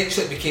 Yeah,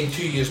 eventually it became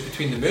 2 years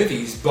between the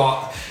movies,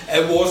 but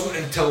it wasn't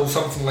until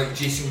something like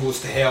Jason Goes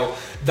to Hell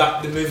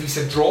that the movies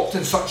had dropped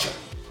in such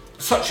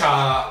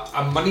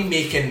a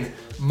money-making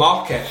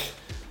market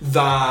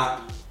that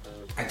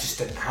I just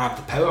didn't have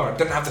the power,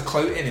 didn't have the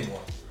clout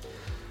anymore.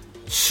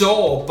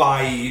 Saw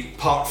by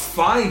part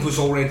 5 was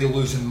already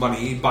losing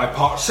money, by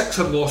part 6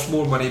 had lost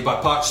more money, by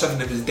part 7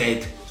 it was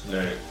dead.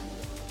 Right.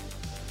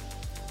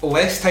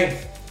 Less time,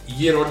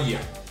 year on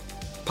year.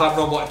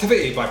 Paranormal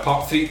Activity by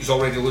part 3 was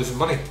already losing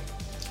money.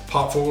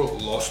 Part 4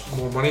 lost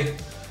more money.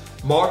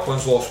 Mark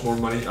one's lost more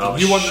money. Oh,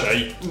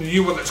 The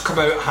new one that's come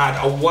out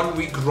had a 1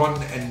 week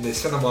run in the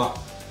cinema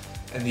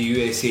in the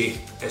USA.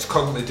 It's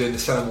currently doing the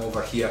cinema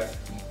over here,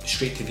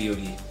 straight to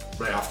VOD,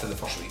 right after the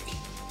first week.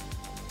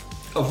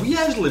 Have we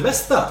actually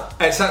missed that?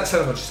 It's at the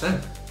cinema just now.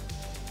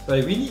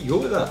 Right, we need to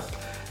go to that.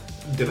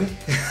 Do we?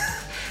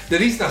 The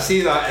reason I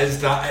say that is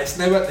that it's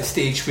now at the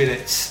stage where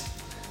it's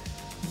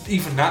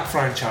even that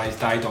franchise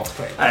died off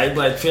pretty.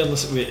 But in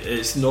fairness,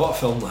 it's not a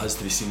film that has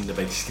to be seen on the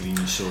big screen,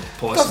 so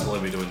possibly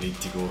we don't need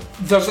to go.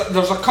 There's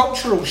a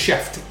cultural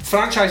shift.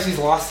 Franchises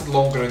lasted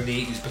longer in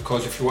the 80s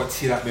because if you want to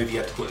see that movie, you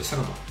had to go to the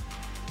cinema.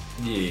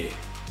 Yeah.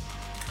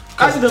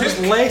 'Cause And there it was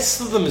took- less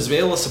of them as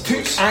well, I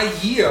Took suppose.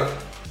 a year.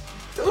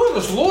 Oh,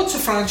 there's loads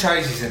of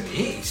franchises in the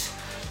 80s.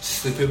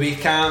 Sleepaway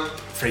Camp,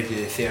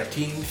 Friday the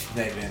 13th,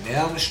 Nightmare on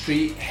Elm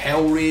Street,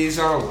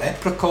 Hellraiser,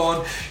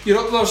 Leprechaun. You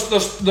know, there's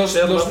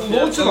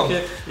loads of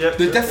them.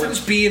 The difference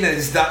being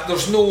is that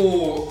there's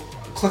no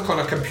click on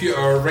a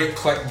computer, right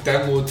click,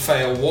 download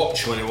file,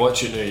 watch. When you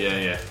watch it now,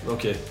 yeah.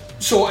 Okay.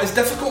 So it's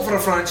difficult for a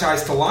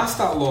franchise to last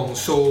that long.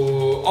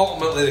 So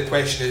ultimately the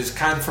question is,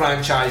 can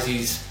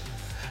franchises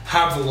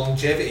have the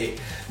longevity?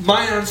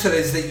 My answer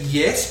is that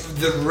yes,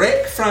 the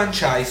Rec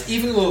franchise,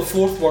 even though the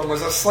fourth one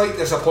was a slight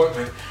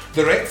disappointment,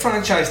 the Rec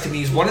franchise to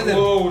me is one of the...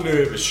 Oh no,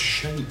 it was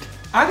shite.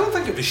 I don't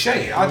think it was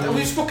shite.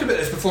 We spoke about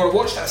this before. I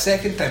watched it a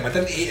second time. I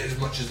didn't hate it as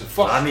much as the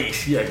first. I need to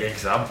see it again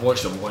because I've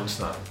watched it once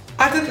now.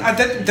 I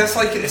didn't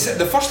dislike it.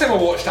 The first time I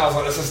watched it, I was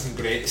like, this isn't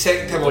great. The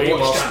second time Way I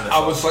watched worse it, than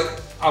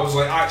the I was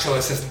like, actually,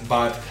 this isn't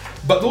bad.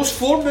 But those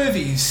 4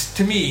 movies,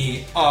 to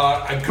me,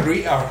 are a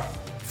greater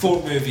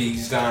 4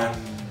 movies than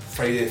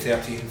Friday the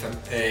 13th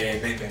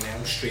and Nightmare on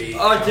Elm Street.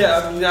 Oh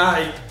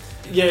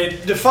yeah,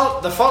 the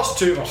first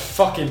 2 were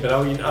fucking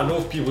brilliant. I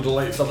know people don't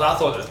like the third. I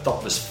thought the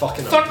third was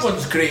fucking The third amazing.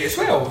 one's great as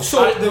well.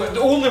 So The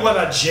only one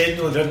I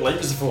genuinely didn't like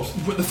was the fourth.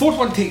 but the fourth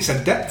one takes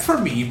a dip for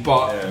me,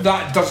 but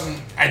that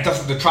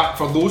doesn't detract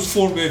from those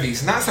 4 movies,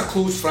 and that's a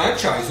closed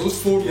franchise.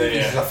 Those 4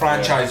 movies as a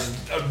franchise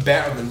are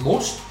better than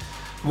most,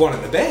 one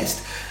of the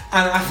best.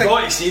 And I think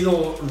Got to say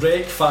though,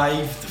 Rec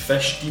 5, the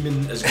fish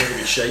demon is going to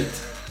be shite.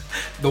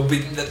 there'll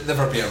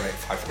never be a Rec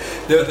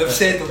 5. They've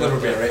said there'll never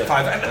be a Rec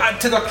 5,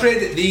 and to their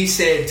credit, they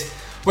said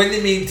when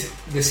they made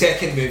the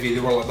second movie, they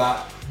were like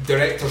that.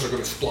 Directors are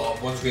going to split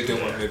up. One's going to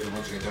do one movie,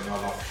 one's going to do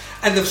another,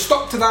 and they've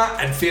stuck to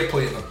that. And fair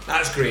play to them.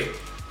 That's great.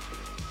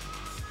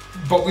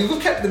 But we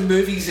look at the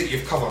movies that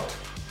you've covered,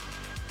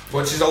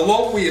 which is a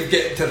long way of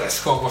getting to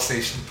this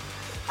conversation,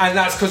 and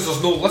that's because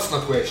there's no listener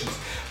questions.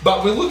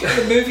 But we look at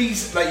the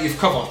movies that you've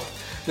covered.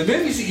 The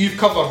movies that you've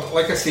covered,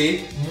 like I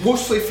say,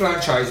 mostly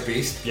franchise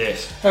based.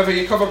 Yes. However,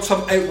 you covered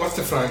some out with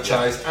the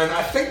franchise, and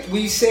I think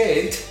we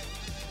said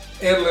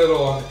earlier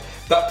on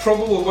that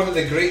probably one of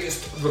the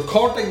greatest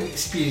recording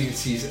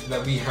experiences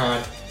that we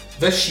had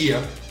this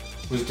year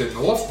was doing The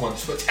Loved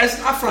Ones, which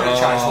isn't a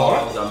franchise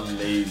horror. That was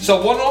amazing. It's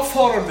a one-off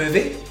horror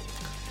movie.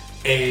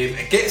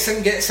 It gets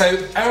in, gets out,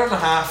 hour and a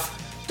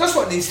half, does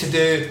what it needs to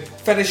do,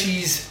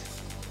 finishes,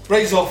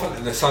 rides off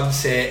into the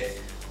sunset.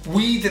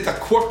 We did a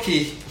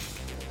quirky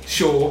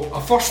show.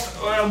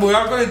 We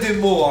are going to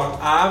do more.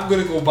 I'm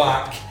going to go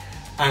back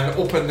and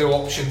open the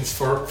options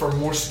for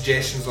more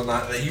suggestions on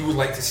that you would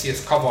like to see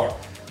us cover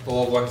The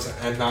Loved Ones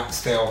in that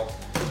style.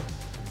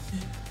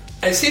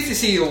 It's safe to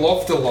say you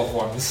loved The Loved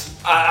Ones.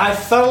 I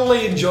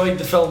thoroughly enjoyed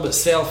the film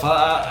itself.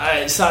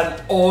 It's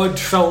an odd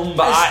film,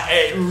 but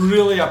it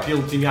really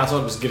appealed to me. I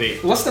thought it was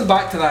great. Listening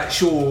back to that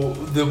show,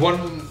 the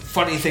one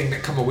funny thing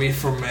that came away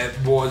from it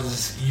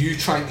was you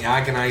trying to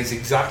agonise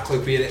exactly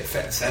where it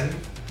fits in,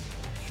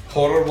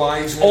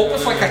 horror-wise.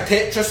 Almost like a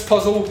Tetris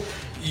puzzle.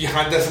 You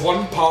had this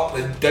one part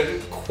that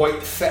didn't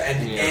quite fit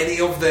in any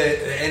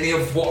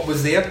of what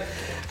was there,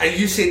 and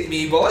you said to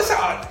me, "Well,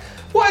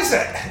 what is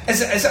it?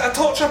 Is it a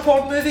torture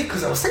porn movie?"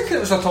 Because I was thinking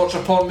it was a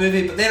torture porn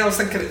movie, but then I was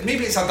thinking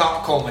maybe it's a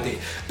dark comedy.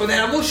 But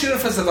then I'm not sure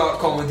if it's a dark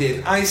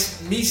comedy. And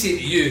me say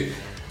to you,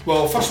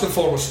 Well, first and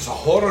foremost, it's a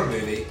horror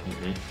movie.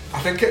 I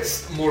think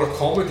it's more a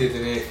comedy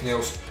than anything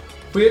else.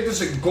 Where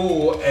does it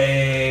go?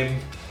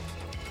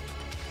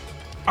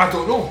 I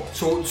don't know.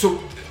 So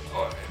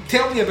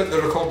tell me about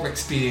the recording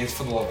experience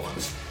for the loved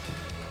ones.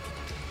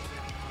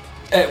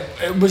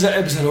 It was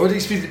an odd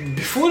experience.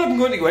 Before I'm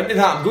going to go into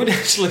that, I'm going to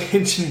actually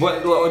mention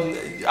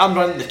I'm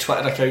running the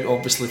Twitter account,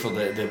 obviously, for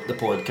the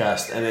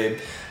podcast, and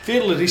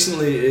fairly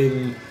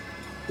recently,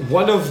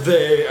 one of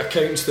the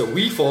accounts that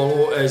we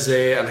follow is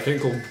an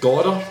account called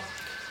Gora.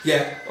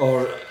 Yeah.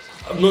 Or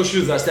I'm not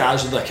sure if that's the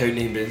actual account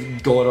name,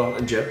 but Gora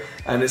and Jim.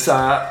 And it's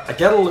a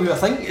girl who I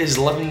think is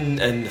living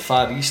in the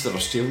Far East or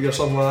Australia or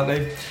something like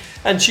that now.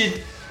 And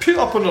she put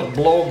up on her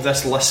blog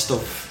this list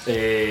of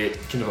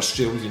kind of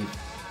Australian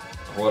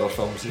horror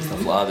films and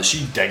stuff like that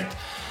she digged.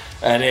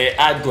 And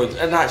I'd gone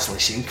and actually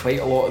seen quite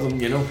a lot of them,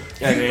 you know.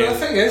 And, the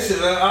thing is,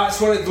 that's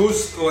one of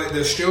those, like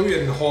the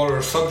Australian horror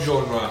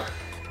subgenre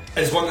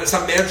is one that's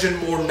emerging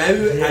more now,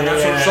 and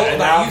as a result of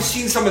that, you've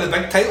seen some of the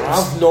big titles.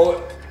 I've not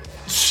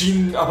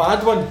seen a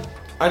bad one.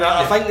 And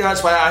I think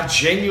that's why I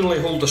genuinely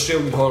hold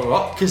Australian horror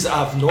up, because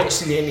I've not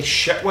seen any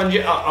shit ones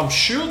yet. I'm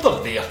sure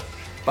they're there,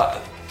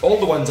 but all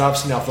the ones I've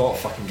seen I thought are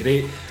fucking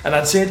great. And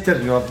I'd said to her,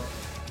 you know,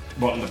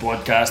 watching the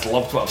podcast,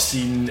 loved what I've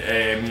seen,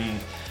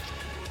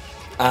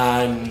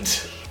 and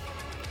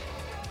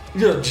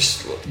you know,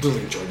 just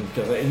really enjoyed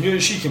them. And you know,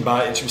 she came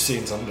back and she was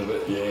saying something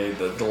about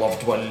the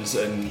loved ones,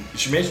 and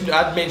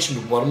I'd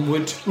mentioned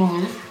Wormwood,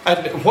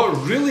 and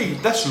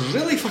this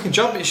really fucking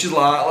jumped me. She's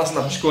like, listen,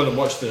 I'm just going to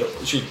watch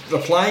she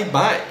replied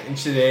back and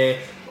said,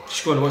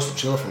 just going to watch the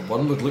trailer for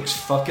Wormwood, looks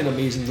fucking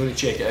amazing, going to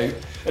check it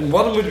out. And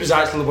Wormwood was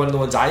actually one of the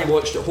ones I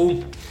watched at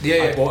home.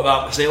 I bought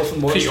that myself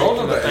and watched it.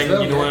 Pre-ordered it,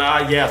 you know,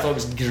 I thought it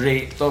was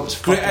great. Thought it was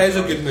Great, fucking it is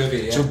a good movie,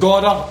 yeah. So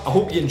Gora, I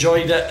hope you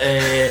enjoyed it.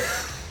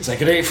 It's a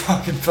great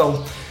fucking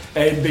film.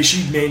 But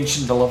she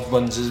mentioned the loved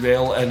ones as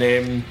well,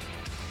 and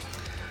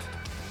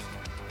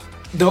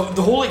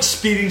the whole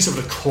experience of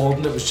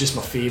recording it was just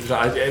my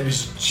favourite. It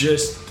was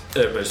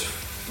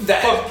the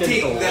fucking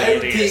outtakes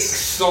hilarious.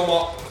 sum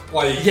up,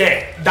 like...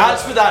 Yeah,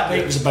 that's what that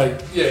night was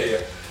about.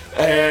 Yeah.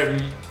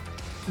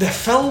 The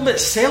film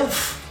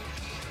itself,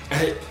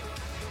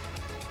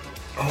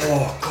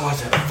 oh god,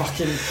 it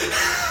fucking...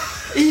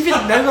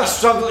 Even now I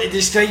struggle to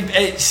describe.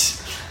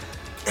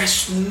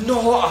 It's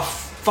not a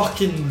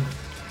fucking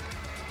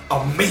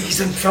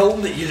amazing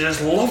film that you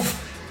just love,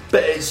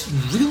 but it's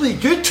really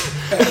good.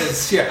 It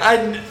is, yeah.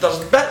 And there's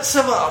bits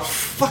of it are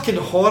fucking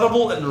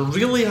horrible and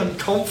really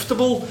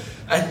uncomfortable,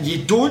 and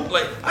you don't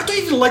like. I don't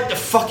even like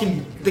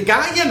the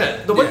guy in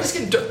it. The one that's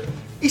getting.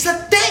 He's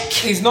a dick.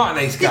 He's not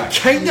a nice guy. He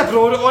kind of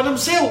brought it on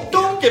himself.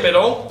 Don't get me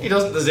wrong. He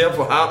doesn't deserve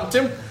what happened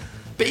to him.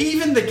 But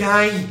even the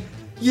guy,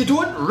 you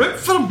don't root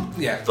for him.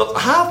 Yeah. But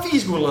half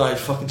he's going like,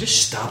 fucking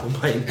just stab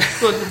him, man.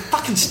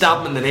 Fucking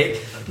stab him in the neck.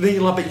 And then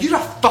you're like, but you're a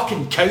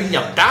fucking cow and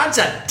your dad's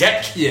a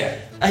dick. Yeah.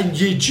 And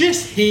you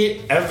just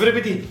hate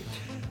everybody.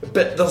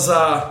 But there's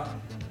a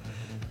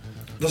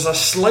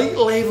slight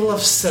level of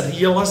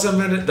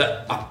surrealism in it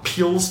that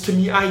appeals to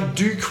me. I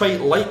do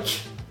quite like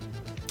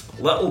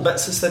little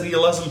bits of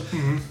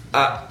surrealism.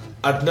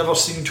 I'd never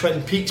seen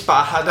Twin Peaks, but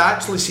I had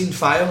actually seen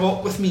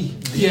Firewalk with me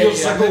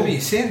years I ago. remember you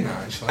saying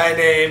that, actually.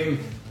 And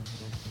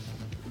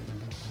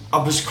I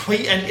was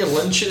quite into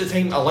Lynch at the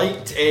time. I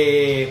liked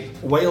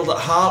Wild at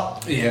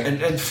Heart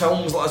and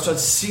films like that. So I'd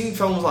seen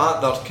films like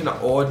that that are kind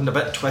of odd and a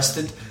bit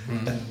twisted,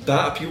 and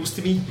that appeals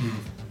to me.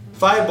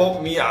 Firewalk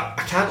with me, I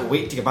can't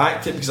wait to get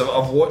back to it, because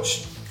I've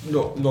watched,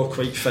 not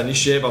quite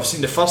finished yet, but I've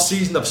seen the first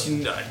season, I've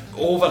seen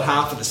over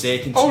half of the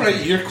second season.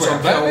 Alright, you're quite so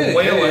a bit, I'm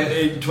well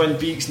into Twin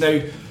Peaks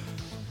now.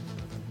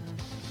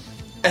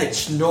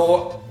 It's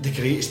not the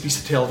greatest piece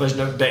of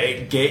television, but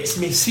it gets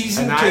me.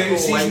 Season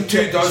and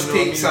 2 does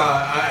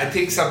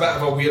takes a bit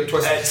of a weird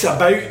twist. It's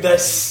about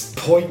this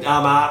point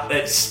I'm at.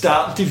 It's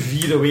starting to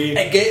veer away.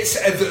 It gets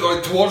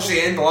towards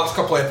the end. The last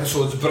couple of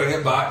episodes bring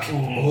it back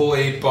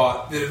wholly,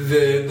 but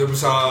there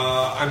was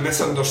not a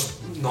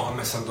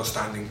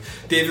misunderstanding.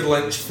 David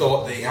Lynch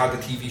thought that he had a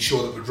TV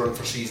show that would run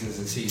for seasons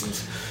and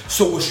seasons,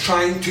 so was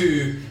trying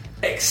to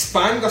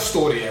expand the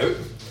story out.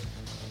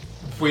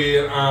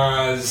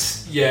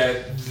 Whereas,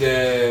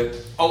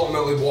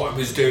 ultimately what it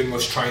was doing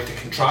was trying to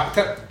contract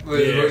it.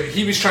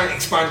 He was trying to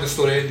expand the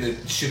story out, and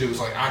the studio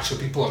was like,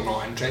 actually, people are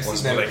not interested.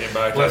 Let's bring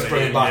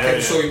it back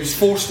in. So he was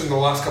forced in the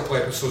last couple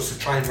of episodes to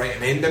try and write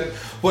an ending,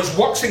 which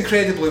works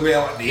incredibly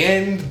well at the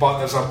end, but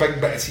there's a big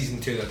bit of season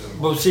 2 that doesn't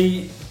work. Well,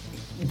 see,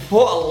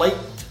 what I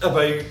liked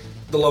about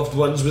The Loved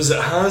Ones was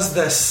it has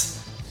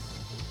this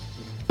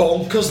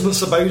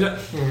bonkersness about it.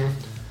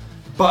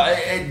 But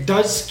it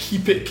does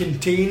keep it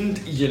contained.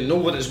 You know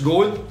where it's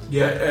going.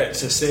 Yeah,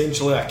 it's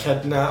essentially a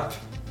kidnap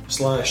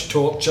 /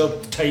 torture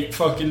type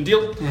fucking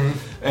deal.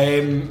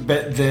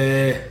 But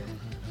the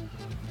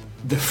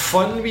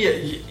fun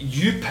way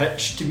you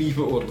pitched to me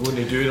what we're going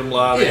to do, and I'm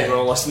like,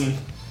 well, listen,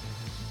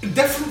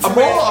 different. I'm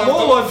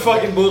all on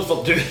fucking board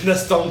for doing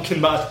this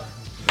Duncan mad.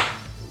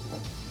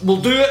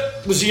 We'll do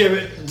it. We'll see how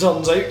it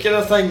turns out, kind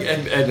of thing.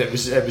 And it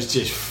was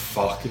just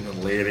fucking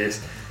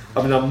hilarious.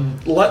 I mean, I'm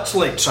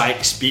literally trying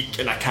to speak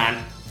and I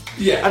can't.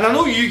 Yeah. And I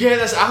know you get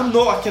this. I'm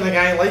not a kind of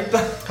guy like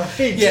that.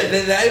 Yeah,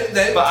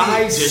 the But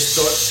I outtakes just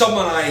don't-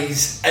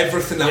 summarise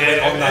everything that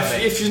went on that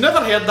night. if you've never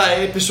heard that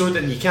episode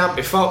and you can't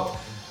be fucked,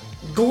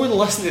 go and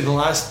listen to the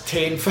last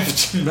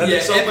 10-15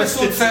 minutes Yeah, of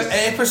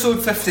it.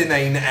 episode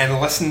 59, and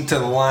listen to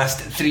the last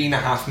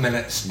 3.5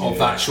 minutes of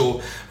that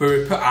show, where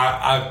we put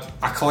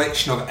a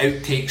collection of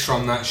outtakes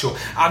from that show.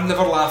 I've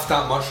never laughed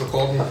that much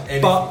recording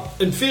anything. But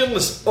in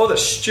fairness, all the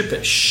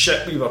stupid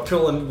shit we were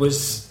pulling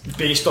was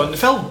based on the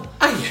film.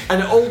 Aye.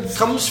 And it all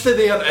comes for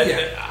there. And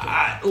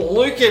Yeah.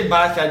 looking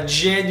back, I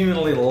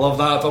genuinely love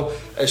that film.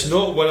 It's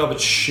not one I would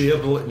share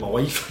with my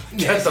wife,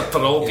 just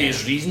for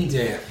obvious reasons.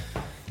 Yeah.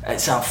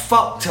 It's a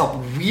fucked up,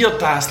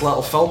 weird ass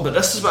little film, but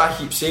this is what I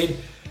keep saying.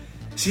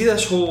 See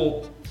this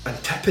whole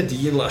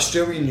Antipodean, like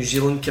Australian, New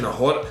Zealand kind of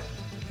horror.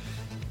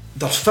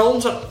 Their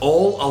films are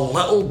all a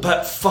little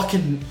bit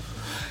fucking.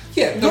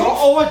 Yeah, they're not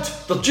off-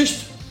 odd. They're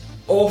just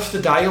off the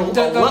dial.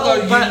 They're a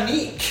little bit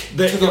unique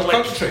that to you're their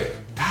like, country.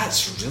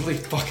 That's really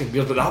fucking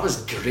weird, but that was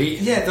great.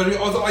 Yeah, they're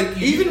like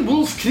Even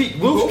Wolf Creek.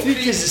 Wolf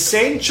Creek is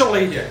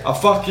essentially Yeah. a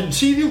fucking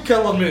serial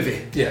killer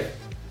movie. Yeah.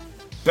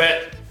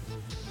 But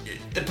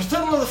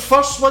particularly the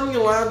first one,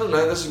 you land on,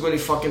 this is going to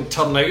fucking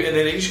turn out, and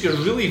then it just goes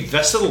really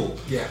visceral.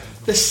 Yeah.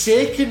 The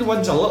second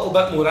one's a little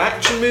bit more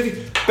action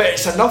movie, but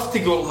it's enough to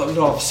go,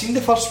 no, I've seen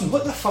the first one,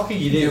 what the fuck are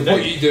you doing now?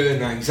 What are you doing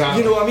now?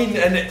 Exactly. You know what I mean?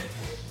 And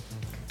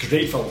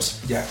great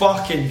films. Yeah.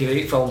 Fucking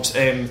great films.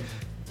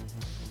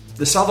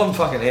 The Southern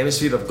fucking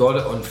Hemisphere have got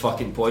it on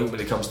fucking point when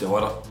it comes to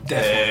horror.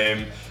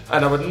 Definitely.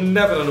 And I would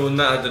never have known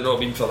that had it not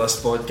been for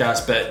this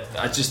podcast, but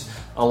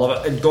I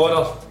love it. And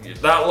Goddard,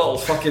 that little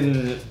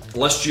fucking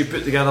list you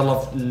put together,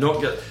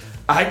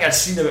 I think I'd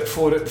seen about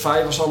 4 out of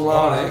 5 or something like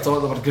that. Alright. I thought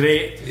they were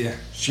great. Yeah.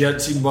 She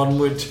hadn't seen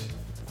Wormwood,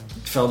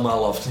 film I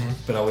loved,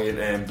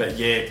 brilliant. But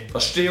yeah,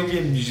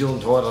 Australian, New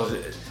Zealand horror,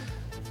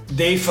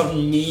 they for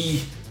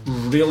me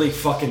really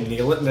fucking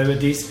nail it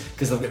nowadays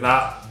because they've got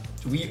that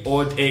wee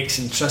odd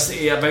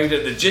eccentricity about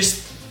it that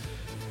just.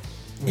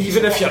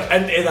 Even if you're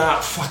into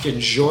that fucking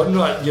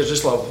genre, you're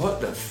just like, what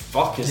the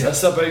fuck is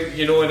this about?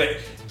 You know, and it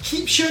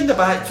keeps you in the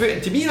back foot.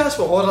 And to me, that's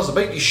what horror's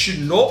about. You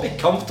should not be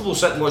comfortable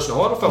sitting watching a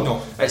horror film.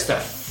 No. It's the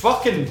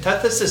fucking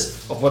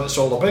antithesis of what it's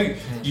all about.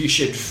 You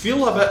should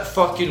feel a bit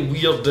fucking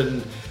weird,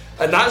 and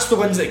that's the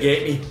ones that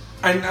get me.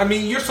 And I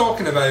mean, you're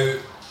talking about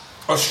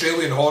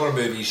Australian horror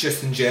movies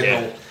just in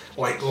general,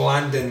 like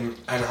landing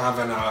and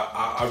having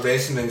a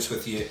resonance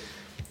with you.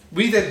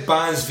 We did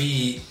Baz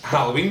v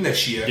Halloween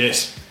this year.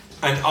 Yes.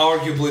 And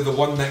arguably the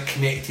one that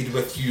connected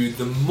with you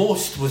the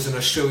most was an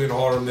Australian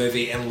horror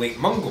movie in Lake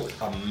Mungo.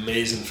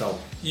 Amazing film.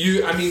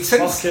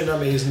 Since Fucking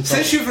amazing film.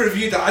 Since you've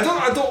reviewed that,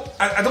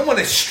 I don't want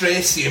to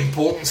stress the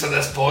importance of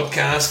this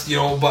podcast, you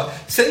know, but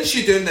since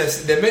you're doing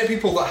this, the amount of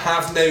people that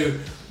have now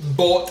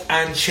bought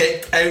and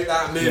checked out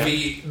that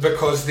movie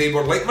because they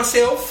were like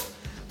myself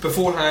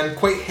beforehand,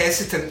 quite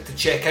hesitant to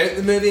check out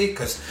the movie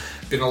because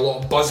been a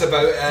lot of buzz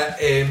about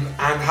it, and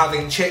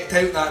having checked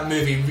out that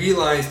movie,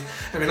 realised,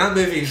 I mean, that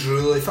movie is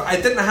really fun. I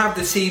didn't have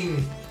the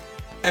same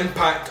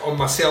impact on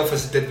myself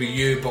as it did with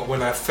you, but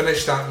when I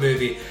finished that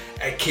movie,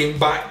 it came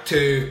back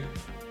to,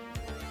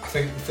 I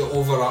think the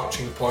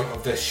overarching point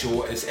of this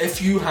show is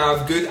if you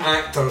have good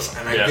actors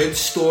and a good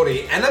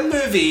story in a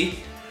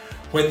movie,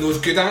 when those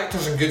good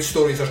actors and good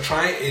stories are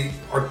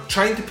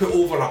trying to put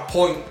over a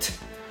point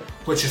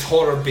which is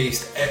horror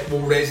based, it will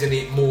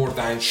resonate more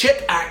than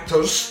shit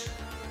actors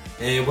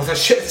with a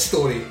shit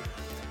story.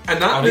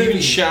 And that Or movie,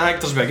 even shit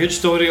actors with a good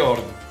story, or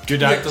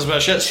good actors with a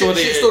shit story.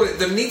 shit story.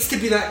 There needs to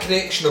be that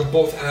connection of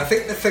both, and I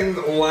think the thing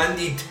that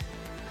landed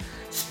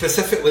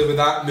specifically with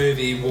that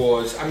movie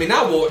was, I mean,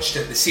 I watched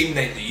it the same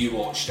night that you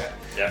watched it.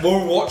 Yeah. We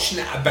were watching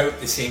it about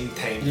the same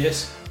time.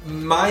 Yes.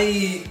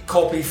 My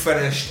copy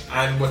finished,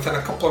 and within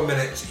a couple of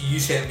minutes, you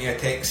sent me a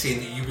text saying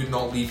that you would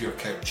not leave your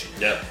couch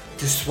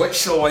to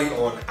switch the light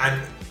on,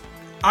 and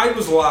I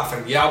was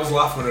laughing. Yeah, I was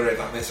laughing when I read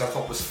that message. I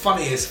thought it was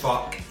funny as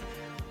fuck.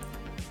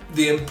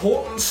 The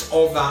importance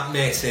of that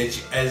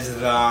message is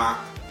that,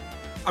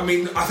 I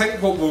mean, I think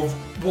what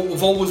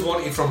we've always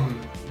wanted from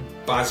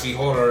Baz v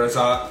Horror as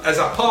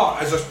a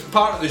part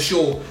of the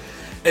show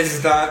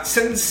is that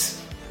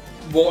since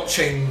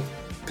watching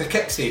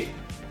Poughkeepsie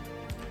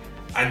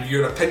and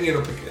your opinion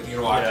of Poughkeepsie, you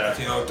know, I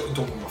don't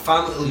want my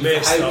family to leave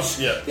Messed the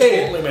house. up.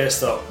 Totally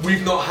messed up.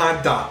 We've not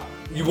had that.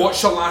 You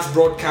watch the last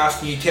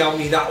broadcast and you tell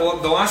me that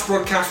the last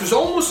broadcast was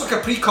almost like a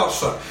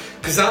precursor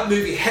because that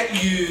movie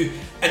hit you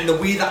in the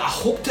way that I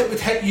hoped it would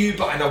hit you,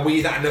 but in a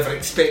way that I never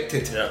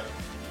expected. Yeah.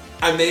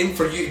 And then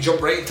for you to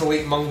jump right into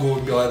Lake Mungo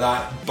and be like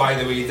that, by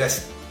the way,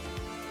 this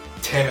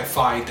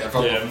terrified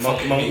everyone.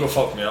 Mungo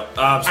fucked me up.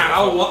 Absolutely.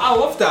 I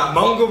love that.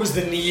 Mungo was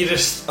the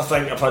nearest I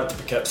think I've had to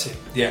Poughkeepsie.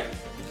 Yeah.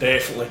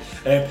 Definitely.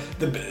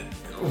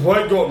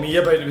 What got me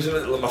about it was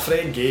like, my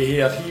friend Gay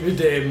here. He would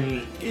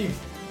he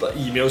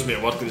emails me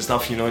at work and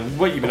stuff, you know. And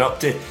what you been up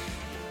to?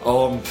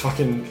 I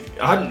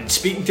hadn't been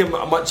speaking to him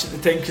much at the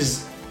time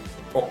because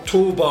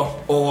October,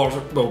 or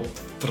well,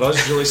 for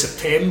us really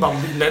September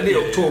leading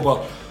into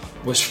October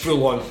was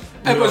full on.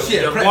 It was,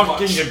 yeah, you're pretty working,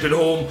 much. you're going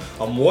home,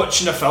 I'm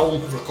watching a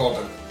film,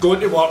 Recording. going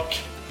to work,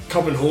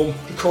 coming home,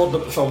 recording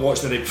up the film,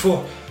 watching the night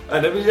before,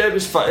 and it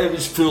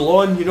was full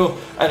on, you know.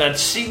 And I'd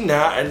seen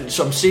that, and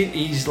so I'm saying to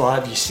these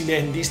lads, "You seen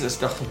anything decent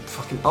stuff?" I'm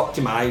fucking up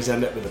to my eyes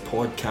in it with the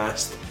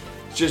podcast.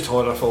 It's just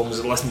horror films.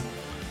 And listen,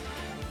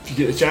 if you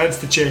get the chance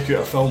to check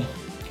out a film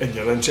and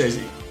you're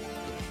interested,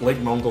 like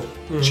Mungo,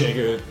 check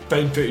it out.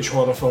 Found footage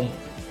horror film.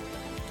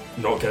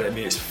 Not get it,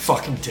 mate. It's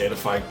fucking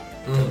terrifying.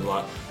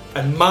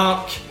 And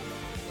Mark,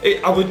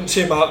 I wouldn't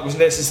say Mark was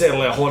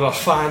necessarily a horror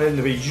fan in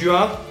the way you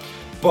are,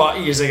 but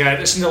he is a guy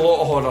that's seen a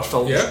lot of horror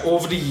films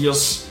over the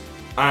years,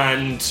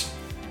 and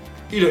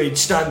you know, he'd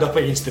stand up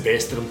against the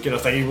best of them, kind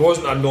of thing. He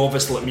wasn't a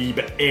novice like me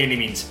by any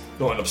means,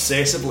 not an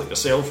obsessive like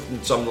yourself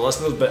and some of the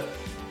listeners, but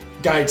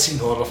guy had seen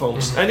horror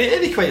films, and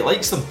he quite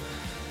likes them.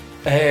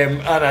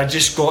 And I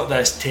just got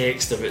this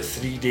text about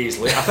 3 days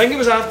later. I think it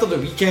was after the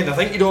weekend. I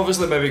think he'd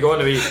obviously maybe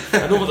gone away,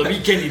 and over the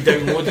weekend he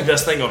downloaded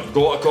this thing or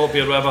got a copy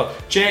or whatever,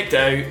 checked it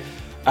out,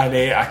 and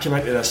I came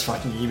into this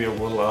fucking email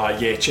going like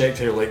that, "Yeah, checked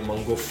out like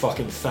Mungo,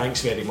 fucking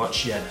thanks very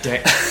much, you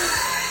dick."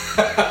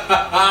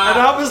 And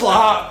I was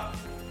like,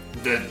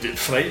 it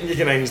frightened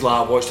you, and I was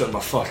like, I watched it on my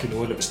fucking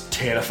own, it was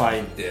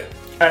terrifying. Yeah.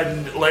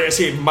 And like I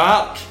say,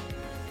 Mark,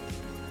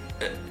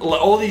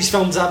 like all these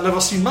films I've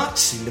never seen, Mark's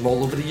seen them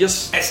all over the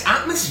years. It's Do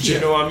atmosphere.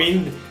 you know what I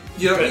mean?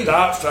 You know what I But mean?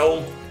 that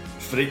film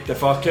freaked the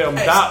fuck out of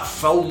me. It's- That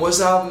film was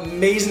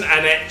amazing,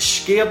 and it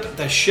scared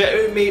the shit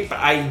out of me, but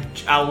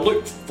I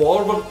looked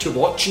forward to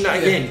watching it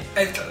again.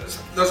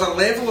 There's a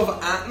level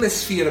of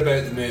atmosphere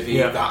about the movie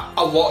Yeah. that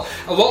a lot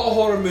of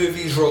horror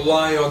movies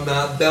rely on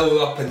that build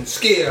up and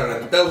scare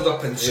and build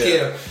up and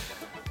scare.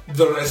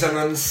 There is an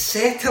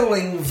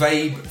unsettling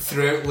vibe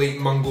throughout Lake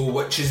Mungo,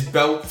 which is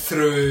built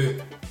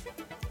through.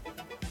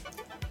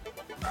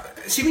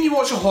 See, when you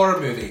watch a horror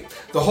movie,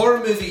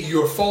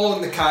 you're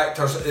following the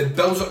characters, it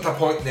builds up to a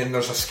point and then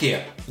there's a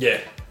scare. Yeah.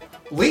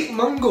 Lake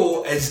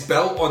Mungo is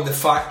built on the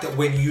fact that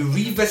when you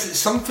revisit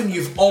something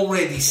you've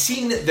already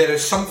seen, there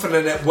is something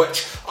in it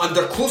which,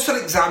 under closer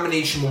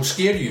examination, will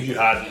scare you. You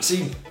hadn't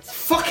seen.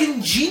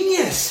 Fucking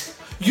genius!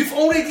 You've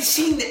already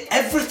seen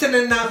everything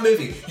in that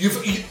movie.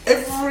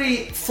 Every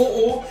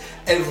photo,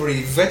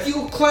 every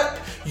video clip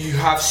you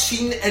have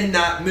seen in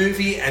that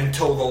movie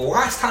until the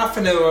last half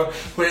an hour,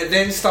 when it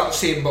then starts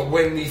saying, but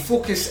when we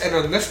focus in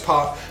on this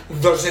part,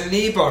 there's a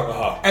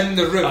neighbour in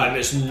the room. And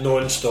it's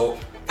non-stop.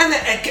 And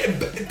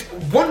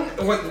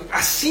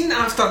a scene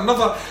after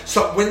another.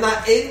 So when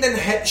that ending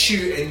hits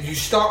you and you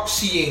start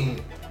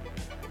seeing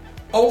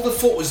all the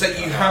photos that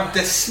you have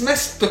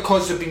dismissed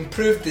because they've been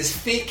proved as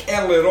fake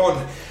earlier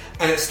on,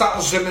 and it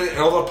starts zooming in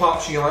other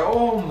parts, and you're like,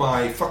 oh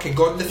my fucking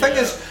god. And the thing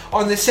is,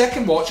 on the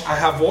second watch, I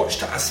have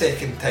watched it a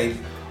second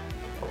time.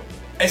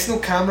 It's no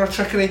camera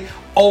trickery.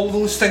 All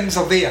those things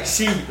are there.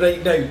 See,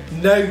 right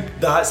now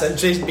that's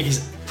interesting,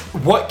 because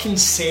what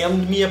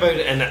concerned me about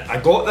it, and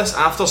I got this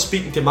after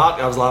speaking to Mark,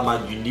 I was like,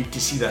 man, you need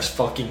to see this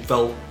fucking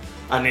film.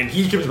 And then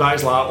he comes back and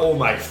is like, oh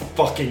my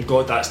fucking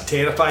god, that's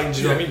terrifying.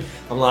 Do you know what I mean?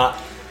 I'm like,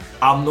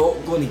 I'm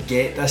not going to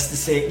get this the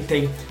second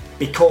time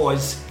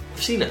because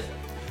I've seen it.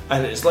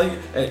 And it's like,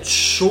 it's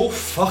so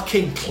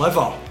fucking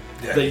clever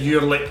that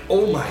you're like,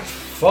 oh my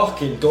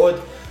fucking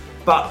god.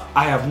 But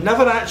I have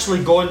never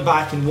actually gone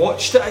back and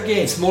watched it again.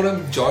 It's more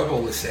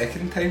enjoyable the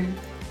second time.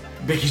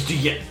 Because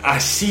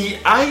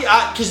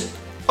because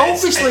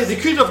obviously they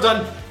could have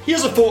done,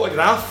 here's a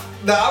photograph,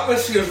 The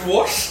atmosphere's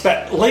worse.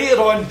 but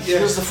later on,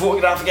 here's the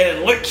photograph again,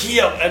 and look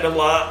here, and I'm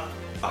like,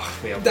 oh,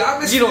 well, The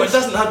atmosphere you know, it is-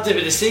 doesn't have to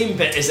be the same,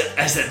 but is it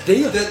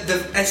there?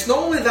 It's not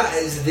only that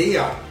it's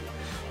there,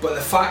 but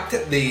the fact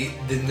that the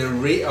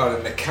narrator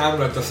and the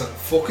camera doesn't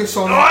focus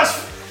on Oh, it it's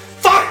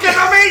fucking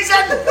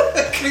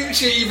amazing!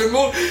 creeps you even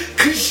more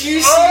because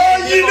you see Oh,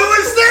 it, you know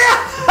it's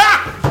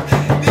there!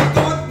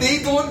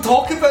 they don't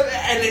talk about it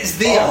and it's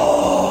there.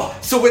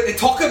 So when they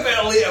talk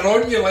about it later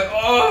on, you're like,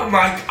 oh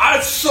my, I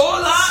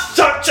saw that.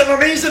 Such an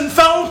amazing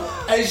film!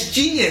 It's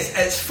genius.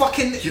 It's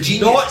fucking You've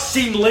genius. not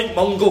seen Lake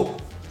Mungo.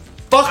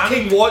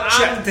 Fucking watch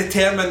I'm it.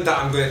 determined that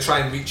I'm going to try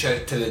and reach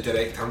out to the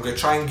director. I'm going to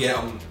try and get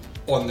him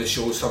on the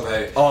show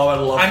somehow. Oh, I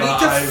love I need that.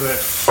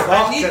 to I would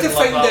I need to fucking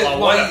find love that. out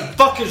What why. the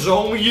fuck is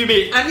wrong with you,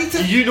 mate? I need to-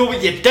 Do you know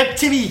what you did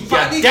to me, you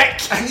But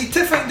dick? I need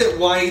to find out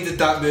why he did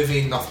that movie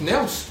and nothing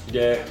else.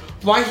 Yeah.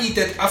 Why he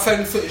did a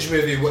found footage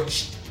movie,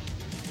 which,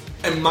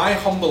 in my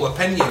humble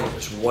opinion,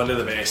 It's one of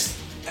the best.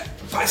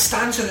 but it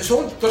stands on its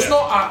own. There's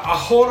not a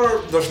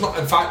horror. There's not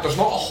a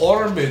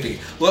horror movie,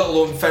 let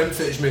alone found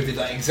footage movie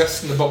that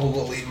exists in the bubble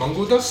that Lake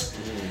Mungo does.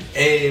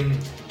 And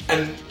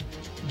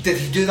did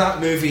he do that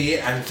movie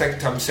and think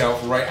to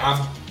himself, right,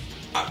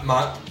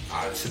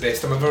 it's the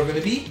best I'm ever going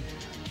to be,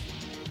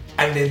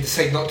 and then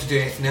decide not to do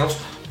anything else?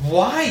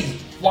 Why?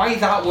 Why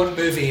that one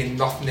movie and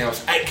nothing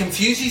else? It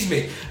confuses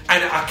me,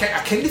 and I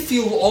kind of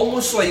feel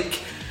almost like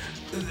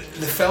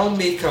the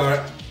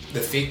filmmaker, the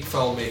fake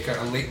filmmaker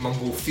in Lake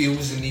Mungo,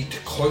 feels the need to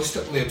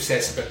constantly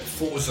obsess about the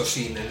photos they're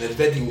seeing and the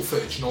video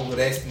footage and all the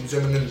rest and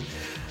zooming in.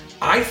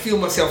 I feel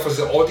myself as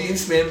the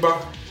audience member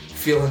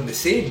feeling the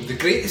same. The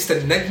greatest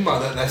enigma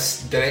that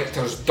this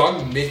director's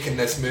done making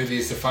this movie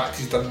is the fact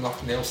he's done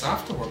nothing else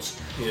afterwards.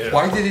 Yeah.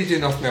 Why did he do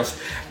nothing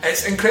else?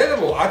 It's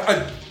incredible.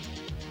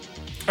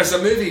 As a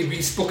movie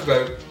we spoke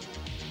about,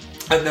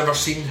 I'd never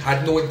seen,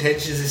 had no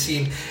intentions of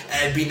seeing. It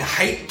had been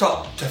hyped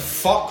up to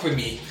fuck with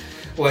me.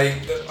 Like,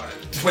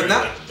 when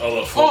that...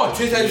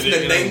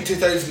 2009,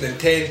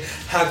 2010,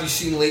 have you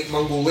seen Lake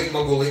Mungo, Lake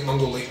Mungo, Lake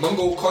Mungo, Lake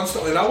Mungo,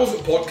 constantly. And I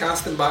wasn't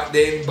podcasting back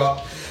then,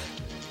 but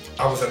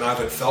I was an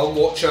avid film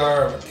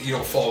watcher, you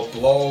know, followed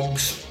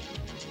blogs,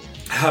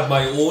 had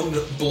my own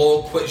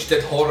blog which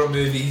did horror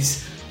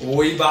movies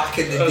way back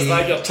in the day. It's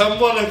like your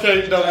Tumblr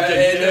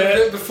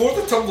account, before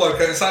the Tumblr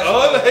account, it's actually,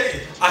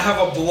 right. I have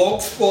a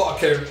blogspot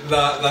account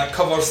that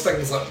covers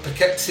things like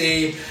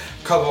Poughkeepsie,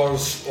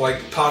 covers like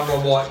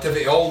Paranormal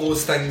Activity, all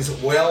those things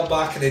well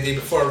back in the day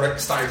before I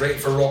started writing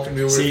for Rock and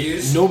Roll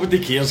Reviews. Nobody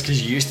cares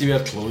because you used to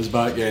wear clothes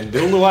back then.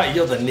 They only want to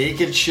hear the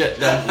naked shit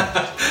then.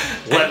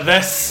 Like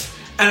this.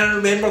 And I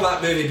remember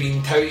that movie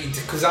being touted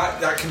because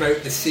that came out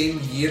the same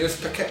year as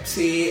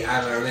Poughkeepsie,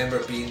 and I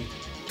remember being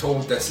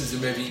told this is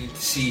the movie you need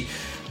to see.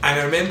 And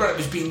I remember it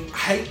was being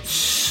hyped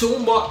so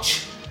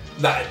much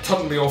that it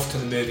turned me off to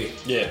the movie.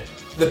 Yeah.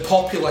 The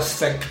populace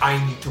think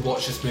I need to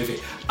watch this movie.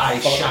 I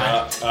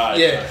shan't.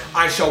 Yeah.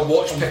 I shall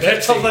watch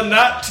Poughkeepsie. Better than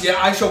that. Yeah,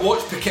 I shall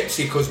watch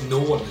Poughkeepsie because no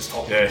one is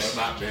talking Yes.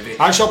 about that movie.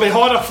 I shall be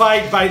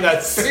horrified by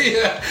this.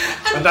 Yeah.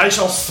 And I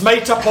shall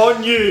smite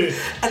upon you.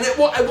 And it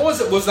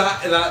was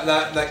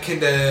that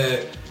kind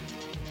of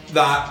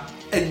that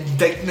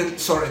indignant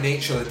sort of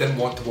nature that didn't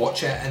want to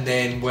watch it. And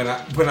then when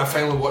I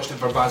finally watched it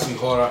for Bazoo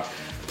Horror,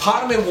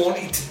 part of me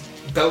wanted to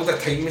build a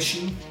time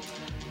machine,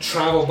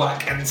 travel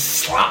back and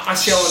slap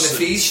myself in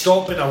the face.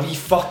 Stop being a wee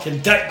fucking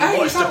dick and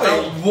watch the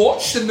film.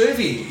 Watch the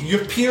movie.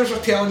 Your peers are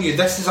telling you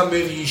this is a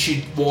movie you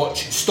should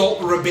watch.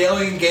 Stop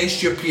rebelling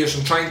against your peers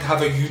and trying to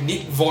have a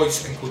unique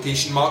voice in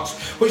quotation marks,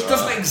 which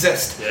doesn't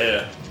exist.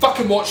 Yeah.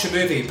 Fucking watch the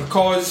movie,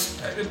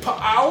 because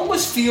I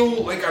almost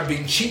feel like I've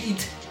been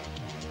cheated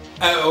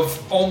out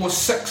of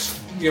almost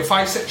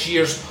 5-6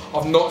 years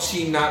of not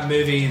seeing that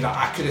movie that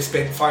I could have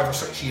spent 5 or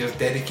 6 years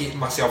dedicating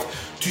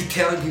myself to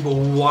telling people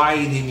why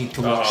they need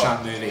to watch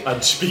that movie.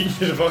 And speaking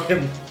to the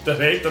fucking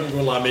director, I'm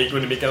going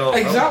to make another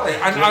film. Exactly,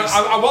 and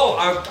I will.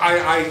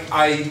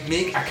 I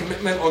make a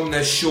commitment on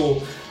this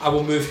show. I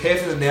will move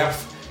heaven and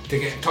earth to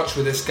get in touch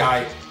with this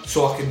guy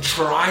so I can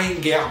try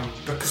and get him,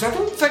 because I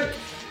don't think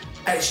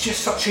it's just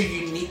such a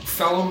unique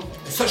film.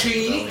 It's such a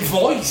unique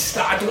voice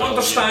that I don't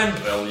understand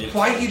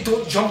why you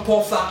don't jump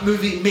off that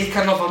movie and make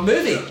another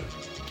movie.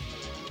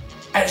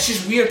 It's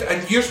just weird,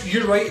 and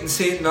you're right in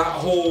saying that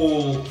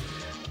whole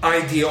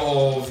idea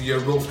of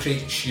your Wolf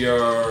Creeks,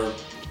 your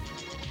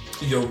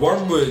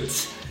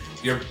Wormwoods,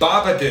 your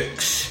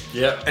Babadooks,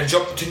 and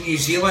jump to New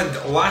Zealand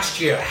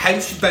last year,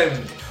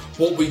 Housebound,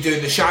 What We Do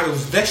in the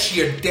Shadows, this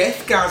year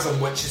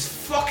Deathgasm, which is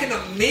fucking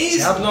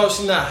amazing. I've not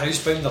seen that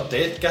Housebound or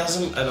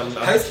Deathgasm, and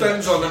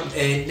Housebound's on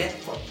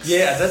Netflix.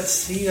 Yeah, I did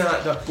see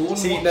that.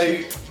 See,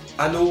 now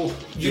I know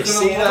you You're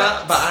say gonna love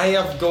that, it. but I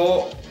have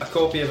got a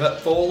copy of It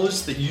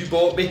Follows that you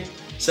bought me,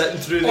 sitting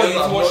through there. You that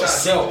can I've watch not that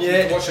seen as well. You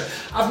yet. can watch it.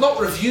 I've not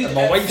reviewed And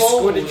my It wife's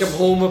Follows. going to come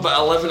home about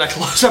 11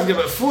 o'clock, so I've got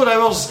about 4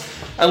 hours.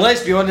 And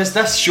let's be honest,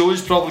 this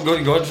show's probably going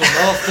to go on for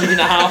another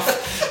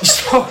 3.5.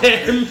 So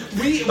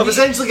I've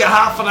essentially got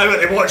half an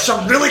hour to watch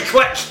some really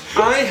quick.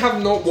 I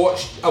have not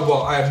watched,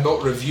 I have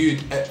not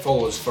reviewed It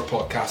Follows for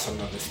Podcasts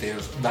Under the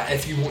Stairs. But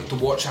if you want to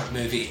watch that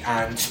movie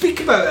and speak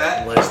about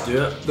it, Let's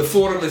do it. the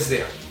forum is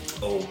there.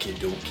 Okie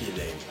dokie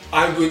then.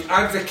 I would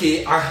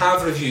advocate, I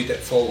have reviewed It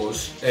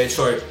Follows,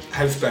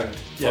 Housebound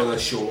for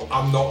this show.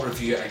 I'm not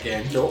review it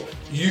again. No.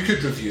 You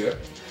could review it,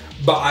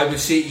 but I would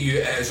say to you,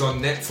 it is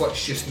on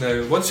Netflix just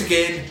now. Once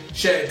again,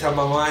 shout out to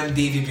my man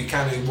Davey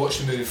Buchanan who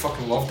watched the movie,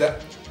 fucking loved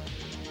it.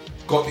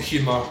 Got the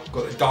humour,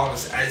 got the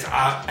darkness.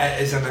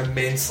 It is an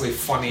immensely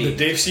funny. Did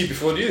Dave see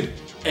before you?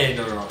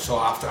 No. So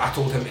after I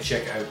told him to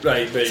check it out.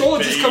 Right, but So it'll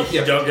just come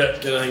here. Don't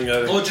get anything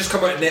out. It'll just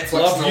come out on Netflix.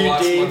 Love in the you,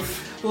 last Dave.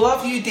 month.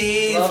 Love you,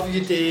 Dave. Love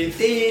you, Dave.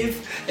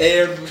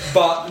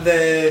 But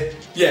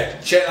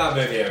check that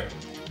movie out.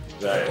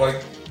 Right.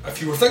 Like,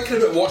 if you were thinking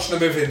about watching a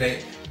movie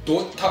tonight,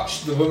 don't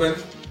touch the woman.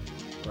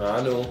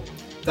 I know.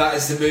 That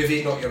is the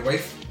movie, not your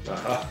wife.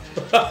 Uh-huh.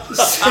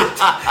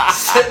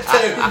 Sit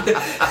down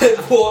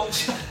and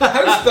watch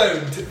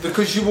Housebound,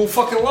 because you will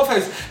fucking love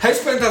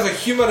Housebound has a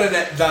humour in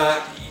it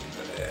that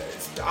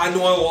I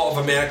know a lot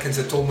of Americans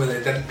have told me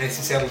that they didn't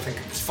necessarily think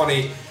it was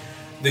funny.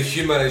 The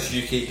humour is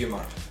UK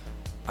humour.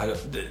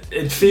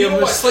 In fairness, You know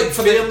what it's like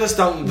for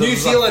Dalton, New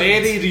there's Zealand.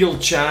 a very real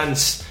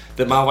chance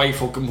that my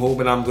wife will come home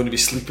and I'm going to be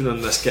sleeping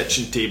on this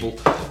kitchen table.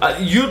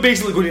 You're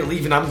basically going to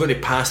leave and I'm going to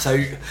pass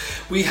out.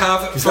 We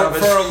have, for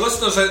our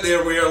listeners out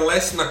there, we are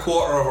less than a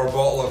quarter of our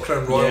bottle of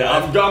Crown Royal. Yeah,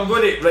 I'm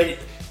going to, right,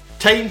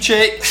 time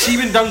check, see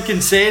when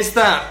Duncan says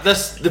that,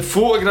 the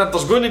photograph,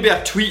 there's going to be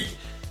a tweet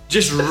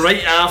just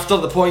right after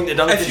the point that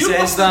Duncan If you're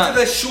says listening that. to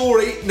this show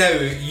right now,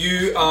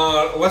 you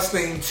are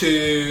listening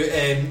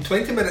to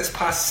 20 minutes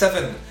past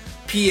 7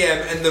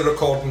 PM in the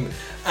recording,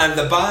 and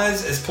the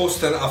Baz is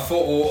posting a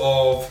photo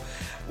of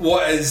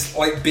what is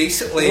like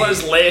basically What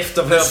is left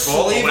of her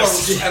bottle of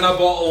flavours whiskey? in a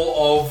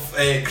bottle of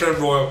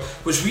Crown Royal,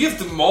 which we have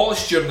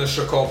demolished during this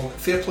recording.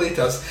 Fair play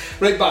to us.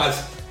 Right,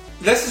 Baz,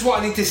 this is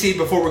what I need to say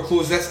before we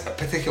close this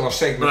particular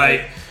segment.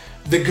 Right.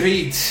 The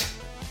grades.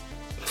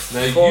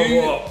 Now For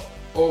what?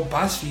 Oh,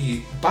 Baz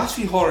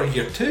v Horror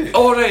here too.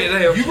 Oh, right,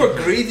 okay. You were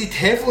graded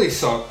heavily,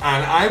 son,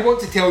 and I want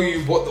to tell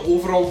you what the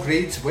overall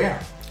grades were.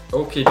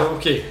 Okay. Now,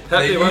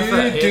 Hit me with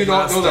it, you do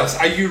not know headmaster. this.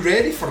 Are you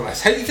ready for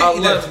this? How do you think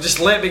you did? Just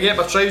let me get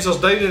my trousers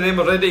down and then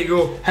we're ready to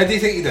go. How do you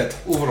think you did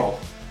overall?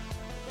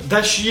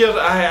 This year,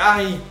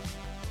 I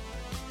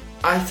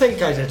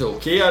think I did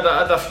okay. I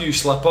had a few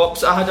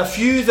slip-ups. I had a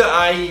few that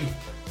I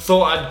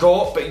thought I'd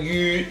got, but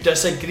you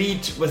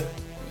disagreed with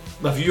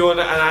my view on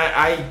it, and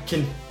I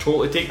can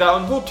totally take that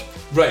on board.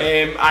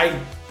 Right.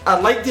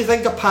 I'd like to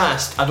think I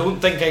passed. I don't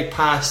think I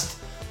passed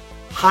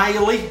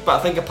highly, but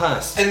I think I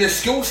passed. In the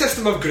school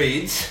system of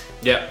grades,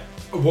 Yeah.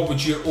 what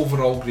would your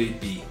overall grade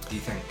be, do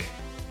you think?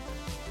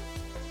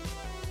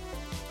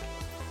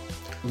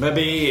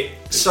 Maybe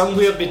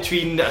somewhere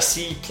between a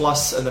C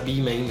plus and a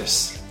B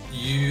minus.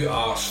 You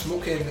are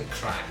smoking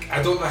crack.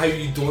 I don't know how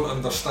you don't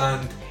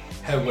understand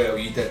how well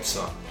you did,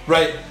 sir.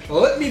 Right,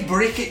 let me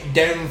break it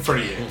down for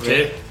you.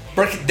 Okay. Right?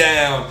 Break it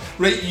down.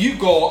 Right, you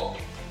got,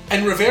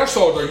 in reverse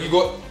order, you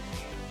got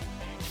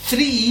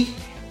 3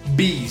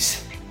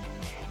 Bs.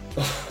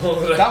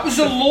 That was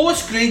the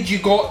lowest grade you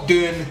got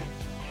doing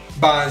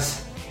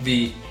Baz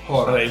v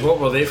Horror. Right, what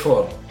were they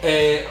for?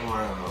 I don't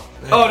know.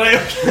 Oh, right.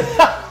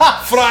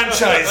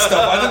 Franchise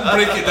stuff. I didn't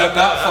break it down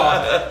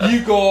that far.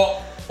 You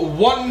got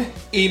 1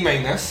 A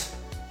minus.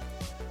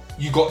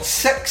 You got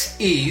 6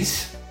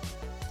 A's.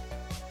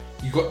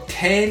 You got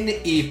 10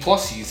 A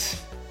pluses.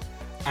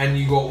 And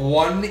you got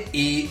 1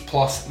 A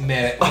plus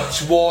merit,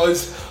 which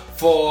was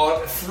for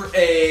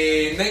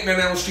Nightmare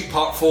on Elm Street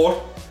Part 4,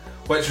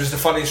 which was the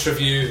funniest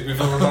review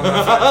we've ever done in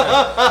a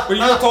franchise. When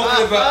you were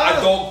talking about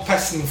a dog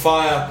pissing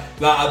fire,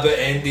 that about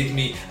ended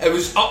me. It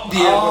was up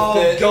there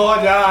with the...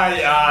 God,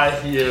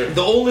 aye, yeah.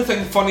 The only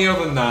thing funnier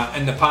than that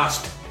in the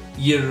past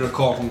year of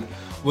recording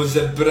was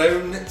the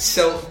brown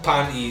silk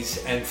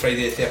panties in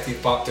Friday the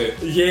 13th Part 2.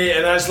 Yeah,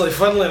 and actually,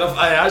 funnily enough,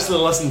 I actually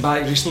listened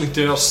back recently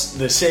to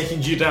the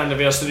second year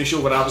anniversary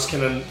show where I was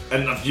kind of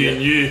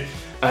interviewing you,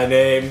 and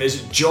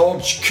is it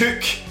George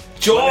Cook?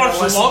 George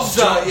loves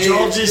that.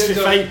 George is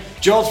for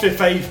 5, George for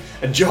 5,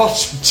 and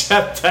George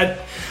chipped in,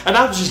 and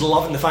I was just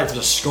loving the fact he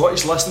was a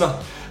Scottish listener,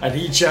 and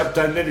he chipped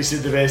in and he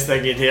said the best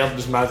thing he'd heard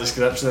was my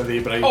description of the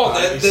brown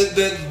panties.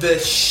 The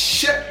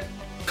shit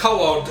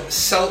coloured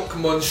silk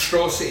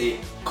monstrosity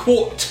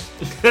quote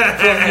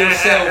from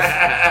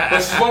yourself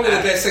was one of the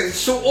best things.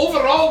 So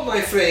overall,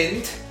 my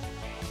friend,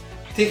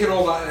 taking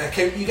all that into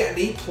account, you get an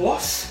A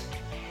plus.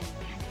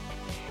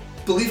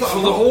 Believe it or For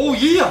not, the whole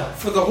year.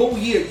 for the whole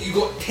year, you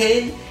got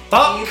 10 A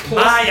Fuck pluses.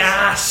 my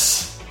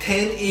ass.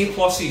 10 A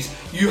pluses.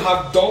 You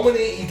have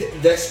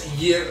dominated this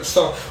year,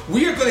 sir.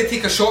 We are going to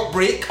take a short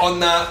break on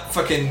that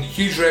fucking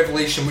huge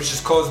revelation, which has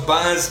caused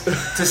Baz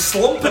to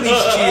slump in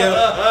his chair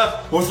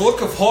with a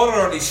look of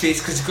horror on his face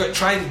because he's got to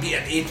try and beat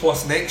an A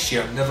plus next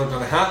year. Never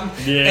going to happen.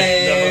 Yeah,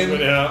 never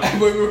gonna happen.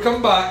 And when we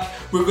come back,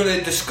 we're going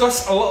to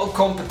discuss a little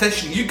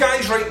competition. You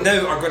guys right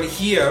now are going to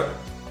hear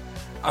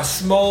a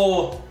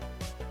small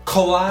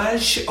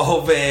collage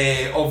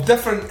of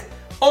different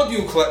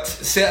audio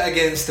clips set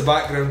against the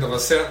background of a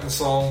certain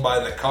song by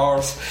The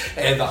Cars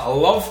that I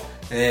love.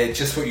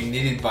 Just what you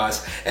needed,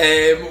 Baz.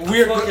 I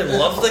fucking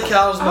love the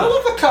Cars, man. I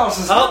love The Cars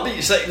as well.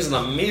 Heartbeat City was an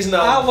amazing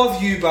I album.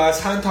 love you,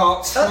 Baz. Hand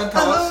hearts. Hand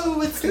hearts.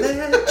 Hello, it's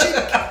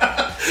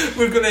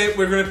magic.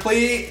 We're gonna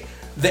play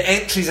the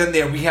entries in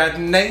there. We had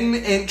 9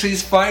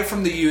 entries, 5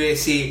 from the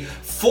USA,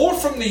 4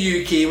 from the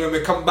UK. When we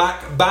come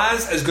back,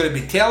 Baz is going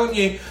to be telling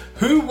you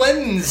who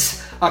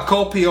wins a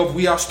copy of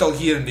We Are Still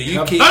Here in the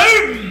UK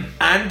Kaboom!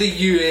 and the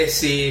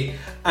USA,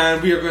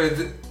 and we are going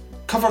to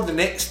cover the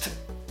next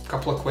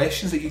couple of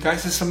questions that you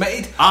guys have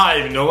submitted. I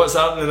don't even know what's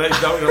happening the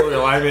next. Don't really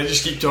lie, mate.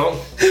 Just keep talking.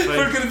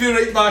 We're going to be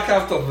right back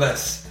after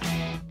this.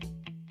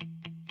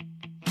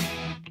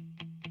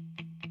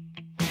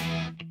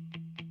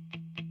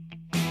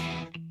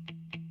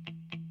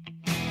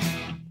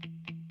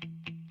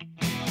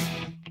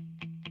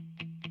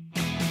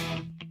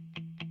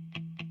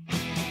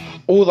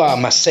 Hola,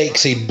 my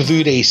sexy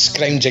Blu-ray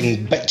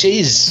scrounging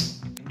bitches.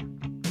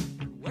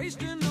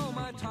 Wasting all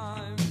my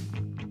time.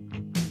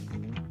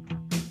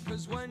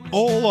 'Cause when you're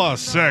Hola,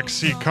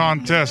 sexy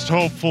contest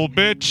hopeful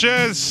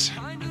bitches.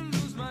 trying to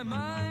lose my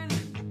mind,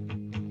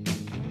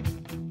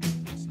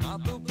 it's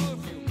not the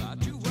perfume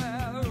that you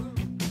wear,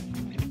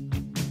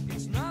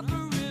 it's not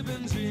the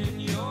ribbons in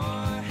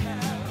your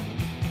hair.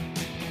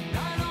 And I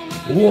don't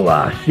mind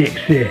Hola,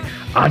 sexy.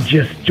 I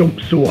just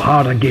jumped so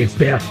hard I gave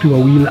birth to a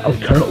wee little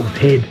turtle's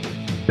head.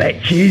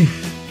 Bitches.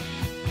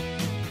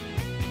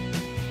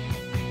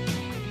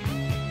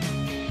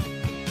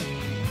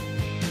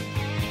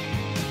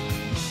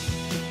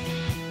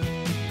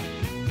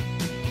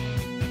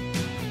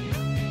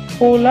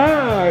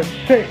 Hola,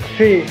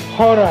 sexy,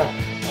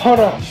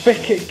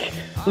 horrific,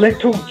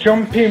 little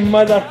jumpy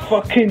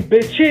motherfucking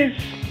bitches.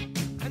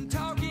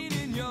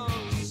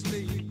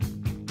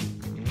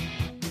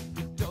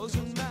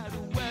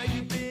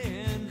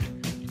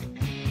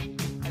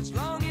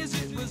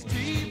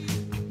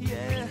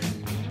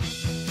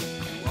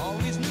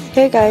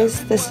 Hey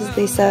guys, this is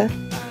Lisa.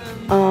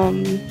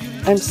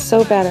 I'm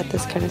so bad at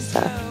this kind of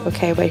stuff.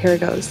 Okay, wait, here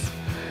it goes.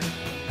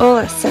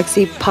 Oh,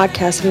 sexy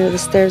podcast under the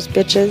stairs,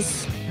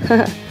 bitches.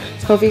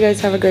 Hope you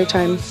guys have a great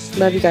time.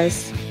 Love you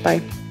guys.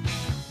 Bye.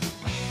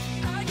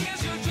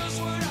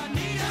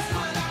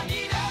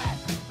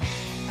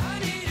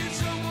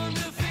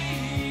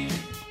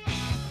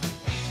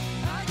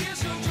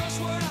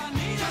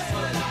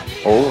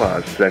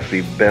 Hola,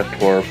 sexy best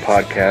horror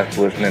podcast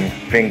listening,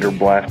 finger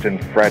blasting,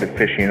 fried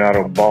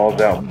aficionado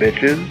balls out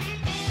bitches.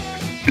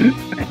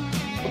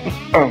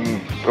 I'm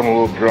a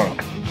little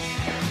drunk.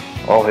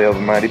 All hail the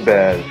mighty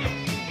Baz.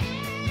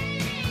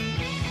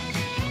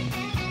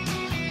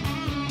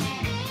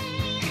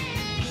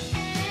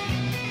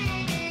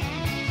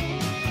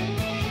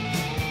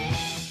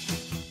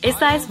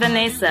 Esta es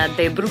Vanessa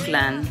de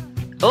Brooklyn.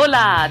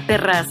 Hola,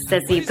 perras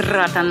sexy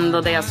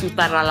tratando de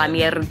asustar a la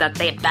mierda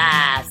de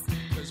Baz.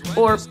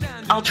 Or,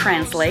 I'll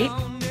translate.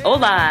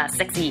 Hola,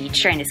 sexy,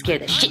 trying to scare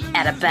the shit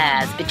out of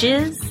Baz,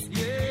 bitches.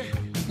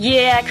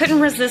 Yeah, I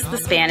couldn't resist the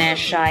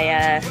Spanish.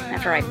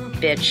 After I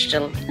bitched,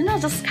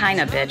 just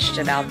kind of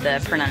bitched about the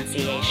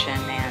pronunciation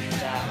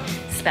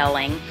and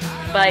spelling.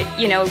 But,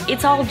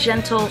 it's all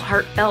gentle,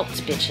 heartfelt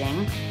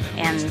bitching,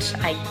 and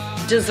I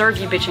deserve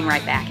you bitching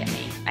right back at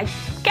me. I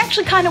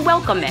actually kind of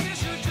welcome it.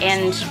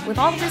 And with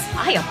all of this,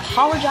 I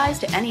apologize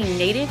to any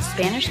native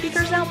Spanish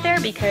speakers out there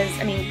because,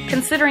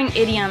 considering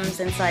idioms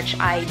and such,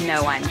 I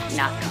know I'm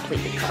not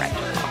completely correct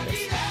with all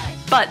this.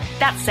 But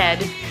that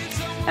said,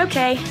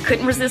 okay,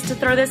 couldn't resist to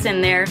throw this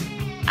in there.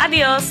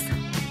 Adios.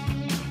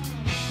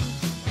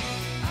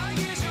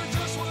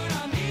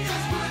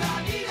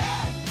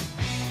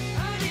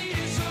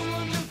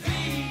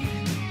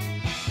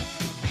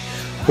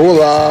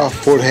 Hola,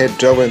 forehead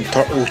drilling,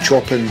 turtle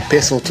chopping,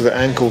 pestle to the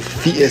ankle,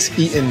 fetus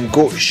eating,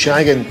 goat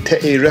shagging,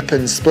 titty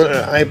ripping,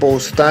 splinter eyeball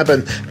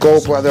stabbing,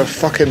 gallbladder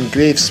fucking,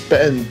 grave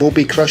spitting,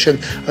 bobby crushing,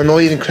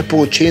 annoying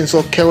cripple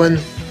chainsaw killing,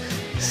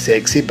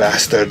 sexy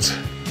bastards.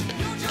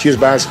 Cheers,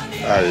 Baz.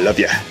 I love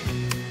ya.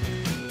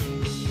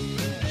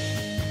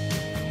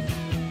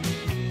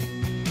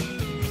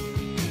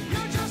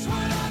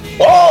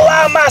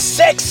 Hola, my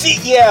sexy...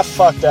 Yeah,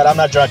 fuck that. I'm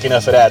not drunk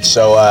enough for that.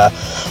 So,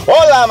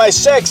 hola, my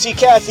sexy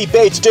Kathy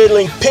Bates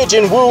diddling,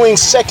 pigeon wooing,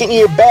 second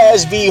year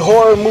Baz v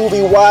horror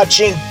movie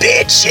watching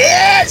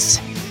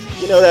bitches!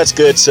 That's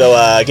good.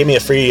 So, give me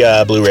a free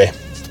Blu-ray.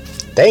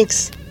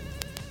 Thanks.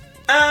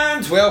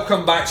 And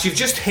welcome back. So you've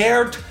just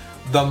heard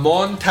the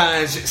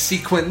montage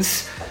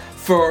sequence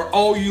for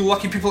all you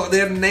lucky people out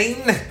there.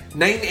 Nine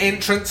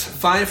entrants,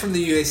 5 from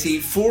the USA,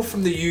 4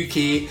 from the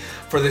UK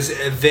for this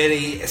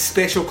very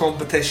special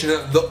competition,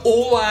 the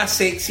Ola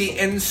Sexy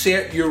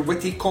Insert Your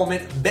Witty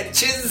Comment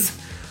Bitches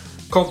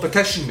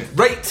competition.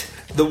 Right,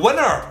 the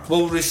winner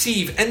will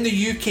receive in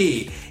the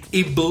UK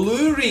a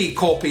Blu-ray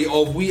copy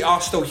of We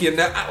Are Still Here.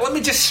 Now, let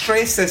me just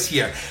stress this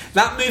here.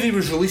 That movie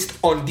was released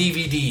on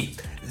DVD.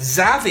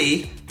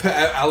 Zavi put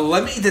out a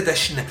limited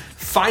edition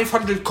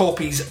 500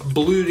 copies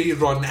Blu-ray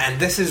run, and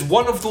this is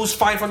one of those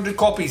 500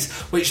 copies,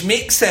 which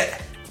makes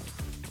it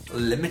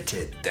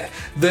limited.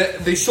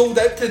 They sold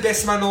out to the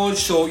best of my knowledge,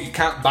 so you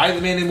can't buy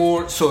them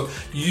anymore, so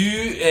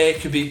you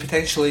could be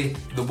potentially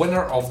the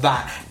winner of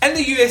that. In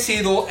the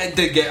USA though, it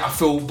did get a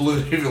full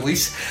Blu-ray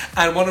release,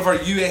 and one of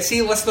our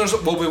USA listeners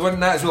will be winning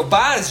that as well.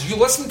 Baz, you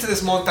listened to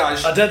this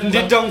montage. I did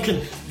indeed,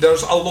 Duncan.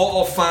 There's a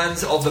lot of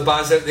fans of the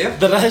Baz out there.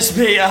 There is,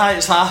 mate.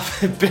 It's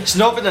half. It's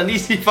not been an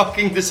easy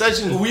fucking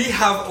decision. We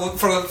have,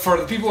 for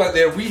the people out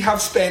there, we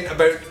have spent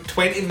about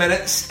 20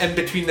 minutes in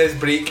between this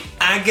break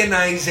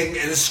agonising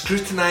and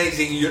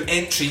scrutinising your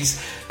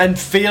entries. In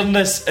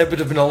fairness, it would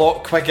have been a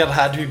lot quicker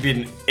had we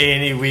been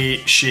any way,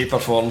 shape or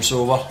form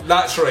sober.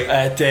 That's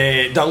right.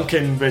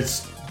 Duncan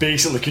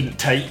basically couldn't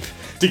type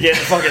to get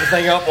the fucking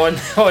thing up on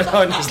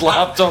his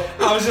laptop.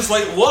 I was just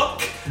like,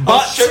 look, I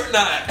was shouting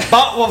at it.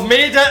 But we've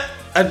made it,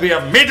 and we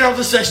have made our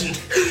decision.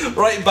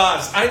 Right,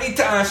 Baz, I need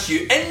to ask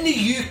you, in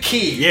the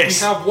UK,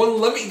 yes, we have one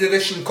limited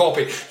edition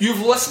copy.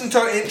 You've listened to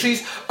our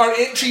entries. Our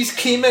entries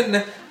came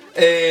in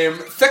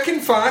thick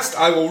and fast.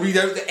 I will read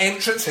out the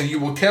entrants and you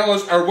will tell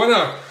us our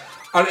winner.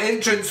 Our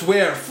entrants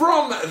were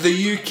from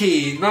the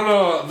UK, none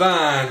other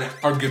than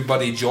our good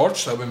buddy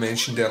George, that we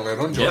mentioned earlier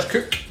on, George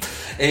Cook.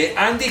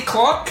 Andy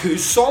Clark,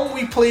 whose song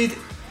we played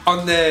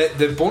on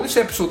the bonus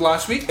episode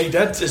last week. He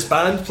did. His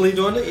band played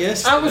on it.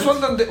 Yes. I was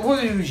wondering,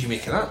 what was you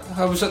making that?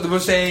 There was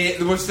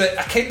a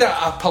kind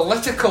of a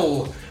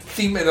political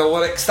theme in the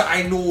lyrics that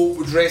I know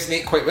would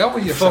resonate quite well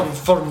with you.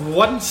 For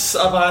once,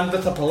 a band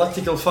with a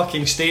political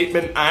fucking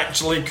statement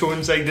actually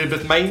coincided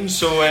with mine.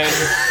 So,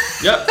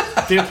 yep,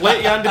 fair play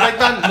to you, Andy Big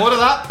Man. More of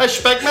that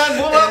pish, big man.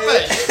 More of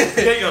that pish.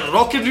 Get your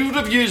rock and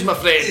roll reviews, my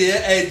friend.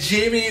 Yeah,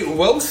 Jamie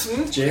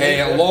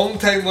Wilson, long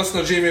time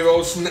listener Jamie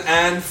Wilson,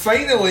 and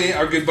finally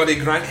our good buddy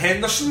Grant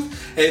Henderson,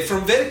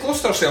 from very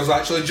close to ourselves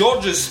actually.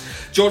 George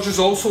is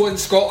also in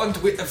Scotland.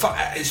 In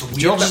fact, it's weird.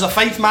 George is a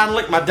Fife man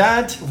like my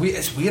dad.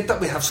 It's weird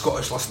that we have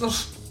Scottish listeners.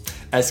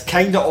 It's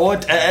kind of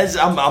odd. It is.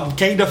 I'm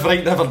kind of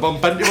frightened to ever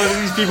bump into one of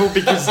these people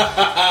because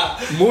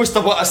most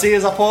of what I say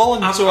is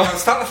appalling. I'm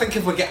starting to think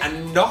if we get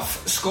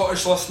enough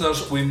Scottish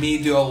listeners, we may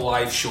do a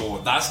live show.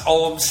 That's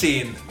all I'm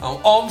saying.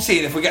 All I'm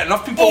saying, if we get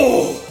enough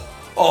people...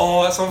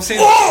 Oh, that's what I'm saying.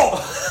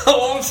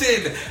 All I'm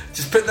saying,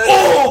 just put that.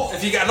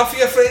 If you get enough of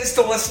your friends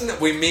to listen,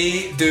 we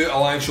may do a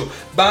live show.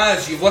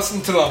 Baz, you've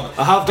listened to them.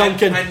 I have,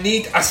 Duncan. I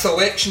need a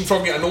selection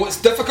from you. I know it's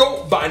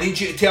difficult, but I need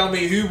you to tell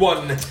me who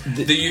won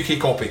the UK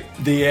copy.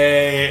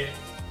 The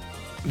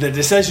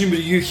decision with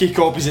the UK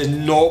copies has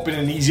not been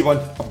an easy one,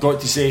 I've got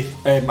to say.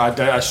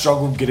 I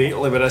struggled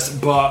greatly with this,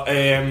 but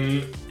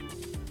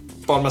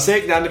for my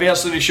second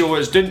anniversary show,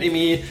 it's down to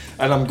me,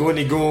 and I'm going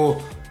to go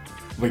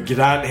with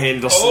Grant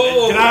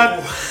Henderson.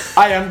 Grant,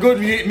 I am good.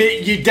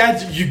 Mate,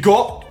 you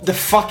got the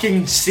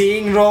fucking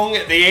saying wrong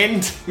at the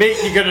end. Mate,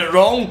 you got it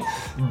wrong.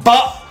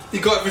 But you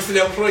got everything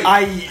else right.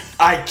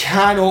 I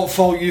cannot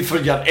fault you for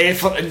your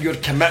effort and your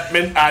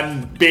commitment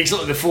and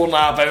basically the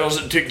 4.5 hours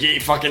it took you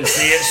to fucking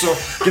say it. So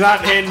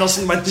Grant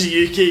Henderson wins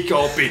the UK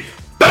copy.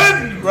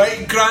 Boom!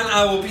 Right, Grant,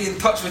 I will be in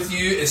touch with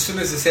you as soon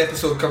as this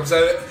episode comes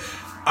out.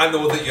 I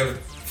know that you're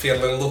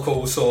fairly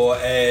local, so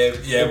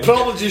yeah. We'll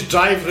probably just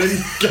drive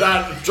round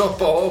Grant and drop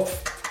it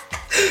off.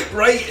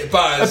 Right,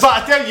 Baz.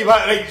 But I tell you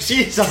what, right,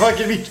 see, it's a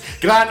fucking week.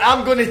 Grant,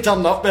 I'm going to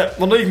turn up, but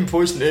we're not even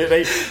posting it,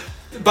 right?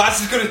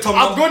 Baz is going to turn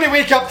up. I'm going to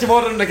wake up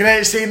tomorrow and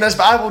regret saying this,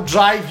 but I will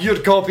drive your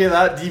copy of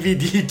that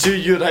DVD to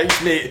your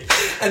house, mate.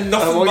 And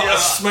nothing but a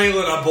smile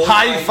and a ball.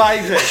 High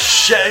five that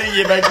shit out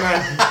you, big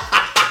man.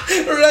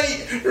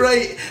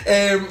 Right.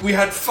 We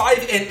had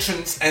 5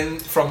 entrants in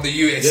from the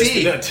USA. Yes,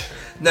 we did.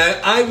 Now,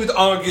 I would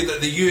argue that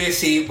the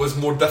USA was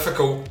more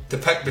difficult to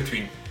pick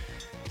between.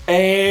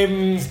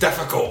 It's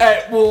difficult.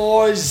 It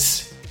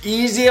was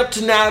easier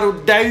to narrow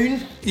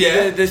down.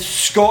 Yeah. The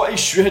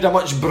Scottish had a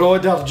much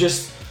broader,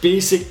 just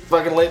basic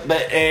fucking like,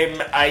 but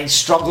I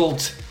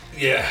struggled.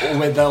 Yeah.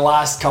 With the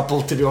last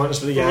couple, to be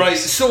honest with you. Right,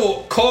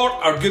 so Court,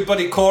 our good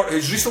buddy Court,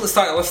 who's recently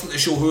started listening to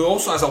the show, who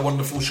also has a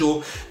wonderful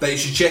show that you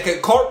should check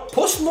out. Court,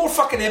 post more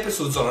fucking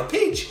episodes on our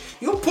page.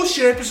 You know, post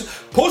the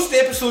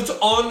episodes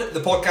on the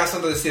Podcast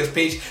Under the Stairs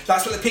page.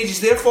 That's what the page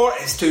is there for.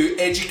 It's to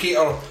educate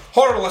our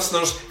horror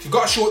listeners. If you've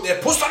got a show up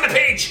there, post on the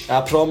page.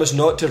 I promise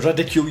not to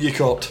ridicule you,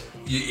 Court.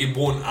 He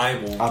won't. I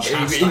won't.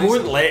 He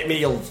won't let me.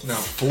 He'll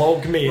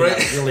flog me in a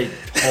really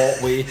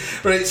hot way.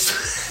 Right.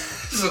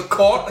 So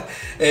Court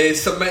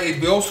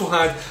submitted. We also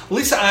had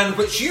Lisa Ann,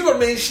 which you were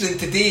mentioning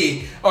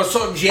today, or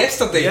something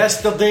yesterday.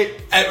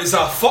 It was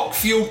a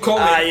fuck-fueled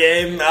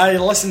comment. I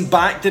listened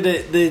back to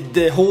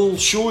the whole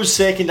show's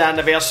second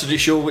anniversary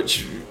show,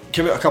 which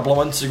came out a couple of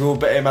months ago,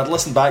 but I'd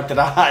listened back to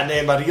that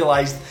and I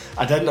realised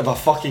I didn't have a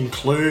fucking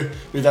clue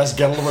who this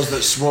girl was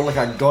that swore like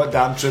a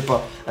goddamn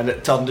trooper, and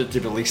it turned out to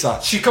be Lisa.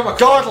 She come across,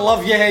 God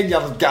love you, and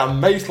you've got a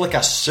mouth like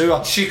a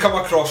sewer. She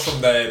come across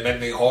from the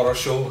Midnight Horror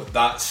Show.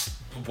 That's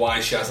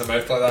why she has a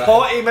mouth like that.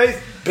 Potty mouth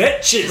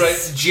bitches.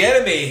 Right,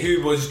 Jeremy,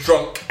 who was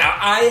drunk.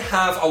 I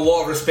have a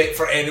lot of respect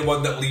for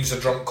anyone that leaves a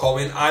drunk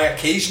comment. I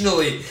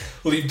occasionally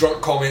leave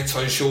drunk comments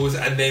on shows,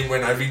 and then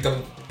when I read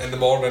them in the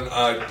morning,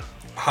 I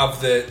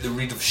have the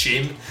read of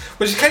shame,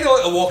 which is kind of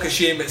like a walk of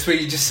shame. It's where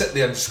you just sit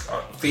there and just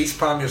face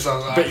palm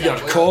yourself. But your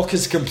cock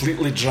is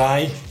completely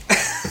dry.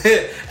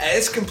 It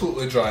is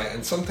completely dry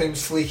and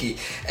sometimes flaky.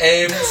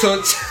 So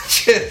that's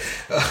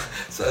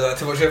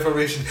too much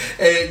information.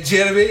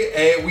 Jeremy,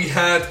 we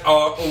had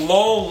a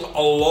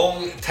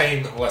long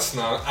time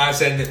listener,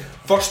 as in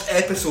first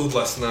episode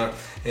listener,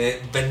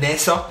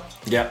 Vanessa.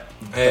 Yeah.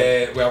 We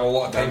have a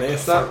lot of time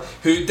Vanessa,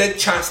 who did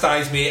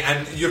chastise me,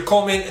 and your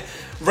comment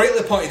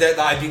rightly pointed out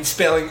that I've been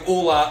spelling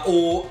Ola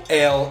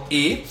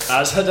O-L-A,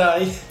 as had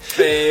I,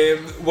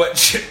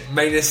 which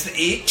minus the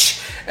H.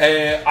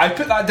 I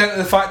put that down to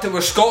the fact that we're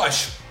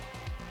Scottish,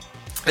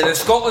 and in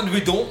Scotland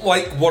we don't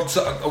like words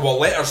that are,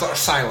 letters that are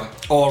silent,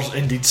 or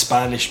indeed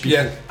Spanish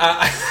people.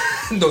 Yeah.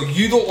 No,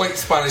 you don't like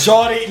Spanish.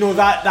 Sorry, no,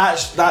 that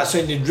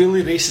sounded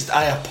really racist.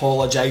 I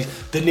apologise.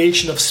 The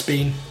nation of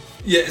Spain.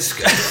 Yes,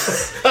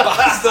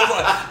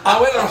 I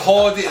went on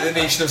holiday to the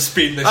nation of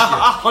Spain this year.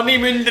 I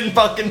honeymooned in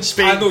fucking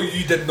Spain. I know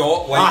you did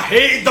not. Like, I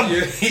hated them.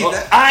 You hate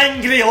it.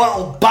 Angry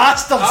little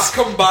bastards. I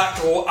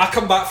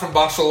come back from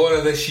Barcelona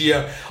this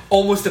year.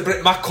 Almost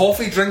my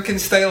coffee drinking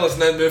style has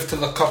now moved to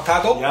the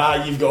cortado.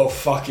 Yeah, you've got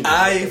fucking.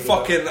 I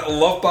fucking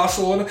love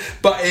Barcelona,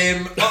 but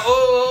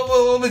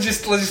let me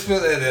just put it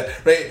there.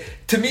 Right,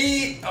 to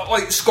me,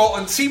 like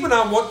Scotland. See, when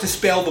I want to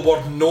spell the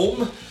word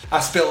gnome,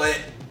 I spell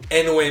it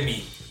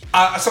N-O-M-E.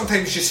 I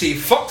sometimes just say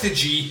fuck the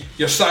G,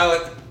 you're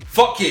silent,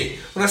 fuck you.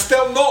 When I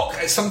spell knock,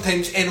 it's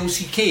sometimes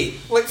N-O-C-K.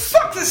 Like,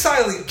 fuck the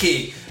silent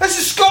K. This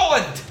is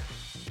Scotland.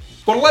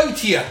 We're loud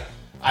here.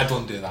 I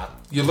don't do that.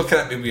 You're looking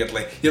at me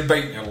weirdly. You're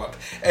biting your lip.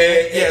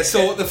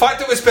 So the fact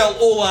that we spell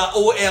Ola,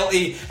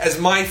 O-L-A, is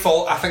my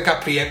fault. I think I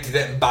preempted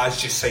it and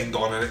Baz just signed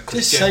on in it.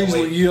 This sounds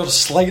like you're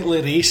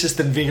slightly racist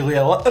and vaguely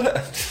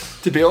illiterate,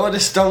 to be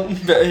honest, Dalton,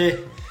 but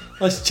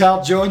Let's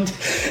charge on.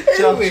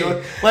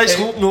 Anyway, Let's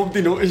hope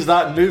nobody notices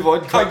that and move on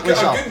quickly.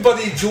 Our good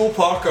buddy Joe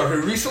Parker,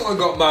 who recently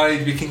got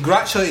married, we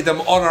congratulated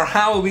him on our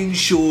Halloween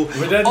show.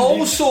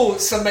 Also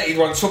submitted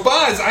one. So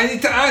Baz, I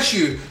need to ask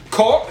you,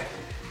 Cork,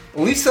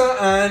 Lisa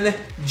and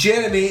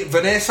Jeremy,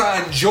 Vanessa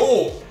and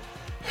Joe,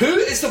 who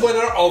is the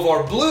winner of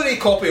our Blu-ray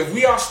copy of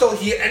We Are Still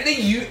Here in the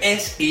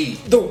USA?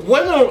 The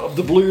winner of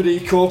the Blu-ray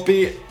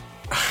copy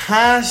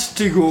has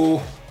to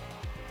go,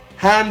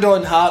 hand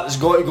on heart, has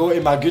got to go to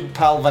my good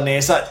pal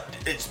Vanessa.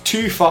 It's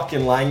 2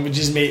 fucking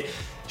languages, mate.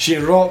 She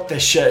rocked the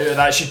shit out of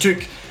that. She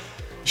did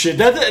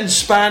it in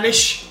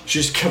Spanish.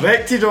 She's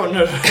corrected on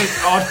her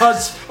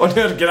on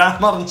her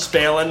grammar and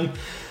spelling.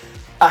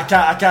 I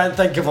can't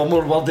think of a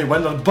more worthy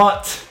winner,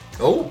 but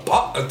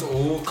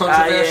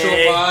controversial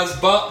Baz,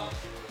 but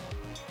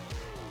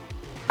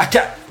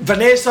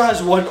Vanessa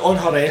has won on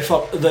her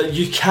effort. That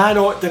you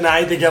cannot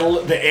deny the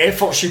girl. The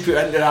effort she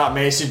put into that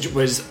message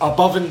was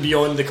above and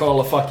beyond the call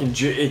of fucking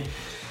duty.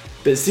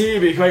 But see, to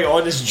be quite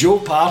honest, Joe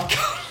Parker,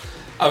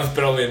 that was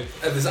brilliant.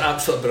 It was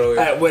absolutely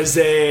brilliant. It was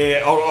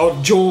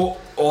or Joe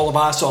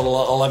Olivas or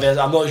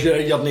Olivia. I'm not sure how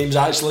your name's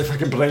actually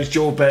fucking pronounced,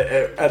 Joe,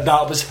 but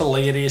that was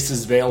hilarious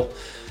as well.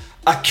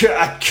 I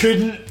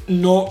couldn't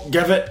not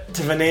give it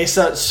to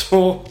Vanessa.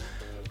 So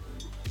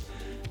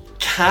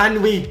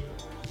can we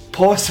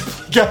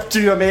possibly give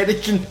 2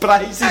 American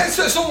prizes?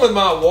 It's only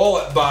my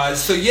wallet,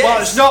 Baz, so yes.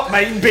 Well, it's not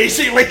mine,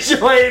 basically,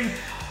 Joanne.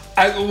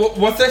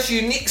 With this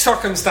unique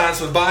circumstance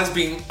with Baz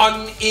being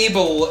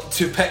unable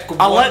to pick one,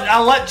 I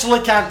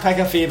literally can't pick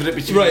a favourite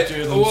between the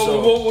 2 of them.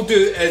 What we'll do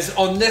is,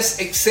 on this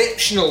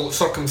exceptional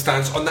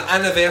circumstance, on the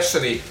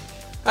anniversary,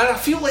 and I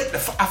feel like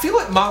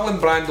Marlon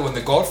Brando in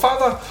The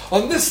Godfather,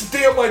 on this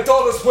day of my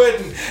daughter's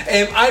wedding,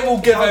 I will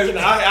give out.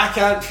 I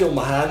can't feel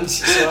my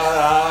hands, so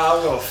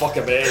I'm gonna fuck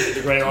a bit, to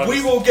be quite honest.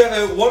 We will give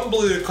out 1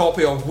 Blu-ray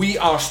copy of We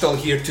Are Still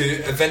Here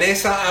to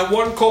Vanessa and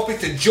 1 copy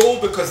to Joe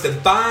because the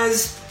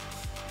Baz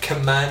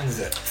commands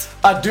it.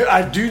 I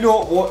do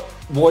not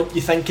want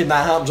you thinking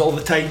that happens all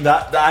the time.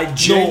 That I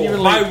genuinely.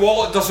 No, my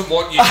wallet doesn't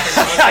want you.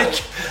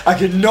 I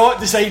could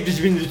not decide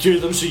between the 2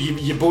 of them, so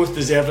you both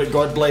deserve it.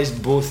 God bless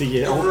both of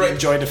you. I hope you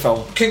enjoy the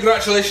film.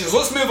 Congratulations.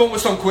 Let's move on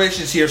with some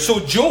questions here. So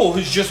Joe,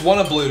 who's just won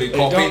a Blu-ray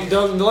copy.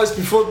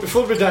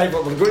 Before we dive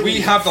up, we're going we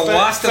have the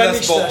last of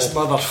this bottle. This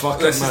motherfucker,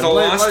 this man. is the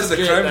last Let's of the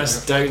get crown.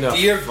 this down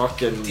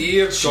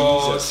Dear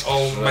God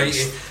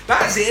Almighty.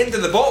 That is the end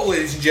of the bottle,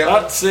 ladies and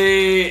gentlemen. That's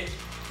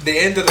the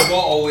end of the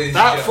bottle, ladies and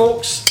that, gentlemen.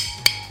 folks,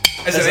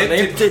 is an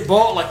empty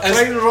bottle of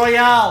Crown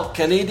Royal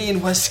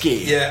Canadian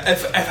whiskey. Yeah,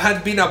 if it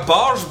had been a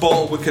Bars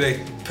bottle, we could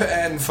have put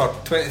it in for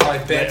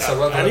 25 pence or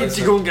whatever. I need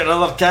to go and get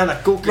another can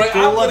of Coca-Cola. Right,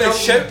 I'm going to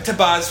shout to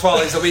Baz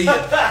while he's away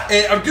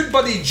here. Our good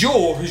buddy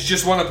Joe, who's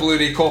just won a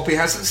Blu-ray copy,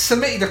 has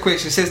submitted a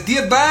question. He says,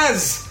 Dear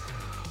Baz,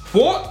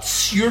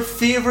 what's your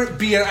favourite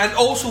beer, and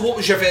also what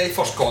was your very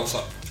first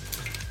concert?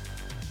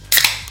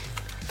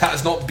 That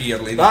is not beer,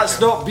 ladies. That's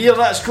not beer,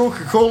 that's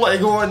Coca-Cola to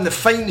go in the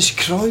finest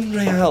Crown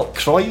Royal.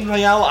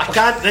 I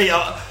can't write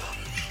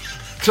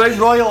Crown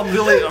Royal,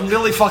 I'm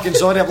really fucking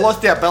sorry. I've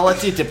lost the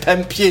ability to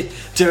pimp you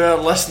to our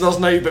listeners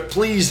now, but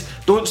please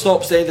don't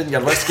stop sending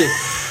your whiskey.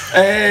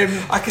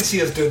 I can see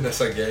us doing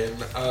this again.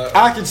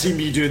 I can see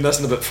me doing this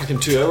in about fucking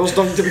 2 hours,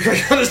 Dunk, to be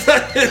quite honest.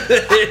 That's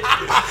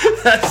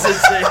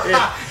it.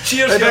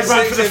 Cheers,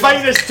 for the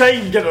finest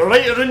time, get it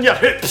right around your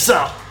hips,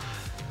 sir.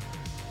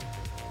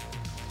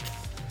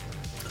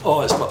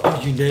 Oh, it's my.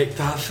 Oh, you necked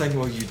that thing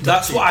while you.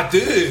 That's what I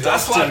do.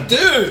 That's what I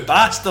do.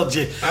 Bastard,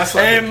 you. That's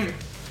what I do.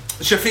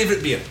 What's your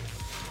favourite beer?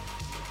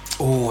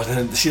 Oh,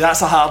 see,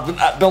 that's a hard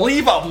one.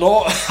 Believe it or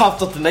not,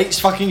 after tonight's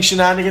fucking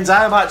shenanigans,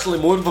 I am actually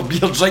more of a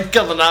beer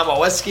drinker than I am a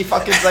whiskey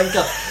fucking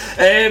drinker.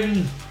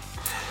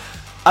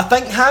 I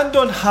think, hand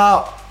on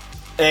heart,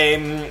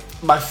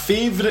 my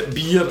favourite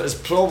beer is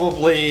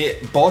probably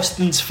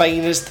Boston's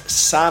Finest,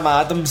 Sam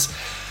Adams.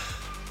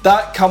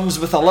 That comes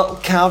with a little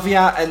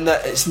caveat in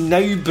that it's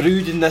now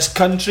brewed in this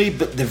country,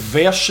 but the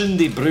version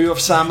they brew of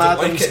Sam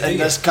Adams in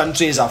this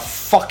country is a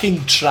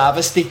fucking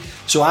travesty.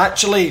 So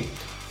actually,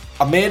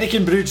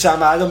 American brewed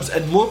Sam Adams,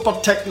 and more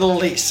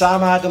particularly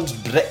Sam Adams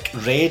Brick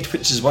Red,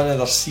 which is one of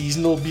their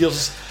seasonal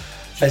beers,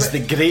 is the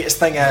greatest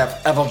thing I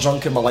have ever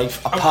drunk in my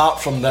life, apart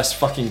from this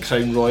fucking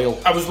Crown Royal.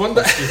 I was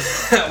wondering,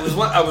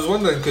 I was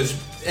wondering because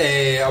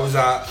I was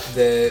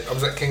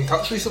at King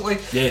Tut's recently.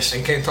 Yes.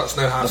 And King Tut's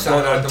now has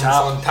Sam Adams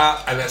on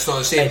tap, and it's not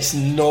the same. It's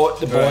not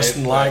the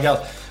Boston Lager.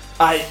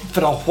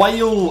 For a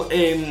while,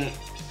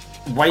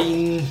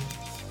 Wine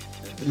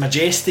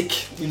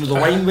Majestic, the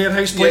wine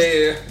warehouse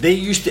place, they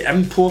used to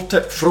import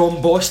it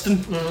from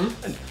Boston,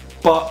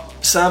 but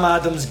Sam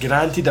Adams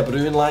granted a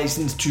brewing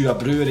licence to a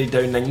brewery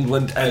down in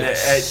England, and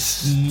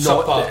it's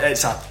not.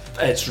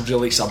 It's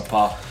really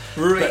subpar.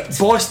 Right. But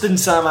Boston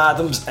Sam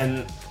Adams,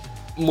 and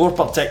more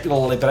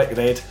particularly Brick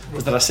Red.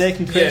 Was there a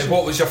second question? Yeah.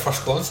 What was your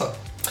first concert?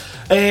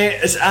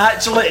 It's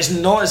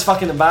not as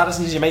fucking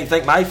embarrassing as you might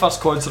think. My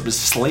first concert was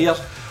Slayer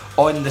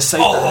on the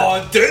South.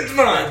 Oh, dude,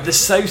 man! The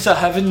South of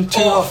Heaven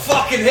tour. Oh,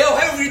 fucking hell!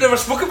 How have we never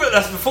spoken about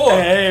this before?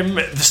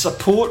 The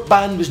support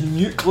band was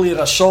Nuclear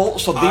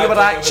Assault, so they were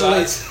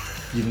actually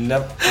You've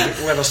never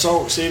nuclear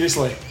assault,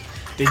 seriously.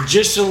 They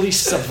just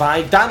released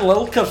Survive. Dan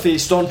Lilker for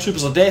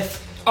Stormtroopers of Death.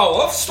 Oh, I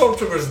love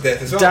Stormtroopers of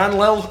Death as well. Dan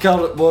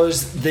Lilker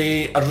was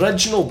the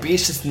original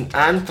bassist in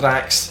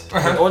Anthrax,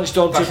 went on to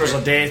Stormtroopers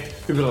of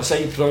Death, who were a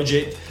side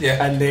project,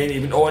 and then he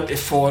went on to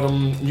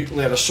form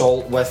Nuclear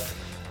Assault with,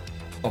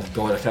 oh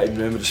god, I can't even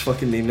remember his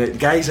fucking name now. The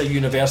guy's a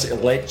university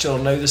lecturer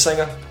now, the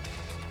singer.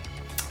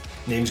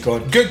 Name's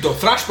gone. Good though,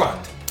 thrash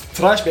band.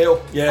 Thrash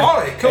metal, yeah.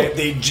 Alright, cool.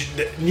 The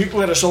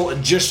Nuclear Assault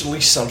had just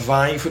released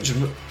Survive, which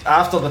was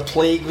after The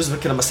Plague was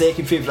kind of my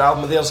second favourite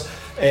album of theirs.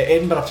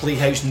 Edinburgh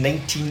Playhouse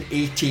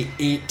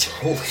 1988.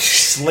 Holy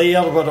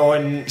Slayer were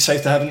on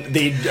South of Heaven.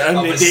 They had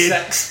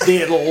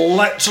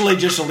literally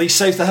just released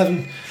South of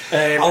Heaven.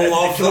 I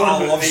love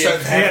South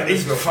of Heaven.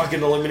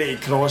 Fucking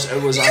Illuminated Cross.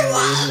 It was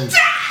amazing.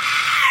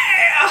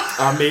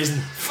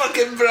 Amazing.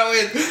 Fucking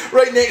brilliant.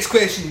 Right, next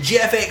question.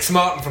 Jeff X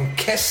Martin from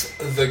Kiss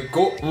the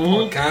Goat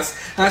podcast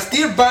asks,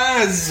 Dear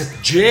Baz,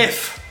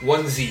 Jeff,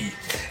 1Z.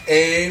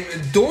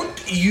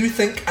 Don't you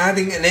think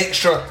adding an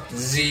extra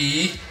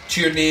Z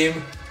to your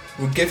name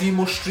would give you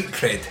more street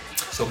cred?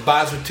 So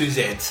Baz with 2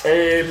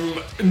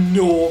 Zs.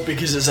 No,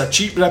 because it's a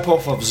cheap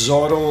rip-off of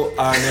Zorro,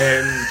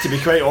 and to be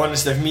quite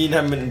honest, if me and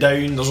him went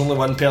down, there's only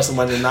one person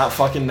winning that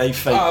fucking knife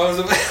fight.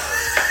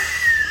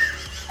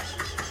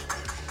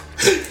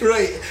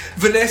 Right,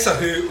 Vanessa,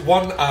 who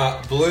won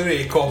a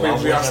Blu-ray copy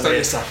of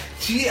Vanessa.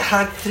 She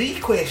had 3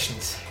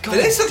 questions. God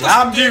Vanessa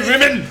damn you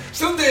women! She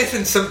doesn't do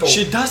anything simple.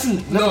 She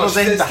doesn't. No, Never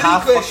end the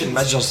half fucking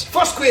measures.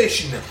 First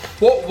question: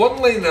 what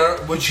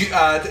one-liner would you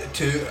add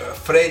to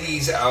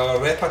Freddie's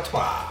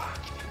repertoire?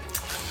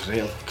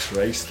 Real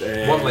Christ.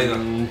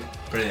 One-liner.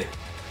 Freddie.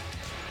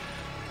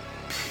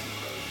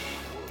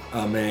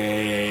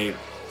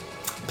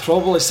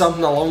 Probably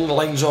something along the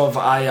lines of,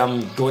 I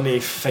am gonna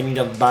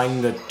finger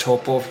bang the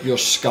top of your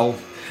skull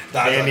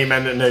any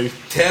minute now.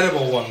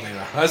 Terrible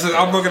one-liner.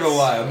 I'm not gonna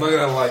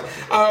lie.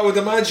 I would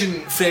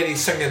imagine Freddie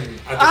singing.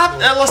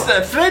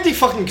 Listen, if Freddie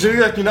fucking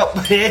grew up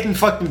my head and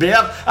fucking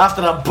beard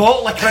after a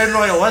bottle of Crown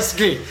Royal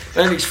whiskey,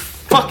 then he's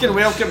fucking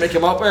welcome to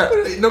come up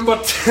with it. Number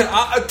 2,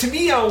 to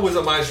me, I always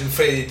imagine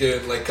Freddie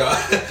doing like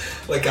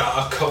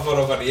a cover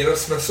of an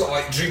Aerosmith sort of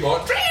like Dream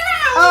On.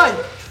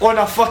 Aye, on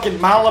a fucking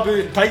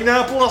Malibu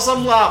pineapple or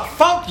something like that.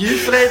 Fuck you,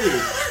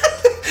 Freddie.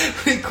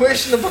 Right,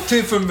 question number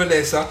 2 from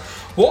Vanessa.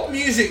 What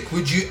music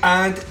would you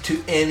add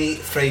to any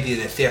Friday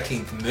the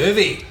 13th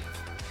movie?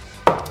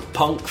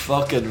 Punk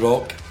fucking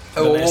rock.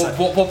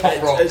 What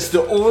punk rock? It's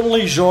the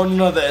only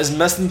genre that is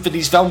missing for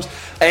these films.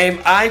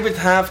 I would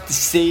have to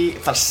say,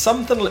 for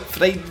something like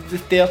Friday the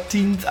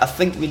 13th, I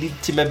think we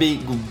need to maybe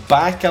go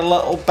back a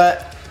little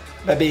bit.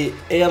 Maybe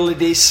early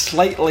days,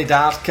 slightly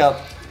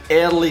darker,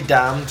 early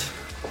Damned.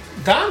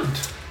 Damned?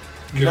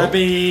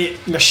 Maybe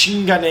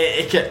Machine Gun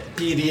Etiquette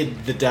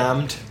period, The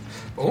Damned.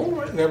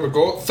 Alright, there we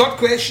go. Third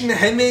question,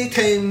 how many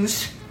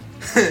times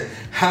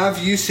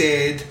have you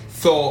said,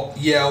 thought,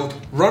 yelled,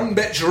 run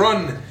bitch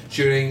run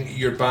during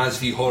your Baz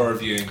v Horror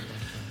viewing?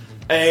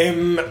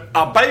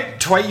 About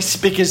twice,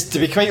 because to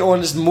be quite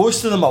honest,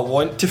 most of them I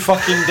want to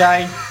fucking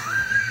die.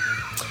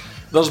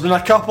 There's been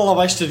a couple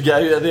I wish to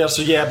get out of there,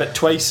 so yeah, about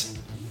twice.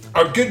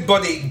 Our good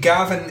buddy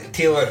Gavin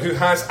Taylor, who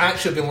has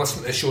actually been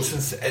listening to the show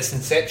since its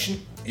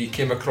inception, he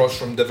came across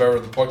from Devour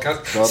the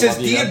Podcast, says,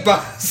 Dear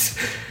Baz,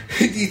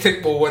 who do you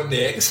think will win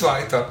the X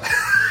Factor?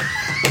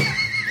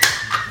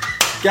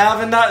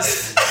 Gavin,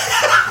 that's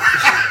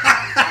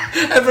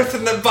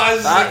everything that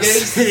Baz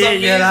is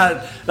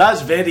against.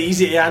 That's very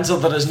easy to answer.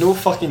 There is no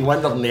fucking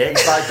winner in the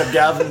X Factor,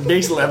 Gavin.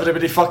 Basically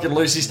everybody fucking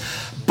loses.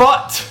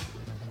 But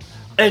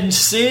in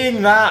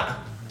saying that,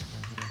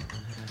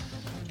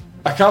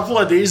 a couple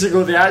of days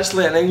ago they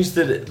actually announced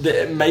that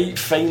it might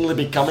finally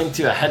be coming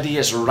to a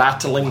hideous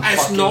rattling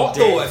It's fucking not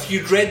death. though. If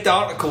you'd read the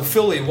article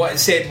fully, what it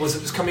said was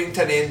it was coming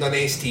to an end on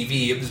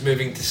STV. It was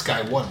moving to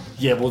Sky One.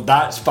 Yeah, well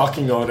that's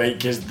fucking alright,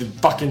 because the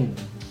fucking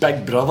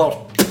Big Brother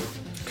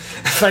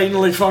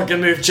finally fucking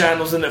moved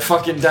channels and it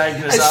fucking died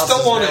in its It's arse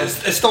still as on well.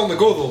 it. It's still on the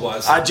go though,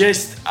 Baz.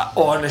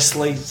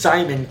 Honestly,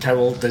 Simon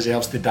Cowell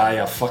deserves to die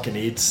of fucking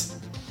AIDS.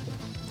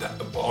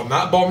 On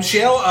that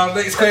bombshell, our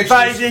next question. In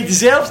fact, he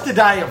deserves to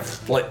die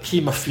of like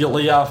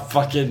haemophilia,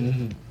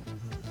 fucking,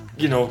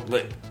 I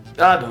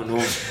don't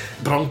know,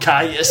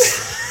 bronchitis.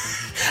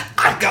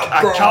 I got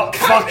a cup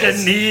bronchitis.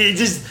 fucking knee.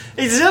 He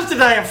deserves to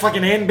die of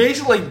fucking hen.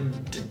 Basically,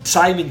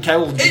 Simon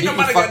Cowell, you need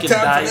to fucking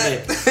die,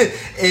 mate.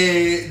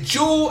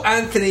 Joe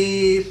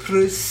Anthony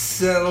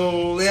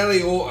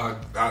Prusilelio.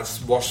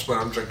 That's worse when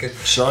I'm drinking.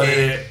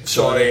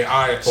 Sorry,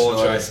 I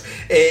apologise.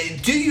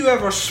 Do you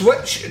ever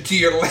switch to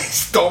your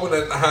less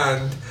dominant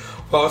hand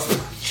whilst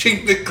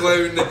punching the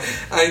clown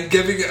and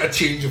giving it a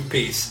change of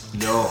pace?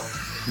 No.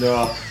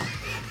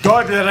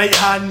 Got to be the right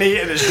hand,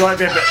 mate, and it's got to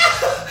be about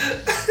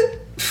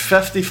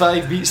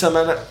 55 beats a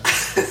minute.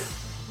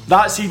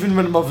 That's even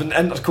when I'm having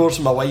intercourse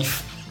with my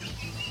wife.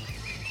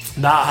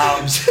 That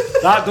happens.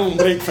 That don't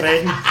break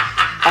friend.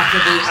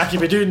 I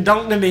could be doing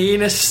dunking in the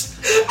anus,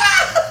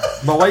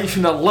 my wife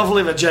in her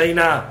lovely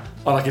vagina,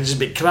 or I could just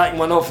be cracking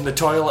one off in the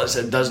toilets.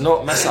 It does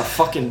not miss a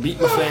fucking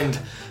beat, my friend.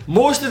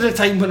 most of the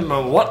time when I'm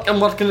at work, I'm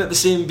working at the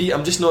same beat.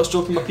 I'm just not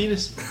stroking my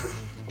penis.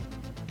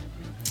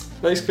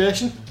 Next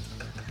question.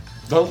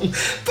 Dalton.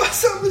 But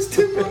that was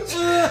too much.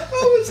 That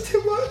was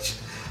too much.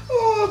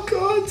 Oh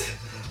God.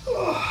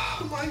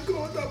 Oh my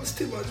God, that was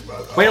too much, man.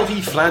 While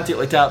he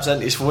frantically taps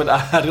into his phone,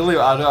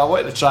 I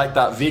want to track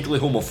that vaguely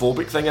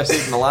homophobic thing I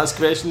said in the last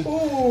question.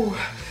 Oh,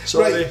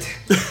 sorry.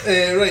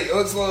 Right.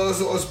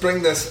 Let's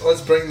bring this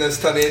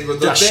to an end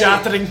with a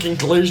shattering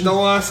conclusion. The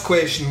last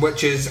question,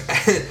 which is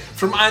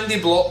from Andy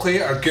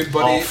Blockley, our good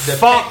buddy.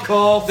 Fuck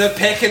off. The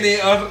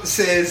Peckinator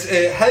says,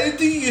 "How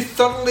do you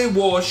thoroughly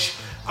wash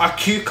a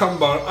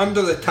cucumber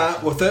under the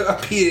tap without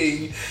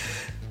appearing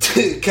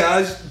to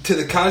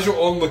the casual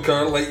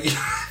onlooker like you're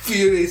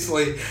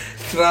furiously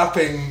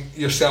thrapping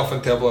yourself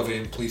into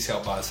oblivion? Please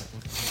help us."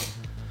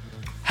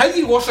 How do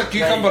you wash a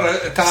cucumber out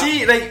of the tap?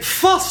 See, right,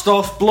 first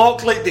off,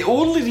 Blockley, the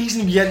only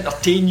reason we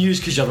entertain you is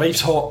because your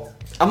wife's hot.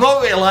 I'm not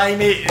going to lie,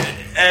 mate.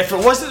 If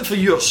it wasn't for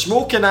your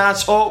smoking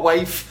ass hot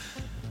wife,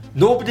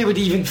 nobody would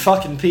even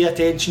fucking pay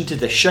attention to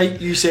the shite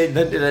you send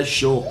into this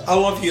show. I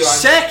love you, Andy.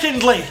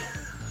 Secondly,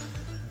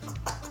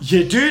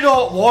 you do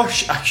not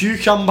wash a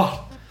cucumber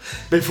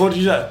before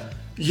you do it.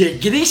 You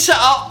grease it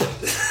up,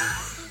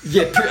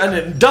 you put an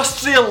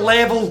industrial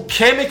level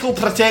chemical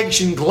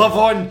protection glove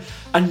on,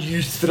 and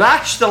you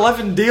thrash the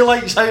living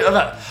daylights out of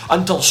it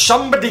until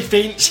somebody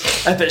faints.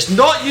 If it's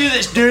not you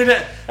that's doing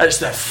it, it's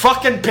the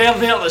fucking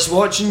pervert that's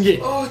watching you.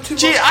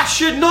 Gee, I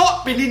should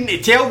not be needing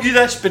to tell you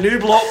this, Benu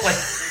Blockley.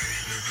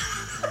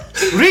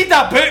 Read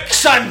a book,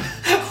 son.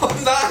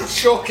 On that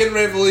shocking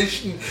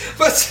revelation,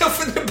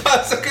 myself and the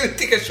Baz are going to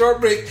take a short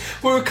break.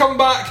 When we come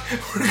back,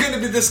 we're going to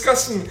be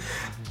discussing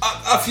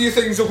a few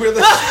things of where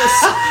this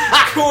is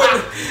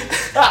going,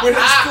 where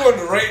it's going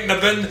right in the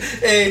bin.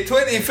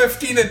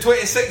 2015 and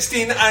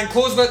 2016, and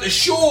closing out the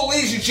show,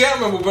 ladies and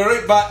gentlemen. We'll be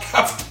right back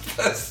after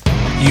this.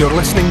 You're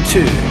listening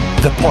to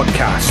the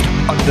podcast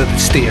Under the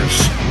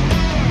Stairs.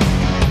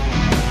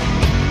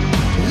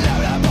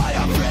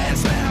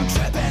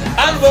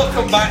 And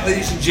welcome back,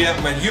 ladies and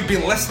gentlemen. You've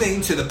been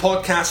listening to the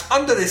podcast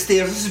Under the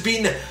Stairs. This has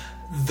been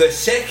the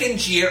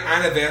second year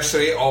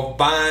anniversary of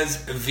Baz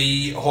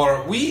v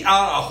Horror. We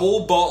are a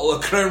whole bottle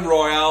of Crown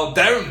Royale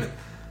down.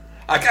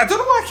 I don't know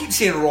why I keep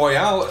saying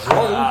Royale. It's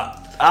Royal.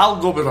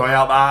 I'll go with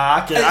Royale.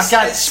 I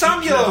can't. It's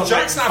Samuel L.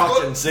 Jackson. I've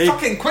got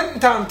fucking Quentin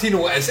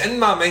Tarantino is in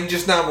my mind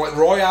just now. I'm like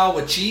Royale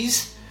with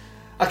cheese.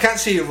 I can't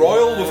say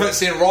Royal without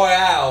saying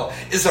Royale.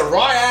 It's a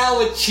Royale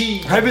with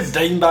cheese. How would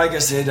Dimebag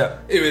have said it?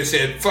 He would have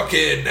said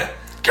fucking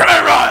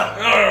Crown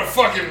Royale.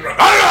 Fucking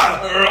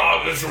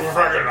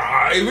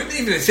he wouldn't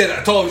even have said it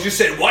at all. He just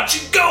said, "Watch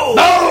it go!"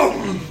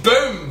 Boom!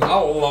 Boom! I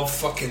love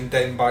fucking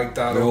Dimebag,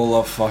 Darryl. We all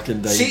love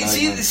fucking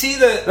Dimebag. See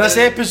the this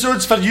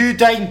episode's for you,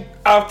 Dime.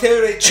 I'll tell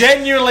you right.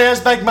 Genuinely, as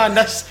big man,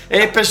 this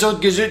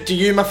episode goes out to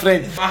you, my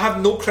friend. I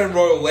have no Crown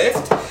Royal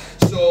left,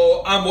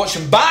 so I'm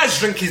watching Baz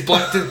drink his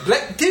black tea.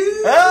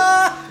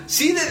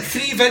 See the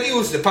 3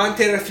 videos, the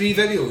Pantera 3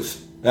 videos.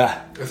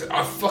 Yeah.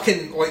 I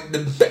fucking like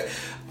the.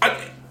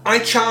 I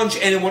challenge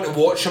anyone to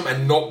watch them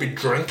and not be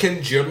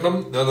drinking during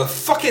them. They're the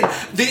fucking.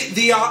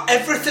 They are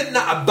everything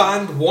that a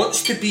band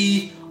wants to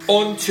be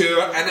on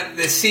tour, and at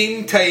the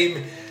same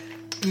time,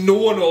 no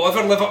one will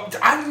ever live up.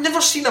 I've never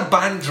seen a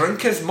band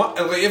drink as much.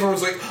 Like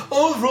everyone's like,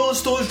 "Oh, Rolling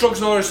Stones, drugs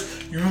and others."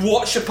 You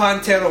watch the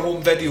Pantera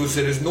home videos.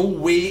 There is no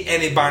way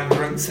any band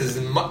drinks as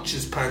much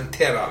as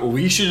Pantera.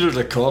 We should have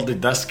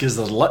recorded this because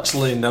there's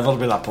literally never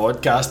been a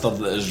podcaster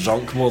that has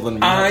drunk more than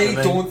me. I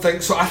don't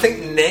think so. I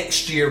think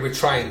next year we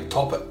try and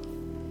top it.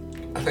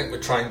 I think we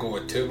try and go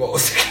with 2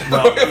 bottles.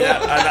 Well,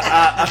 yeah,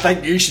 and I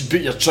think you should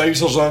put your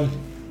trousers on.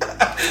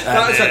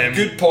 That's a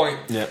good point.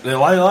 Yeah,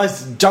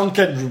 let's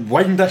Duncan,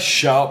 wind this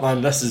shit up,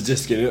 man. This is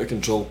just getting out of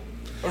control.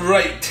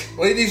 Right,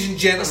 ladies and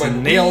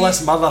gentlemen, nail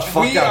this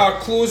motherfucker. We are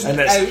closing and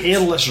its out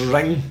hairless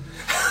ring.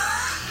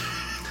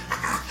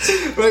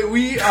 Right,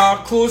 we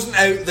are closing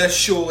out this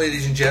show,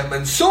 ladies and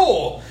gentlemen.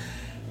 So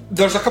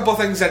there's a couple of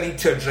things I need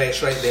to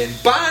address right then.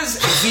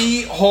 Baz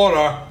v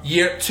Horror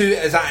Year 2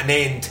 is at an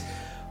end,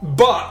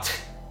 but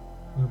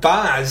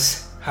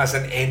Baz has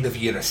an end of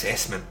year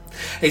assessment.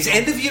 His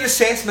end of year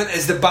assessment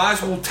is that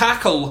Baz will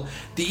tackle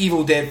the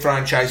Evil Dead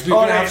franchise.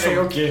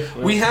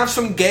 We have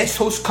some guest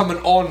hosts coming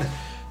on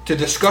to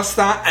discuss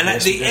that, and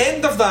at the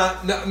end of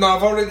that, now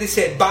I've already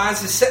said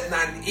Baz is sitting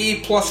at an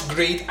A+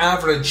 grade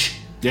average.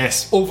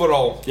 Yes.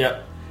 Overall.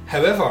 Yep.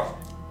 However,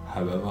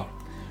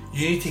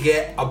 you need to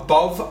get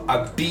above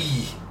a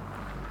B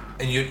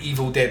in your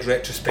Evil Dead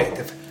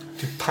retrospective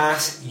to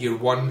pass year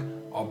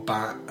 1 of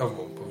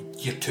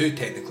year 2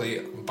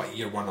 technically, but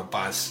year 1 of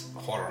Baz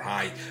Horror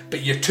High,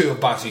 but year 2 of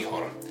Baz v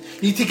Horror.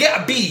 You need to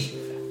get a B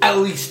at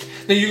least.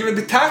 Now you're going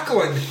to be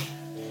tackling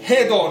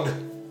head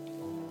on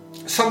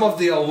some of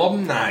the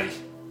alumni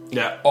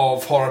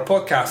of horror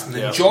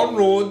podcasting. John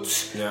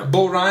Rhodes,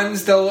 Bo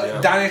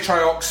Ransdell, Danny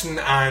Trioxson,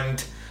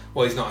 and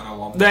Well, he's not an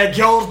alum. The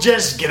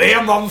gorgeous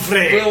Graham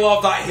Humphrey. We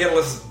love that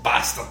hairless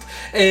bastard.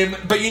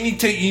 But you need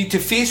to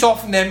face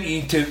off on them.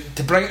 You need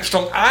to bring it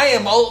strong. I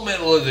am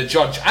ultimately the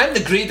judge. I'm the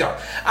grader.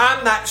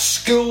 I'm that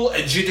school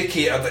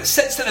adjudicator that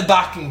sits at the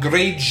back and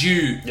grades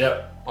you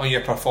on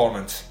your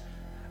performance.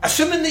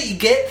 Assuming that you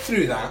get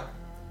through that,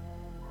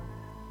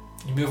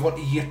 you move on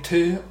to year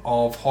 2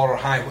 of Horror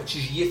High, which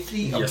is year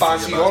 3 of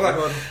Bazzy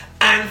Horror.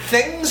 And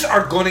things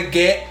are going to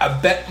get a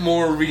bit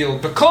more real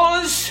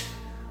because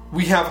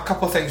we have a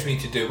couple of things we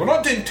need to do. We're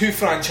not doing 2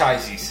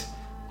 franchises.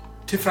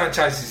 2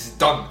 franchises is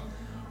done.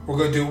 We're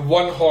going to do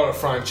 1 horror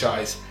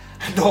franchise.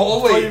 And not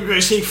only... I thought you were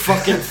going to say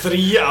fucking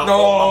 3. No, a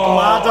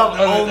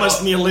bladder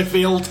almost nearly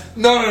failed.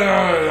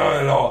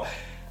 No.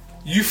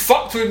 You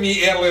fucked with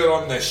me earlier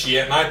on this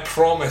year, and I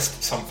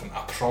promised something.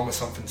 I promised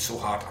something so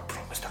hard. I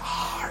promised it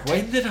hard.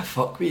 When did I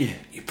fuck with you?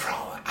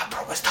 I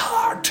promised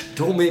hard.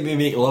 Don't make me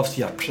make love to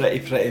your pretty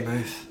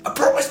mouth. I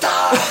promised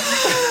hard.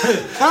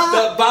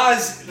 That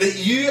Baz, that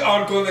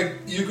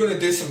you're gonna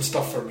do some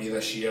stuff for me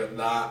this year.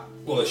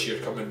 This year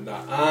coming,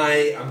 that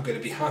I am gonna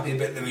be happy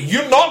about. That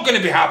you're not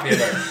gonna be happy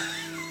about.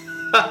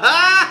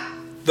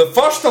 The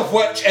first of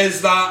which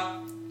is that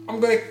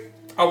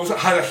I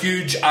had a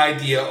huge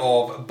idea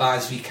of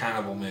Baz v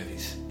Cannibal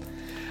movies.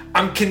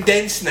 I'm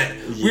condensing it.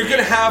 Yeah. We're going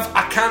to have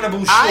a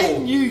cannibal show. I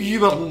knew you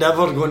were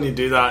never going to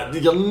do that.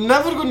 You're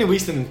never going to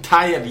waste an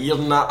entire year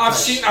on that. I've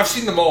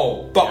seen them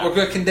all, but we're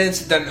going to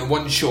condense it down to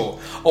one show.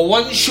 A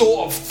one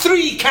show of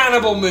 3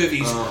 cannibal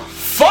movies.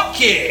 Fuck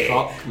yeah!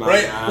 Fuck my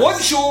right, ass. one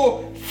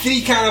show,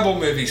 3 cannibal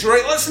movies.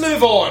 Right, let's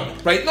move on.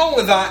 Right, not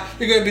only that,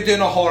 you're going to be doing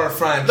a horror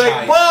franchise.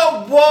 Like,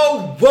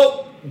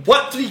 whoa!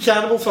 What 3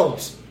 cannibal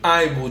films?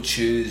 I will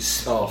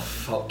choose. Oh,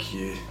 fuck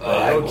you.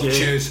 I will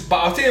choose. But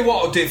I'll tell you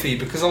what I'll do for you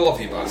because I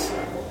love you, Baz.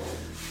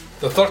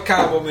 The 3rd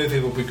cannibal movie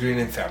will be Green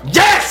Inferno.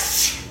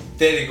 Yes!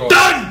 There you go.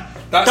 Done!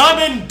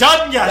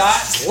 Done, you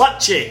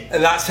slutchy.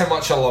 And that's how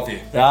much I love you.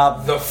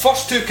 The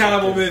first 2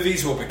 cannibal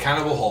movies will be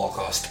Cannibal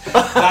Holocaust.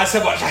 That's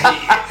how much I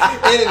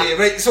hate you. Anyway,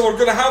 right, so we're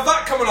going to have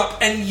that coming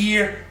up in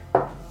year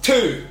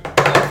 2 of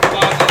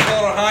Bazzy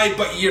Horror High,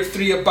 but year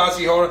 3 of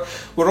Bazzy Horror.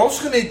 We're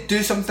also going to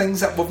do some things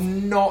that we've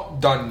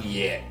not done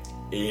yet.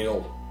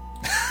 Anal.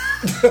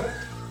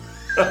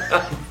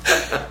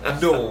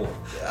 No.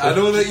 I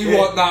know that you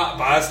want that,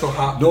 but that's not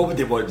happening.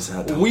 Nobody wants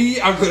that. We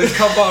are going to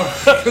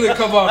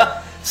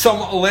cover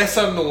some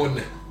lesser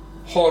known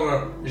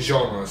horror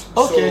genres.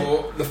 Okay.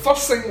 So the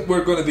first thing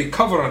we're going to be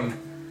covering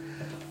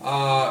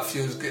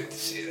feels good to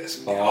see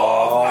this.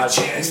 Off my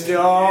chest.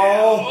 No.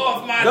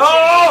 Off my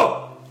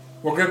chest.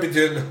 We're going to be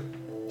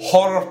doing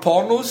horror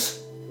pornos.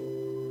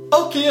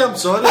 Okay, I'm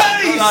sorry.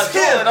 He's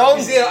there.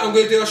 I'm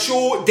going to do a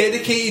show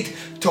dedicated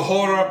to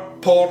horror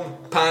porn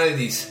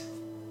parodies.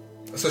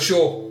 It's a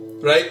show,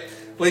 right?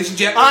 Ladies and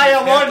gentlemen, I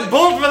am on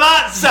board with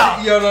that,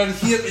 sir. You're on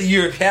here.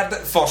 You heard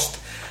it first.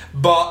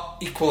 But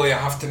equally, I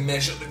have to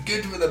measure the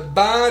good with the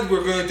bad.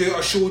 We're going to do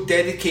a show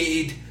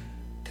dedicated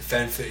to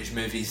found footage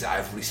movies that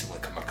I've recently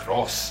come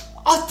across.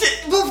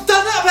 We've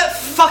done it about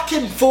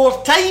fucking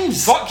 4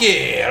 times. Fuck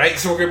yeah, right?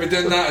 So we're going to be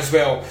doing that as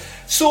well.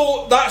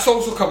 So that's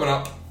also coming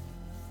up.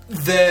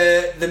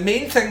 The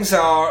main things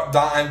are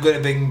that I'm going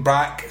to bring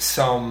back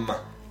some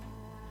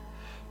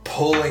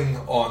polling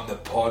on the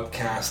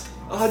podcast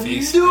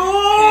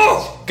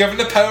Facebook page, giving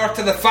the power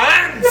to the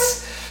fans.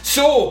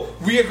 So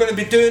we are going to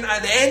be doing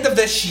at the end of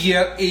this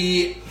year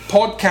a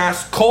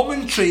podcast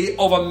commentary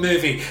of a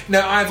movie.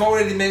 Now I've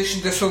already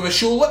mentioned this on the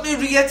show. Let me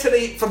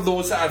reiterate for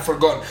those that I've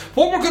forgotten.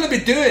 What we're going to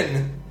be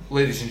doing,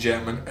 ladies and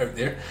gentlemen out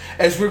there,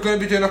 is we're going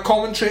to be doing a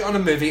commentary on a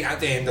movie at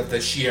the end of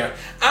this year.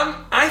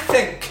 I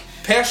think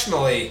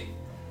personally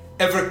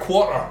every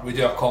quarter we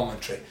do a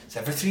commentary. It's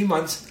every 3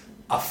 months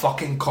a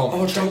fucking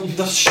commentary. Oh,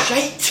 they're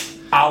shite.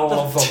 I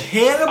love them.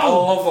 Terrible. I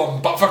love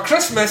them. But for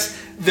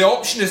Christmas, the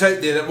option is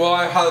out there that we'll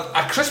have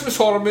a Christmas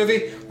horror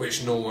movie,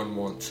 which no one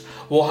wants.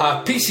 We'll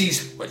have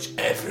PCs, which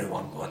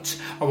everyone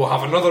wants. And we'll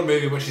have another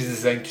movie which is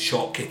designed to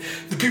shock you.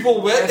 The people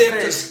with If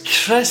it's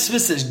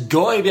Christmas, it's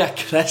got to be a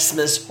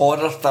Christmas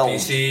horror film.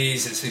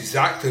 PCs, it's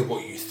exactly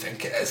what you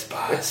think it is,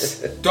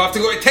 Baz. Don't have to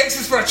go to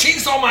Texas for a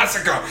chainsaw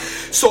massacre.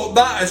 So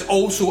that is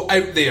also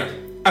out there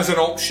as an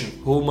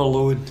option. Home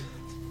Alone.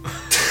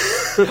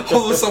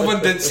 Although someone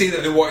did say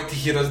that they wanted to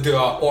hear us do a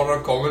horror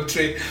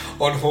commentary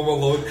on Home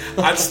Alone,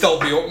 I'd still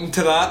be open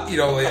to that. You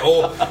know, like,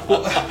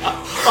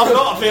 I'm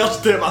not averse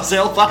to it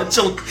myself,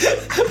 actually.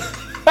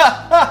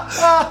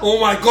 Oh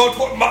my god,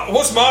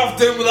 what's Marv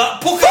doing with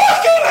that?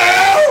 Fucking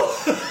hell!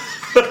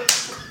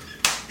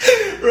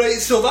 Right,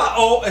 so that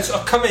all is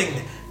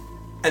coming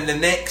in the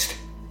next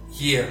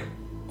year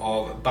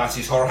of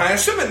Bazzy's Horror High.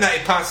 Assuming that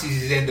he passes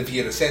his end of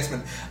year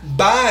assessment,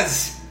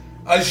 Baz,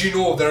 as you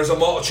know, there's a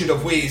multitude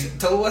of ways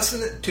to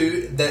listen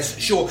to this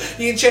show.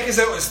 You can check us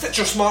out on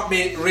Stitcher Smart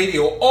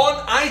Radio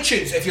on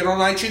iTunes. If you're on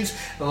iTunes,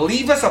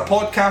 leave us a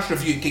podcast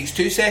review. It takes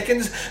 2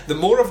 seconds. The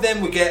more of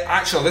them we get,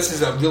 actually this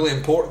is a really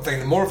important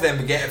thing, the more of them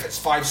we get, if it's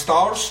 5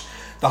 stars,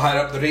 the higher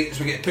up the ratings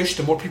we get pushed,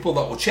 the more people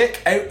that will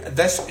check out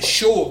this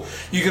show.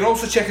 You can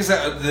also check us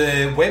out at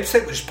the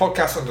website, which is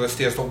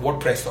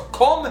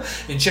podcastunderthestairs.wordpress.com. You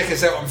can check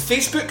us out on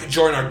Facebook,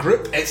 join our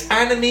group. It's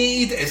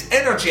animated, it's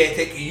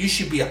energetic, you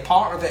should be a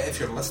part of it if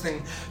you're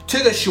listening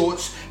to the show.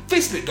 It's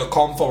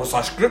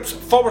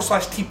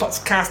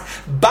facebook.com/groups/teapotscast.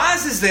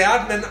 Baz is the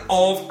admin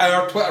of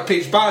our Twitter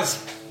page. Baz,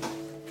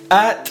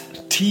 at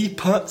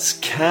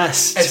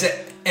Teapotscast. Is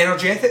it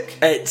energetic?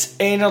 It's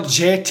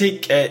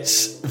energetic,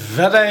 it's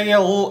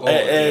virile,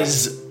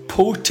 is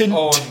potent.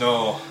 Oh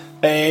no.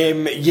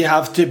 You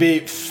have to be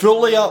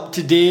fully up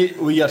to date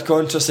with your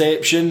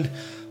contraception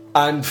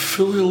and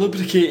fully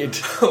lubricated.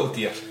 Oh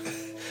dear.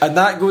 And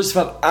that goes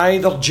for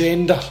either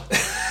gender.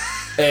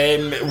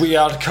 We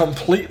are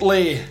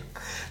completely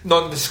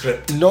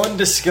nondescript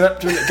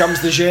when it comes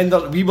to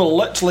gender. We will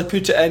literally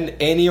put it in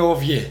any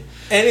of you.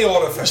 Any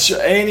orifice.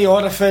 Any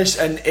orifice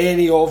in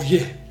any of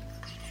you.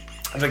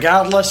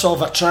 Regardless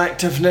of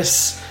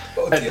attractiveness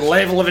and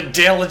level of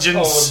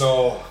intelligence.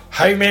 Oh no.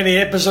 How many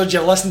episodes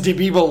you listen to,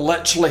 we will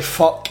literally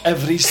fuck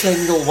every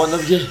single one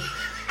of you.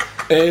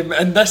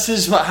 And this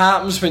is what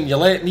happens when you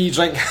let me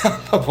drink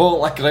a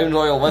bottle of Crown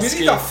Royal whiskey.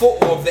 You need a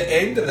photo of the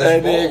end of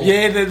this bottle.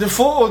 Yeah, the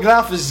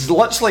photograph is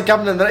literally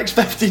coming in the next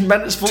 15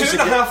 minutes.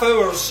 2.5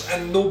 hours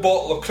and no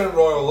bottle of Crown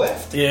Royal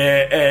left.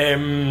 Yeah,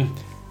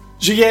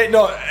 so yeah,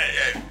 no,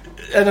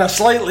 in a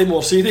slightly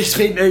more serious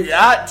vein,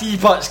 at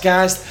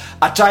Teapotscast,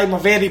 I try my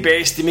very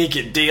best to make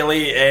it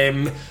daily.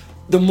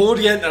 The more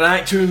you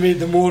interact with me,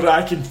 the more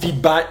I can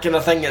feed back kind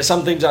of thing.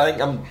 Sometimes I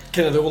think I'm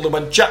kind of the only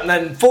one chipping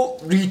in.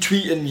 Folk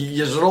retweeting,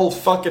 you're all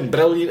fucking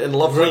brilliant and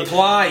lovely.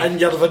 Reply. And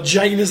your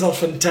vaginas are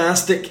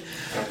fantastic.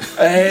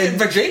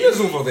 Vaginas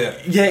over there?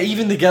 Yeah,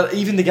 even the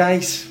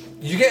guys.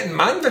 You getting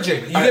man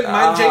vagina? You getting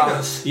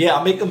man-ginas? Yeah,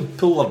 I make them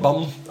pull their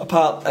bum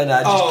apart and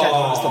I just can't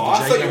notice their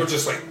vagina. I thought you were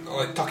just like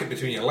tuck it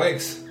between your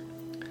legs.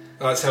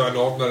 That's how an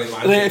ordinary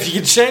man. Right, if you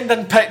could send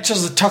in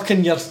pictures of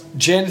tucking your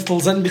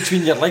genitals in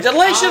between your legs,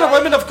 unless you're a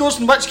woman, of course,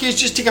 in which case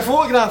just take a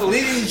photograph.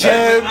 Ladies and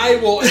gentlemen, I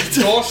will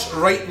endorse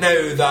right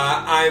now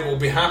that I will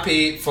be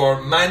happy for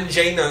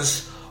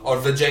manginas or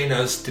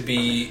vaginas to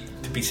be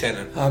sent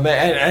in.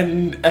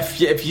 And if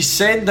you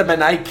send them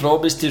in, I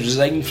promise to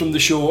resign from the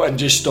show and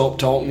just stop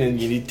talking, and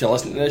you need to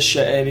listen to this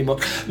shit anymore.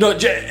 No,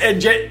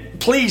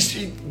 please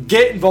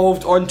get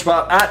involved on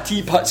Twitter at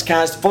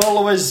Teapotscast.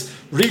 Follow us,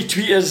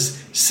 retweet us,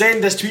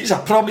 send us tweets. I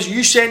promise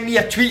you send me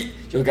a tweet,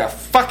 you'll get a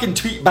fucking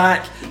tweet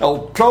back. It'll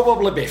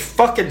probably be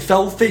fucking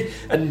filthy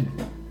and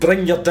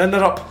bring your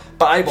dinner up,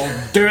 but I will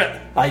do it.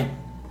 I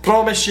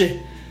promise you.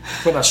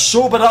 When I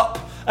sober up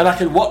and I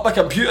can work my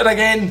computer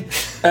again,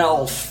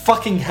 it'll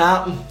fucking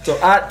happen. So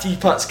at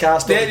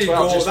Teapotscast, there you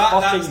go. Just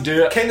fucking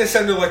do it. Kind of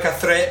sounded like a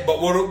threat,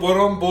 but we're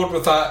on board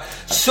with that.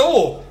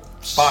 So,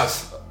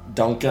 Baz,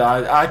 Duncan,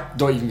 I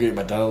don't even go to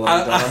my dinner.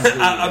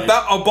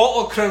 A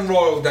bottle of Crown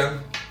Royal then.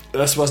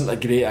 This wasn't a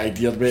great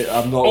idea, mate.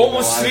 I'm not.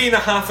 Almost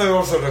 3.5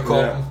 hours of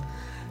recording,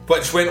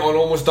 which went on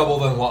almost double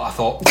than what I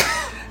thought.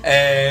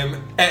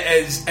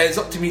 It is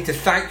up to me to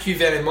thank you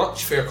very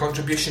much for your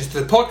contributions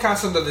to the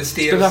podcast Under the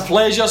Stairs. It's been a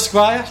pleasure,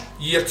 Squire.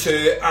 Year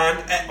 2,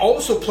 and it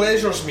also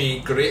pleasures me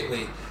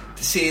greatly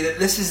to say that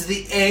this is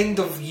the end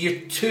of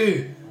year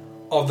 2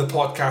 of the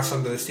podcast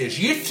Under the Stairs.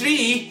 Year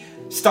 3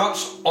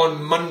 starts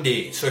on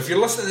Monday, so if you're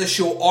listening to the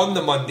show on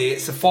the Monday,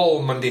 it's the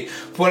following Monday,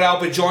 where I'll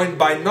be joined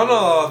by none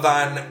other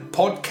than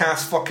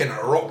podcast fucking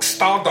rock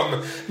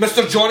stardom,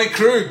 Mr. Johnny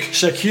Krug.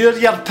 Secure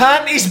your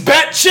panties,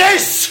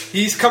 bitches!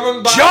 He's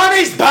coming back.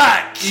 Johnny's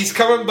back! He's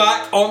coming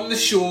back on the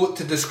show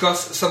to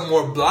discuss some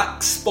more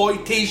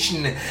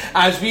blaxploitation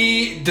as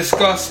we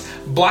discuss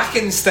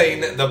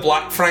Blackenstein, the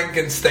Black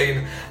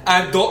Frankenstein,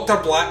 and Dr.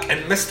 Black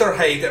and Mr.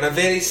 Hyde in a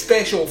very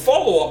special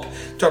follow-up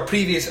to our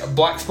previous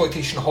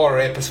blaxploitation horror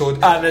episode.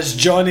 And as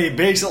Johnny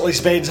basically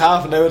spends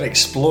half an hour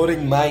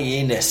exploring my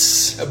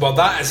anus. Well,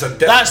 that is a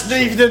different... That's not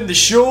even in the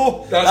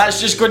show. That's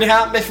just going to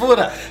happen before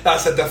it.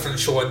 That's a different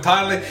show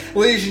entirely.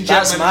 Ladies and gentlemen,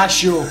 that's my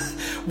show.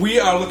 We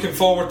are looking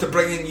forward to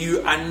bringing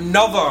you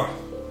another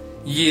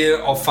year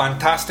of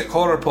fantastic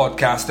horror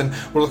podcasting.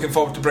 We're looking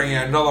forward to bringing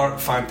another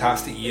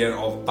fantastic year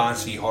of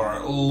Baz v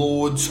Horror.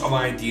 Loads of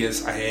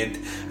ideas ahead.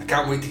 I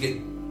can't wait to get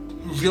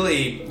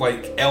really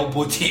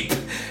elbow deep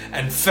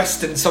and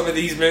fisting some of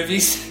these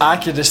movies. I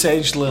could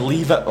essentially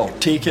leave it or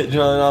take it, you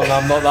know,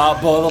 I'm not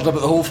that bothered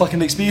about the whole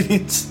fucking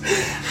experience.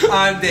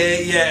 And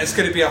it's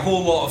going to be a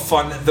whole lot of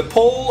fun. The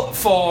poll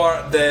for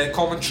the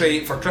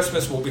commentary for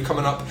Christmas will be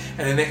coming up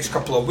in the next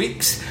couple of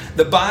weeks.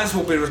 The Baz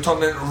will be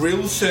returning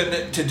real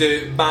soon to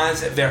do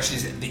Baz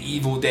versus the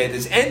Evil Dead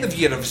as end of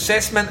year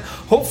assessment.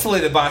 Hopefully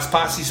the Baz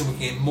passes and we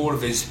can get more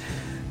of his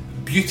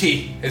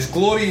beauty, his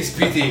glorious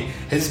beauty,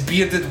 his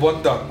bearded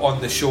wonder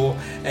on the show.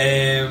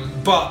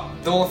 But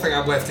the only thing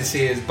I'm left to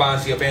say is,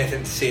 Baz, you have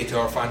anything to say to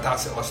our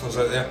fantastic listeners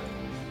out there?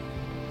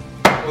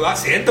 Well,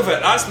 that's the end of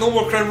it. That's no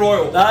more Crown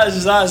Royal. That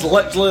is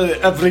literally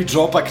every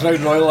drop of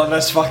Crown Royal in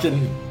this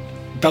fucking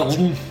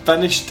building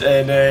finished.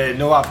 And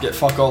no, I've got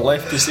fuck all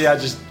left to say. I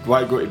just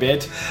want to go to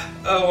bed.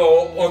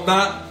 Well, on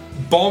that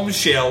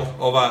bombshell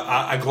of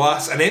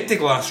an empty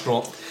glass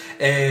drop,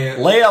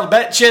 Later,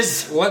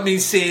 bitches. Let me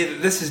say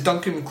that this is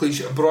Duncan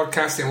McLeish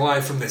broadcasting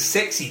live from the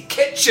Sexy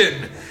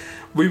Kitchen.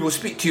 We will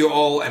speak to you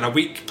all in a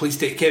week. Please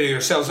take care of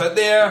yourselves out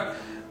there.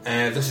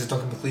 This is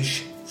Duncan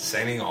McLeish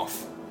signing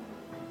off.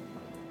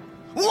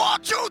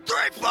 1, 2, 3,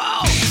 4.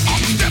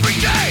 Almost every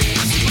day,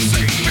 I see the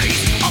same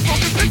face. A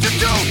broken picture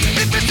too.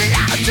 If it's the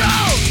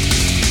attitude.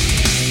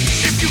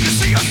 If you can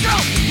see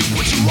yourself, you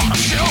put you on a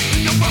shelf.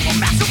 Your verbal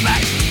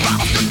masturbate.